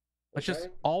points. Let's just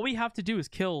okay? all we have to do is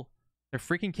kill their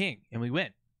freaking king, and we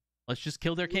win. Let's just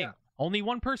kill their king. Yeah. Only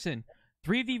one person.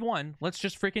 3v1. Let's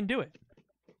just freaking do it.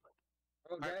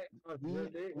 Okay.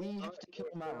 We have to kill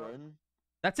Marin.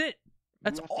 That's it.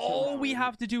 That's have to kill all we Marin,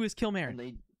 have to do is kill Marin. And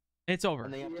they It's over.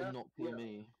 and they have Yeah, to not kill yeah.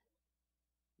 me.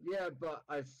 Yeah, but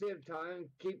at the same time,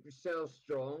 keep yourself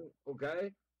strong,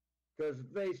 okay? Because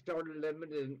if they start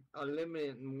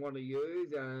eliminating one of you,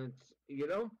 then it's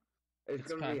It's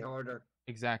gonna be kinda- harder.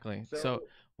 Exactly. So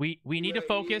we need to yeah,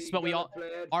 focus, you but we gotta all play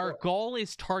it our for- goal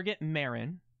is target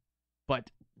Marin, but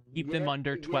keep them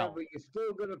under 12. Yeah, but you're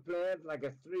still gonna play it like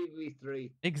a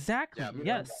 3v3. Exactly. Yeah, but-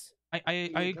 Yes. I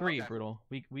You agree, got- Brutal.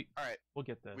 We All right, we'll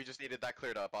get this. we just needed that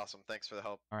cleared up. Awesome. Thanks for the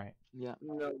help. All right. Yeah.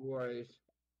 No worries.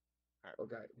 Alright.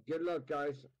 Okay. Good luck,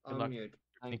 guys. I'm luck. mute.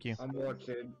 Thank you. I'm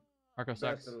watching. Marco Best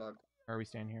sucks. of luck. Or are we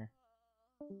staying here?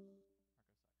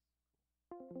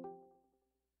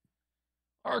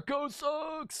 Arco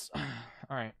sucks. All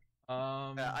right.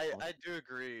 Yeah, I do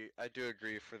agree. I do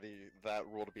agree for that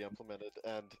rule to be implemented,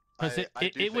 and 'Cause I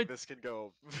it do think would- this can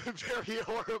go very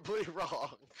horribly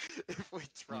wrong if we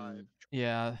try. Mm.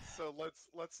 Yeah. So let's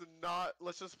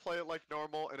just play it like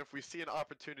normal, and if we see an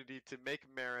opportunity to make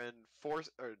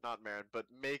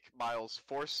make Miles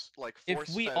force If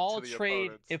we fed all to the trade,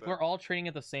 opponents, if then- we're all trading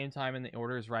at the same time and the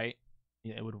order is right,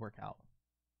 yeah, it would work out.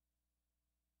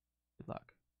 Good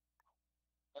luck.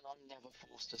 And I'm never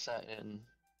forced to set in,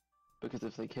 because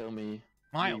if they kill me, we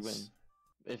Miles. win.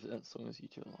 If as long as you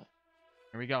two are alive.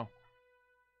 Here we go.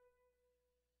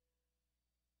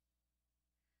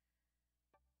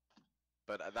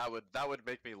 But that would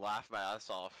make me laugh my ass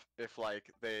off if like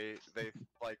they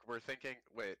like were thinking,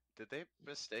 wait, did they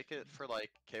mistake it for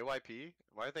like KYP?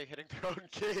 Why are they hitting their own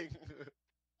king?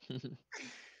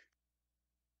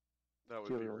 That would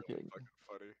Kill be your really king. fucking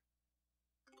funny.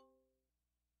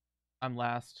 I'm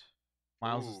last.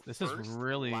 Miles, Ooh, this is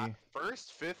really.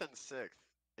 first, fifth, and sixth.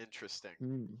 Interesting.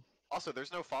 Mm. Also,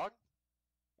 there's no fog.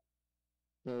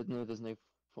 No, there's no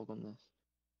fog on this.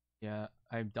 Yeah,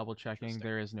 I'm double checking. Interesting.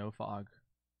 There is no fog.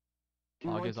 Do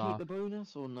Fog I is keep off. the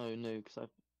bonus or no? No,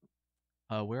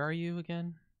 because Where are you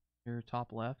again? Your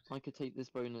top left. I could take this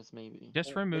bonus maybe.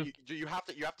 Just But remove. you have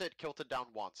to hit Kilted down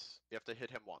once. You have to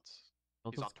hit him once.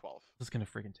 He's on 12. Just gonna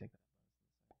freaking take that.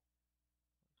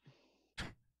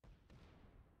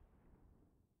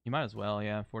 You might as well,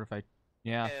 yeah. Fortify.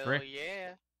 Yeah, frick.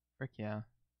 yeah. Frick, yeah.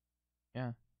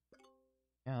 Yeah.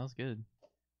 Yeah, that was good.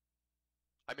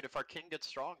 I mean, if our king gets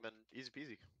strong, then easy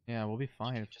peasy. Yeah, we'll be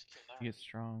fine if Just kill you get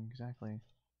strong. Exactly.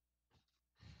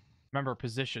 Remember,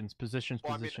 positions. Well,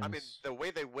 positions. I mean, the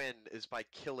way they win is by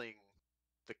killing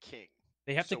the king.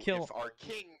 They have to So kill. If our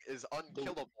king is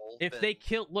unkillable, If then... they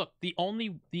kill, look, the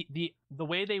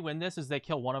way they win this is they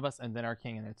kill one of us and then our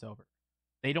king and it's over.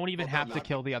 They don't even Well, have no, to that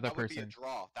kill the other that would be a person.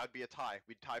 draw. That would be a tie.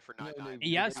 We'd tie for 9-9. No, no,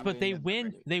 Yes, They but they win.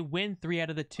 win. They win 3 out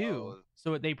of the 2, Oh,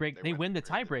 so they break. they They win win the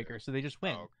 3 out of the 2. tiebreaker, so they just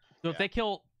win. Oh, So if yeah. they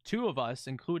kill 2 of us,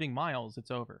 including Miles,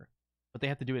 it's over. But they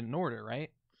have to do it in order,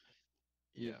 right?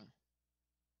 Yeah.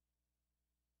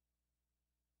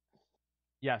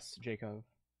 Yes, Jacob.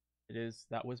 It is.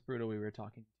 That was brutal. We were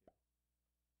talking.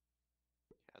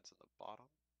 Had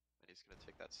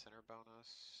that center bonus.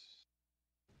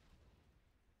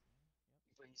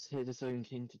 He's hit his own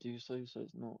king to do so, so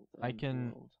it's not. The I end of the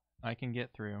can- world. I can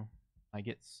get through. I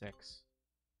get 6.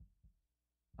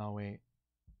 Oh wait.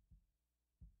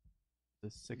 The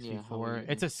 6v4. you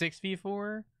It's a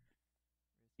 6v4?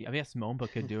 I guess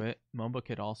Momba could do it. Momba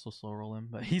could also slow roll him,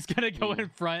 but he's gonna go Yeah. in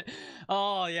front.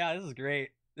 Oh yeah, this is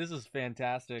great. This is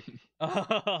fantastic.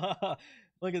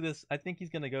 Look at this. I think he's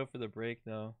gonna go for the break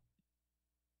though.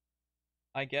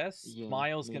 I guess Yeah,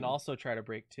 Miles can maybe. also try to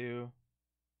break too.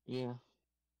 Yeah.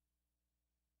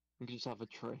 We could just have a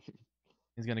train.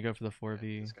 He's gonna go for the 4v.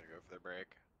 Yeah, he's gonna go for the break.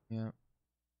 Yeah.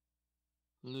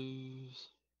 Lose.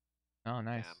 Oh,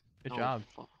 nice. Damn. Good Oh, job.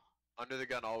 fuck. Under the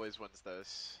gun always wins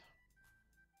this.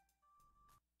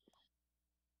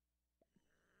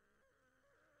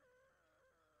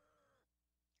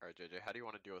 Alright, JJ, how do you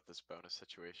want to deal with this bonus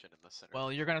situation in the center?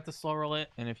 Well, you're gonna have to slow roll it,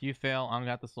 and if you fail, I'm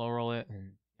gonna have to slow roll it,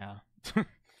 and yeah. I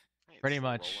ain't pretty slow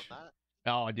much. rolling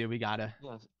Oh, dude, we gotta.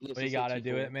 Yeah, We gotta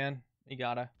do it, man. We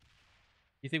gotta.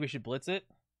 You think we should blitz it?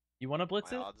 You want to that.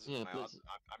 blitz My it? odds, Yeah, my blitz odds.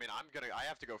 I mean, I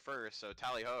have to go first, so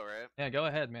tally ho, right? Yeah, go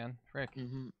ahead, man. Frick.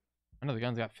 Mm-hmm. I know the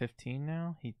gun's got 15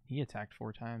 now. He attacked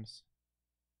 4 times.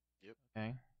 Yep.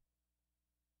 Okay.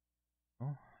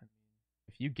 Well, I mean,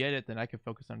 if you get it, then I can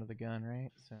focus under the gun, right?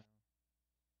 So.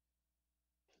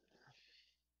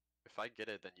 If I get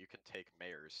it, then you can take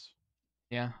Mayor's.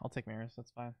 Yeah, I'll take Maris.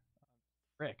 That's fine.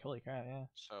 Frick, holy crap, yeah.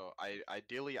 So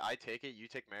ideally I take it, you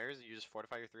take Mayor's, and you just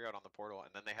fortify your 3 out on the portal, and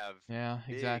then they have Yeah,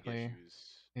 big exactly. issues.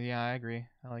 Yeah, I agree.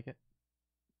 I like it.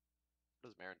 What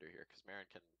does Marin do here? Because Marin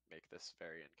can make this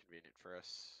very inconvenient for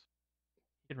us.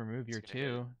 You can remove He's your gonna hit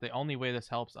 2. The only way this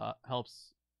hurts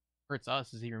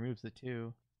us is he removes the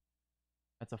 2.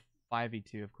 That's a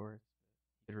 5v2, of course.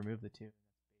 You could remove the 2. That's basically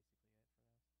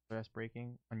it for us. So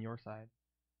breaking on your side.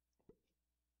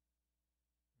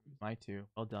 My 2.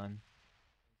 Well done.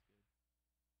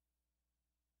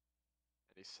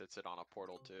 And he sits it on a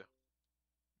portal too.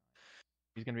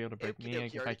 He's gonna be able to break me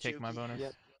Okey-dokey, if I take my artichoke. bonus. Yep.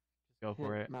 Just go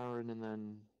for it. Marin and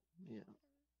then yeah.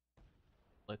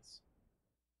 Let's.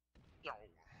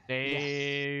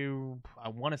 They. I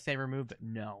want to say remove, but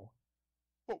no.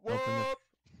 What? Open the.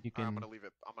 You I'm can. gonna leave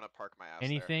it. I'm gonna park my ass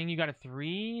Anything. You got a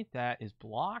 3 that is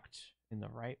blocked in the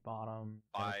right bottom.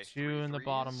 And By a 2 in the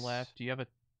bottom threes? left. Do you have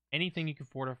anything you can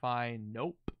fortify?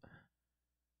 Nope.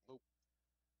 Nope.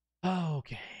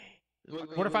 Okay. Wait,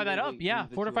 Fortify that up. Yeah, move the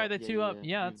 2 fortify up. the 2 up.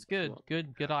 Yeah, move that's the 2 good.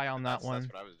 up. Good eye on that one.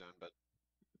 That's what I was doing, but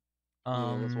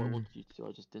Yeah, that's what I wanted you to do.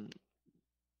 I just didn't.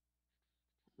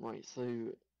 Right,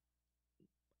 So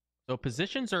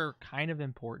positions are kind of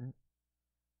important.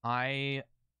 I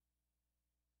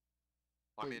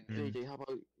wait, mean, JJ, how about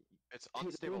it's take the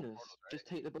unstable bonus? portals, right? Just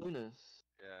take the bonus.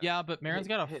 Yeah, but Marin's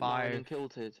got a Hit Marin 5. and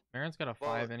Kilted. Marin's got a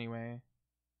Well, 5 anyway.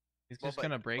 He's Well, just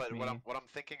gonna break but me. what I'm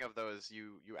thinking of though is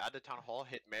you add to Town Hall,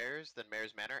 hit Mayor's, then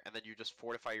Mayor's Manor, and then you just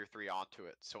fortify your 3 onto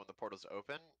it. So when the portal's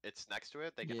open, it's next to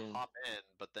it. They can Yeah. hop in,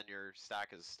 but then your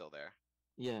stack is still there.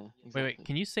 Yeah, exactly. Wait,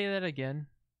 can you say that again?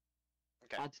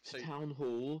 Okay. Add So to Town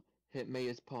Hall, hit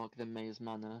Mayor's Park, then Mayor's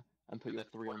Manor, and put And your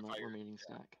then 3 on fortify that your- remaining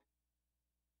yeah. stack.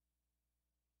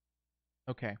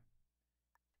 Okay.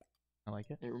 I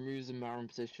like it. It removes the Marin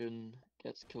position,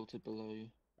 gets Kilted below.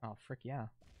 Oh, frick yeah.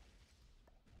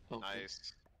 Helpful.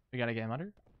 nice. We gotta get him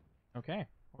under? Okay.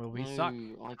 Well, we no, suck.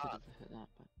 I could have hit that,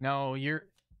 but No, you're...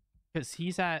 Because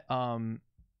he's at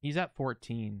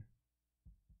 14.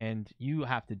 And you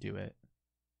have to do it.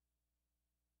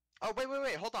 Oh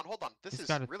wait, hold on. This He's is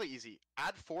gotta- really easy.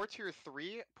 Add 4 to your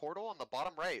 3 portal on the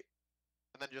bottom right,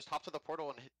 and then just hop to the portal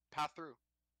and path through.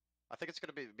 I think it's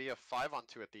gonna be a 5 on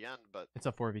 2 at the end, but It's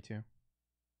a 4v2.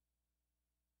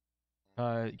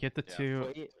 Get the Yeah,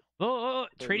 2... wait, Oh, Wait,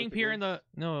 trading look at pier in the... this.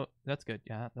 No, that's good.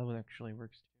 Yeah, that one actually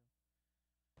works too.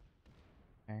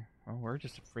 Okay. Well, we're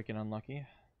just freaking unlucky.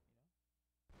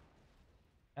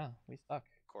 Yeah, we suck. of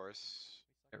course.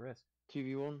 At risk.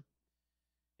 2v1.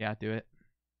 Yeah, do it.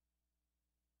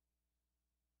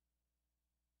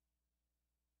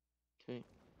 Okay.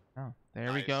 Oh,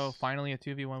 there we go. Nice. Finally a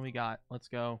 2v1 we got. Let's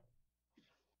go.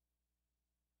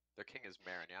 Their king is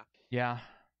Marin, yeah. Yeah.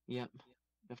 Yep. You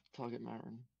have to target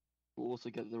Marin. We'll also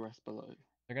get the rest below.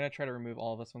 They're going to try to remove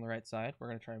all of us on the right side. We're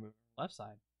going to try to move the left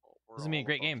side. We're This is gonna be a all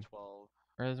great above game. 12.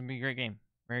 Or this is going to be a great game.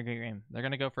 Very good game. They're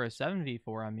going to go for a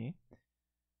 7v4 on me.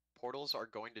 Portals are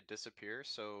going to disappear,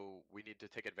 so we need to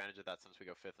take advantage of that since we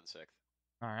go 5th and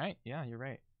 6th. Alright. Yeah, you're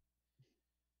right.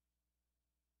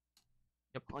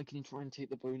 Yep. I can try and take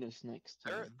the bonus next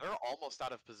They're time. they're almost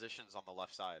out of positions on the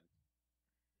left side.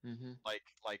 Mm-hmm.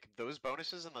 Like those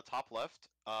bonuses in the top left,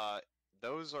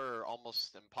 those are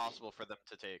almost impossible for them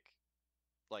to take.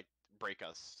 Like break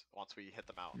us once we hit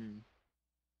them out.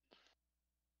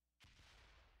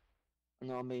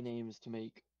 And our main aim is to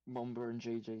make Momba and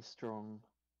JJ strong,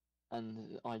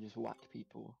 and I just whack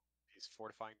people. He's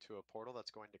fortifying to a portal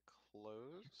that's going to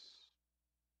close.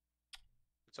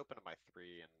 It's open to my 3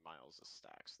 and Miles'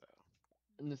 stacks though.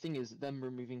 And the thing is, them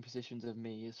removing positions of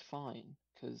me is fine,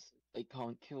 because they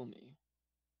can't kill me.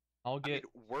 I'll I mean, get.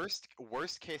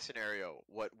 worst case scenario,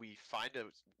 what we find a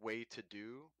way to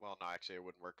do. Well, no, actually, it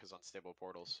wouldn't work because unstable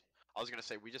portals. I was gonna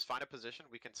say we just find a position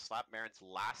we can slap Marin's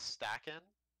last stack in,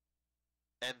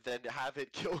 and then have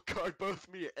it kill guard both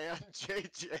me and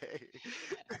JJ.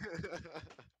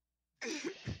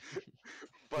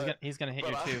 He's gonna hit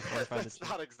you too. That's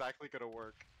not exactly gonna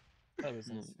work. That was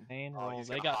insane Oh, roll. he's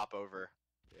They gonna got. hop over.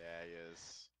 Yeah, he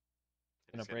is.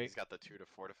 Gonna break. He's got the 2 to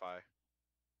fortify.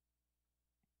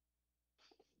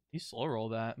 You slow roll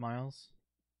that, Miles.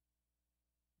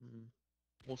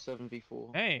 Or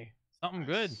 7v4. Hey, something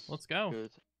good. Nice. Let's go.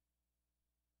 Good.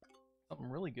 Something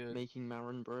really good. Making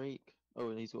Marin break. Oh,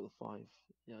 and he's got the 5.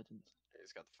 Yeah, I didn't.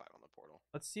 He's got the 5 on the portal.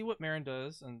 Let's see what Marin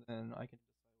does, and then I can.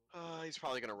 He's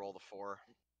probably gonna roll the 4.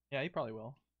 Yeah, he probably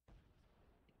will.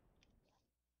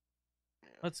 Yeah.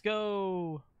 Let's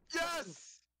go.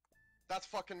 Yes! That's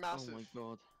fucking massive. Oh my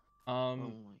god.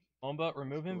 Um, Oh my. Momba,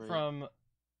 remove him Great.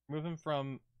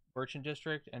 from Merchant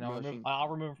District, and I'll Merchant-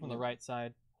 remove him from the yeah. right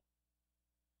side.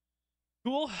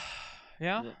 Cool.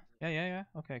 Yeah. Yeah. Yeah.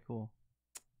 Okay, cool.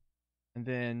 And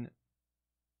then,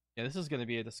 yeah, this is gonna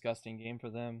be a disgusting game for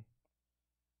them.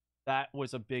 That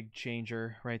was a big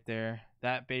changer right there.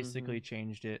 That basically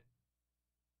changed it.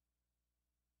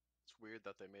 It's weird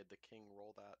that they made the king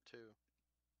roll that too.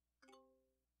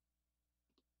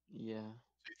 Yeah.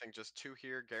 So you think just 2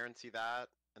 here, guarantee that,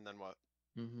 and then what?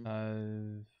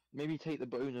 Maybe take the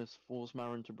bonus, force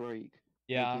Marin to break.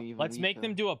 Yeah, him even let's make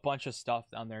them weaker. do a bunch of stuff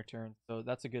on their turn. So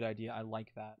that's a good idea. I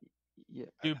like that. Yeah.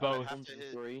 Do I'd both. have 1 to to the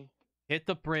hit- 3. Hit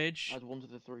the bridge. Add 1 to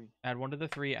the 3. Add 1 to the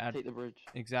 3. Add Take the bridge.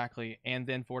 exactly, and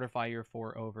then fortify your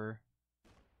 4 over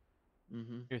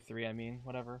your 3. I mean,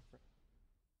 whatever.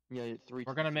 Yeah, 3.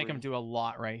 We're gonna make him do a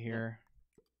lot right here.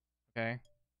 Okay.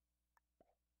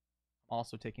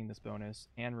 Also taking this bonus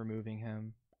and removing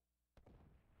him.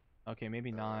 Okay,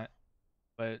 maybe not,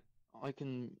 but I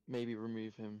can maybe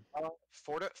remove him.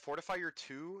 Fortify your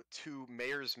 2 to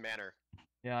Mayor's Manor.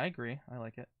 yeah, I agree. I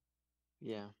like it.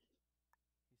 Yeah.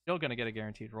 Still gonna get a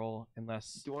guaranteed roll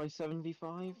unless. Do I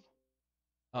 7v5?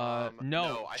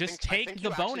 No, I just think take you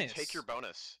the actually bonus. Take your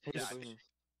bonus. Take Yeah, the I think bonus.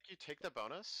 you take the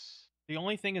bonus. The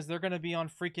only thing is they're gonna be on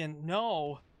freaking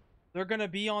no. They're gonna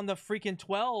be on the freaking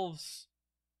 12s.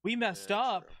 We messed Yeah,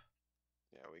 up. true.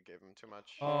 Yeah, we gave him too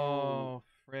much. Oh,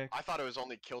 frick. I thought it was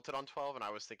only kilted on 12, and I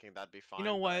was thinking that'd be fine. You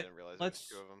know but I what? didn't realize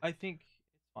Let's. it was 2 of them. I think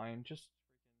it's fine. Just.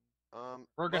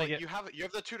 We're gonna get- You have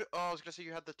the 2 to. Oh, I was gonna say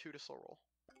you had the 2 to slow roll.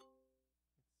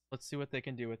 Let's see what they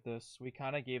can do with this. We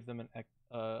kind of gave them an.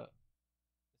 Yeah,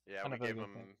 kind we of a gave good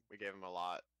him. thing. We gave him a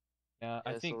lot. Yeah,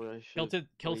 I Yeah, think sorry, I should've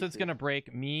Kilted's waited. gonna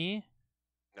break me,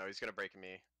 No, he's gonna break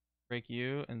me. break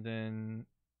you, and then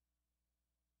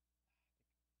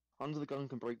Under the gun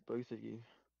can break both of you.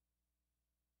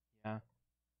 yeah.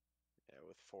 Yeah,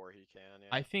 with 4 he can. Yeah.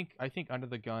 I think Under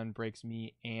the Gun breaks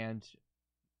me and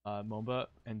Momba,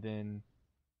 and then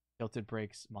Kilted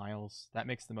breaks Miles. That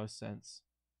makes the most sense.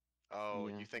 Oh,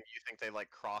 Yeah. you think they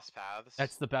like cross paths?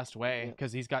 That's the best way Yeah.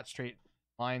 because he's got straight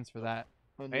lines for that.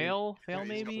 Oh, no, Fail Yeah, he's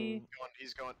maybe.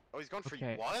 He's going. Oh, he's going for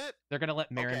Okay. you. What? They're gonna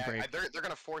let Marin Okay, break. they're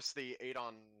gonna force the 8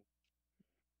 on.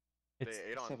 It's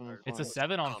the 8 on. 7 on or- it's a five.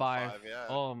 7 on 5. Yeah.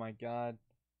 Oh my god,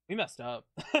 we messed up.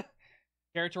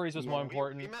 Territories was Yeah, more we-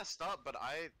 important. We messed up, but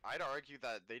I'd argue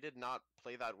that they did not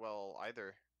play that well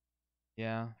either.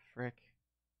 Yeah, frick.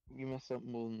 You mess up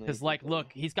more than they Because did, like, though.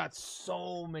 look, he's got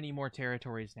so many more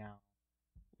territories now.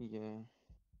 Yeah.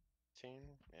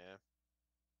 Team, yeah.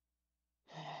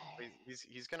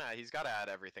 He's got to add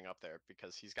everything up there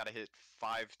because he's got to hit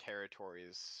 5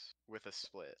 territories with a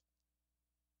split.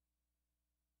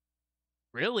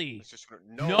 Really? It's just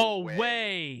No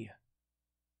way.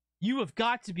 You have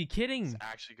got to be kidding. He's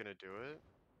actually gonna do it.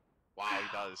 Wow, he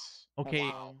does. Okay,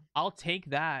 Wow. I'll take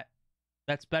that.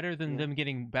 That's better than Yeah. them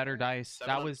getting better dice.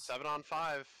 7 on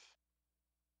 5.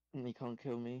 And they can't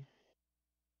kill me.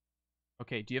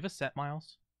 Okay, do you have a set,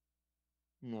 Miles?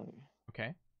 No.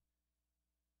 Okay.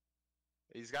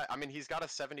 He's got a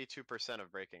 72%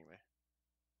 of breaking me.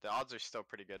 The odds are still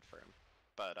pretty good for him,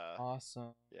 but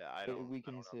Awesome. yeah, I It don't. I don't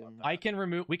weakens know about him. that.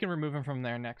 We can remove him from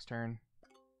there next turn.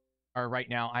 Or right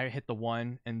now, I hit the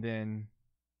 1, and then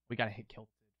we gotta hit Kilted.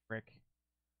 Frick.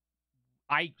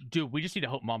 Dude, we just need to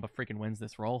hope Mamba freaking wins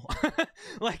this roll.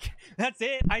 Like, that's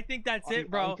it. I think that's it,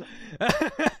 bro.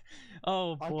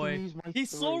 Oh I can boy, use my he's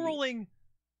slow 3. rolling.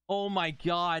 Oh my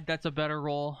god, that's a better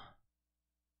roll.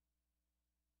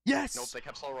 Yes. Nope, they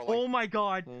kept slow rolling. Oh my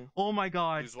god. Yeah. Oh my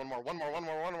god. Lose one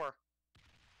more.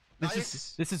 This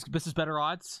Nice. is better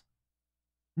odds.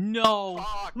 No.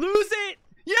 Fuck. Lose it.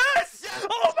 Yes. Yes!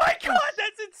 Oh my god,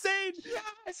 that's insane.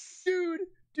 Yes.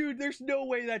 Dude, there's no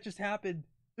way that just happened.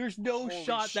 There's no Holy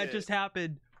shot that shit. just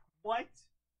happened. What?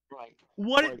 Right.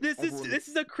 What? Right, This everyone,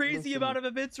 is a crazy listen. amount of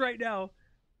events right now.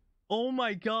 Oh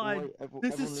my god. Right,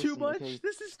 This everyone is too listen, much. okay?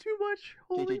 This is too much.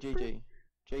 Holy frick.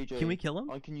 JJ. Can we kill him?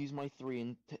 I can use my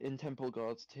 3 in Temple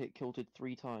Guards to hit Kilted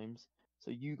 3 times.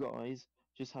 So you guys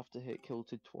just have to hit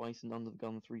Kilted twice and under the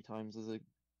gun 3 times as a.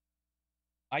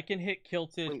 I can hit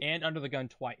Kilted Wait. and under the gun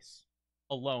twice.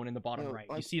 Alone in the bottom No, right.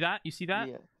 I- You see that? You see that?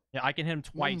 Yeah. Yeah, I can hit him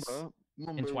twice. Momba,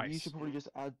 you twice. should probably just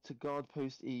add to Guard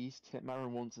Post East, hit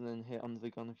Marin once, and then hit under the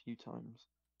gun a few times.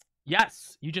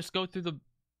 Yes. You just go through the.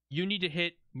 You need to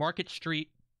hit Market Street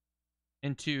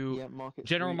into Yeah, Market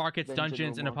General Street, Markets, then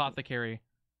Dungeons, and General Market. Apothecary.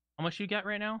 How much you get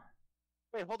right now?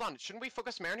 Wait, hold on. Shouldn't we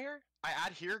focus Marin here? I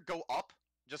add here, go up,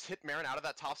 just hit Marin out of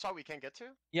that top spot we can't get to?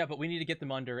 Yeah, but we need to get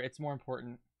them under. It's more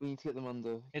important. We need to get them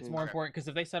under. It's okay. more Okay. important because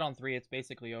if they set on 3, it's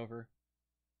basically over.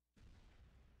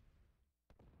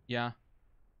 Yeah.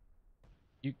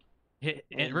 You hit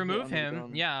And then hit remove under the him.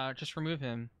 gun. Yeah, just remove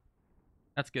him.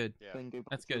 That's good. Yeah. Then go back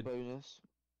That's to the good. bonus.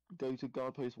 Go to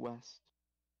Guard Post West.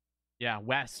 Yeah,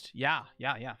 west. Yeah.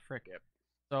 Frick. Yep.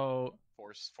 So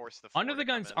Force the under four the to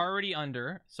come gun's in. already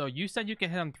under. So you said you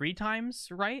can hit him 3 times,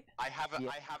 right? I have a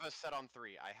Yeah. set on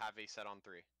 3. I have a set on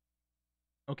 3.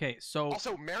 Okay, so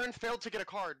Also, Marin failed to get a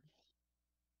card.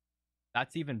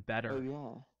 that's even better. Oh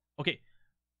yeah. Okay.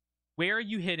 Where are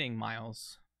you hitting,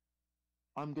 Miles?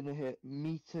 I'm gonna hit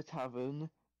Meter Tavern,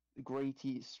 Great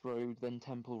East Road, then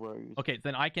Temple Road. Okay,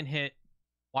 then I can hit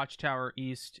Watchtower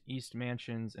East, East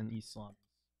Mansions, and East Slums.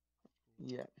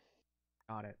 Yeah.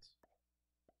 Got it.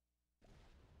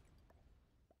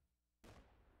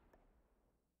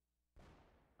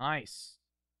 Nice.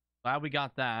 Glad we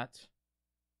got that.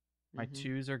 My Mhm.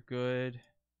 2s are good.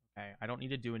 Okay, I don't need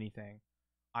to do anything.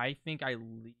 I think I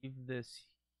leave this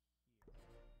here.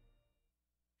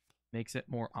 Makes it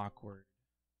more awkward.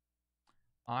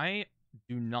 I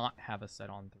do not have a set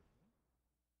on 3.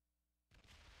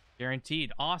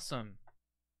 Guaranteed. Awesome.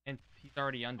 And he's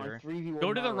already I under. 3v1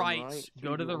 Go to the Marin, right.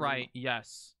 Go to the 3v1 right.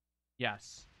 Yes.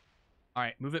 Yes. All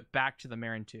right, move it back to the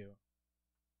Marin 2.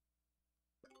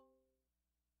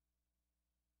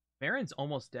 Marin's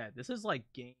almost dead. This is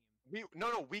like game.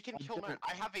 No, we can I kill Marin. don't-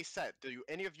 I have a set. Do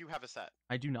any of you have a set?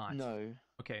 I do not. No.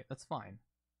 Okay, that's fine.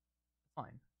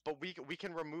 Fine. But we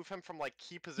can remove him from like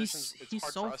key positions. It's He's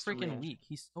hard so for us to freaking reach. weak.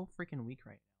 He's so freaking weak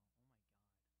right now. Oh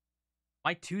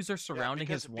my god. My 2s are surrounding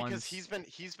because, his 1s. Because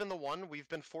he's been the one we've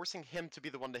been forcing him to be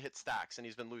the one to hit stacks, and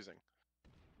he's been losing.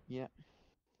 Yeah.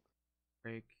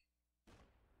 Break.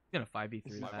 He's gonna 5v3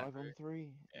 This is that. 5-on-3.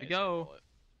 we he's gonna go. roll it.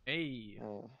 Hey.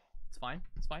 Uh, It's fine.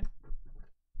 It's fine.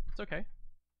 It's okay.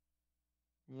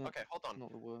 yeah. Okay, hold on.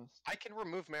 Not the worst. I can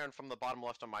remove Marin from the bottom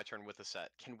left on my turn with a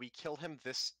set. Can we kill him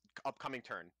this upcoming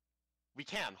turn? We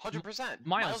can, 100%.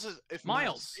 Miles, is if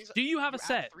Miles, stays- do you have a add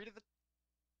set? 3 to the...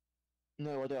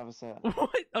 No, I don't have a set.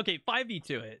 What? Okay,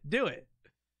 5v2 it. Do it.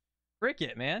 Frick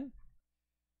it, man.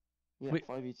 Yeah, Wait,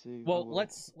 5v2. I Well, will.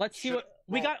 let's see Should- what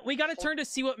well, we got a hold- turn to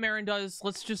see what Marin does.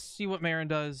 Let's just see what Marin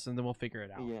does, and then we'll figure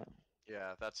it out. Yeah.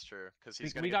 Yeah, that's true. Because we,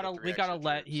 he's gonna we get gotta the 3 we gotta extra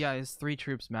let troops. yeah his 3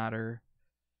 troops matter.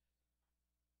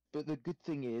 But the good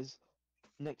thing is,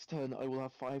 next turn I will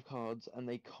have 5 cards and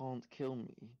they can't kill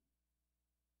me.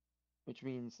 Which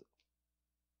means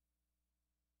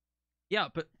Yeah,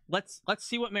 but let's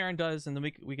see what Marin does, and then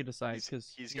we could decide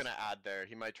because He's gonna add there.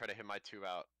 He might try to hit my 2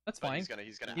 out. That's But fine. he's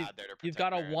gonna You- add there to protect You've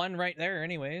got a Marin. 1 right there,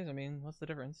 anyways. I mean, what's the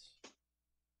difference?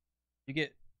 You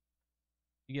get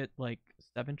like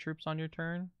 7 troops on your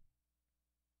turn.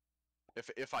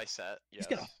 If I set, yes.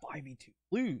 He's gonna 5v2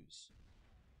 lose.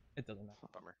 It doesn't matter.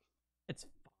 Bummer. It's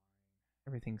fine.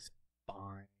 Everything's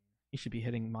fine. He should be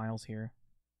hitting Miles here.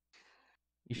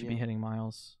 He should be Yeah. hitting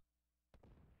Miles.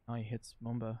 Now he hits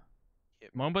Momba.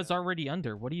 Hit Momba's Momba. already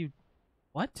under. What do you?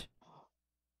 What?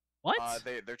 What?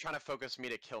 They're trying to focus me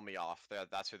to kill me off.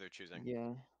 That's who they're choosing.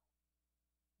 yeah.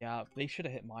 Yeah, they should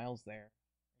have hit Miles there.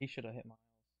 He should have hit Miles.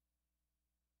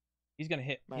 He's gonna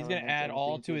hit. He's Marin gonna has add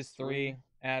all anything to to his his 3. three.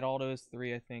 Add all to his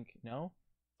 3. I think. No.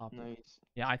 Stop No, it. it's,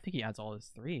 Yeah, I think he adds all his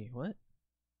 3. What?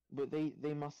 but they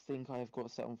must think I have got a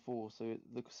set on 4, so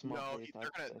the smart No, way is to they're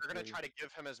have gonna set they're gonna 3. try to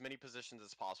give him as many positions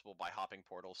as possible by hopping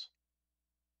portals.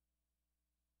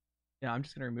 Yeah, I'm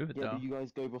just gonna remove it Yeah, though. but you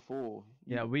guys go before.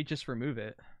 Yeah, we just remove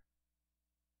it.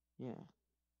 Yeah.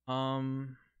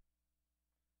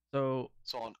 So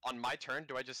So on my turn,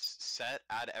 do I just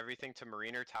add everything to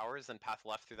Mariner Towers, then path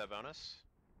left through that bonus?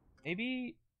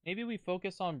 maybe we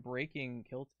focus on breaking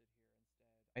Kilted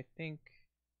here instead. I think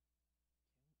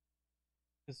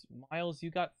because Miles, you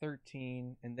got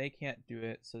 13 and they can't do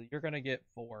it, so you're gonna get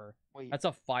 4. Wait. That's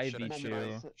a Should I- 5v2. should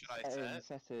I set?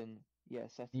 Set in. Yeah,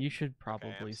 set in. You should Okay, probably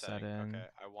I'm set setting. in. Okay,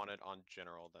 I want it on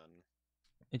general then.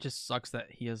 It just sucks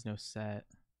that he has no set.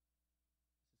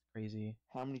 Crazy.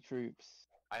 How many troops?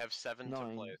 I have 7 to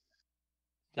 9. place.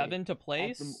 7 to Add them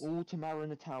place? all to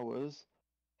Mariner Towers.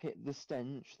 Hit the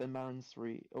stench, then Marin's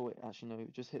 3. Oh wait, actually no.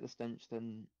 Just hit the stench,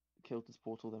 then Kilted's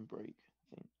portal, then break.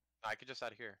 I think. I could just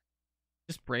add here.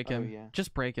 Just break Oh, him. yeah.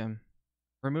 Just break him.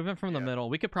 Remove him from the Yeah, middle.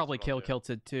 We could probably what I'll kill do.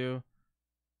 Kilted too.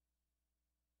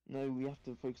 No, we have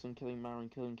to focus on killing Marin.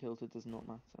 Killing Kilted does not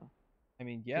matter. I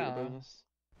mean, Hit the yeah. bonus.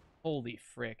 Holy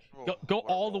frick. Oh, Go what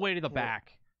a all the roll. way to the Yeah.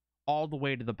 back. All the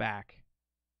way to the back.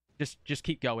 Just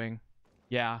keep going.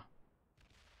 Yeah.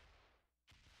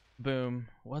 Boom.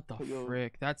 What the Put your-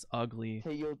 frick? That's ugly.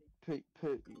 Take your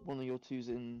put one of your 2s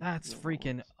in. That's yeah, that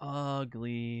freaking works.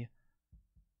 ugly.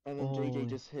 And then Holy- JJ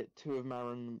just hit 2 of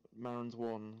Marin's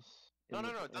 1s. No, in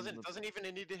no, the- no. in Doesn't the- doesn't even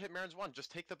need to hit Marin's 1.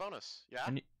 Just take the bonus. Yeah.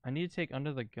 I need to take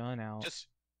under the gun out. Just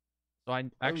So I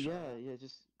actually Oh yeah,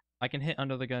 just. I can hit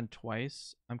under the gun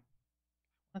twice.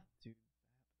 What, dude?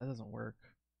 That doesn't work.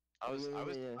 I was. Yeah,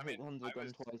 I hit mean, under the I gun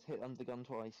was. twice. Hit under the gun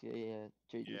twice. Yeah.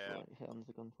 JJ's Yeah. right. Hit under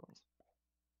the gun twice.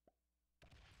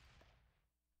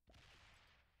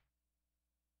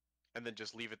 And then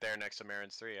just leave it there next to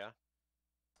Marin's 3. Yeah.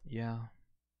 Yeah.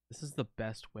 This is the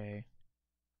best way.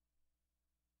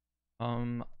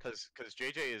 Because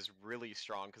JJ is really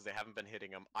strong because they haven't been hitting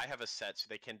him. I have a set, so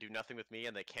they can do nothing with me,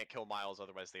 and they can't kill Miles,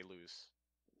 otherwise they lose.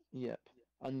 Yep.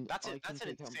 And That's I it. can That's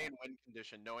an take out- insane win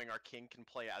condition, knowing our king can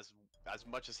play as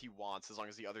much as he wants, as long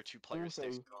as the other 2 players stay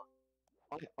Also,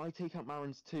 strong. I take out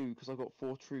Marin's 2 because I got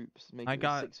 4 troops. Making I it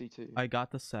got- 6v2. I got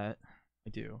the set.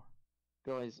 I do.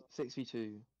 Guys,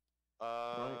 6v2.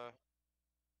 Yeah.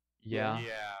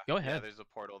 Yeah. Go Yeah, ahead. there's a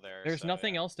portal there. There's so,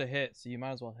 nothing yeah. else to hit, so you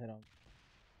might as well hit him.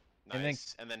 and then-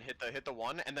 Nice. And then hit the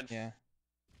 1, and then Yeah.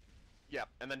 yeah,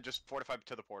 and then just fortify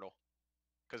to the portal,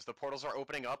 because the portals are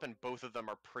opening up, and both of them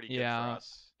are pretty good Yeah. for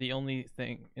us. The only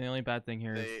bad thing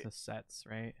here is They- the sets,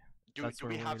 right? Do That's what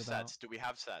we we're have worried about. sets? Do we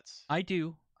have sets? I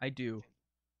do.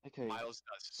 Okay. Miles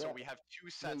does. So That- we have 2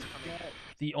 sets No, coming. that-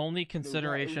 The only no,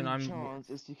 consideration that only I'm chance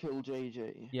is to kill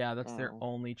JJ. Yeah, that's their now.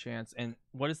 only chance. And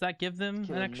what does that give them?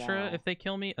 Kill An him extra now. if they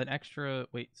kill me? An extra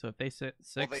wait, so if they sit Well,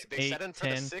 6, they 8, set into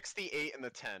 10, the 6, the 8, and the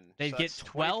 10. they so get that's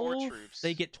 24 12. troops.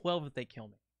 They get 12 if they kill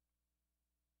me.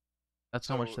 That's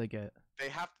how much So- they get. They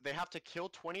have to kill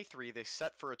 23. They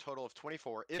set for a total of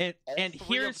 24. If And- all and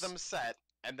 3 here's- of them set,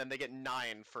 and then they get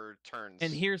 9 for turns.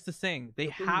 And here's the thing. They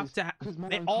The thing have is, to 'cause they,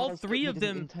 Marin all can't 3 skip of because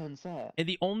them in turn set. and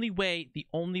the only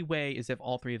way is if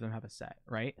all 3 of them have a set,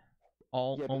 right? Yeah,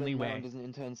 but Only then Marin way. doesn't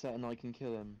in turn set and I can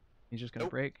kill him. He's just going to Nope.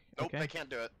 break. Nope, Okay. they can't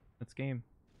do it. That's game.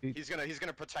 He's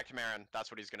gonna protect Marin. That's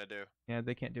what he's gonna do. Yeah,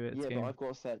 they can't do it. It's Yeah, game. but I've got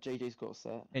a set. JJ's got a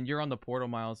set. And you're on the portal,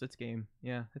 Miles. It's game.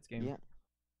 Yeah, it's game. Yeah.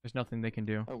 There's nothing they can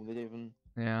do. Oh, they don't even.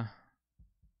 Yeah.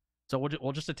 So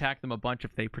we'll just attack them a bunch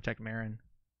if they protect Marin.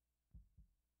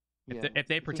 Yeah. If they the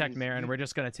thing protect is, Marin, you- we're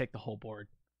just gonna take the whole board.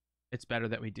 It's better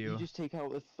that we do. You just take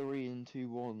out the 3 and 2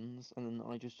 1s, and then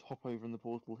I just hop over in the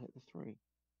portal, hit the 3.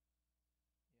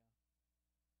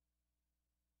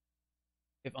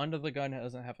 If Under the Gun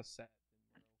doesn't have a set,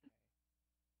 then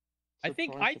you're okay.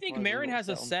 Surprise, I think surprise, Marin got has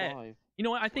a on set. 5. You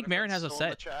know what? I think Marin has a Still in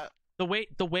the set. chat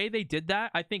The way they did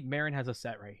that, I think Marin has a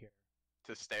set right here.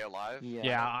 to stay alive. Yeah.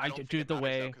 Yeah, I I don't do think it the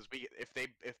matters, way. because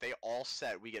if they all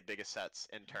set, we get biggest sets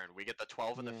in turn. We get the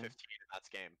 12 and the Yeah. 15, and that's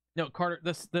game. No, Carter.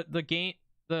 The game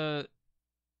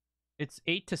it's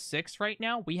 8 to 6 right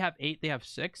now. We have 8. They have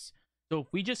 6. So if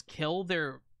we just kill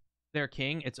their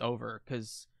king, it's over.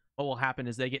 Because what will happen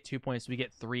is they get 2 points. We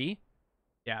get 3.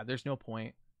 Yeah, there's no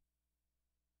point.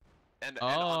 And Oh,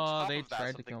 on top they of that, tried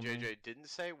to something kill me. JJ didn't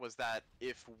say was that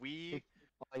if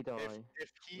I die.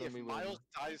 if then we win. Miles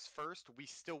dies first, we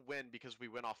still win because we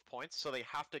win off points. So they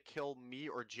have to kill me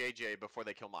or JJ before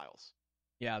they kill Miles.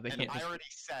 Yeah, they And can't. I Just... already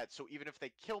said, so even if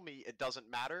they kill me, it doesn't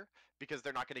matter because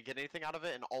they're not going to get anything out of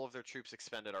it, and all of their troops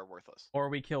expended are worthless. Or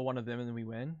we kill one of them and then we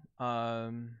win.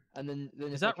 And then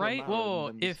if Is they that kill right? Marin, Whoa,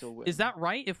 then we if still win. is that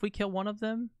right? If we kill one of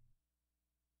them,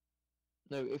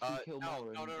 No, if we kill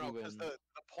No, Marin, no, we because win. the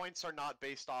points are not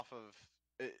based off of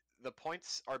the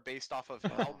points are based off of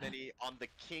how many on the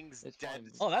king's It's dead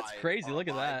fine. Oh, that's side crazy, are look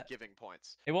at alive that. giving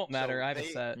points. It won't matter. So I have a they-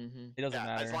 set. Mm-hmm. It doesn't Yeah,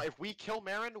 matter. if we kill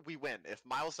Marin, we win. If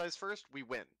Miles dies first, we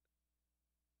win.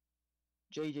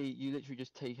 JJ, you literally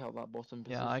just take out that bottom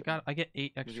position. Yeah, I get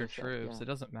 8 with extra your set, troops. yeah. It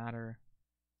doesn't matter.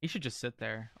 He should just sit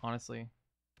there, honestly,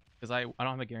 because I don't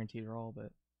have a guaranteed roll.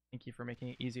 But thank you for making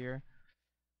it easier.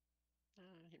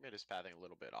 He made his pathing a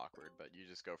little bit awkward, but you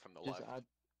just go from the Just left. add,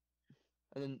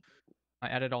 and then I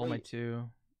added all my Wait. 2.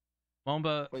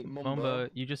 Momba, Wait, Momba, Momba,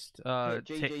 you just hit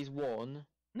take. JJ's 1.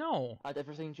 No. Add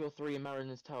everything to your 3 and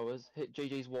Marin's towers. Hit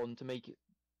JJ's 1 to make it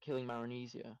killing Marin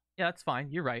easier. Yeah, that's fine.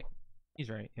 You're right. He's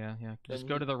right. Yeah. Just Then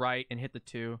go he- to the right and hit the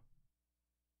 2.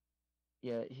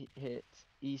 Yeah, hit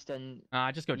East End.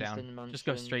 Just go down. Eastern Just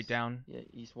go straight Mansions. down. Yeah,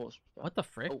 East Watch. What the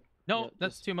frick? Oh, No, yeah,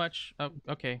 that's just- too much. Oh,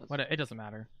 okay. That's- What? It doesn't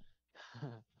matter.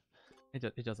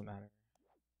 It doesn't matter.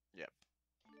 Yep.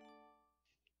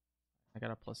 I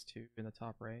got a +2 in the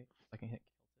top right. I can hit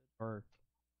or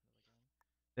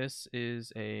this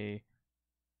is a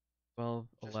 12,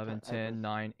 Just 11, put 10,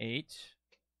 9, 8,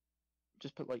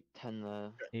 Just put like 10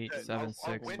 there. 8, Our 7,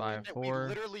 6, win- 5, We 4.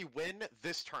 literally win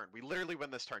this turn. We literally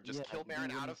win this turn. Just Yeah, kill we Marin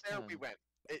win out of this there, we turn.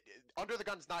 win. Under the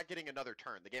gun's not getting another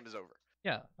turn. The game is over.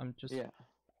 Yeah, Yeah.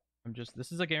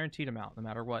 this is a guaranteed amount no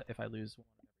matter what if I lose one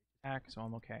attack, so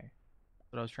I'm okay.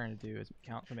 What I was trying to do is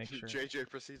count to make sure. JJ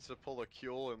proceeds to pull a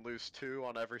Kuel and lose 2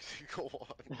 on every single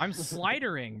one. I'm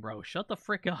slidering, bro. Shut the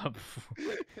frick up.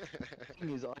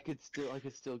 Thing is, I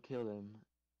could still kill him,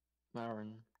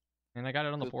 Marin. And I got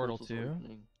it on the The portal portal's too.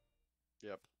 opening.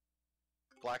 Yep.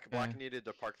 Black Okay. needed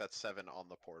to park that 7 on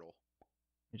the portal.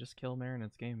 You just kill Marin,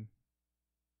 it's game.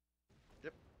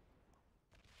 Yep.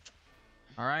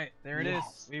 All right, there it is.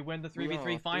 Yes. We win the We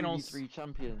 3v3 are finals. 3v3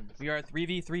 champions. We are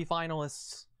 3v3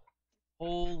 finalists.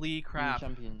 Holy crap.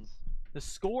 Champions. The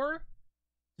score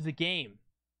to the game.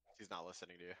 He's not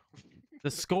listening to you. The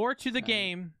score to the Okay.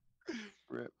 game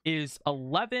Rip. is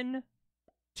 11-8.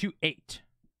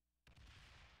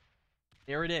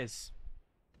 There it is.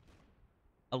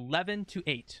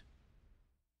 11-8.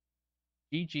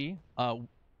 GG.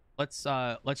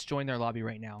 Let's join their lobby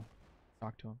right now.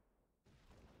 Talk to him.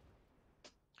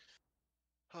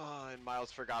 Oh, and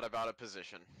Miles forgot about a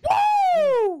position.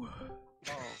 Woo!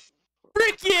 Oh.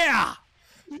 Frick yeah!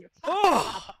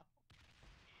 Oh!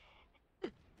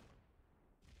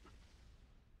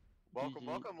 Welcome, GG.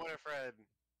 welcome, Winifred.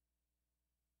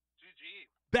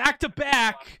 Back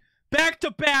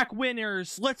to back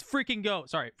winners. Let's freaking go.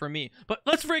 Sorry for me, but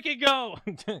let's freaking go.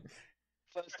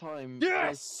 First time.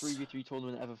 Yes! First 3v3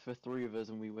 tournament ever for 3 of us,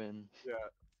 and we win. Yeah.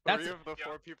 That's- 3 of the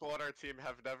 4 people on our team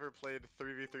have never played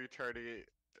 3v3 tourney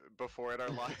before in our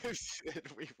lives, and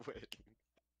we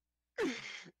win.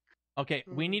 Okay,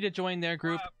 we need to join their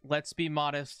group. Let's be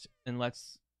modest and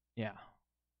let's, yeah,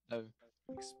 No.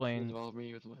 explain. Involve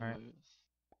me with my Alright. votes.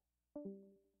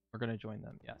 We're gonna join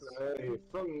them. Yes. Hey,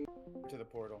 from To the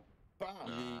portal. Bam.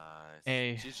 Nice.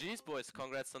 Hey. GG's, boys.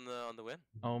 Congrats on the win.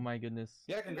 Oh my goodness.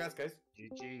 Yeah, congrats, guys.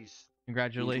 GG's.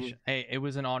 Congratulations. Hey, it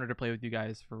was an honor to play with you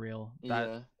guys for real.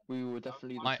 Yeah, we were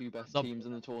definitely the My- 2 best the- teams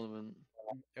in the tournament.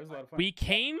 It was a lot of fun. We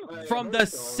came Hey, from the hold on.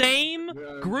 same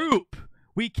Yeah. group.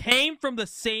 We came from the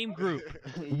same group.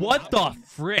 What the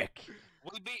frick?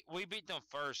 We beat them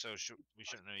first, so we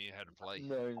shouldn't know you had to play.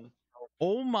 No.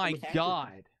 Oh my We had to-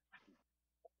 god.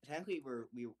 Technically,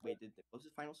 wait. What was the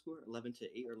final score?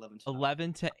 11-8 or 11-9?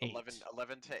 11-8.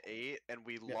 11-8, and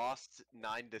we Yeah. lost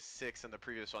 9-6 in the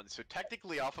previous one. So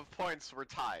technically, off of points, we're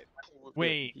tied.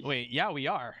 Wait, yeah, we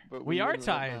are. But We are win right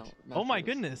tied. now, Oh my matches.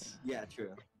 goodness. Yeah,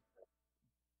 true.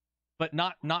 But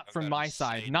not I've from got my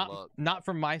side. insane Not luck. not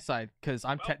from my side, because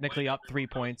I'm technically up 3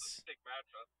 points.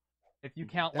 If you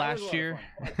count That was a last lot of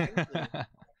year,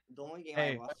 The only game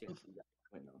Hey. I lost against you guys.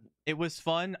 Wait, no. it was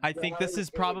fun. I think this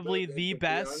is probably the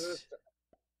best.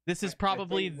 This is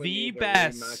probably think we the need a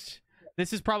best. rematch.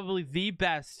 This is probably the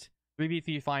best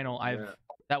 3v3 final Yeah.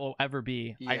 that will ever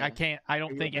be. Yeah. I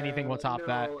don't think anything will top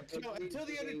that. No, Until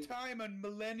the end of time and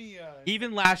millennia.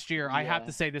 Even last year, I have Yeah.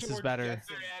 to say this is George better.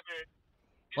 Jetson.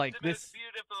 Like the most this.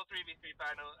 beautiful 3v3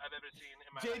 final I've ever seen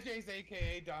in my life. JJ's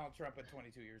AKA Donald Trump at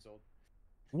 22 years old.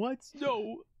 What?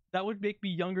 No, that would make me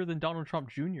younger than Donald Trump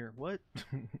Jr. What?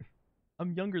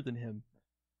 I'm younger than him.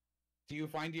 Do you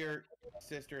find your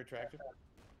sister attractive?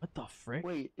 What the frick?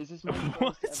 Wait, is this my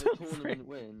What first the ever frick? tournament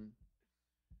win?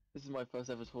 This is my first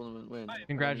ever tournament win.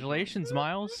 Congratulations,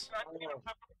 Miles. I'm gonna have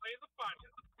to play the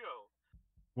final. Let's go.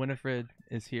 Winifred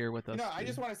is here with us. No, I too.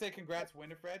 just want to say congrats,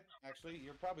 Winifred. Actually,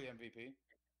 you're probably MVP.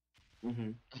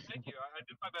 Mm-hmm. Thank you. I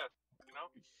did my best. You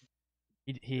know.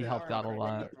 He Yeah, helped out a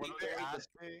lot.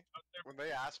 When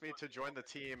they asked me to join the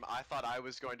team, I thought I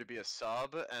was going to be a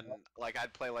sub, and like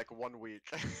I'd play like 1 week.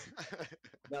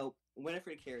 No,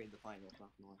 Winifred carried the finals, not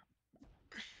gonna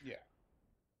lie. Yeah.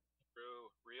 True,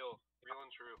 real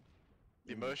and true.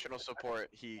 The emotional support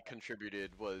he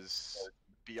contributed was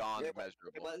beyond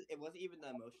measurable. It wasn't even the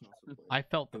emotional support. I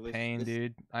felt the It was pain, just-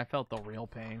 dude. I felt the real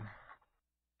pain.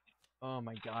 Oh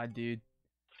my god, dude.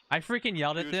 I freaking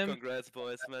yelled at Huge them. Congrats,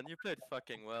 boys, man. You played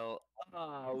fucking well.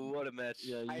 Ah, what a match.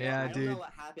 Yeah, I don't dude. know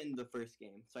what happened the first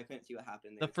game, so I couldn't see what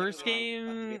happened. The Second first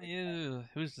round, game, ew,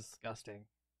 it was disgusting.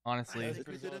 Honestly,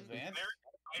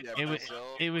 Yeah,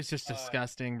 it was just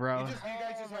disgusting, bro. You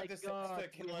guys just have to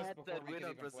kill us You before had we that can win even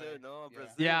on play. Brazil, no?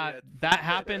 Brazil. Yeah, had that fucking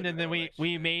happened, and then no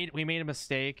we made a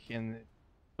mistake, and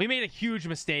we made a huge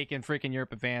mistake in freaking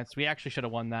Europe Advanced. We actually should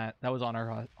have won that. That was on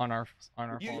our You fault.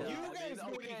 guys I mean, made a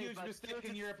okay, huge but mistake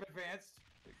in Europe Advanced.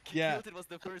 Yeah. Kilton was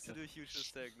the first to do a huge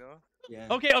mistake, no? Yeah.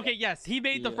 Okay, yes, he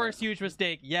made the Yeah. first huge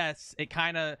mistake. Yes, it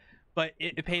kind of, but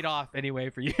it paid off anyway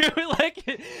for you. Like,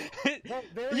 Well,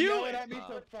 they were you. yelling at me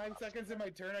for 5 seconds in my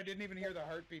turn. I didn't even hear the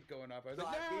heartbeat going up. I was So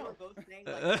like, we no. were both saying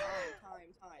like time,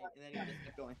 and then he just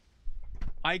kept going.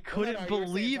 I No, couldn't no, you were saying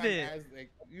believe time it. as,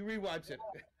 like, you rewatch it.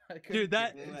 I couldn't Dude,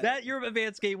 get it. that Europe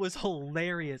Advanced game was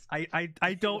hilarious. I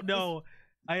don't know.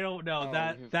 I don't know. Oh,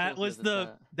 that of that course was it was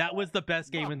the that was the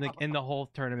best game in the whole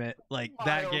tournament. Like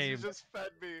that Miles, game. You just fed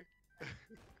me.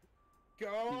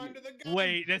 Go under the gun.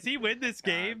 Wait, does he win this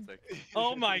game?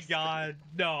 Oh my god.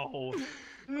 No.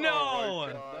 No. Oh my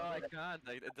No, God. I can't.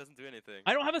 Like, it doesn't do anything.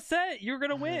 I don't have a set. You're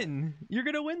going to win. You're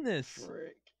going to win this.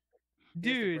 Frick.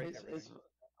 Dude, It's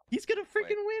he's going to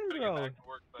freaking win, Gotta get bro. back to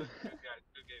work, but good guys,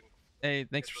 good game. Hey,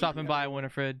 thanks for stopping by,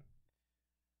 Winifred.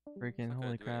 Freaking Okay,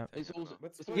 holy do crap. anything. it's also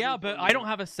What's- it's Yeah, also but funny I don't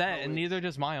have a set, how and neither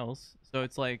does Miles. So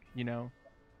it's like, you know.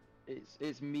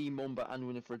 It's me, Momba, and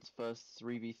Winifred's first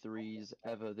 3v3s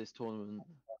ever this tournament.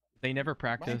 They never Mine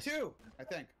practice. too, I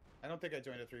think. I don't think I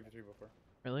joined a 3v3 before.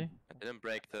 Really? I didn't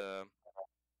break the.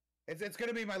 It's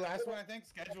gonna be my last one, I think.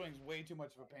 Scheduling's way too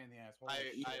much of a pain in the ass. Holy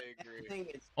shit. I I agree. think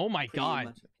it's Oh my pretty god.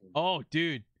 much a pain. Oh,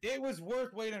 dude. It was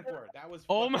worth waiting for. That was.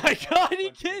 Oh fucking my awesome god, he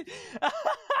fun to can't.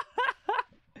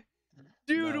 do.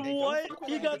 Dude, No. what? Don't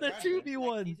He fuck got around the with the guy, man.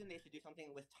 2v1. Next season they should do something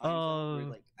with time zone where Uh,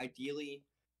 like ideally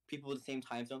people with the same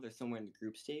time zone, they're somewhere in the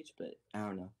group stage, but I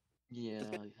don't know. Yeah.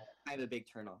 Kind of a big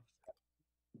turnoff.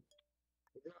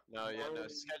 No,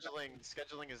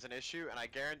 scheduling is an issue, and I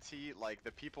guarantee, like,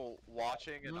 the people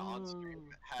watching and on stream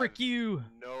have Frick you.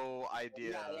 no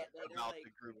idea Yeah, they're about like, the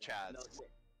group No, chats.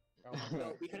 Oh my no,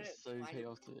 god. we couldn't It's so find it.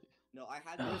 chaotic. No, I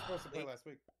had We to were supposed to play wait. last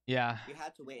week. Yeah. We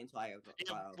had to wait until I Yeah,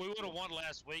 we would have won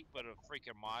last week, but a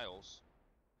freaking Miles.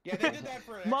 Yeah, they did that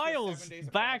for an extra Miles 7 days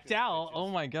of backed practice, out. bitches. Oh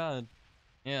my god.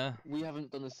 Yeah. We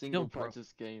haven't done a single bro.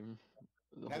 practice game.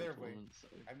 The whole Neither have we. tournament, so.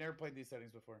 I've never played these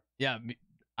settings before. Yeah.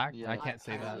 I Yeah, can't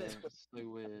say I that. haven't- It's so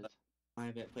weird. I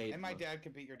haven't played. And my before. dad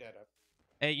can beat your dad up.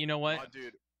 Hey, you know what? Oh,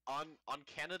 dude, on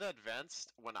Canada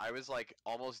Advanced, when I was like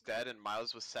almost dead and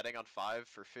Miles was setting on 5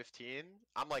 for 15,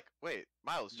 I'm like, wait,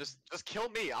 Miles, just kill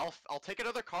me. I'll take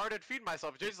another card and feed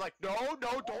myself. Jay's like, no,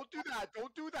 don't do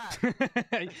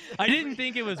that. I didn't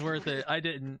think it was worth it. I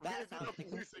didn't. That sounds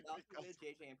like Losing a because-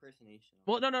 JJ impersonation.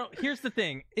 Well, no. Here's the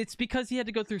thing. It's because he had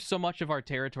to go through so much of our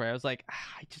territory. I was like,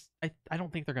 I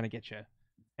don't think they're gonna get you.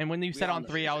 And when you We set all on know.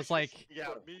 3, I was like, yeah,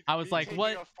 I was me like, taking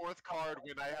what? a 4th card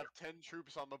when I have 10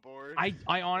 troops on the board. I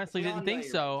honestly We all didn't know think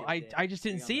you're so. right, JJ. I just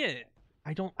didn't We all see know.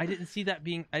 it. I didn't see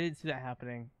that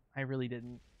happening. I really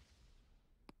didn't.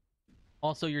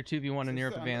 Also, your 2v1 in Is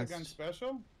Europe this the Undergun Advanced.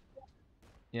 special?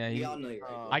 Yeah, We he, all know you're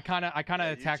right. I kind of Yeah,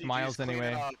 attacked UTG's Miles cleaning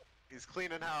anyway. up. He's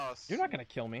cleaning house. You're not gonna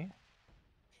kill me.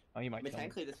 Oh, you might kill me.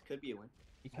 Mechanically, this could be a win.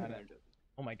 He kind of.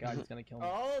 Oh my god, he's gonna kill me.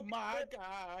 Oh my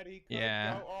god, he could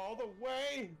Yeah. go all the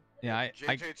way. Yeah, I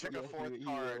JJ took a 4th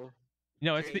card.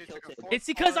 no, it's JJ took a 4th it's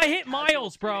because I card, hit casual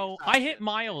Miles, feeding bro. I hit fashion.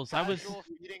 Miles. I was Casual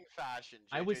feeding fashion.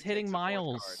 I was JJ hitting takes a 4th card.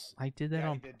 Miles. I did that Yeah,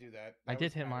 on. he did do that. I That did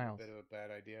was hit kind of Miles. A bit of a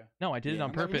bad idea. No, I did it Yeah. on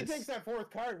I mean, purpose. he takes that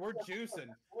 4th card. We're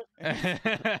juicing.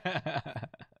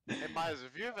 Hey Miles,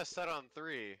 if you have a set on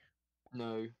 3,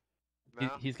 No. He-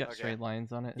 no? he's got Okay. straight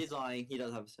lines on it. He's lying. He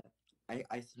does have a set.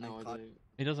 No, I caught- don't.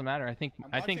 It doesn't matter. I think I'm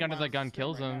I think watching under the Miles' gun stream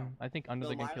kills right him. now. I think under No,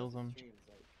 the gun Miles' kills him. stream is,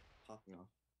 like, popping off.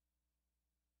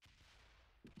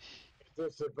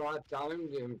 Just about time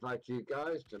to invite you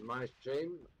guys to my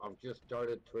stream. I've just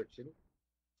started twitching,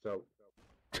 so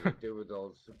I can do with all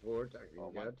the support I Oh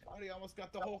can my get. god, he almost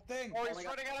got the whole thing. Oh, he's my God.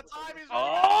 running out of time. He's running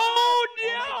Oh Oh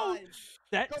no! my God.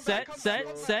 Set, Come set, back, come set, back,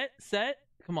 come set.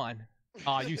 Come on.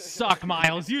 Oh, you suck,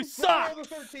 Miles. You suck. Roll the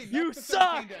 13. You Knock the 13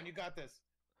 suck. down. You got this.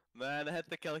 Man, I had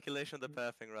the calculation of the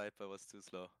pathing right, but was too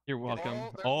slow. You're welcome.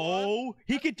 there's Oh,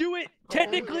 he could do it.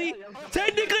 Technically,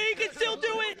 technically, he can still do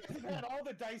it. He's had all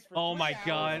the dice for Oh 3 my hours,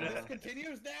 God. and this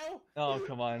continues now. Oh,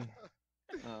 come on.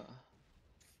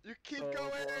 You keep Oh,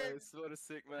 going. boys, what a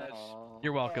sick match.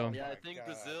 You're welcome. Yeah, I my think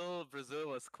God. Brazil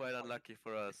was quite unlucky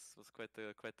for us. It was quite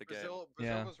the game. Brazil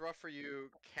Yeah. was rough for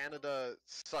you. Canada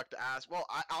sucked ass. Well,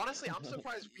 honestly, I'm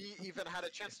surprised we even had a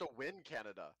chance to win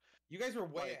Canada. You guys were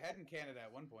way Like- ahead in Canada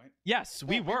at one point. Yes,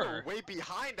 we Well, were. way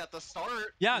behind at the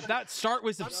start. Yeah, that start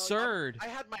was absurd. I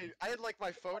had like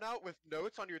my phone out with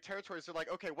notes on your territories. They're like,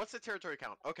 okay, what's the territory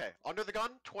count? Okay, under the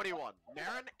gun, 21.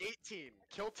 Marin, 18.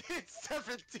 Kilted,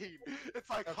 17. It's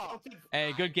like, huh.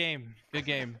 Hey, good game. Good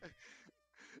game.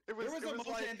 There was a moment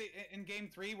like, in game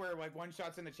 3 where like one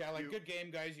shot's in the chat like, good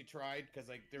game guys, you tried, because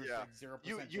like there was Yeah. like 0%.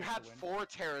 you chance had to win. 4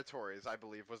 territories, I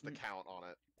believe, was the count on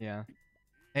it. Yeah.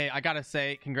 Hey, I gotta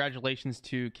say, congratulations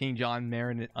to KingJohn,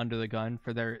 Marin, Under the Gun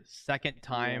for their second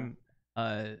time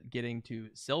getting to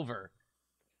silver.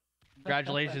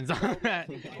 Congratulations on that.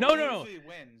 No, Usually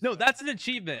wins, no, but- that's an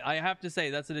achievement. I have to say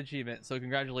that's an achievement. So We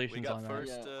congratulations got on that.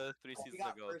 first Yeah. 3 We seasons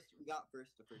got ago. first. We got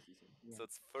first the first season. Yeah. So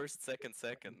it's first,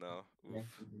 second now. Oof.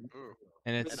 Ooh.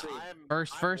 And it's And I'm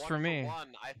first I'm for 1 me.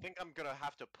 1. I think I'm gonna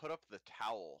have to put up the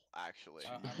towel, actually.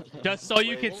 Just so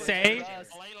you could Wait, say,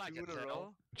 Play like a two in a turtle.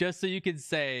 row? just so you could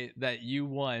say that you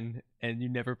won and you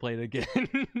never played again.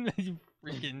 You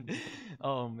freaking,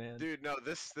 oh man. Dude, no,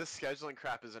 this scheduling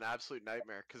crap is an absolute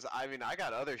nightmare. Cause I mean, I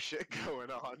got other shit going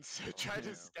on. So trying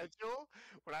to schedule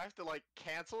when I have to like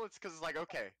cancel, it's cause it's like,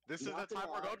 okay, this is the Not time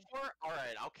we're going for. All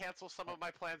right, I'll cancel some of my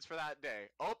plans for that day.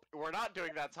 Oh, we're not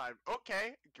doing that time.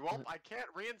 Okay, well, I can't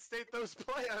reinstate those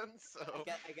plans. So.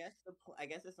 I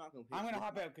guess it's not complete. I'm gonna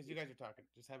hop out because you guys are talking.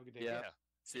 Just have a good day. Yeah.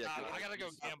 See ya, I guys. gotta go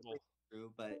gamble.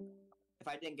 True, but if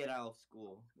I didn't get out of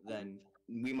school, then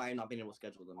we might not been able to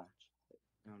schedule the match.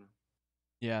 I don't know.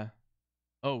 Yeah.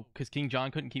 Oh, because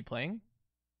KingJohn couldn't keep playing?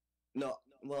 No,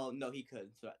 well, no, he could.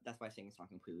 So that's why I'm saying it's not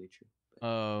completely true. But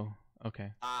Oh,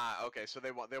 okay. Ah, okay. So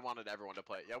they wanted everyone to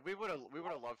play. Yeah, we would have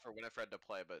loved for Winifred to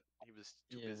play, but he was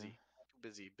too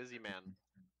busy. Busy man.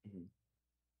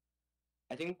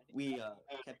 I think we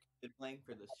kept good playing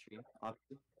for the stream,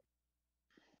 obviously.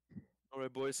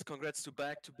 Alright, boys. Congrats to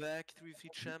back-to-back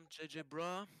 3v champ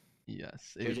JJbruhh.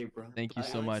 Yes. JJbruhh. Thank you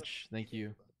so Nice. much. Thank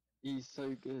you. He's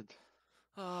so good.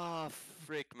 Ah,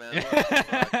 frick, man. What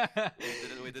the fuck?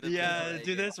 We didn't Yeah, play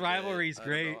dude, that this game rivalry's today.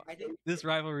 I don't great. know. I think This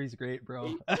rivalry's great,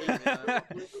 bro. They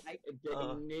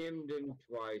named him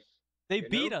twice. They you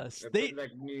beat know? us. Put They.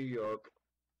 like New York.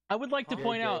 I would like to Yeah,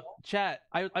 point yeah. out, chat.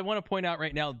 I want to point out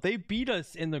right now. They beat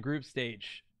us in the group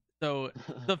stage. So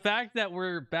the fact that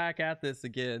we're back at this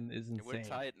again is Yeah, we're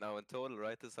insane. tied now in total,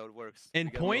 right? This is how it works. In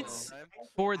We get one points? time.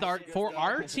 For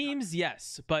our teams,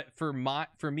 yes, but for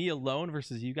me alone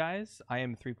versus you guys, I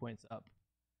am 3 points up.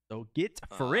 So get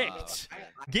fricked.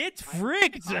 Get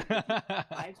fricked.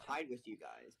 I tied with you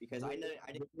guys because I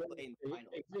didn't play in the final.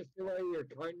 Is this the way you're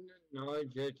trying to know,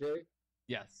 JJ?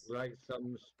 Yes. Like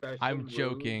some special I'm rules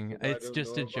joking. that I It's don't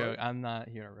just know a joke. about? I'm not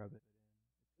here to rub it.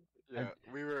 Yeah,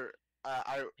 we were.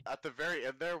 I at the very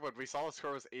end there when we saw the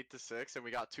score was 8-6 and we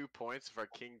got 2 points if our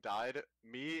king died.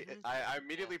 I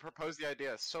immediately proposed the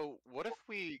idea. So what if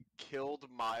we killed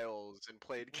Miles and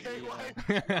played KY?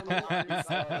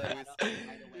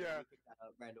 Yeah.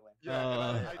 Right away.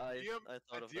 Yeah, and I I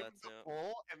thought of DM'd that, the yeah.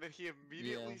 poll, and then he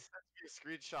immediately Yeah. sent me a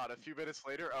screenshot a few minutes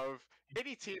later of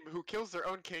any team who kills their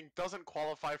own king doesn't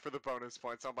qualify for the bonus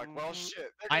points. I'm like, well,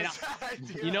 shit. there I goes that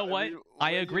idea. You know what?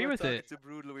 I When you agree were with talking it. To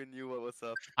Brutal, we knew what was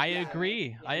up. I Yeah,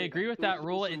 agree. I yeah, agree with The- that the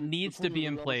rule. It problem- needs the to problem be with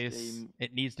in the last place. game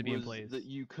It needs to be in was place. that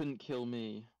you couldn't kill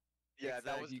me. Yeah,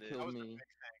 that was you Exactly. kill the me. big thing.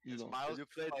 You is lost. Miles You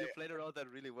could play- played around that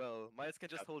really well. Miles can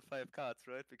just hold 5 cards,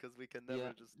 right? Because we can never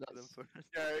Yeah, just do them that's- first.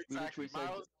 Yeah, We exactly. literally said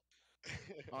Miles.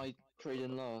 I traded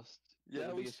in last. Got Yeah,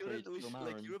 the we biggest should trade, have. kill Like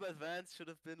Marin. Europe Advance should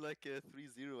have been like a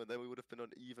 3-0, and then we would have been on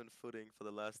even footing for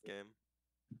the last game.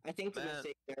 I think the Man.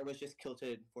 mistake there was just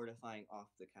Kilted fortifying off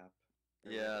the cap.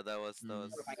 Yeah, that was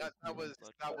Mm.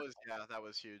 That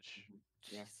was huge.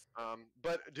 Yes.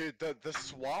 But dude, the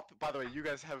swap. By the way, you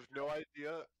guys have no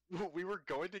idea. We were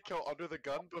going to kill Under the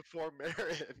Gun before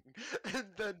Marin, and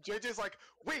then JJ's like,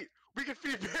 "Wait, we can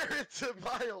feed Marin to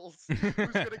Miles, who's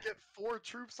gonna get 4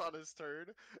 troops on his turn."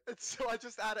 And so I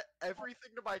just added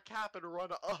everything to my cap and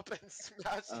run up and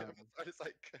smash him as hard as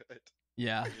I could.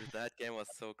 Yeah. Dude, that game was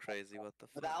so crazy. What the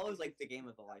But fuck? that was like the game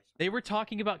of a lifetime. They were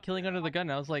talking about killing under the gun.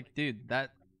 And I was like, dude,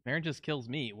 Marin just kills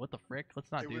me. What the frick?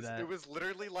 Let's not It do was that. it was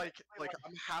literally like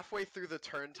I'm halfway through the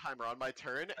turn timer on my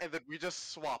turn, and then we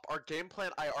just swap. Our game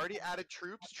plan, I already added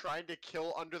troops trying to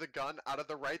kill under the gun out of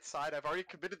the right side. I've already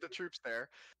committed the troops there.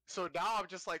 So now I'm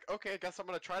just like, okay, I guess I'm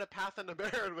gonna try to path into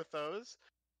Marin with those.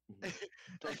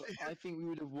 Josh, I think we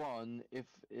would have won if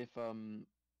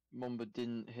Momba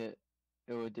didn't hit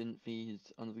or didn't feed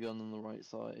under the gun on the right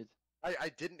side. I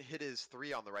didn't hit his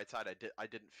 3 on the right side. I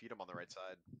didn't feed him on the right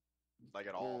side, like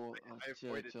at all. Or, I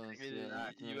avoided Josh, hitting yeah, it. I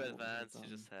don't You know what we advanced, would've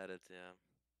you done. just had it,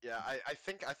 yeah. Yeah, I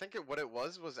think what it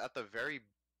was at the very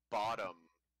bottom.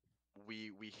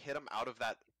 We hit him out of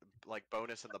that like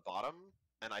bonus in the bottom,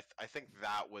 and I think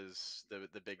that was the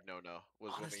big no-no.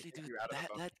 Was when we Honestly, hit dude, you out of the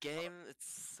bonus. that game,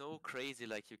 it's so crazy.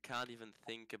 Like, you can't even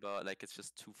think about, like, it's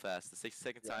just too fast. The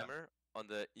 6-second Yeah. timer on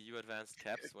the EU advanced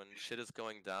caps when shit is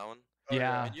going down. Oh,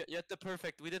 Yeah. And you had the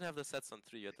perfect. We didn't have the sets on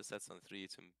 3. You had the sets on 3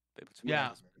 to be able to. Yeah,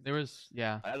 balance. there was.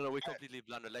 Yeah. I don't know. We completely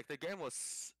blundered. Like, the game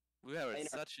was. We were at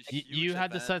such a You huge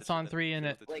had the sets advantage, on and then 3 we and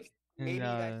killed it. it. Like And, maybe you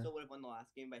guys still would have won the last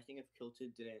game, but I think if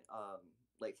Kilted didn't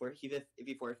like for if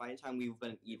he fortified in time, we would have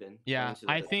been even. Yeah, going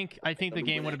to I the- think the we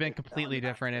game would have been wouldn't have completely gone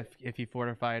back different to if he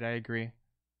fortified. I agree.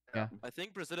 Yeah. I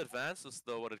think Brazil advances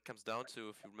though. What it comes down to,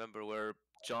 if you remember, where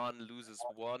John loses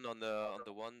 1 on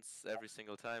the ones every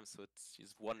single time, so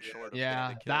he's 1 short of Yeah,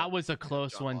 getting the kill. that was a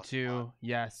close John one lost a lot. too.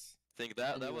 Yes. I think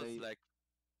that was Anyway, like.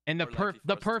 And the more likely for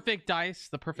the us to- perfect dice,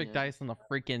 Yeah. dice on the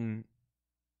freaking.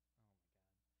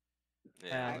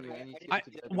 Yeah. Anyway, need to I get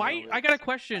to bed why now, I got a it's-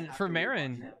 question for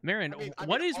Marin. Marin, I mean,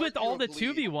 what is with all the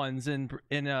arguably- 2v1s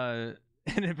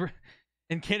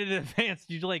in Canada Advanced?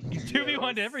 You like you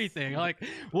 2v1 to everything. Like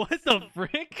what the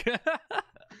frick?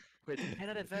 Wait,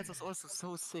 Canada Advance was also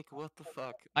so sick. What the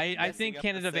fuck? I Messing think up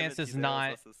Canada the Advance is 70 there was not.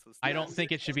 also so I sick. don't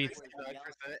think it should be. 69%,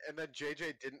 and then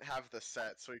JJ didn't have the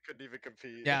set, so he couldn't even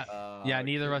compete. Yeah, yeah.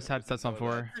 Neither of us had sets on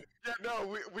 4. Yeah, no,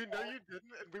 we know you didn't,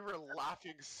 and we were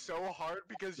laughing so hard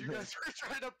because you guys were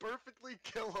trying to perfectly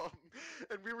kill him,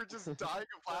 and we were just dying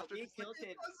of laughter. me Just like, Kilted-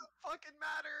 it doesn't fucking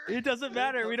matter. It doesn't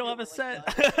matter. We don't have a set.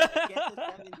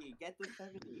 Get the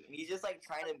 70. And he's just like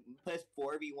trying to put us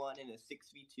 4v1 and a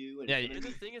 6v2. And Yeah, And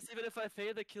the thing is, even if I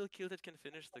fail the kill, Kilted can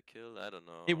finish the kill. I don't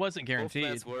know. It wasn't Both guaranteed.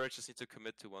 plans work. Just need to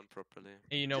commit to one properly.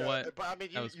 And you know Yeah, what? But I mean,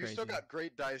 That was you still crazy. got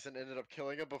great dice and ended up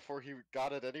killing him before he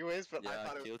got it anyways. But Yeah,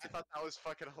 I Kilted. thought that was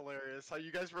fucking hilarious. How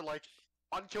you guys were like,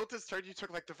 on Kilted's turn, you took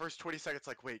like the first 20 seconds,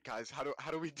 like, wait, guys, how do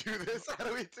we do this? How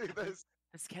do we do this?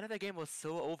 This Canada game was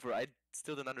so over. I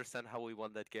still don't understand how we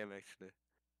won that game actually.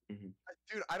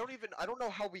 Dude, I don't know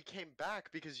how we came back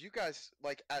because you guys,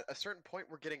 like, at a certain point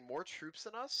were getting more troops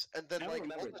than us, and then I don't like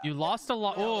remember all the- that. You lost a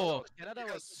lot. Oh, Canada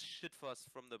because- was shit for us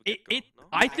from the it. get-go. It. No?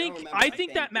 I don't think. remember I that think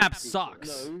thing that map being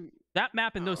sucks. No, That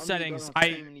map and those Under the gun settings,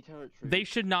 have so many territories. they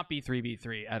should not be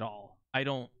 3v3 at all. I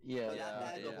don't. Yeah,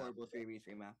 that is yeah. a horrible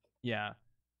 3v3 map. Yeah,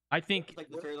 I think. It's like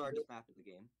the third largest map of the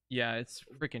game. Yeah, it's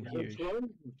freaking huge.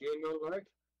 Game alert.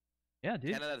 Yeah,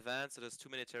 dude. Canada Advance, it has too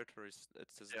many territories. It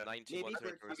says Yeah. 91 Maybe for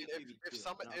territories.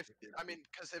 I mean,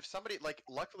 if somebody, like,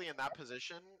 luckily in that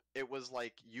position, it was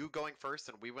like you going first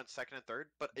and we went second and third.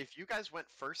 But if you guys went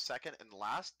first, second, and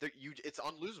last, it's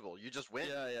unlosable. You just win.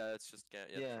 Yeah, it's just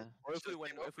Yeah. Or It's if we just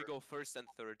win, game if we over. go first and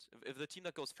third, if the team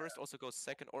that goes first also goes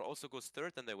second or also goes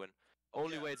third, then they win.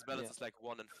 Only way it's balanced Yeah. is like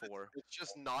 1 and 4. It's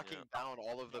just knocking down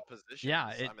all of the positions. Yeah,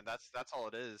 I mean, that's all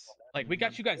it is. Like we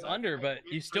got you guys under, but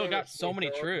you still got so many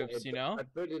troops. You know. I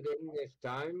put it in this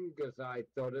time because I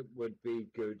thought it would be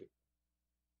good.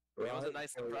 It was a Right?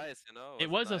 nice So- surprise, you know. It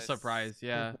was a nice- surprise.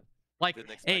 Yeah. Like,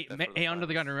 Didn't expect hey, that for the hey, under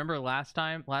the gun. finals. Remember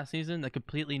last season, the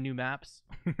completely new maps.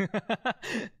 Oh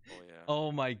yeah.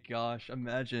 Oh my gosh!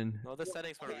 Imagine. No, the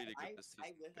settings were Okay, really good I- this I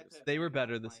season. wish I because- could've They were played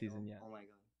better that this final. season, yeah. Oh my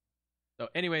god. So,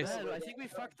 anyways, Man, I think we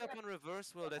fucked up on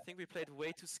Reverse World. I think we played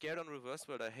way too scared on Reverse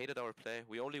World. I hated our play.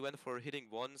 We only went for hitting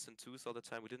 1s and 2s all the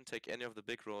time. We didn't take any of the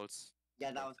big rolls.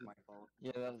 Yeah, that was my fault.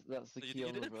 Yeah, that's the So key you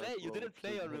on didn't reverse play. You roll, didn't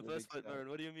play to on hit the Reverse big World, stack. Marin.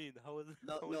 What do you mean? How was?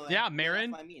 No, how was- no. Yeah, That's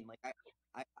Marin. what I mean. Like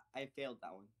I failed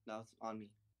that one. That was on me.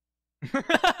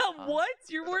 what?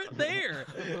 You weren't there.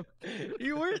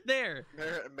 You weren't there.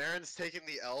 Marin's taking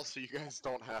the L, so you guys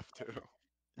don't have to.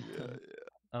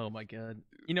 Oh my god.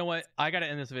 You know what? I gotta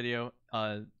end this video.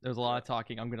 There's a lot of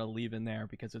talking. I'm gonna leave in there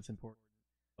because it's important.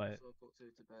 But So I've got to go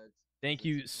to bed. thank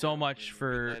you so much Good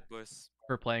for night, boys.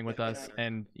 playing with us,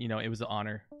 and you know it was an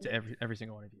honor to every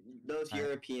single one of you. Those Alright.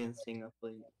 Europeans staying up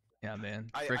late. Yeah, man.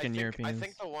 I Freaking think, Europeans. I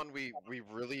think the one we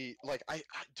really like.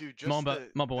 Dude, just Momba,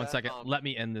 the, Momba, one that, second. Let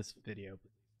me end this video.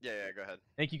 Yeah, go ahead.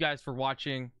 Thank you guys for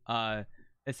watching.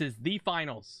 This is the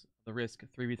finals, the Risk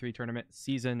 3v3 tournament,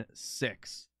 season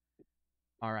 6.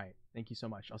 All right. Thank you so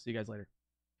much. I'll see you guys later.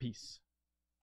 Peace.